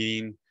today's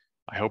meeting.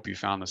 I hope you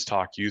found this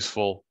talk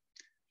useful.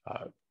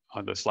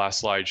 On this last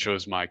slide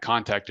shows my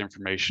contact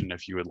information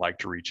if you would like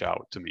to reach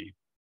out to me.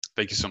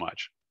 Thank you so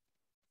much.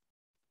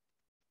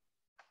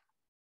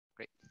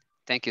 Great.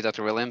 Thank you,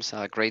 Dr. Williams.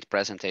 Great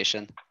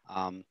presentation.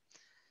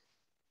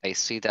 I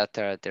see that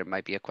there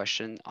might be a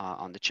question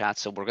on the chat,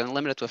 so we're going to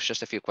limit it with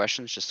just a few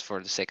questions just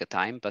for the sake of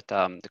time. But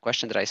the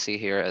question that I see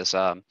here is,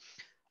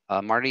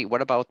 Marty,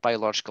 what about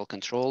biological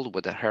control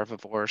with the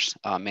herbivores,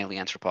 mainly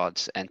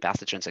arthropods, and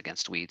pathogens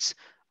against weeds?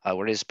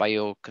 What is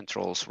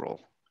biocontrol's role?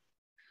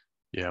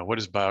 Yeah, what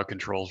is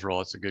biocontrol's role?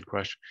 That's a good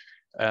question.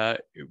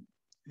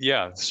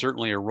 Yeah,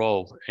 certainly a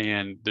role.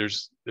 And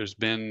there's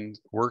been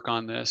work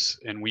on this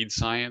in weed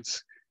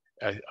science.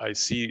 I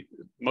see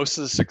most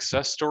of the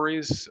success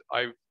stories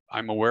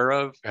I'm aware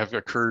of have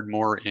occurred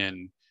more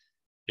in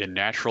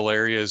natural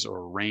areas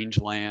or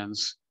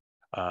rangelands,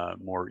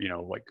 more,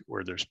 like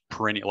where there's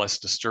less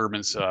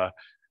disturbance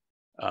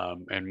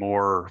and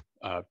more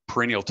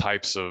perennial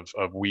types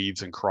of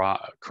weeds and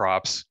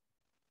crops.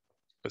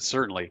 But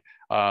certainly,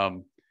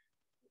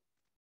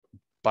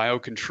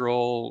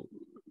 biocontrol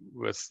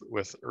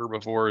with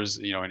herbivores,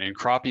 and in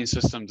cropping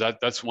systems,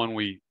 that's one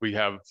we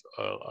have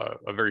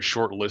a very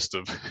short list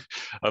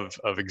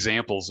of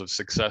examples of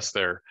success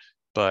there.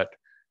 But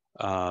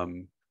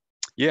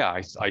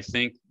yeah, I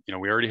think you know,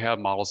 we already have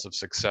models of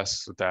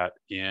success with that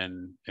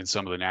in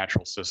some of the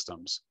natural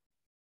systems.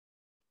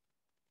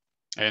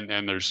 And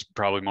there's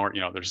probably more,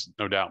 you know, there's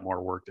no doubt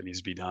more work that needs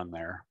to be done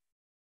there.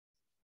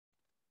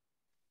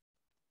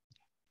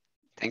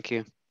 Thank you.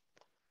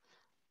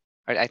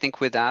 All right, I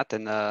think with that,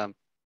 and I'm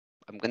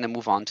going to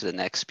move on to the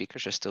next speaker,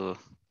 just to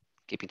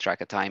keeping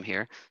track of time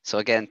here. So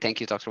again, thank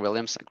you, Dr.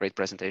 Williams. A great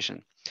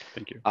presentation.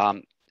 Thank you.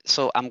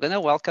 So I'm going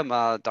to welcome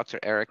Dr.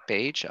 Eric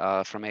Page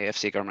from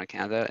AFC Government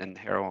Canada and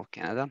Harrow,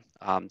 Canada.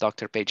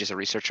 Dr. Page is a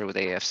researcher with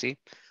AFC.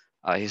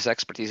 His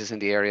expertise is in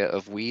the area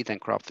of weed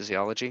and crop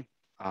physiology.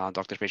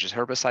 Dr. Page's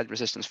herbicide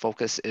resistance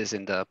focus is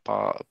in the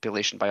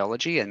population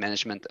biology and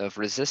management of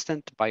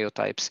resistant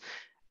biotypes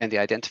and the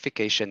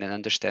identification and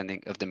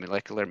understanding of the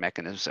molecular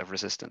mechanisms of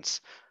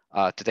resistance.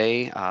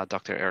 Today,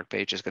 Dr. Eric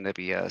Page is going to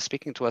be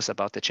speaking to us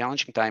about the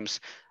challenging times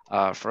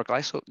for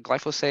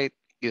glyphosate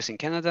use in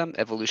Canada,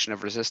 evolution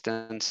of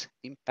resistance,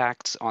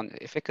 impacts on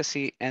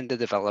efficacy, and the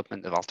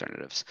development of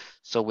alternatives.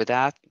 So with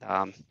that,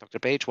 Dr.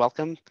 Page,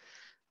 welcome,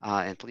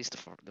 and please,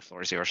 the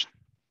floor is yours.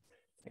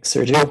 Thanks,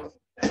 Sergio.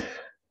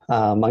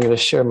 I'm going to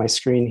share my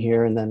screen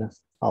here, and then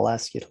I'll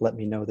ask you to let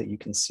me know that you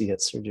can see it,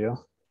 Sergio.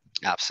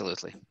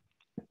 Absolutely.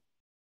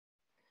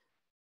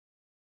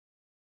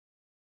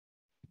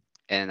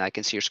 And I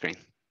can see your screen.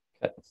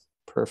 Okay,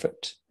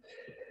 perfect.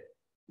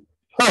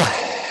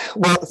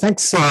 Well,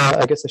 thanks.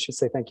 I guess I should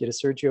say thank you to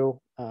Sergio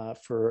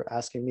for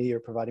asking me or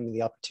providing me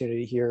the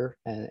opportunity here,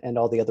 and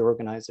all the other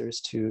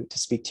organizers to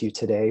speak to you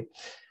today.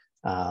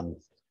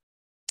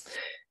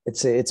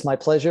 It's my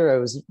pleasure. It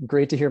was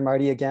great to hear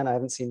Marty again. I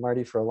haven't seen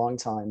Marty for a long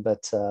time,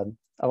 but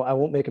I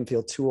won't make him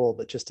feel too old,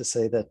 but just to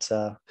say that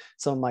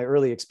some of my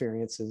early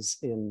experiences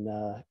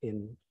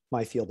in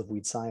my field of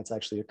weed science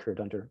actually occurred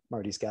under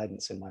Marty's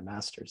guidance in my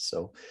master's.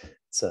 So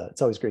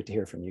it's always great to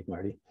hear from you,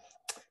 Marty.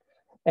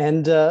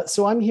 And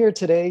so I'm here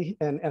today,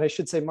 and I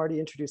should say Marty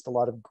introduced a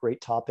lot of great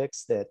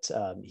topics that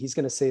he's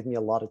going to save me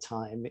a lot of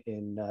time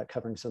in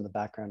covering some of the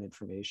background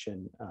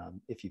information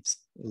if you've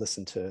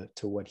listened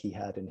to what he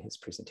had in his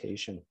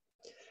presentation.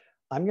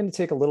 I'm going to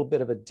take a little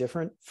bit of a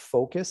different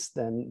focus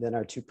than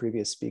our two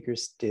previous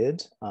speakers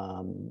did.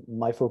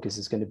 My focus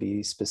is going to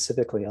be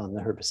specifically on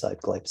the herbicide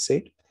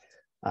glyphosate,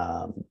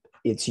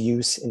 its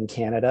use in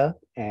Canada,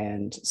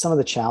 and some of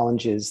the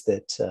challenges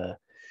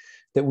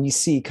that we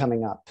see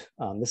coming up.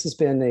 This has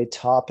been a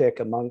topic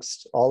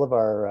amongst all of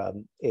our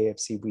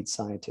AFC weed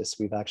scientists.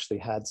 We've actually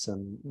had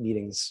some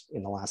meetings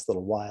in the last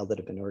little while that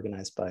have been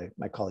organized by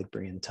my colleague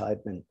Brian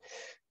Tideman,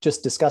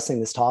 just discussing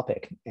this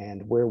topic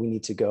and where we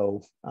need to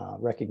go,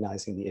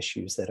 recognizing the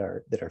issues that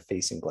are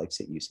facing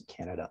glyphosate use in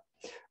Canada.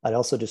 I'd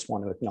also just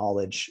want to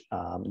acknowledge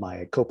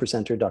my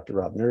co-presenter, Dr.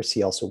 Rob Nurse.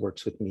 He also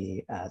works with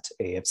me at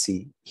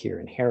AFC here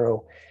in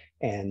Harrow.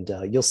 And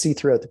you'll see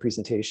throughout the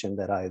presentation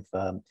that I've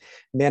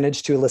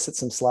managed to elicit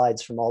some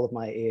slides from all of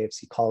my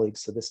AFC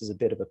colleagues. So this is a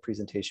bit of a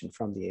presentation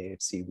from the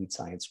AFC Weed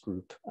Science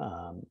Group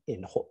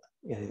in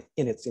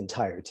its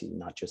entirety,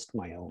 not just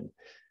my own.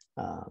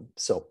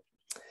 So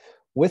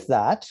with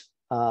that,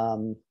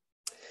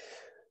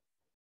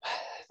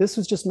 this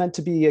was just meant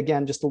to be,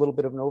 again, just a little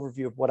bit of an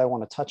overview of what I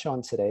want to touch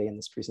on today in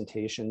this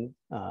presentation.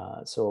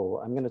 So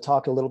I'm going to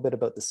talk a little bit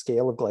about the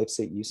scale of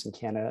glyphosate use in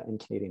Canada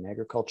and Canadian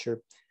agriculture.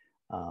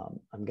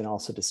 I'm going to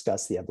also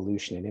discuss the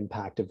evolution and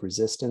impact of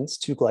resistance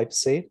to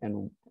glyphosate,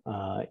 and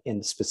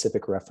in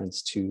specific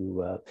reference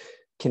to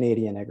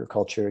Canadian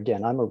agriculture.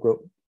 Again, I'm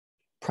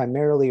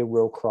primarily a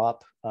row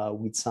crop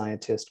weed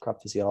scientist,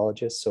 crop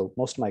physiologist, so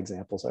most of my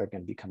examples are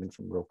going to be coming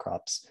from row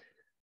crops.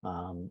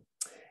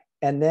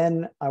 And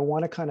then I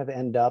want to kind of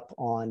end up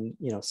on,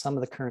 some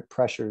of the current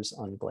pressures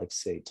on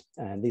glyphosate,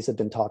 and these have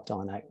been touched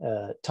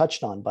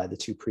on by the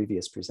two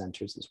previous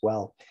presenters as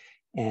well.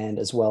 And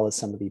as well as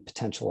some of the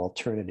potential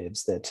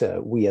alternatives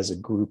that we as a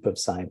group of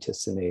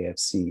scientists in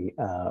AFC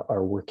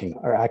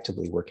are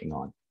actively working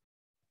on.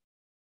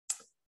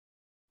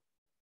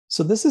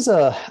 So this is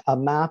a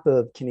map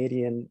of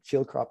Canadian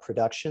field crop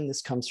production.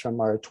 This comes from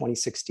our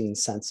 2016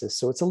 census.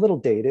 So it's a little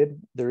dated.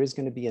 There is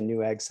going to be a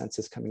new ag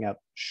census coming up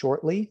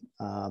shortly.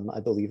 I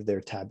believe they're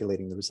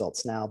tabulating the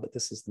results now, but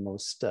this is the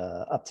most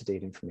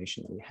up-to-date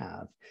information that we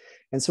have.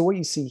 And so what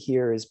you see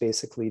here is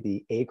basically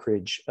the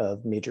acreage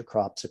of major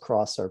crops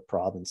across our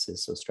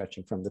provinces. So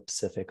stretching from the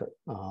Pacific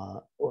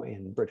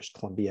in British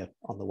Columbia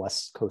on the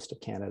west coast of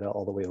Canada,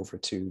 all the way over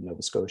to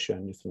Nova Scotia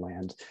and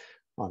Newfoundland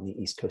on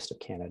the east coast of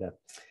Canada.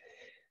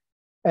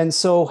 And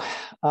so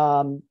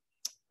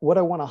what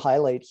I want to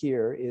highlight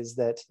here is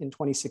that in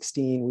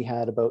 2016, we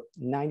had about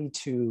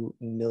 92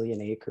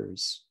 million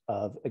acres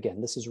of,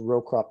 again, this is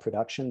row crop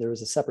production. There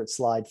was a separate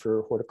slide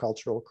for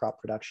horticultural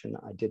crop production.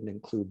 I didn't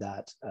include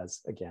that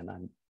as, again,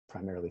 I'm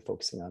primarily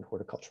focusing on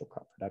horticultural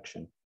crop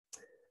production.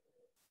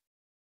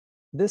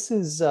 This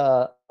is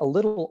a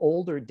little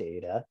older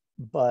data,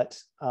 but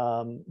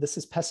this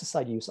is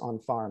pesticide use on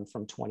farm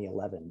from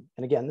 2011.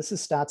 And again, this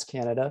is Stats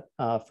Canada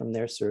from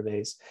their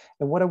surveys.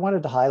 And what I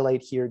wanted to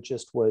highlight here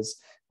just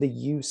was the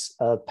use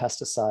of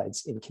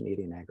pesticides in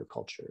Canadian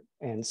agriculture.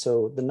 And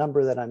so the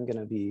number that I'm going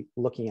to be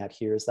looking at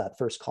here is that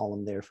first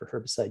column there for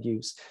herbicide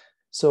use.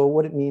 So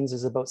what it means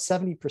is about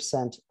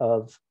 70%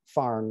 of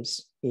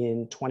farms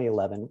in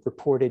 2011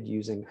 reported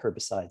using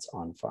herbicides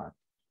on farm.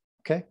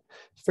 Okay,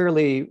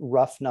 fairly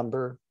rough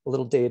number, a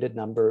little dated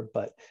number,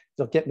 but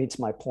they'll get me to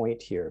my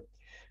point here.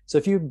 So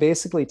if you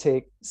basically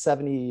take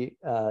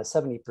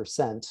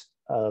 70%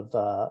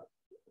 of,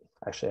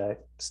 actually I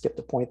skipped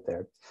a point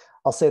there.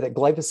 I'll say that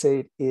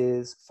glyphosate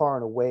is far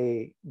and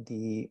away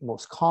the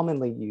most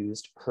commonly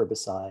used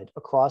herbicide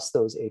across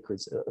those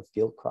acres of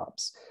field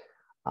crops.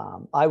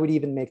 I would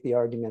even make the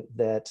argument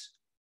that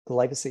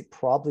glyphosate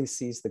probably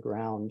sees the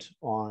ground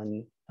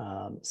on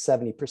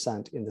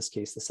 70%, in this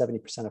case, the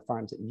 70% of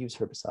farms that use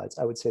herbicides.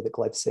 I would say that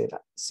glyphosate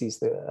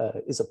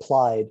is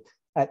applied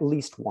at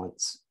least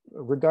once,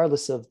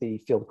 regardless of the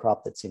field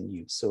crop that's in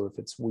use. So if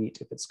it's wheat,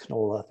 if it's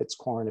canola, if it's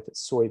corn, if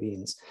it's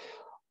soybeans,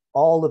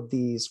 all of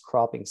these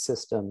cropping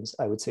systems,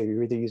 I would say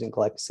you're either using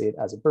glyphosate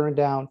as a burn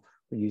down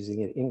or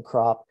using it in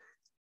crop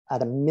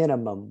at a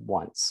minimum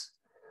once.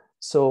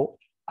 So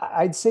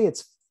I'd say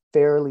it's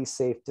fairly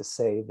safe to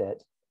say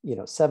that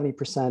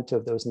 70%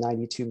 of those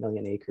 92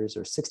 million acres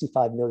or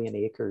 65 million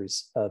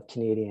acres of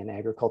Canadian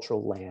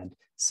agricultural land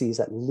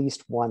sees at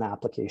least one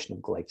application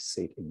of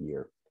glyphosate a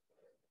year.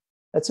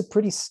 That's a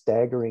pretty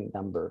staggering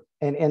number.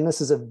 And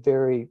this is a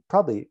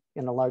probably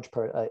in a large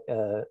part,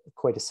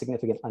 quite a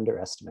significant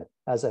underestimate.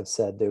 As I've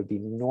said, there would be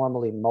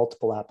normally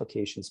multiple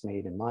applications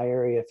made in my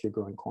area if you're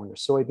growing corn or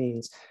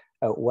soybeans.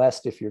 Out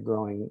west, if you're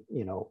growing,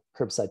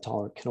 herbicide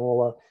tolerant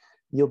canola,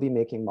 you'll be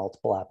making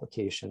multiple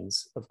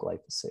applications of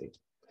glyphosate.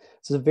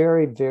 It's a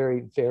very,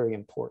 very, very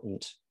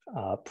important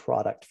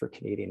product for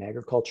Canadian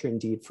agriculture,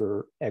 indeed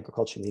for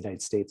agriculture in the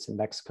United States and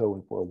Mexico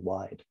and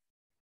worldwide.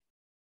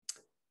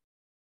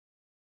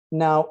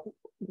 Now,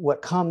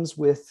 what comes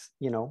with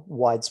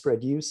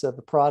widespread use of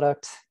the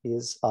product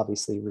is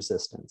obviously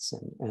resistance.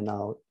 And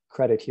I'll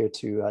credit here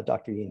to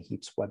Dr. Ian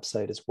Heap's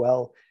website as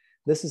well.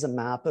 This is a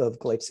map of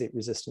glyphosate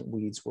resistant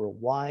weeds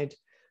worldwide.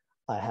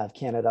 I have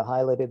Canada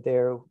highlighted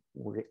there.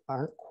 We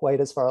aren't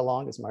quite as far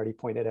along, as Marty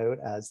pointed out,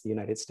 as the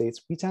United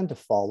States. We tend to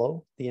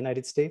follow the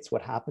United States.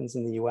 What happens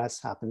in the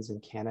US happens in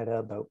Canada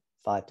about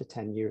 5 to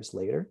 10 years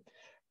later.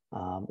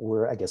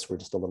 I guess we're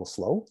just a little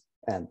slow,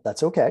 and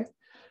that's okay.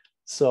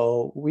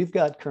 So we've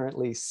got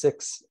currently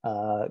 6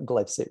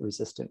 glyphosate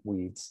resistant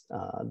weeds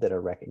that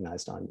are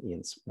recognized on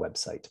Ian's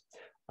website.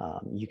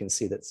 You can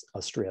see that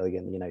Australia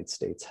and the United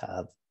States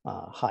have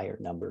higher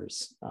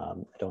numbers. I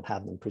don't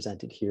have them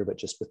presented here, but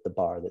just with the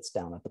bar that's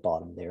down at the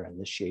bottom there and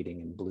the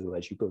shading in blue,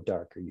 as you go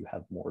darker, you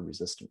have more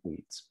resistant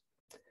weeds.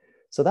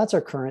 So that's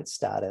our current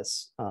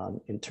status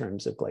in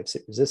terms of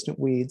glyphosate resistant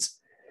weeds.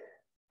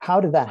 How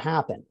did that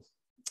happen?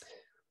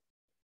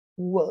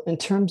 Well, in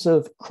terms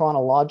of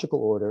chronological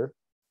order,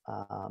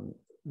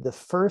 the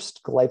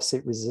first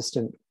glyphosate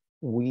resistant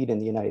weed in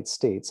the United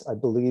States, I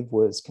believe,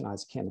 was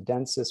Canaza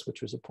canadensis,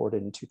 which was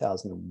reported in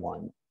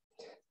 2001.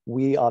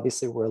 We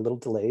obviously were a little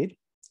delayed.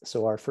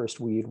 So our first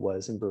weed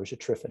was Ambrosia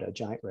trifida,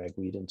 giant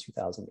ragweed, in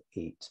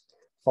 2008,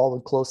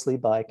 followed closely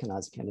by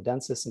Canaza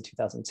canadensis in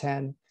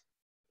 2010.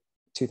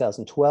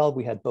 2012,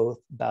 we had both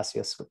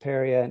Basius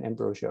scoparia and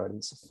Ambrosia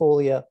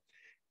artemisifolia,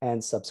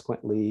 and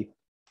subsequently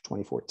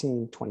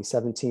 2014,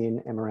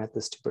 2017,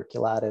 Amaranthus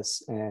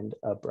tuberculatus and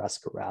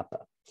Brassica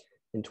rapa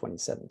in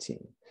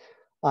 2017.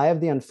 I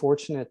have the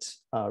unfortunate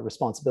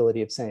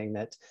responsibility of saying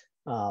that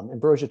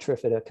Ambrosia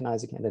trifida,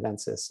 Canaza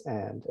canadensis,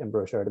 and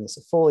Ambrosia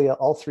artemisifolia,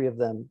 all 3 of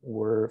them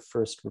were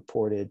first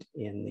reported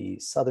in the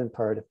southern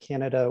part of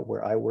Canada,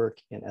 where I work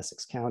in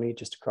Essex County,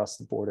 just across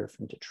the border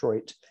from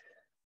Detroit.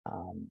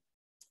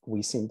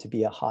 We seem to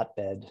be a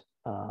hotbed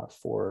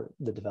for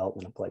the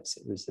development of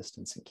glyphosate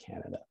resistance in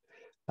Canada.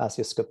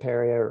 Basius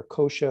scoparia or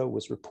kochia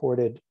was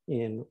reported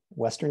in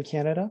Western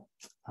Canada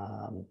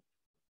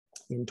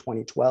in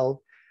 2012.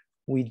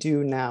 We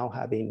do now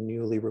have a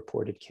newly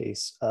reported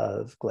case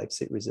of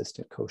glyphosate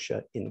resistant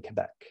kochia in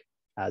Quebec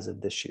as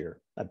of this year,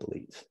 I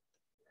believe.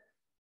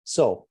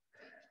 So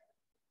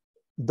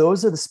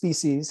those are the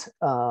species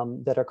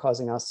that are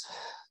causing us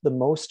the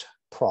most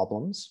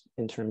problems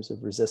in terms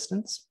of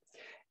resistance.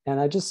 And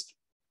I just,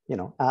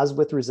 as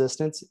with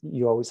resistance,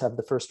 you always have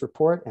the first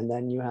report and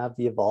then you have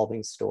the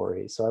evolving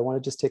story. So I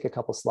want to just take a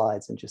couple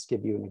slides and just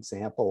give you an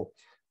example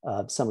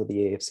of some of the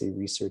AFC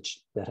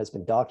research that has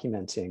been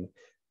documenting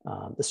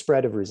the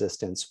spread of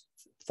resistance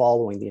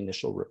following the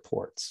initial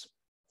reports.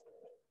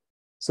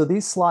 So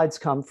these slides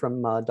come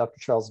from Dr.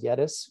 Charles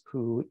Geddes,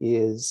 who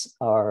is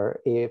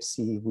our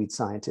AFC weed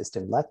scientist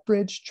in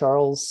Lethbridge.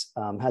 Charles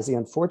has the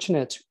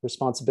unfortunate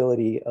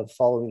responsibility of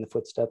following the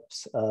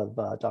footsteps of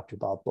Dr.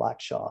 Bob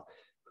Blackshaw,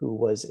 who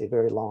was a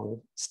very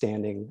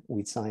long-standing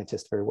weed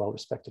scientist, very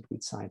well-respected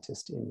weed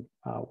scientist in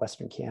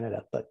Western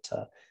Canada. But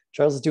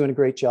Charles is doing a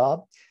great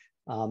job.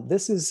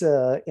 This is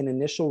an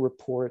initial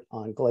report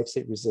on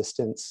glyphosate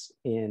resistance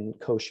in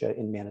kochia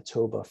in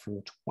Manitoba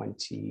from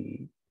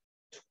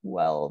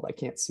 2012. I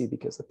can't see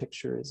because the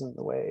picture is in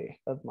the way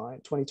of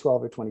mine.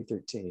 2012 or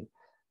 2013.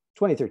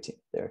 2013,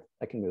 there,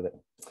 I can move it.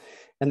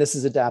 And this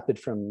is adapted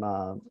from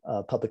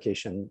a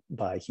publication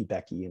by Hugh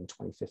Becky in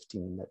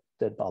 2015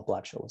 that Bob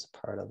Blackshaw was a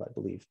part of, I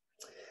believe.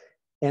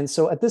 And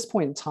so at this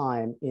point in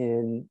time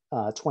in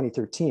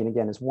 2013,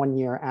 again, is 1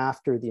 year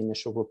after the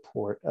initial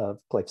report of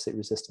glyphosate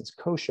resistance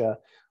kochia,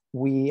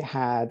 we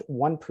had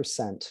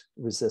 1%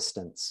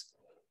 resistance,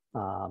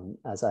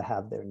 as I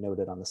have there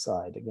noted on the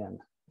side. Again,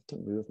 I have to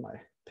move my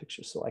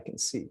picture so I can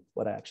see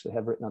what I actually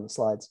have written on the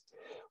slides.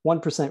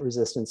 1%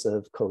 resistance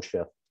of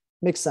kochia.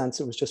 Makes sense,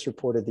 it was just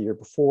reported the year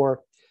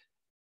before.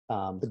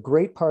 The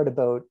great part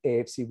about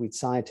AFC weed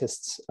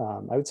scientists,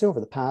 I would say over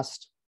the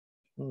past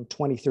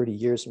 20, 30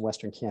 years in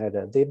Western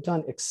Canada, they've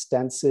done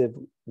extensive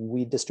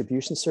weed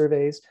distribution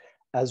surveys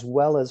as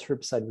well as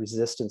herbicide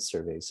resistance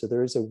surveys. So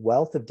there is a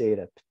wealth of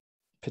data,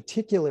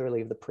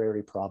 particularly of the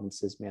prairie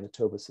provinces,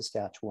 Manitoba,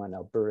 Saskatchewan,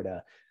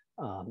 Alberta,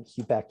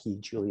 Hugh Becky,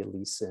 Julia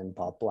Leeson,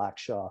 Bob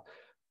Blackshaw,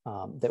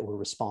 that were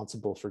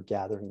responsible for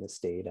gathering this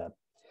data.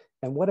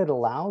 And what it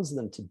allows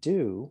them to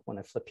do, when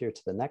I flip here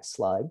to the next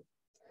slide,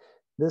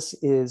 this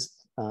is,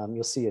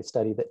 you'll see a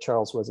study that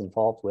Charles was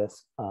involved with.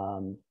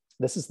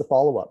 This is the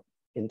follow-up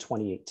in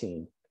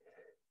 2018.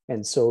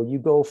 And so you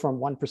go from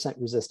 1%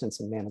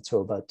 resistance in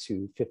Manitoba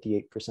to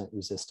 58%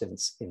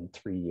 resistance in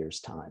 3 years'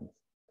 time.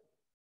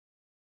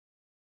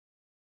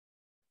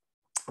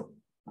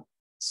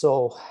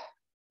 So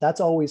that's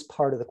always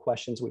part of the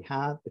questions we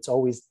have. It's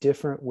always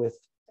different with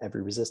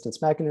every resistance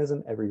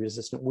mechanism, every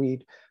resistant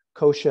weed.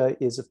 Kochia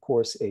is, of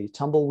course, a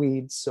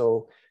tumbleweed,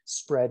 so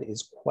spread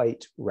is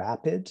quite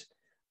rapid.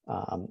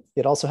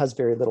 It also has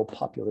very little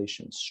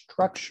population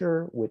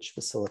structure, which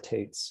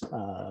facilitates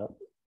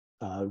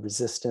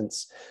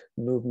resistance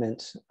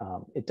movement.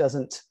 It's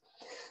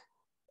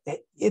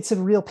a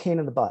real pain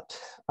in the butt,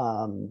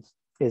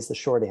 is the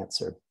short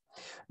answer.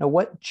 Now,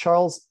 what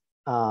Charles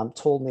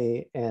told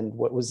me, and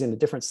what was in a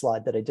different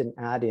slide that I didn't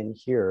add in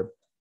here,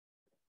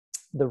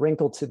 the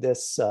wrinkle to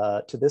this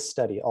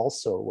study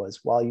also was,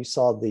 while you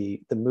saw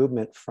the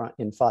movement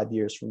in 5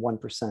 years from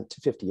 1%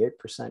 to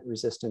 58%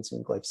 resistance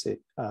in glyphosate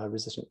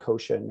resistant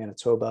kochia in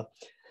Manitoba,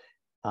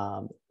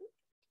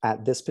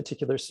 at this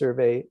particular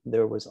survey,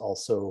 there was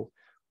also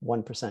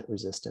 1%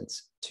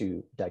 resistance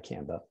to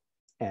dicamba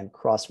and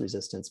cross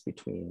resistance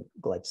between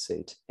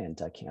glyphosate and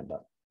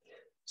dicamba.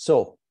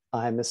 So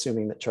I'm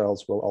assuming that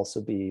Charles will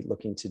also be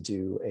looking to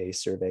do a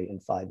survey in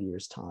 5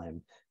 years'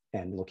 time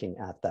and looking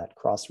at that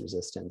cross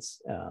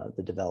resistance,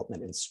 the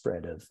development and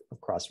spread of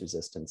cross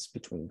resistance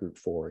between group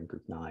 4 and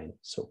group 9,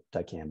 so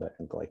dicamba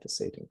and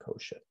glyphosate and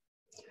kochia.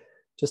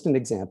 Just an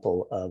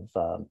example of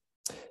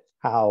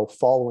how,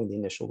 following the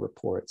initial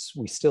reports,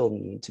 we still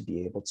need to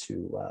be able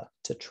to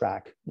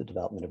track the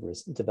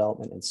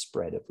development and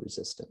spread of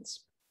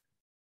resistance.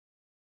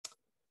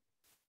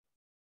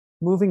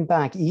 Moving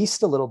back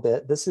east a little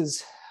bit, this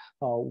is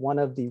one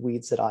of the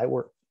weeds that I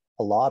work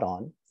a lot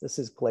on. This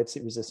is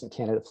glyphosate-resistant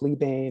Canada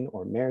fleabane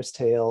or mare's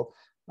tail,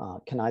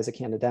 Caniza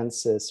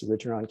canadensis,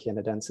 Origeron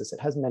canadensis. It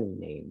has many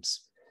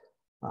names.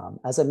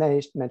 As I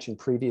mentioned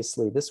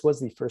previously, this was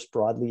the first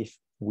broadleaf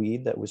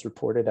weed that was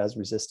reported as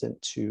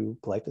resistant to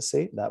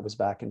glyphosate. That was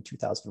back in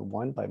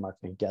 2001 by Mark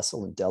Van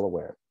Gessel in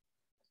Delaware.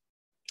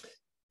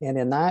 And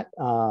in that,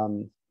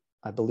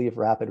 I believe,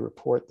 rapid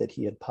report that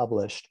he had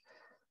published,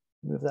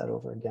 move that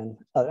over again,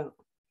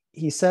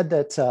 he said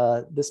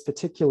that this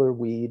particular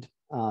weed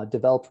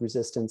developed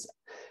resistance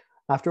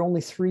after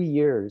only 3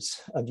 years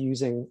of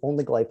using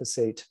only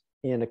glyphosate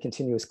in a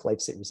continuous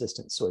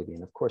glyphosate-resistant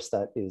soybean. Of course,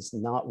 that is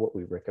not what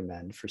we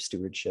recommend for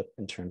stewardship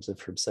in terms of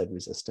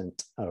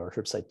herbicide-resistant or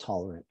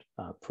herbicide-tolerant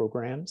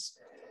programs.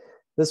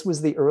 This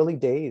was the early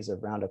days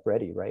of Roundup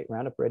Ready, right?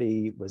 Roundup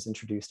Ready was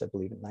introduced, I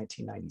believe, in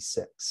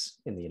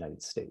 1996 in the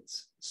United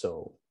States.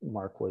 So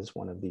Mark was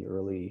one of the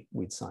early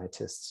weed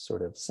scientists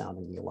sort of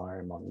sounding the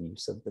alarm on the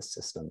use of this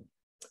system.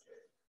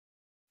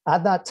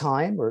 At that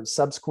time, or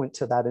subsequent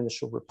to that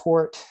initial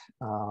report,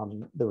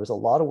 there was a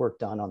lot of work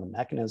done on the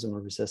mechanism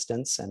of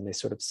resistance, and they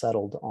sort of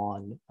settled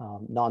on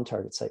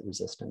non-target site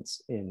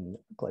resistance in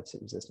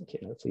glyphosate-resistant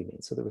Canada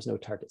fleabane. So there was no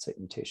target site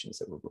mutations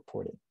that were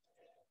reported.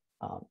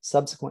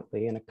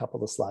 Subsequently, in a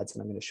couple of slides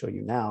that I'm going to show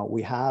you now,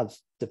 we have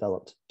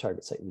developed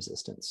target site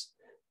resistance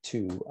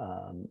to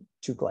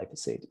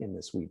glyphosate in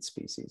this weed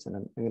species, and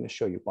I'm going to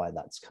show you why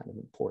that's kind of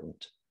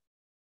important.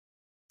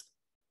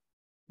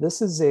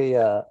 This is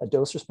a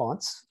dose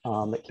response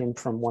that came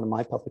from one of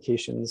my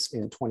publications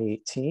in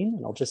 2018,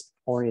 and I'll just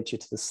orient you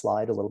to the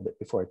slide a little bit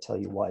before I tell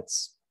you why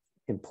it's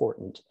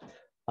important.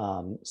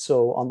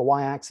 So on the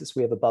y-axis,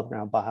 we have above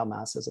ground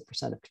biomass as a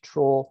percent of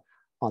control.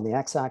 On the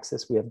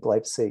x-axis, we have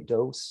glyphosate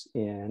dose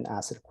in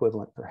acid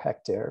equivalent per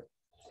hectare.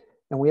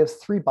 And we have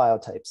 3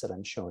 biotypes that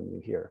I'm showing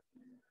you here.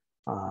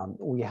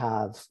 We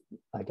have,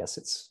 I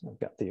guess I've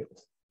got the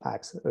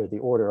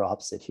order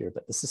opposite here,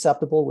 but the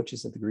susceptible, which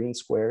is in the green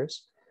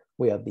squares.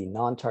 We have the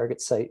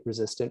non-target site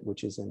resistant,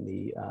 which is in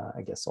the,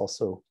 I guess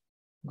also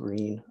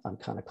green, I'm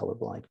kind of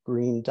colorblind,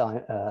 green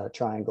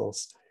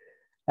triangles.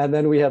 And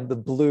then we have the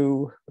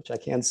blue, which I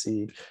can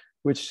see,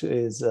 which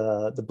is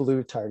the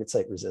blue target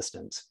site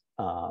resistant.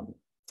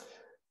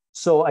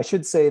 So I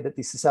should say that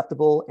the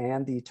susceptible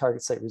and the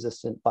target site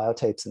resistant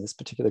biotypes in this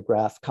particular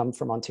graph come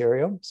from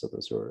Ontario. So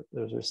those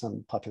are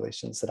some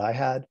populations that I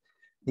had.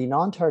 The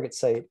non-target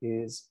site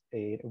is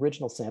an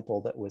original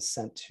sample that was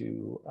sent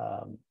to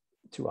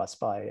us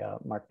by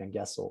Mark Van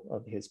Gessel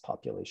of his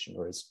population,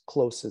 or as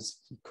close as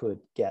he could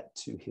get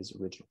to his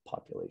original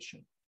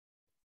population.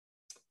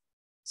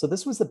 So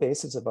this was the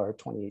basis of our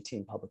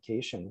 2018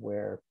 publication,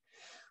 where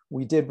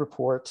we did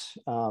report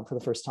for the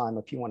first time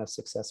a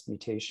P1F6S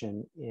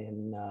mutation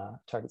in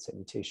target site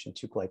mutation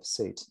to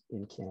glyphosate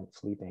in can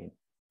fleabane.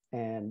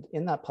 And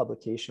in that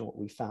publication, what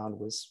we found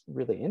was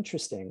really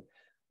interesting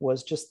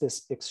was just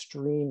this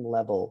extreme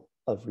level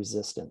of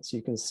resistance.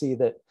 You can see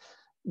that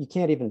you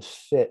can't even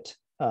fit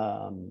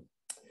a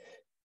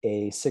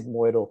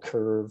sigmoidal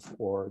curve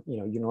or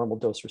your normal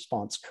dose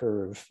response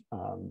curve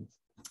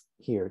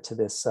here to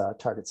this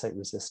target site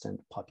resistant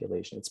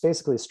population. It's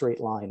basically a straight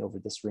line over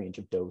this range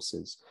of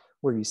doses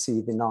where you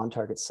see the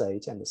non-target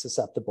site and the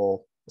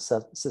susceptible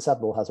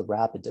has a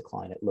rapid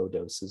decline at low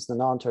doses. The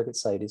non-target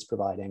site is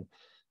providing,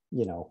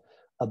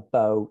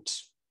 about,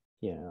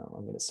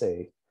 I'm going to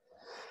say,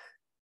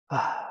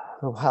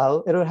 it'll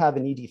have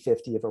an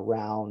ED50 of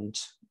around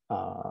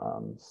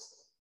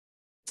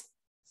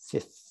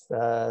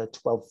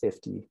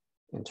 1250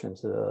 in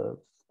terms of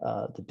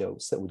the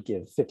dose that would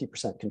give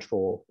 50%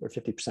 control or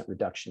 50%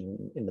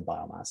 reduction in the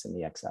biomass in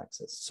the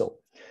x-axis. So,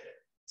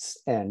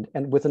 and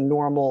with a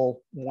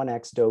normal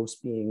 1x dose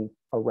being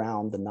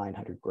around the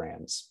 900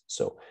 grams.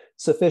 So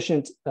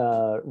sufficient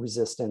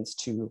resistance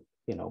to,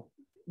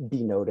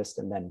 be noticed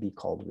and then be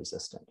called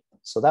resistant.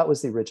 So that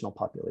was the original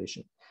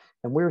population.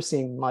 And we were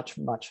seeing much,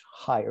 much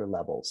higher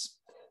levels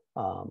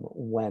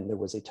when there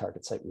was a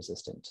target site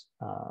resistant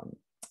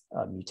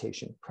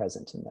mutation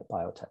present in that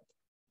biotype.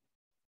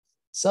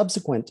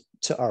 Subsequent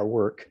to our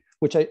work,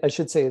 which I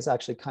should say is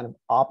actually kind of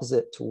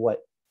opposite to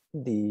what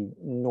the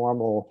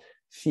normal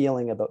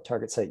feeling about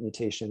target site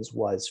mutations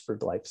was for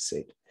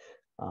glyphosate.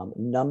 A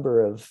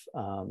number of,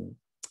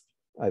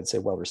 I'd say,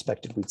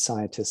 well-respected lead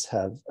scientists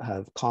have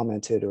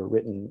commented or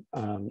written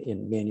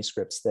in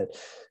manuscripts that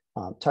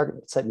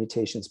target site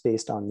mutations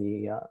based on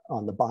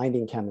the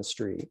binding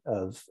chemistry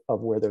of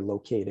where they're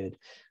located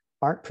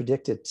aren't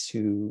predicted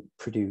to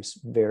produce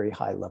very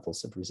high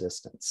levels of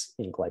resistance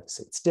in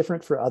glyphosate. It's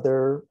different for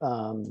other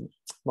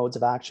modes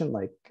of action,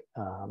 like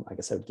I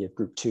guess I would give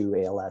group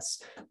 2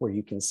 ALS, where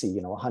you can see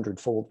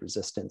 100-fold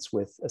resistance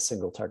with a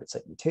single target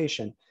site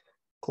mutation.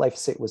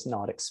 Glyphosate was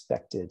not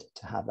expected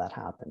to have that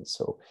happen.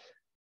 So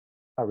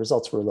our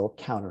results were a little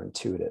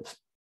counterintuitive.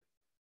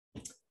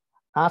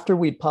 After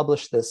we'd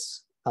published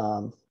this,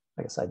 I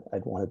guess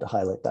I'd wanted to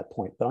highlight that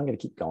point, but I'm going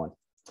to keep going.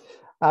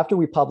 After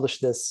we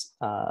published this,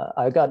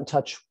 I got in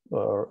touch,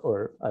 I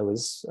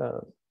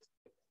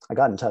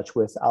got in touch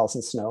with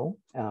Allison Snow,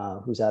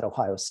 who's at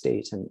Ohio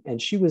State,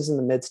 and she was in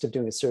the midst of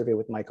doing a survey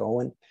with Mike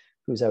Owen,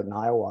 who's out in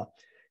Iowa,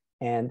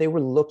 and they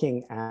were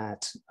looking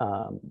at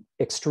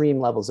extreme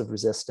levels of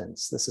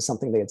resistance. This is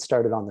something they had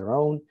started on their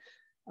own.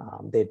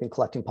 They'd been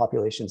collecting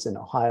populations in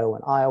Ohio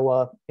and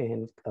Iowa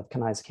of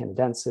Caniza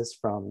canadensis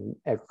from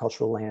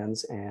agricultural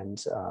lands and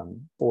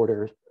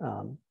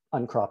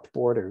uncropped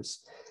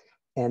borders.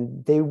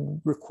 And they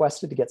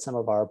requested to get some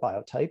of our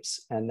biotypes,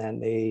 and then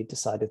they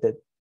decided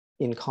that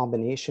in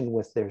combination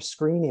with their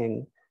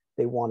screening,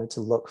 they wanted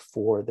to look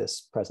for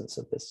this presence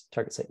of this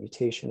target site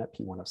mutation at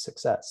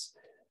P106S.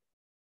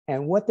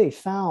 And what they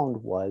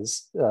found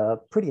was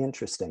pretty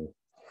interesting.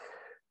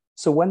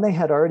 So when they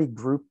had already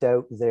grouped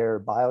out their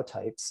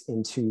biotypes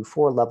into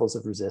 4 levels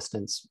of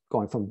resistance,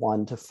 going from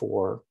 1 to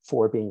 4,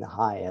 4 being the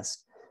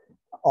highest,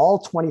 all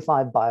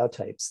 25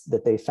 biotypes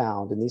that they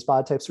found, and these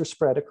biotypes were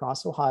spread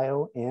across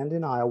Ohio and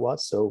in Iowa,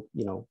 so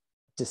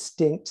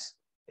distinct,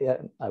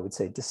 I would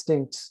say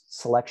distinct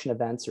selection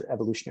events or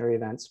evolutionary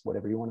events,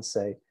 whatever you want to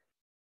say.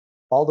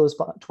 All those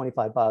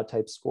 25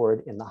 biotypes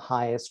scored in the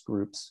highest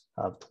groups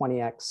of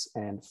 20x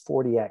and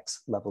 40x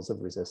levels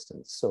of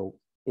resistance. So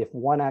if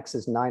 1x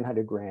is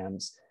 900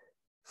 grams,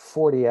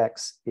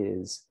 40x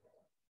is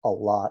a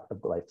lot of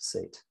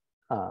glyphosate.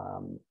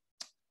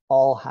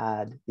 All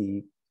had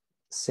the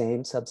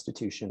same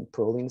substitution,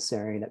 proline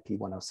serine at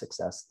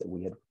P106S that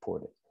we had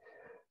reported.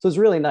 So it's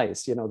really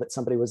nice, that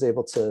somebody was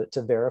able to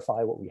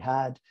verify what we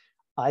had.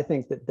 I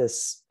think that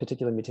this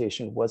particular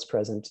mutation was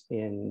present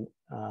in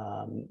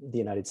the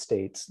United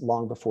States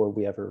long before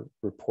we ever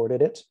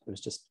reported it. It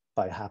was just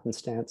by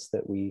happenstance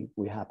that we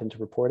happened to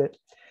report it.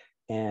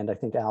 And I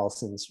think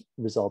Allison's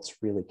results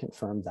really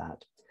confirmed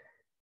that.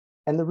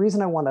 And the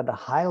reason I wanted to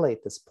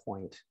highlight this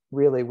point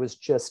really was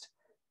just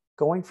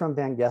going from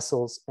Van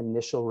Gessel's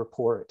initial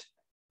report,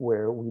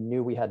 where we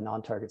knew we had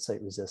non-target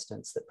site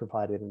resistance that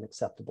provided an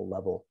acceptable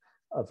level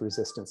of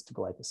resistance to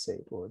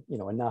glyphosate, or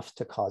enough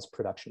to cause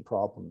production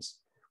problems.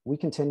 We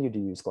continued to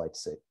use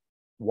glyphosate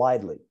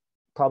widely,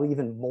 probably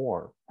even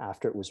more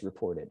after it was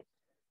reported.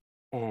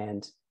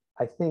 And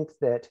I think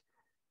that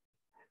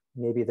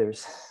maybe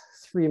there's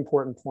 3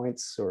 important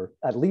points, or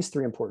at least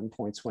 3 important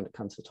points when it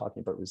comes to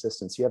talking about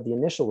resistance. You have the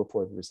initial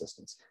report of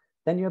resistance,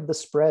 then you have the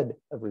spread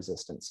of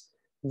resistance.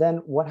 Then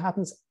what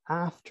happens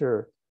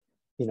after,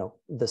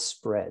 the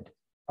spread?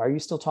 Are you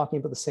still talking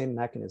about the same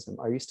mechanism?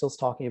 Are you still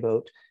talking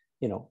about,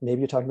 maybe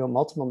you're talking about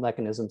multiple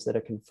mechanisms that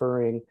are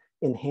conferring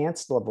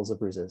enhanced levels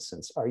of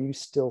resistance. Are you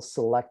still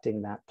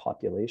selecting that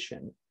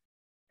population?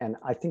 And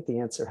I think the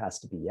answer has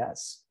to be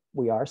yes.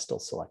 We are still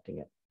selecting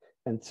it.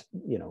 And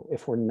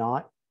if we're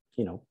not,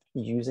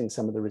 using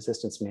some of the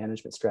resistance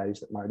management strategies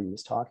that Marty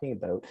was talking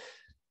about,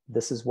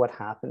 this is what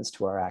happens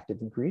to our active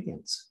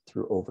ingredients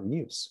through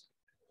overuse.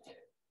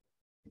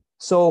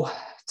 So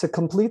to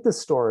complete the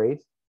story,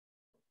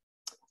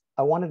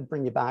 I wanted to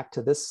bring you back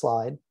to this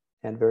slide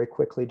and very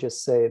quickly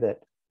just say that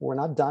we're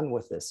not done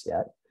with this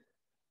yet.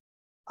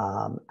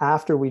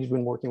 After we've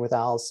been working with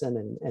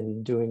Allison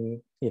and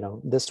doing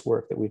this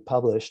work that we've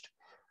published,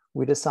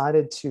 we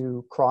decided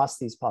to cross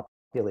these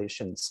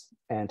populations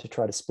and to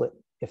try to split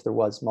if there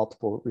was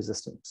multiple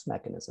resistance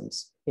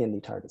mechanisms in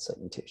the target site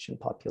mutation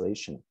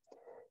population.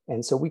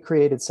 And so we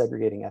created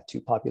segregating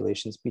F2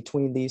 populations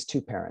between these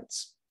two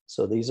parents.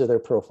 So these are their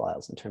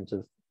profiles in terms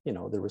of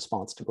the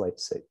response to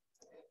glyphosate.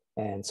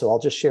 And so I'll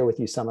just share with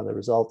you some of the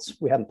results.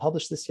 We haven't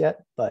published this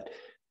yet, but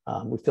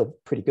we feel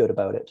pretty good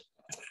about it.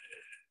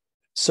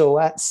 So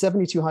at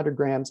 7,200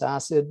 grams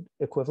acid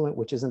equivalent,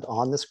 which isn't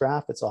on this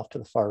graph, it's off to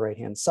the far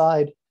right-hand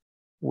side,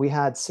 we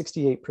had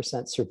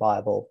 68%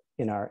 survival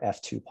in our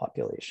F2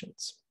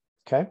 populations,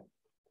 okay?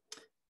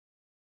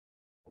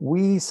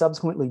 We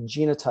subsequently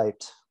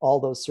genotyped all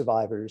those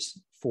survivors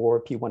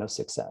for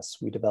P106S.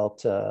 We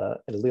developed an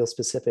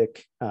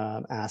allele-specific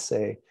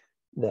assay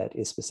that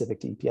is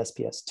specific to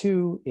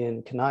EPSPS2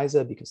 in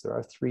Kinisa because there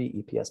are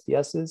 3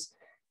 EPSPSs,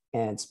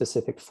 and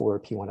specific for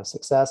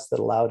P106S that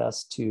allowed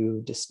us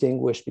to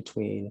distinguish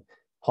between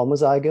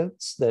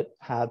homozygotes that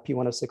have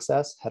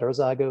P106S,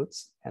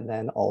 heterozygotes, and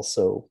then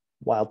also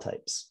wild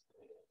types.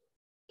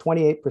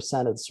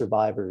 28% of the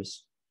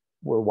survivors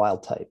were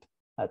wild type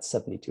at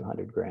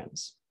 7,200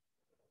 grams.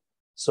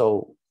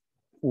 So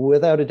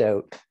without a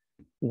doubt,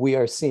 we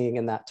are seeing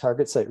in that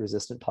target site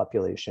resistant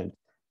population,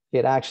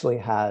 it actually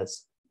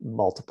has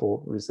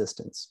multiple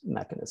resistance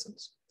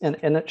mechanisms. And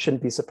it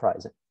shouldn't be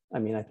surprising. I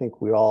mean, I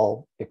think we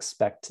all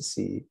expect to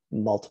see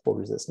multiple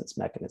resistance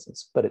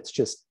mechanisms, but it's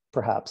just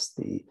perhaps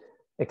the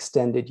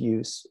extended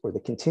use or the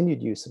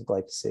continued use of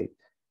glyphosate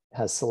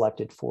has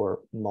selected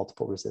for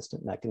multiple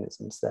resistant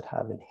mechanisms that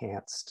have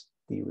enhanced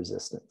the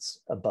resistance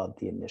above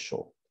the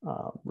initial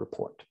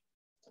report.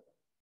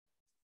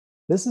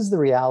 This is the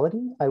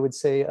reality, I would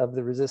say, of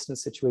the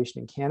resistance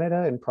situation in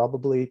Canada, and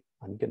probably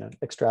I'm going to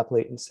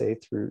extrapolate and say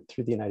through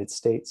the United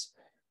States.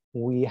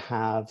 We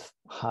have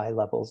high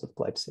levels of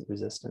glyphosate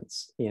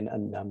resistance in a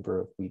number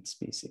of weed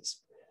species.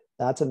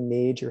 That's a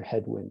major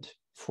headwind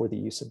for the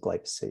use of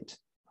glyphosate,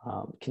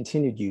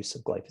 continued use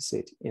of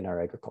glyphosate in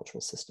our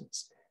agricultural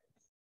systems.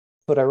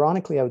 But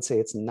ironically, I would say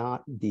it's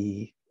not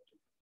the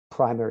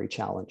primary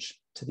challenge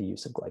to the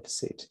use of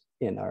glyphosate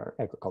in our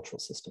agricultural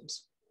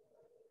systems.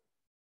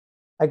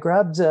 I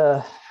grabbed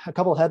a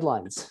couple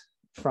headlines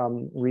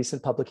from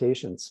recent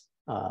publications.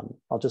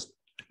 I'll just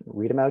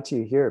read them out to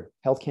you here.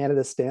 Health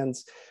Canada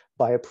stands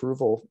by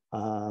approval.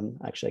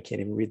 Actually, I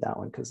can't even read that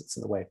one because it's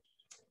in the way.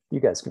 You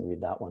guys can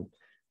read that one.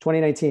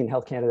 2019,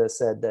 Health Canada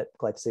said that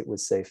glyphosate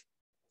was safe.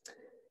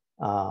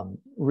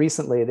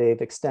 Recently,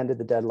 they've extended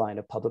the deadline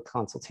of public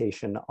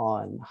consultation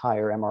on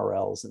higher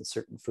MRLs in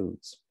certain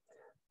foods.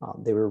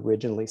 They were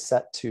originally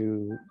set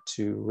to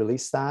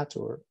release that,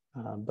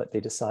 but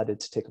they decided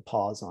to take a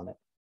pause on it.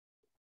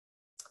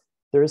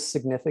 There is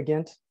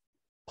significant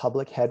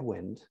public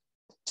headwind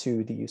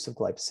to the use of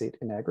glyphosate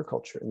in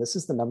agriculture, and this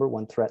is the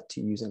 #1 threat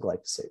to using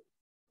glyphosate.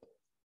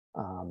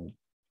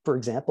 For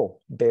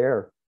example,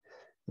 Bayer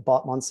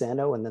bought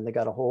Monsanto, and then they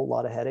got a whole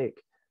lot of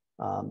headache.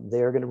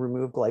 They are going to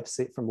remove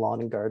glyphosate from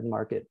lawn and garden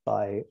market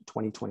by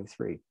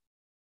 2023.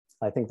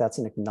 I think that's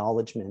an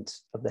acknowledgement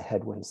of the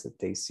headwinds that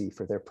they see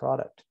for their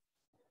product.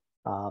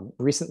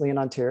 Recently in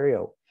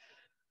Ontario,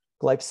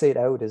 glyphosate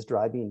out as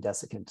dry bean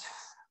desiccant.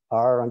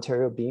 Our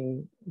Ontario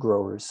bean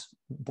growers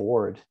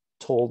board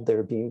told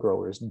their bean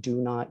growers, do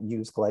not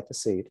use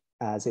glyphosate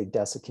as a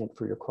desiccant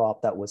for your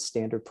crop. That was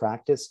standard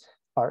practice.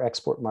 Our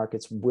export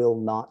markets will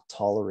not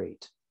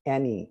tolerate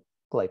any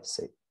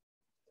glyphosate.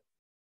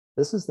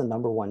 This is the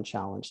 #1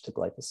 challenge to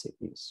glyphosate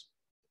use,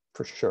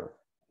 for sure.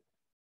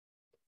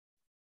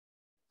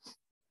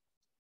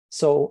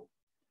 So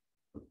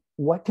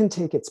what can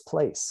take its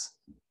place?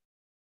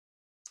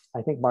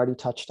 I think Marty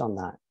touched on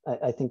that.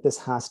 I think this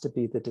has to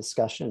be the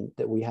discussion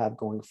that we have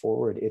going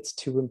forward. It's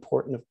too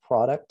important a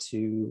product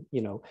to,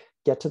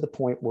 get to the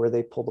point where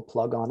they pull the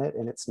plug on it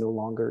and it's no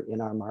longer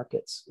in our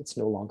markets. It's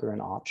no longer an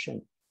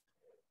option.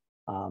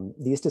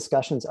 These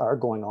discussions are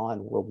going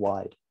on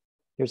worldwide.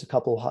 Here's a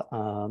couple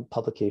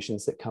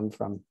publications that come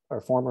from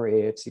our former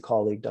AFC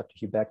colleague, Dr.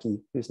 Hugh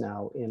Becky, who's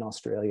now in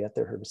Australia at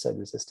their Herbicide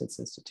Resistance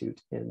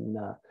Institute in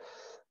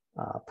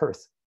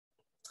Perth.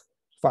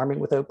 Farming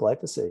without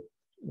glyphosate.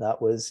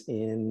 That was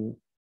in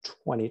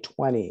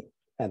 2020.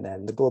 And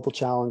then the global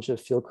challenge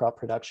of field crop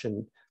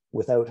production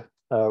with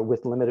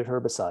limited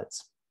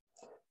herbicides.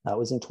 That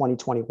was in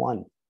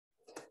 2021.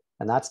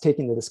 And that's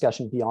taking the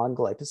discussion beyond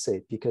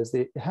glyphosate because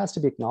it has to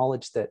be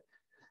acknowledged that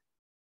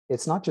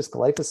it's not just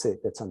glyphosate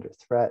that's under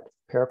threat.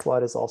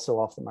 Paraquat is also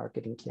off the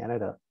market in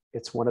Canada.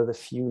 It's one of the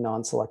few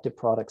non-selective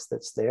products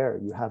that's there.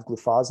 You have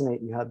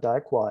glufosinate, you have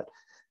diquat.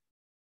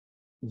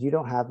 You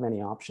don't have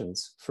many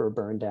options for a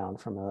burn down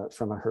from a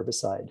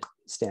herbicide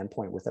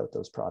standpoint without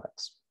those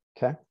products,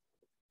 okay?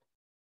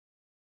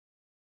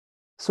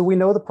 So we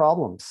know the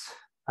problems.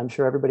 I'm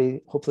sure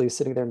everybody hopefully is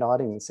sitting there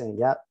nodding and saying,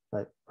 yeah,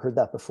 I've heard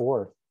that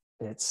before.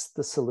 It's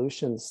the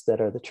solutions that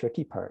are the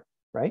tricky part,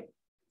 right?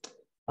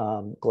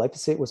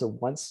 Glyphosate was a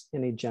once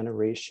in a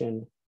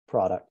generation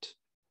product.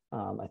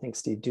 I think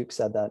Steve Duke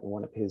said that in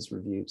one of his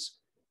reviews.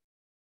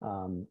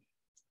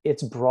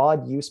 Its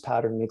broad use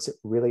pattern makes it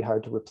really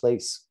hard to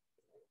replace.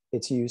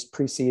 It's used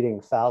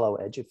preceding fallow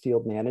edge of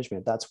field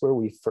management. That's where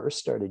we first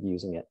started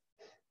using it.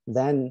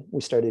 Then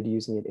we started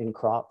using it in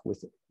crop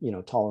with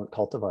tolerant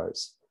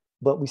cultivars.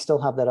 But we still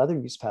have that other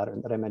use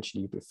pattern that I mentioned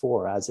to you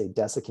before as a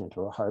desiccant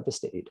or a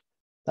harvest aid.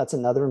 That's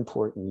another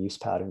important use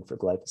pattern for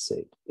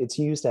glyphosate. It's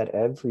used at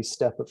every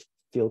step of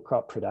field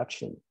crop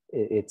production.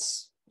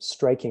 It's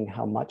striking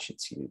how much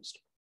it's used.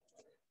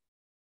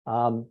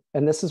 And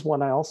this is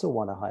one I also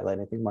want to highlight.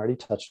 I think Marty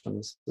touched on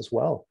this as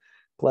well.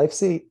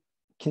 Glyphosate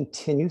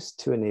continues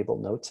to enable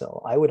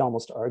no-till. I would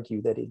almost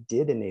argue that it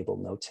did enable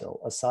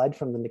no-till, aside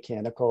from the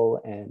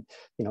mechanical and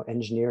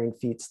engineering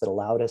feats that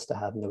allowed us to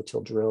have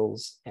no-till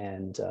drills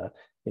and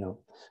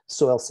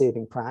soil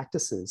saving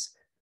practices.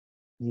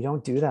 You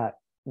don't do that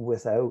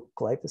without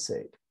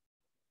glyphosate.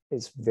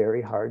 It's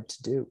very hard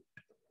to do.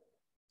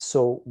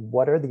 So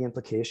what are the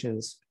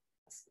implications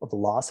of the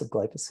loss of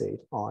glyphosate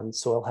on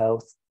soil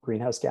health,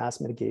 greenhouse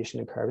gas mitigation,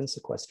 and carbon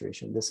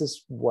sequestration? This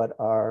is what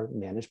our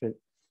management,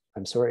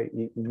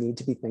 you need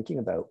to be thinking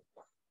about.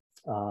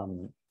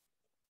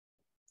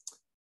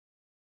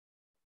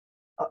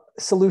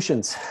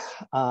 Solutions.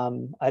 I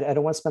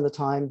don't want to spend the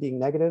time being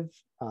negative.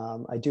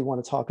 I do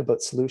want to talk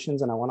about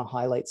solutions, and I want to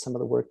highlight some of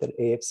the work that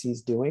AFC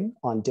is doing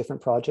on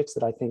different projects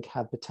that I think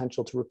have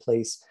potential to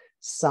replace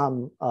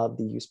some of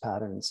the use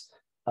patterns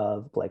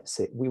of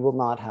glyphosate. We will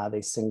not have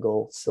a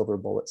single silver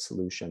bullet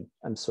solution.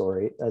 I'm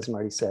sorry, as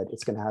Marty said,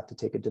 it's going to have to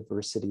take a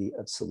diversity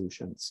of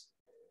solutions.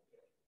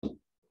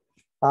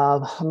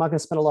 I'm not going to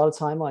spend a lot of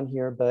time on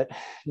here, but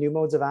new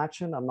modes of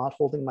action, I'm not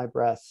holding my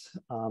breath.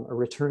 A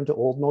return to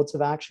old modes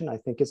of action, I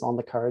think, is on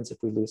the cards if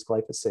we lose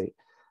glyphosate.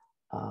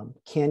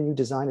 Can you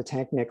design a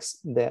tank mix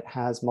that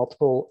has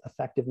multiple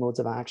effective modes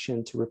of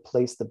action to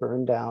replace the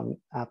burn down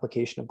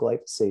application of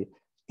glyphosate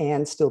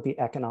and still be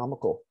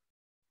economical?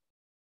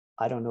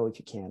 I don't know if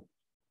you can.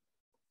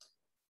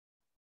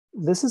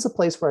 This is a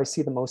place where I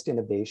see the most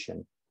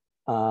innovation,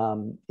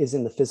 is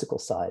in the physical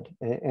side.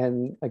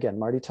 And again,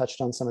 Marty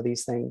touched on some of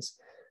these things.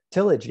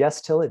 Tillage,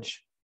 yes,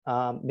 tillage.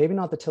 Maybe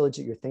not the tillage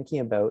that you're thinking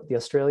about. The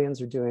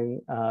Australians are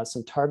doing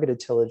some targeted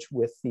tillage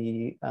with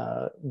the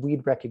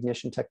weed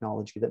recognition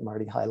technology that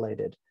Marty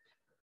highlighted.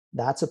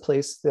 That's a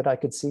place that I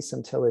could see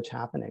some tillage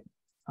happening,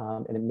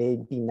 and it may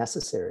be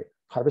necessary.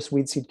 Harvest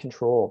weed seed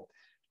control,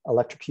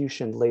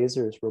 electrocution,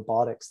 lasers,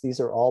 robotics.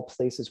 These are all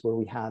places where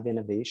we have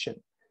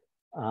innovation.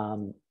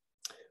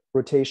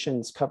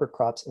 Rotations, cover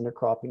crops,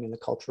 intercropping, and the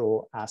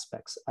cultural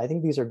aspects. I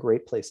think these are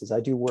great places. I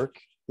do work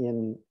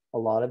in a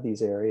lot of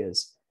these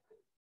areas.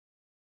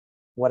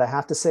 What I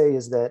have to say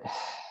is that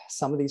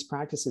some of these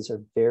practices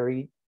are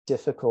very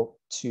difficult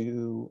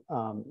to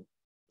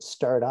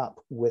start up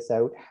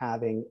without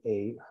having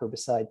a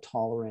herbicide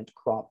tolerant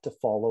crop to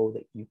follow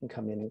that you can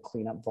come in and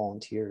clean up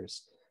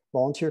volunteers.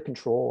 Volunteer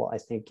control, I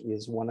think,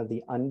 is one of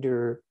the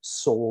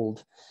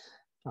undersold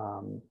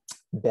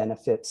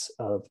benefits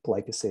of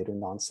glyphosate or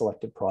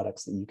non-selective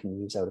products that you can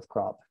use out of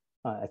crop.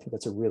 I think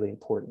that's a really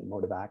important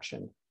mode of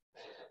action.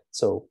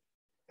 So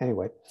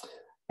anyway,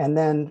 and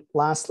then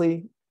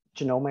lastly,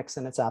 genomics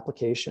and its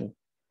application.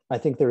 I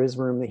think there is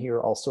room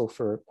here also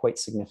for quite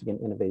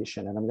significant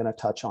innovation, and I'm going to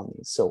touch on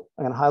these. So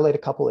I'm going to highlight a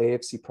couple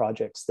AFC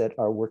projects that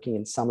are working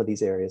in some of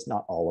these areas,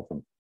 not all of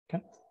them,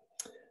 okay?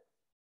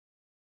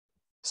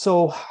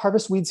 So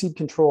harvest weed seed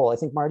control, I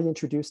think Marty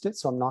introduced it,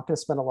 so I'm not going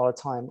to spend a lot of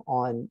time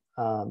on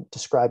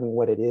describing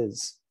what it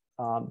is.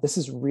 This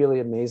is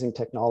really amazing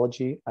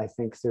technology. I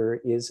think there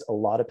is a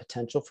lot of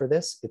potential for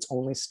this. It's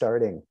only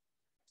starting.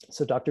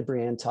 So Dr.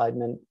 Brianne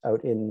Tideman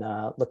out in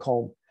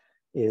Lacombe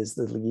is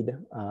the lead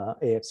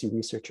AFC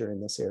researcher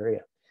in this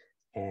area.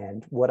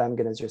 And what I'm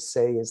going to just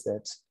say is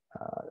that,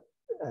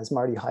 as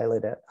Marty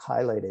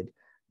highlighted,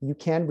 you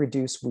can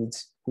reduce weed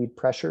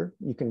pressure.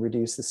 You can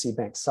reduce the seed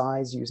bank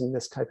size using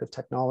this type of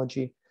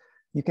technology.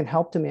 You can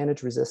help to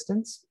manage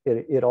resistance.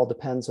 It all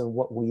depends on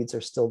what weeds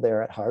are still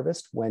there at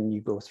harvest when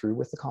you go through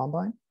with the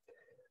combine.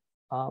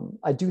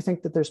 I do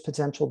think that there's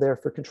potential there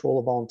for control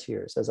of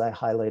volunteers. As I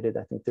highlighted,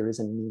 I think there is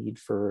a need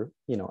for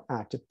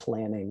active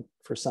planning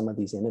for some of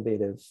these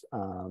innovative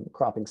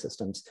cropping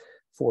systems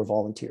for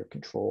volunteer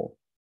control.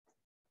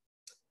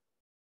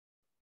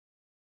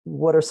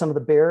 What are some of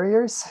the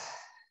barriers?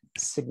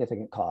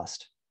 Significant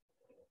cost,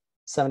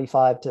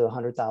 $75,000 to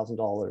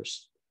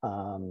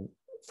 $100,000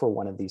 for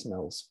one of these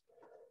mills.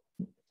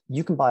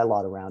 You can buy a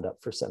lot of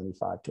Roundup for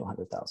 $75,000 to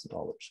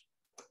 $100,000.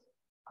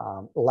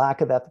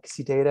 Lack of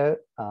efficacy data,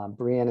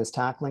 Brianne is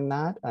tackling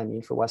that. I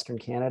mean, for Western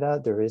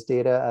Canada, there is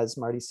data, as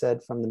Marty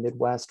said, from the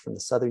Midwest, from the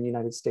Southern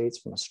United States,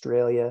 from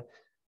Australia.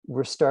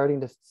 We're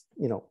starting to,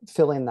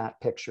 fill in that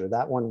picture.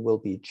 That one will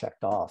be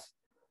checked off.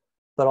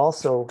 But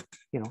also,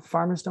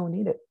 farmers don't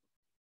need it.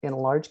 In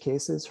large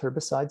cases,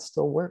 herbicide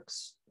still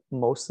works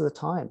most of the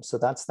time. So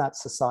that's that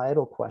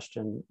societal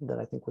question that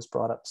I think was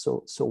brought up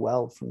so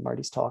well from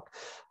Marty's talk.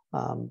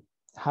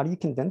 How do you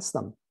convince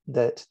them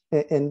that,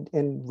 and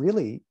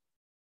really,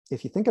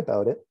 if you think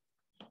about it,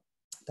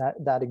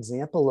 that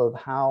example of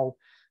how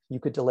you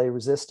could delay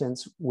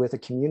resistance with a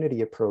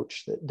community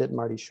approach that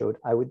Marty showed,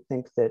 I would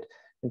think that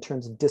in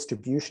terms of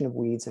distribution of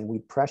weeds and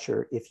weed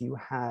pressure, if you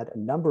had a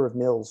number of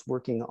mills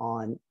working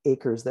on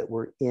acres that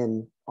were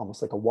in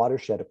almost like a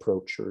watershed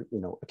approach or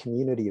a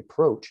community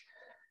approach,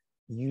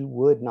 you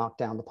would knock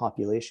down the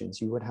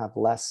populations. You would have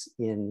less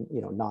in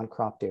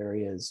non-cropped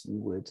areas. You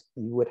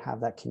would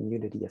have that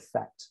community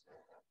effect.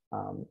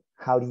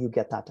 How do you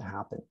get that to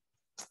happen?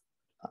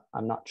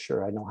 I'm not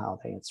sure I know how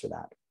to answer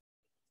that.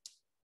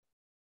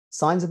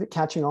 Signs of it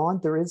catching on,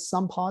 there is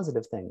some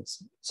positive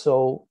things.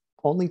 So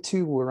only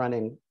 2 were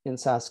running in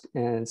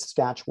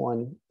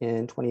Saskatchewan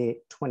in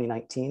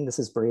 2019. This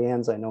is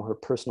Brianne's, I know her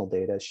personal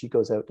data. She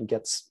goes out and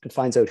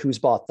finds out who's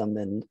bought them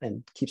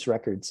and keeps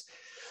records.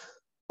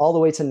 All the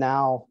way to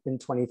now in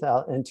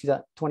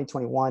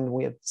 2021,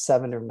 we have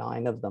 7 or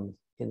 9 of them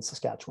in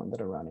Saskatchewan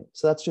that are running.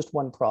 So that's just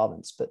one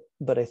province,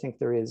 but I think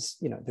there is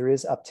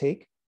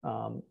uptake.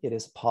 It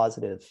is a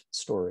positive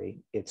story.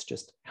 It's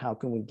just how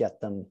can we get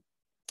them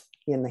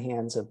in the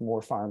hands of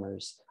more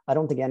farmers? I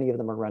don't think any of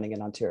them are running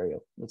in Ontario.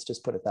 Let's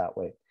just put it that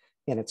way.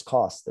 And it's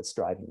cost that's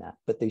driving that,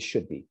 but they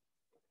should be.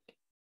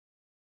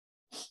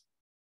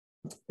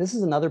 This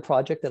is another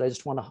project that I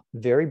just want to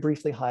very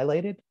briefly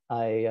highlight it.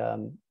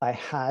 I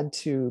had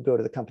to go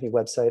to the company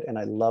website, and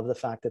I love the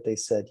fact that they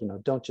said,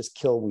 don't just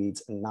kill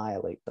weeds,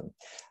 annihilate them.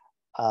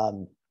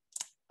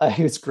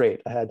 It's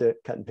great. I had to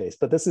cut and paste,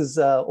 but this is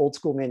Old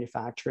School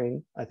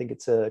Manufacturing. I think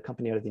it's a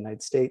company out of the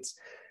United States.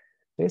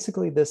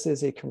 Basically, this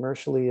is a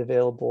commercially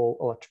available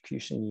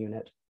electrocution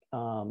unit.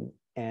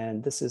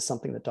 And this is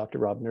something that Dr.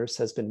 Rob Nurse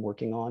has been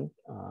working on.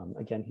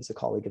 Again, he's a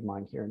colleague of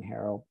mine here in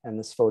Harrow. And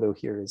this photo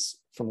here is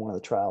from one of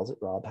the trials that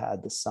Rob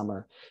had this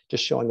summer,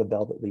 just showing a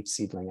velvet leaf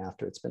seedling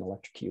after it's been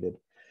electrocuted.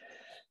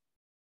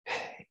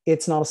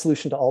 It's not a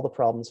solution to all the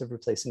problems of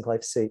replacing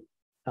glyphosate.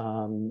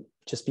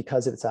 Just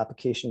because of its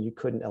application, you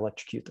couldn't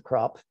electrocute the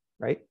crop,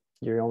 right?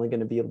 You're only going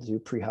to be able to do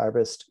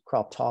pre-harvest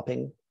crop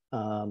topping.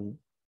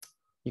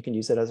 You can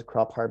use it as a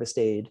crop harvest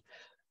aid.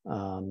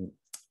 And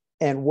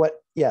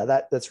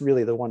that's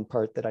really the one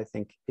part that I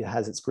think it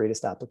has its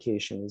greatest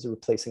application is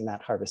replacing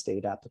that harvest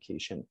aid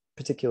application,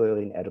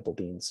 particularly in edible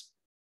beans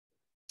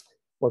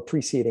or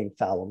preceding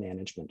fallow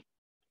management.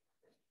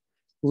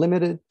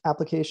 Limited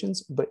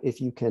applications, but if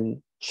you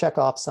can check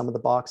off some of the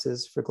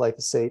boxes for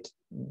glyphosate,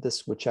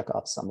 this would check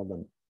off some of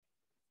them.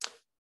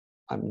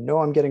 I know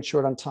I'm getting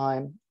short on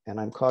time and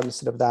I'm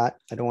cognizant of that.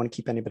 I don't want to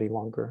keep anybody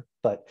longer,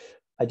 but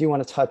I do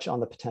want to touch on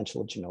the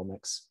potential of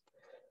genomics.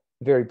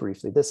 Very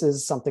briefly, this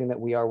is something that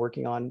we are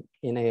working on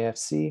in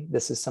AFC.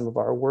 This is some of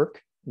our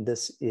work.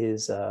 This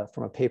is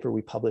from a paper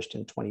we published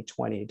in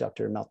 2020,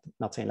 Dr.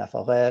 Martin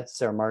Laforêt,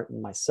 Sarah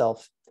Martin,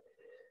 myself.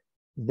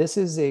 This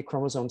is a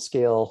chromosome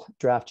scale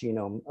draft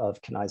genome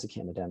of Canyza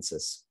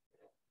canadensis.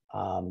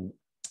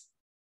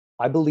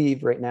 I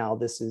believe right now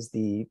this is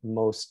the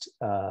most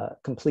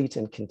complete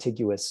and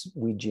contiguous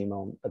weed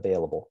genome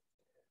available.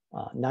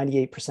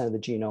 98% of the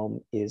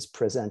genome is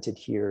presented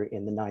here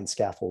in the 9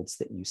 scaffolds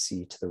that you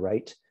see to the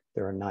right.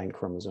 There are 9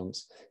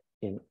 chromosomes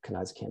in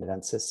Canyza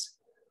canadensis.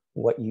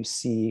 What you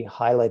see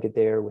highlighted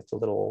there with the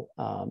little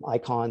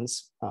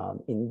icons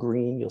in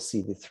green, you'll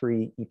see the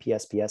 3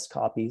 EPSPS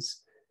copies.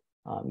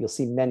 You'll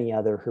see many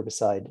other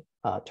herbicide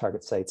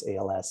target sites,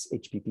 ALS,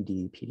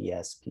 HPPD,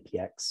 PDS,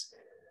 PPX.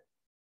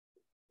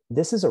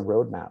 This is a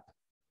roadmap.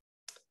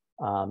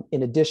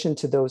 In addition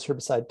to those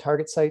herbicide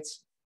target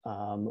sites,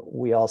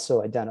 we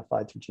also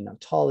identified through gene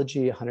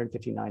ontology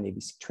 159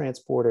 ABC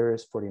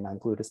transporters, 49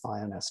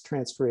 glutathione S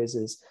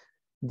transferases.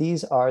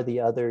 These are the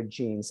other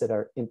genes that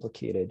are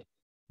implicated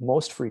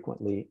most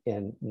frequently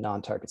in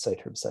non-target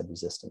site herbicide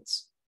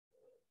resistance.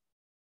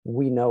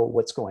 We know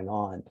what's going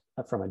on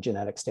from a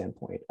genetic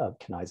standpoint of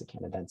Canyza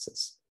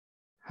canadensis.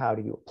 How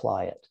do you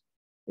apply it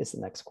is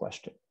the next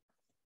question.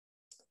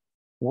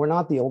 We're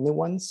not the only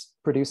ones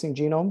producing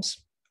genomes.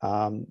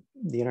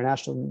 The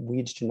International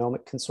Weeds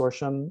Genomic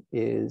Consortium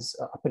is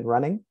up and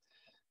running.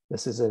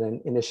 This is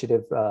an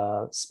initiative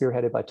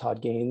spearheaded by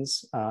Todd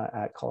Gaines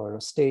at Colorado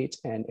State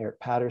and Eric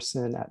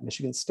Patterson at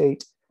Michigan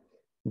State.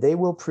 They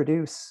will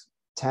produce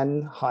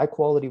 10 high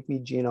quality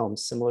weed genomes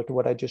similar to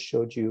what I just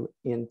showed you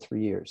in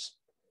 3 years.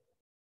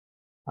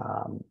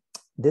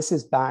 This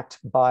is backed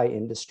by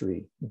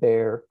industry,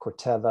 Bayer,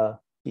 Corteva,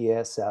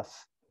 BASF.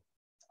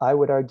 I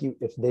would argue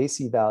if they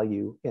see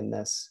value in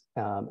this,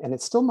 and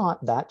it's still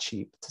not that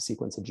cheap to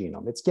sequence a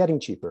genome, it's getting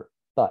cheaper,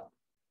 but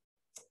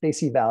they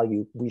see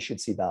value, we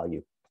should see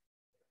value.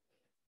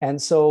 And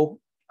so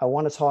I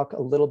want to talk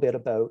a little bit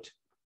about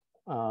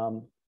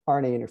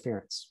RNA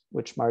interference,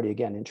 which Marty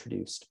again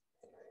introduced.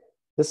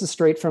 This is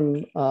straight from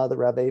the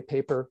Rabe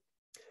paper.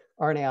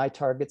 RNAi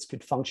targets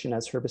could function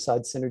as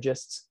herbicide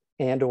synergists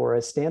and or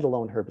as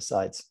standalone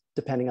herbicides,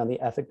 depending on the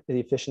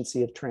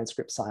efficiency of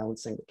transcript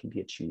silencing that can be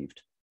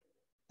achieved.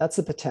 That's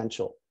the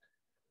potential.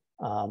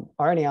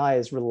 RNAi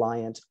is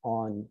reliant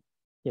on,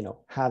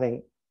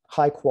 having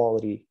high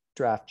quality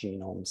draft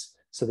genomes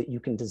so that you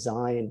can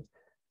design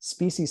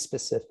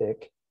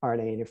species-specific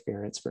RNA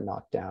interference for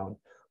knockdown.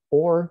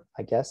 Or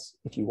I guess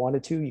if you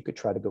wanted to, you could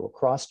try to go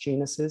across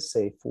genuses,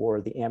 say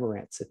for the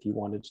amaranths, if you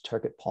wanted to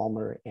target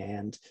palmer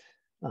and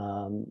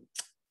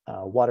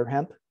water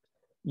hemp,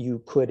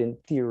 you could, in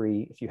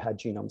theory, if you had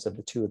genomes of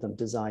the two of them,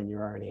 design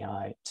your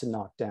RNAi to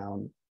knock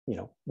down,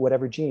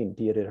 whatever gene,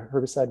 be it a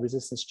herbicide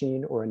resistance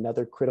gene or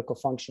another critical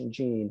function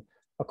gene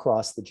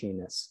across the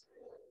genus.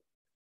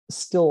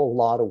 Still a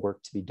lot of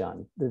work to be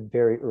done, the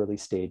very early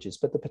stages,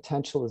 but the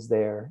potential is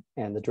there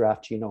and the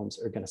draft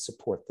genomes are going to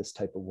support this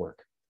type of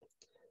work.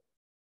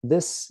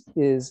 This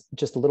is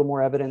just a little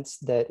more evidence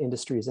that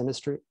industry is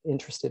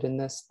interested in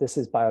this. This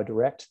is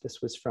BioDirect.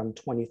 This was from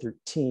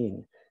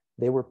 2013.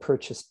 They were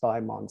purchased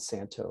by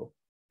Monsanto.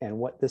 And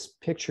what this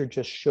picture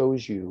just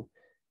shows you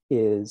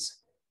is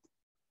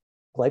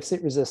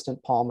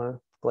glyphosate-resistant palmer,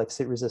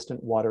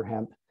 glyphosate-resistant water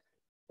hemp,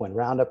 when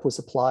Roundup was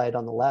applied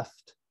on the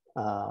left,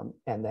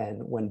 and then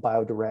when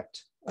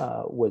BioDirect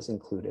was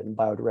included. And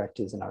BioDirect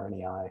is an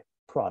RNAi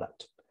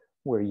product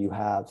where you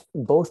have,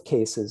 in both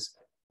cases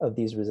of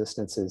these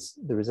resistances,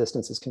 the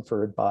resistance is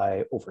conferred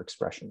by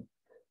overexpression.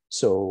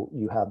 So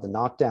you have the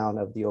knockdown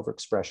of the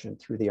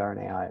overexpression through the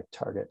RNAi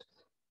target,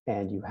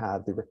 and you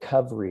have the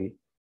recovery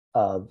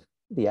of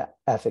the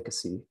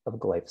efficacy of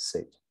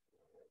glyphosate.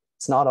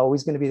 It's not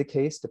always going to be the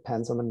case,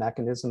 depends on the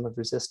mechanism of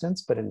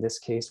resistance, but in this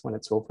case, when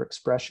it's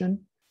overexpression,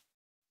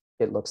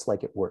 it looks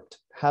like it worked.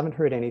 Haven't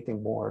heard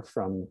anything more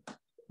from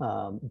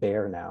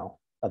Bayer now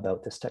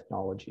about this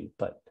technology,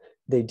 but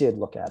they did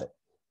look at it.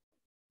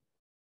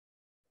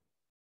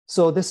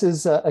 So this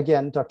is,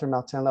 again, Dr.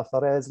 Martin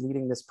Laforez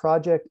leading this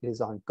project. It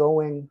is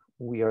ongoing.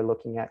 We are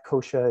looking at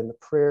kochia in the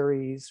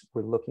prairies.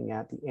 We're looking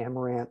at the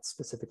amaranth,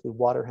 specifically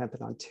water hemp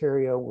in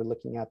Ontario. We're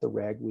looking at the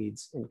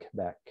ragweeds in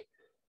Quebec.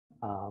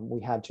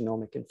 We have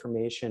genomic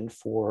information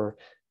for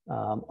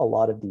a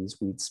lot of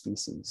these weed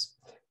species.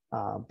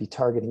 Be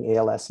targeting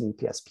ALS and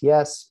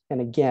EPSPS.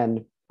 And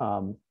again,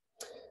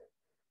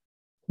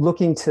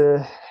 looking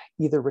to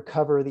either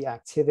recover the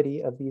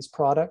activity of these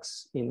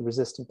products in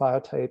resistant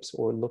biotypes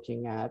or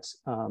looking at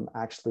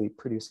actually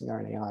producing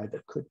RNAi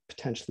that could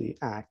potentially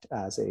act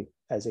as a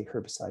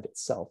herbicide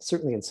itself.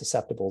 Certainly in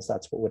susceptibles,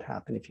 that's what would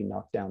happen if you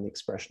knock down the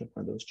expression of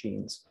one of those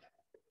genes.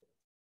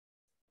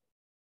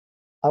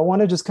 I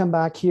want to just come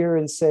back here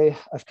and say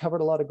I've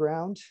covered a lot of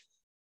ground.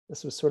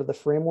 This was sort of the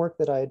framework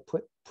that I had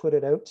put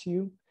it out to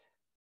you.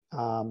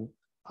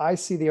 I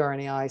see the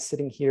RNAi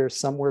sitting here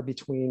somewhere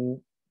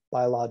between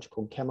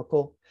biological and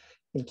chemical.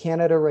 In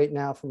Canada right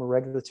now, from a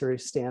regulatory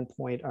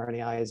standpoint,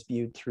 RNAi is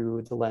viewed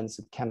through the lens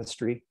of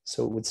chemistry.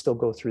 So it would still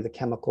go through the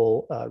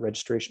chemical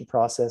registration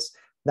process.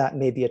 That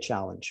may be a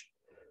challenge.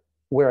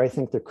 Where I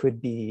think there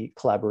could be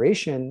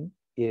collaboration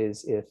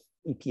is if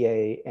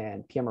EPA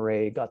and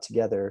PMRA got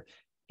together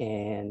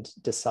and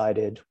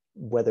decided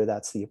whether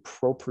that's the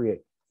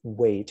appropriate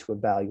way to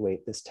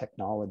evaluate this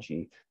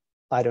technology.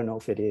 I don't know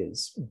if it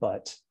is,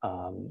 but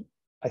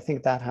I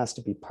think that has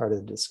to be part of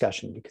the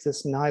discussion because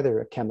it's neither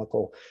a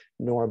chemical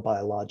nor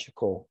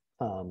biological,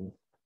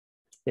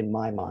 in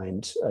my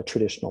mind, a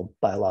traditional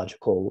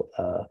biological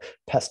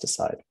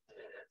pesticide.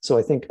 So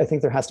I think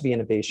there has to be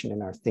innovation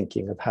in our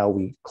thinking of how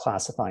we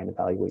classify and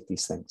evaluate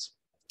these things.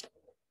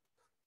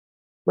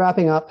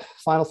 Wrapping up,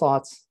 final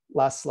thoughts,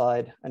 last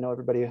slide. I know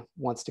everybody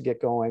wants to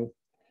get going.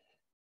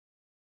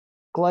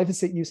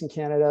 Glyphosate use in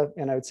Canada,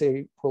 and I would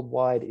say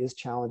worldwide, is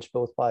challenged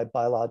both by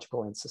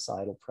biological and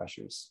societal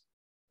pressures.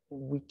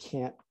 We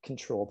can't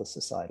control the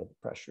societal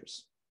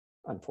pressures,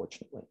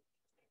 unfortunately.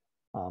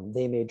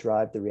 They may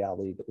drive the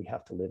reality that we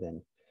have to live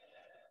in.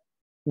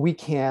 We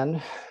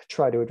can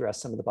try to address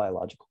some of the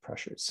biological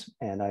pressures.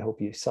 And I hope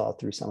you saw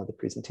through some of the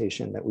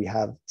presentation that we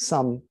have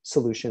some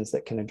solutions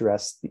that can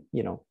address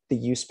the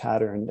use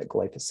pattern that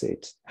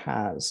glyphosate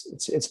has.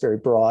 It's very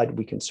broad.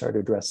 We can start to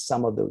address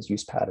some of those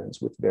use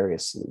patterns with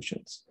various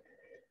solutions.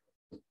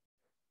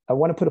 I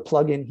want to put a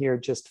plug in here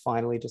just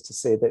finally, just to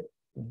say that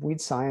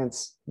weed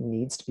science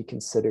needs to be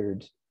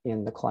considered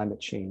in the climate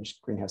change,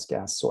 greenhouse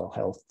gas, soil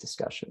health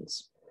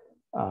discussions.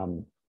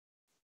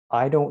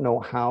 I don't know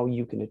how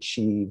you can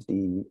achieve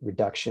the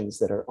reductions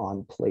that are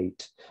on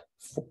plate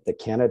that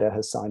Canada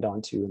has signed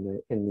on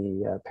to in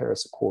the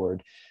Paris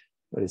Accord.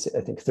 What is it?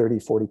 I think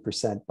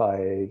 30–40%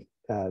 by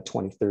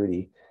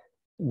 2030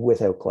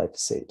 without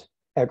glyphosate.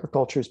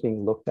 Agriculture is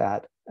being looked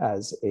at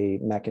as a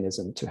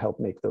mechanism to help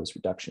make those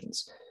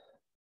reductions.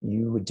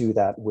 You would do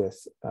that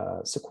with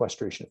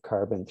sequestration of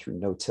carbon through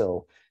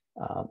no-till,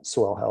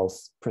 soil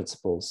health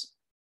principles.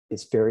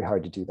 It's very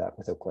hard to do that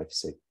without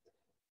glyphosate.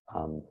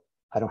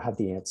 I don't have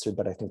the answer,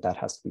 but I think that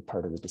has to be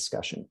part of the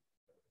discussion.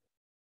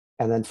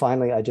 And then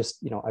finally, I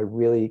just, I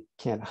really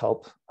can't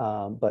help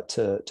but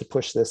to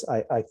push this.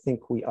 I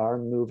think we are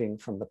moving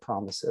from the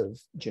promise of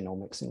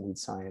genomics and weed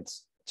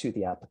science to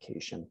the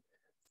application.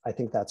 I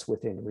think that's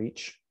within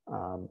reach,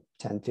 10,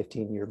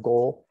 15-year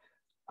goal.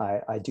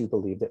 I do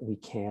believe that we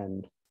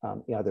can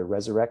either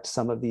resurrect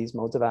some of these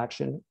modes of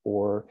action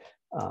or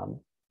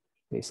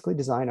basically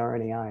design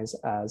RNAis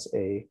as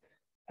a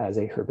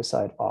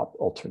herbicide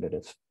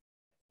alternative.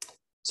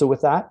 So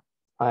with that,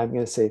 I'm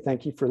going to say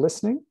thank you for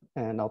listening,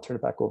 and I'll turn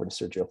it back over to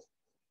Sergio.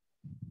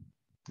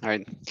 All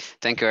right,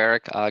 thank you,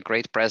 Eric.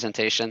 Great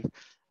presentation.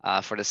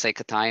 For the sake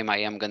of time, I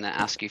am going to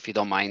ask you, if you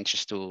don't mind,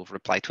 just to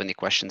reply to any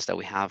questions that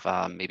we have,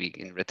 maybe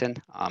in written.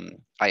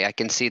 I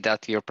can see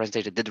that your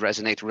presentation did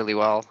resonate really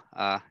well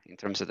in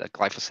terms of the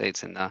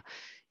glyphosates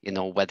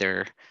and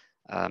whether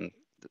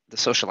the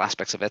social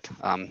aspects of it,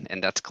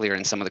 and that's clear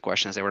in some of the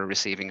questions that we're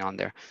receiving on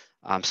there.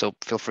 So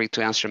feel free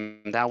to answer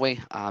them that way.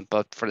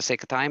 But for the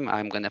sake of time,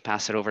 I'm going to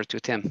pass it over to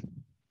Tim.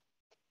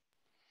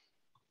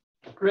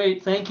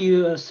 Great, thank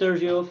you,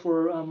 Sergio,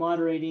 for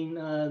moderating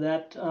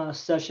that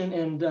session,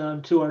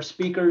 and to our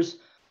speakers,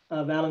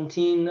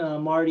 Valentin,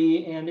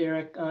 Marty, and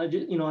Eric.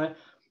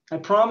 I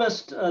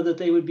promised that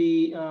they would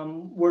be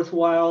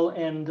worthwhile,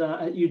 and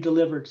you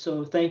delivered.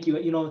 So thank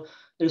you.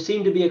 There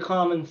seemed to be a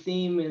common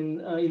theme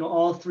in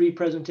all three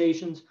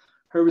presentations.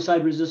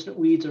 Herbicide-resistant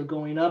weeds are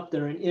going up;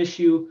 they're an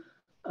issue.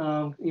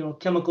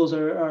 Chemicals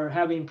are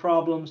having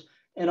problems.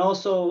 And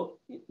also,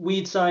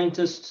 weed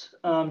scientists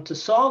to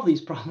solve these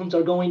problems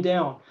are going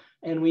down,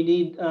 and we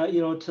need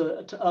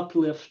to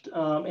uplift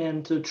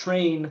and to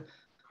train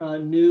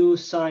new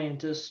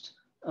scientists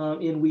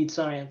in weed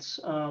science,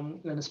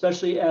 and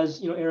especially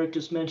as Eric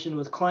just mentioned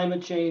with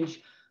climate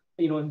change,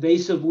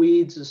 invasive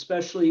weeds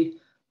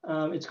especially,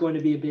 it's going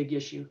to be a big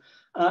issue.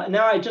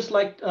 Now I'd just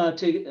like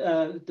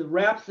to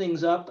wrap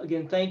things up.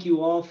 Again, thank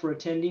you all for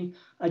attending.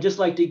 I'd just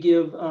like to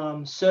give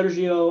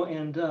Sergio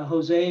and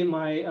Jose,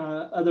 my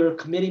other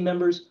committee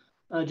members,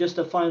 just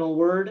a final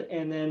word,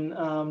 and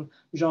then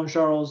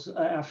Jean-Charles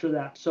after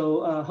that.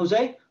 So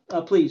Jose,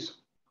 please.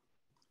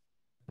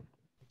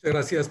 Muchas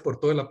gracias por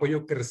todo el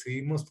apoyo que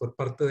recibimos por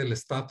parte del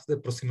staff de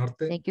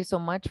PROCINORTE. Thank you so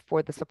much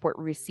for the support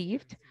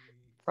received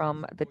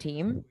from the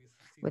team.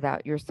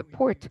 Without your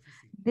support,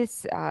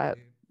 this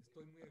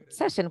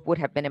session would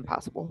have been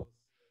impossible.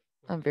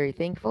 I'm very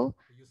thankful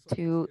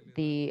to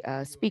the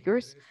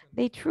speakers.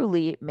 They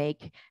truly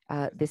make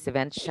this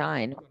event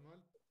shine.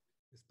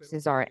 This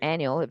is our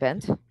annual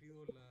event. I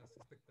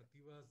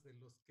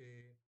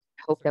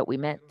hope that we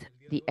met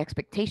the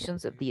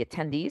expectations of the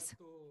attendees.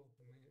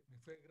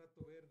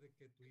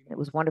 It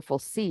was wonderful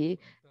to see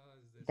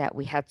that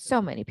we had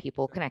so many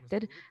people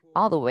connected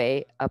all the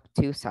way up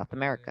to South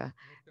America.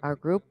 Our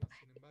group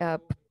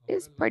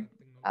is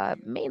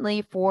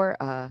mainly for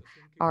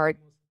our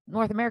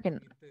North American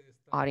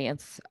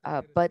audience,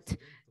 but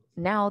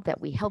now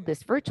that we held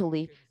this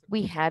virtually,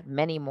 we had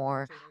many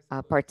more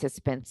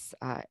participants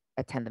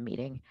attend the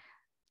meeting.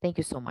 Thank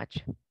you so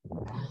much.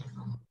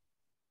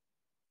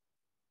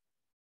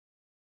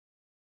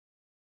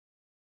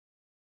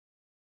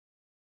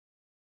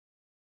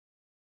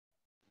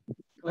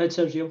 Go ahead,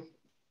 Sergio. All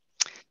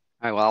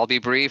right, well, I'll be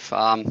brief.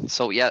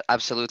 So yeah,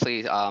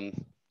 absolutely.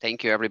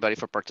 Thank you everybody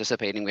for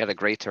participating. We had a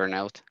great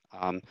turnout.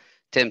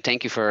 Tim,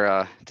 thank you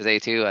for today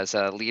too, as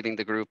leading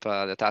the group,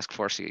 the task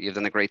force. You've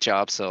done a great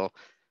job. So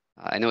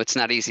I know it's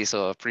not easy,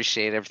 so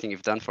appreciate everything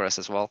you've done for us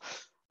as well.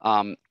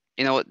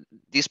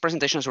 These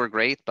presentations were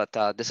great, but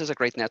this is a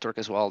great network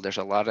as well. There's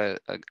a lot of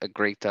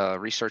great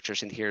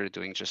researchers in here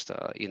doing just,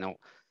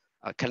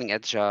 cutting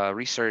edge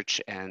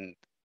research. And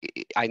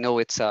I know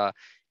it's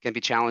can be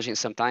challenging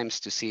sometimes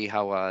to see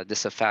how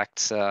this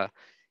affects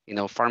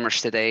farmers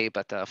today,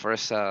 but for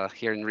us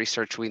here in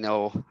research, we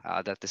know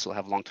that this will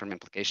have long-term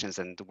implications,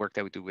 and the work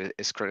that we do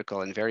is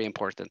critical and very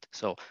important.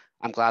 So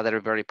I'm glad that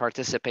everybody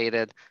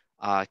participated.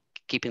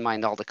 Keep in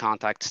mind all the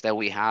contacts that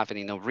we have,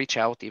 and reach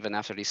out even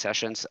after these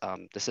sessions.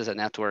 This is a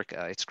network.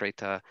 It's great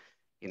to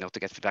to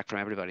get feedback from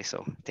everybody.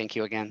 So thank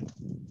you again.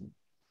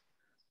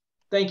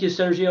 Thank you,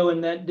 Sergio,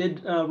 and that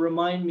did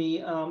remind me,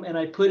 and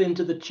I put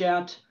into the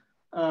chat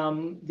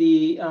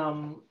the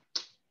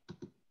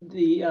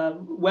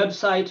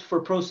website for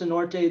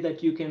PROCINORTE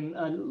that you can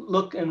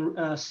look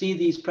and see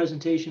these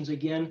presentations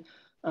again.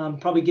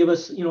 Probably give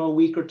us a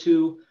week or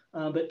two,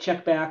 but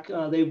check back.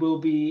 They will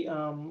be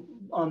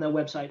on the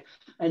website.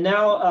 And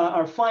now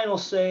our final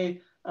say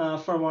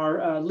from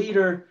our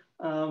leader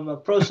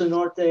of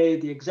PROCINORTE,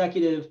 the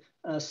executive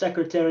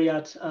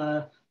secretariat,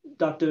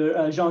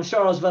 Dr.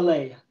 Jean-Charles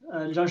Vallée.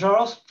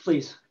 Jean-Charles,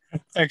 please.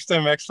 Thanks,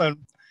 Tim. Excellent.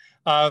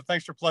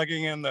 Thanks for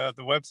plugging in the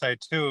website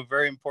too.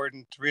 Very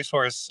important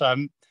resource.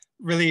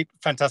 Really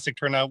fantastic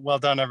turnout. Well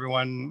done,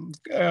 everyone.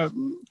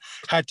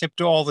 Hat tip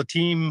to all the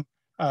team,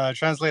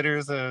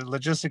 translators, the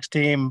logistics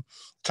team,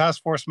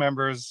 task force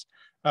members.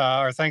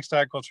 Our thanks to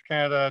Agriculture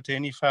Canada, to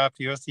INIFAP,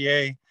 to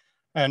USDA.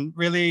 And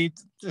really,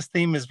 this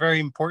theme is very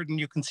important.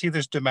 You can see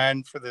there's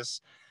demand for this.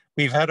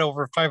 We've had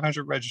over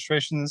 500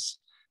 registrations.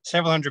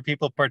 Several hundred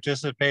people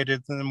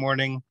participated in the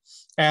morning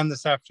and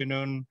this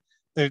afternoon.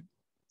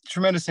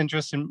 tremendous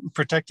interest in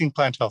protecting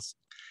plant health.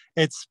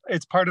 It's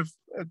part of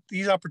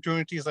these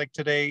opportunities like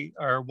today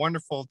are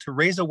wonderful to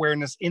raise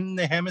awareness in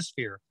the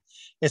hemisphere.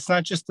 It's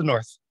not just the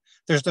North.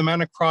 There's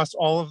demand across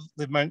all of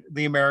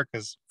the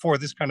Americas for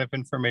this kind of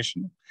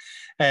information.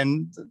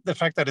 And the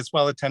fact that it's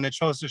well attended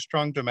shows a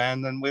strong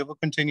demand, and we will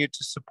continue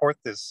to support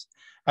this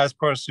as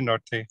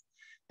PROCINORTE.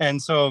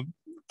 And so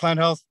plant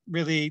health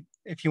really,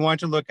 if you want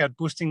to look at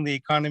boosting the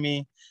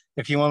economy,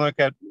 if you want to look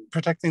at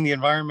protecting the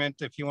environment,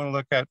 if you want to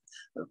look at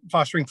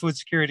fostering food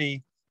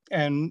security,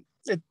 and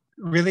it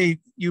really,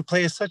 you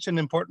play such an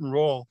important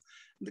role.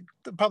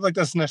 The public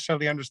doesn't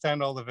necessarily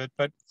understand all of it,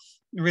 but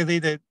really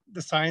the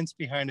science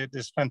behind it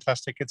is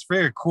fantastic. It's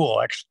very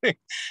cool, actually.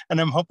 And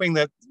I'm hoping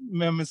that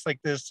moments like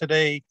this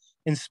today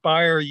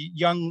inspire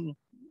young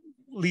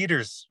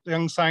leaders,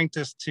 young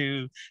scientists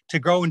to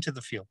grow into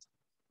the field.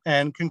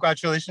 And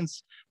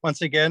congratulations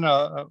once again.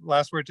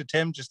 Last word to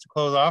Tim, just to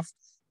close off.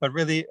 But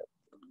really,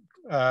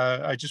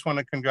 I just want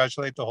to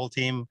congratulate the whole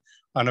team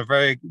on a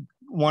very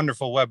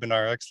wonderful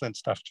webinar. Excellent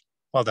stuff.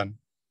 Well done.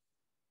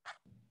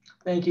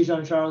 Thank you,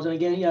 Jean-Charles. And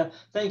again, yeah,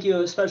 thank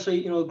you,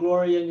 especially,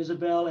 Gloria and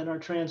Isabel and our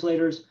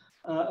translators,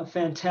 a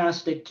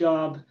fantastic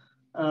job.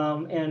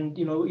 And,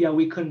 yeah,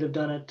 we couldn't have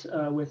done it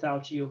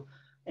without you.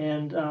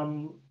 And,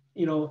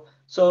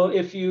 so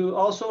if you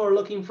also are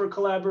looking for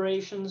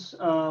collaborations,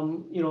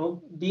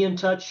 be in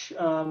touch.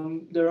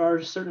 There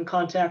are certain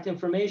contact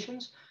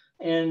informations.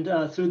 And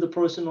through the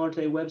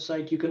PROCINORTE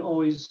website, you can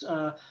always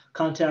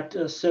contact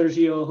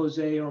Sergio,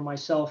 Jose, or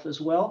myself as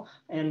well.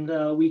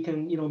 And we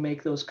can,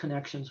 make those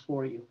connections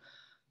for you.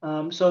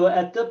 So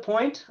at that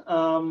point,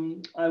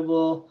 I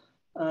will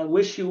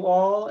wish you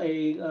all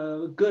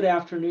a good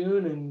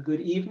afternoon and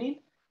good evening.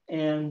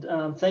 And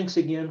thanks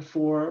again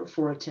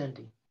for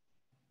attending.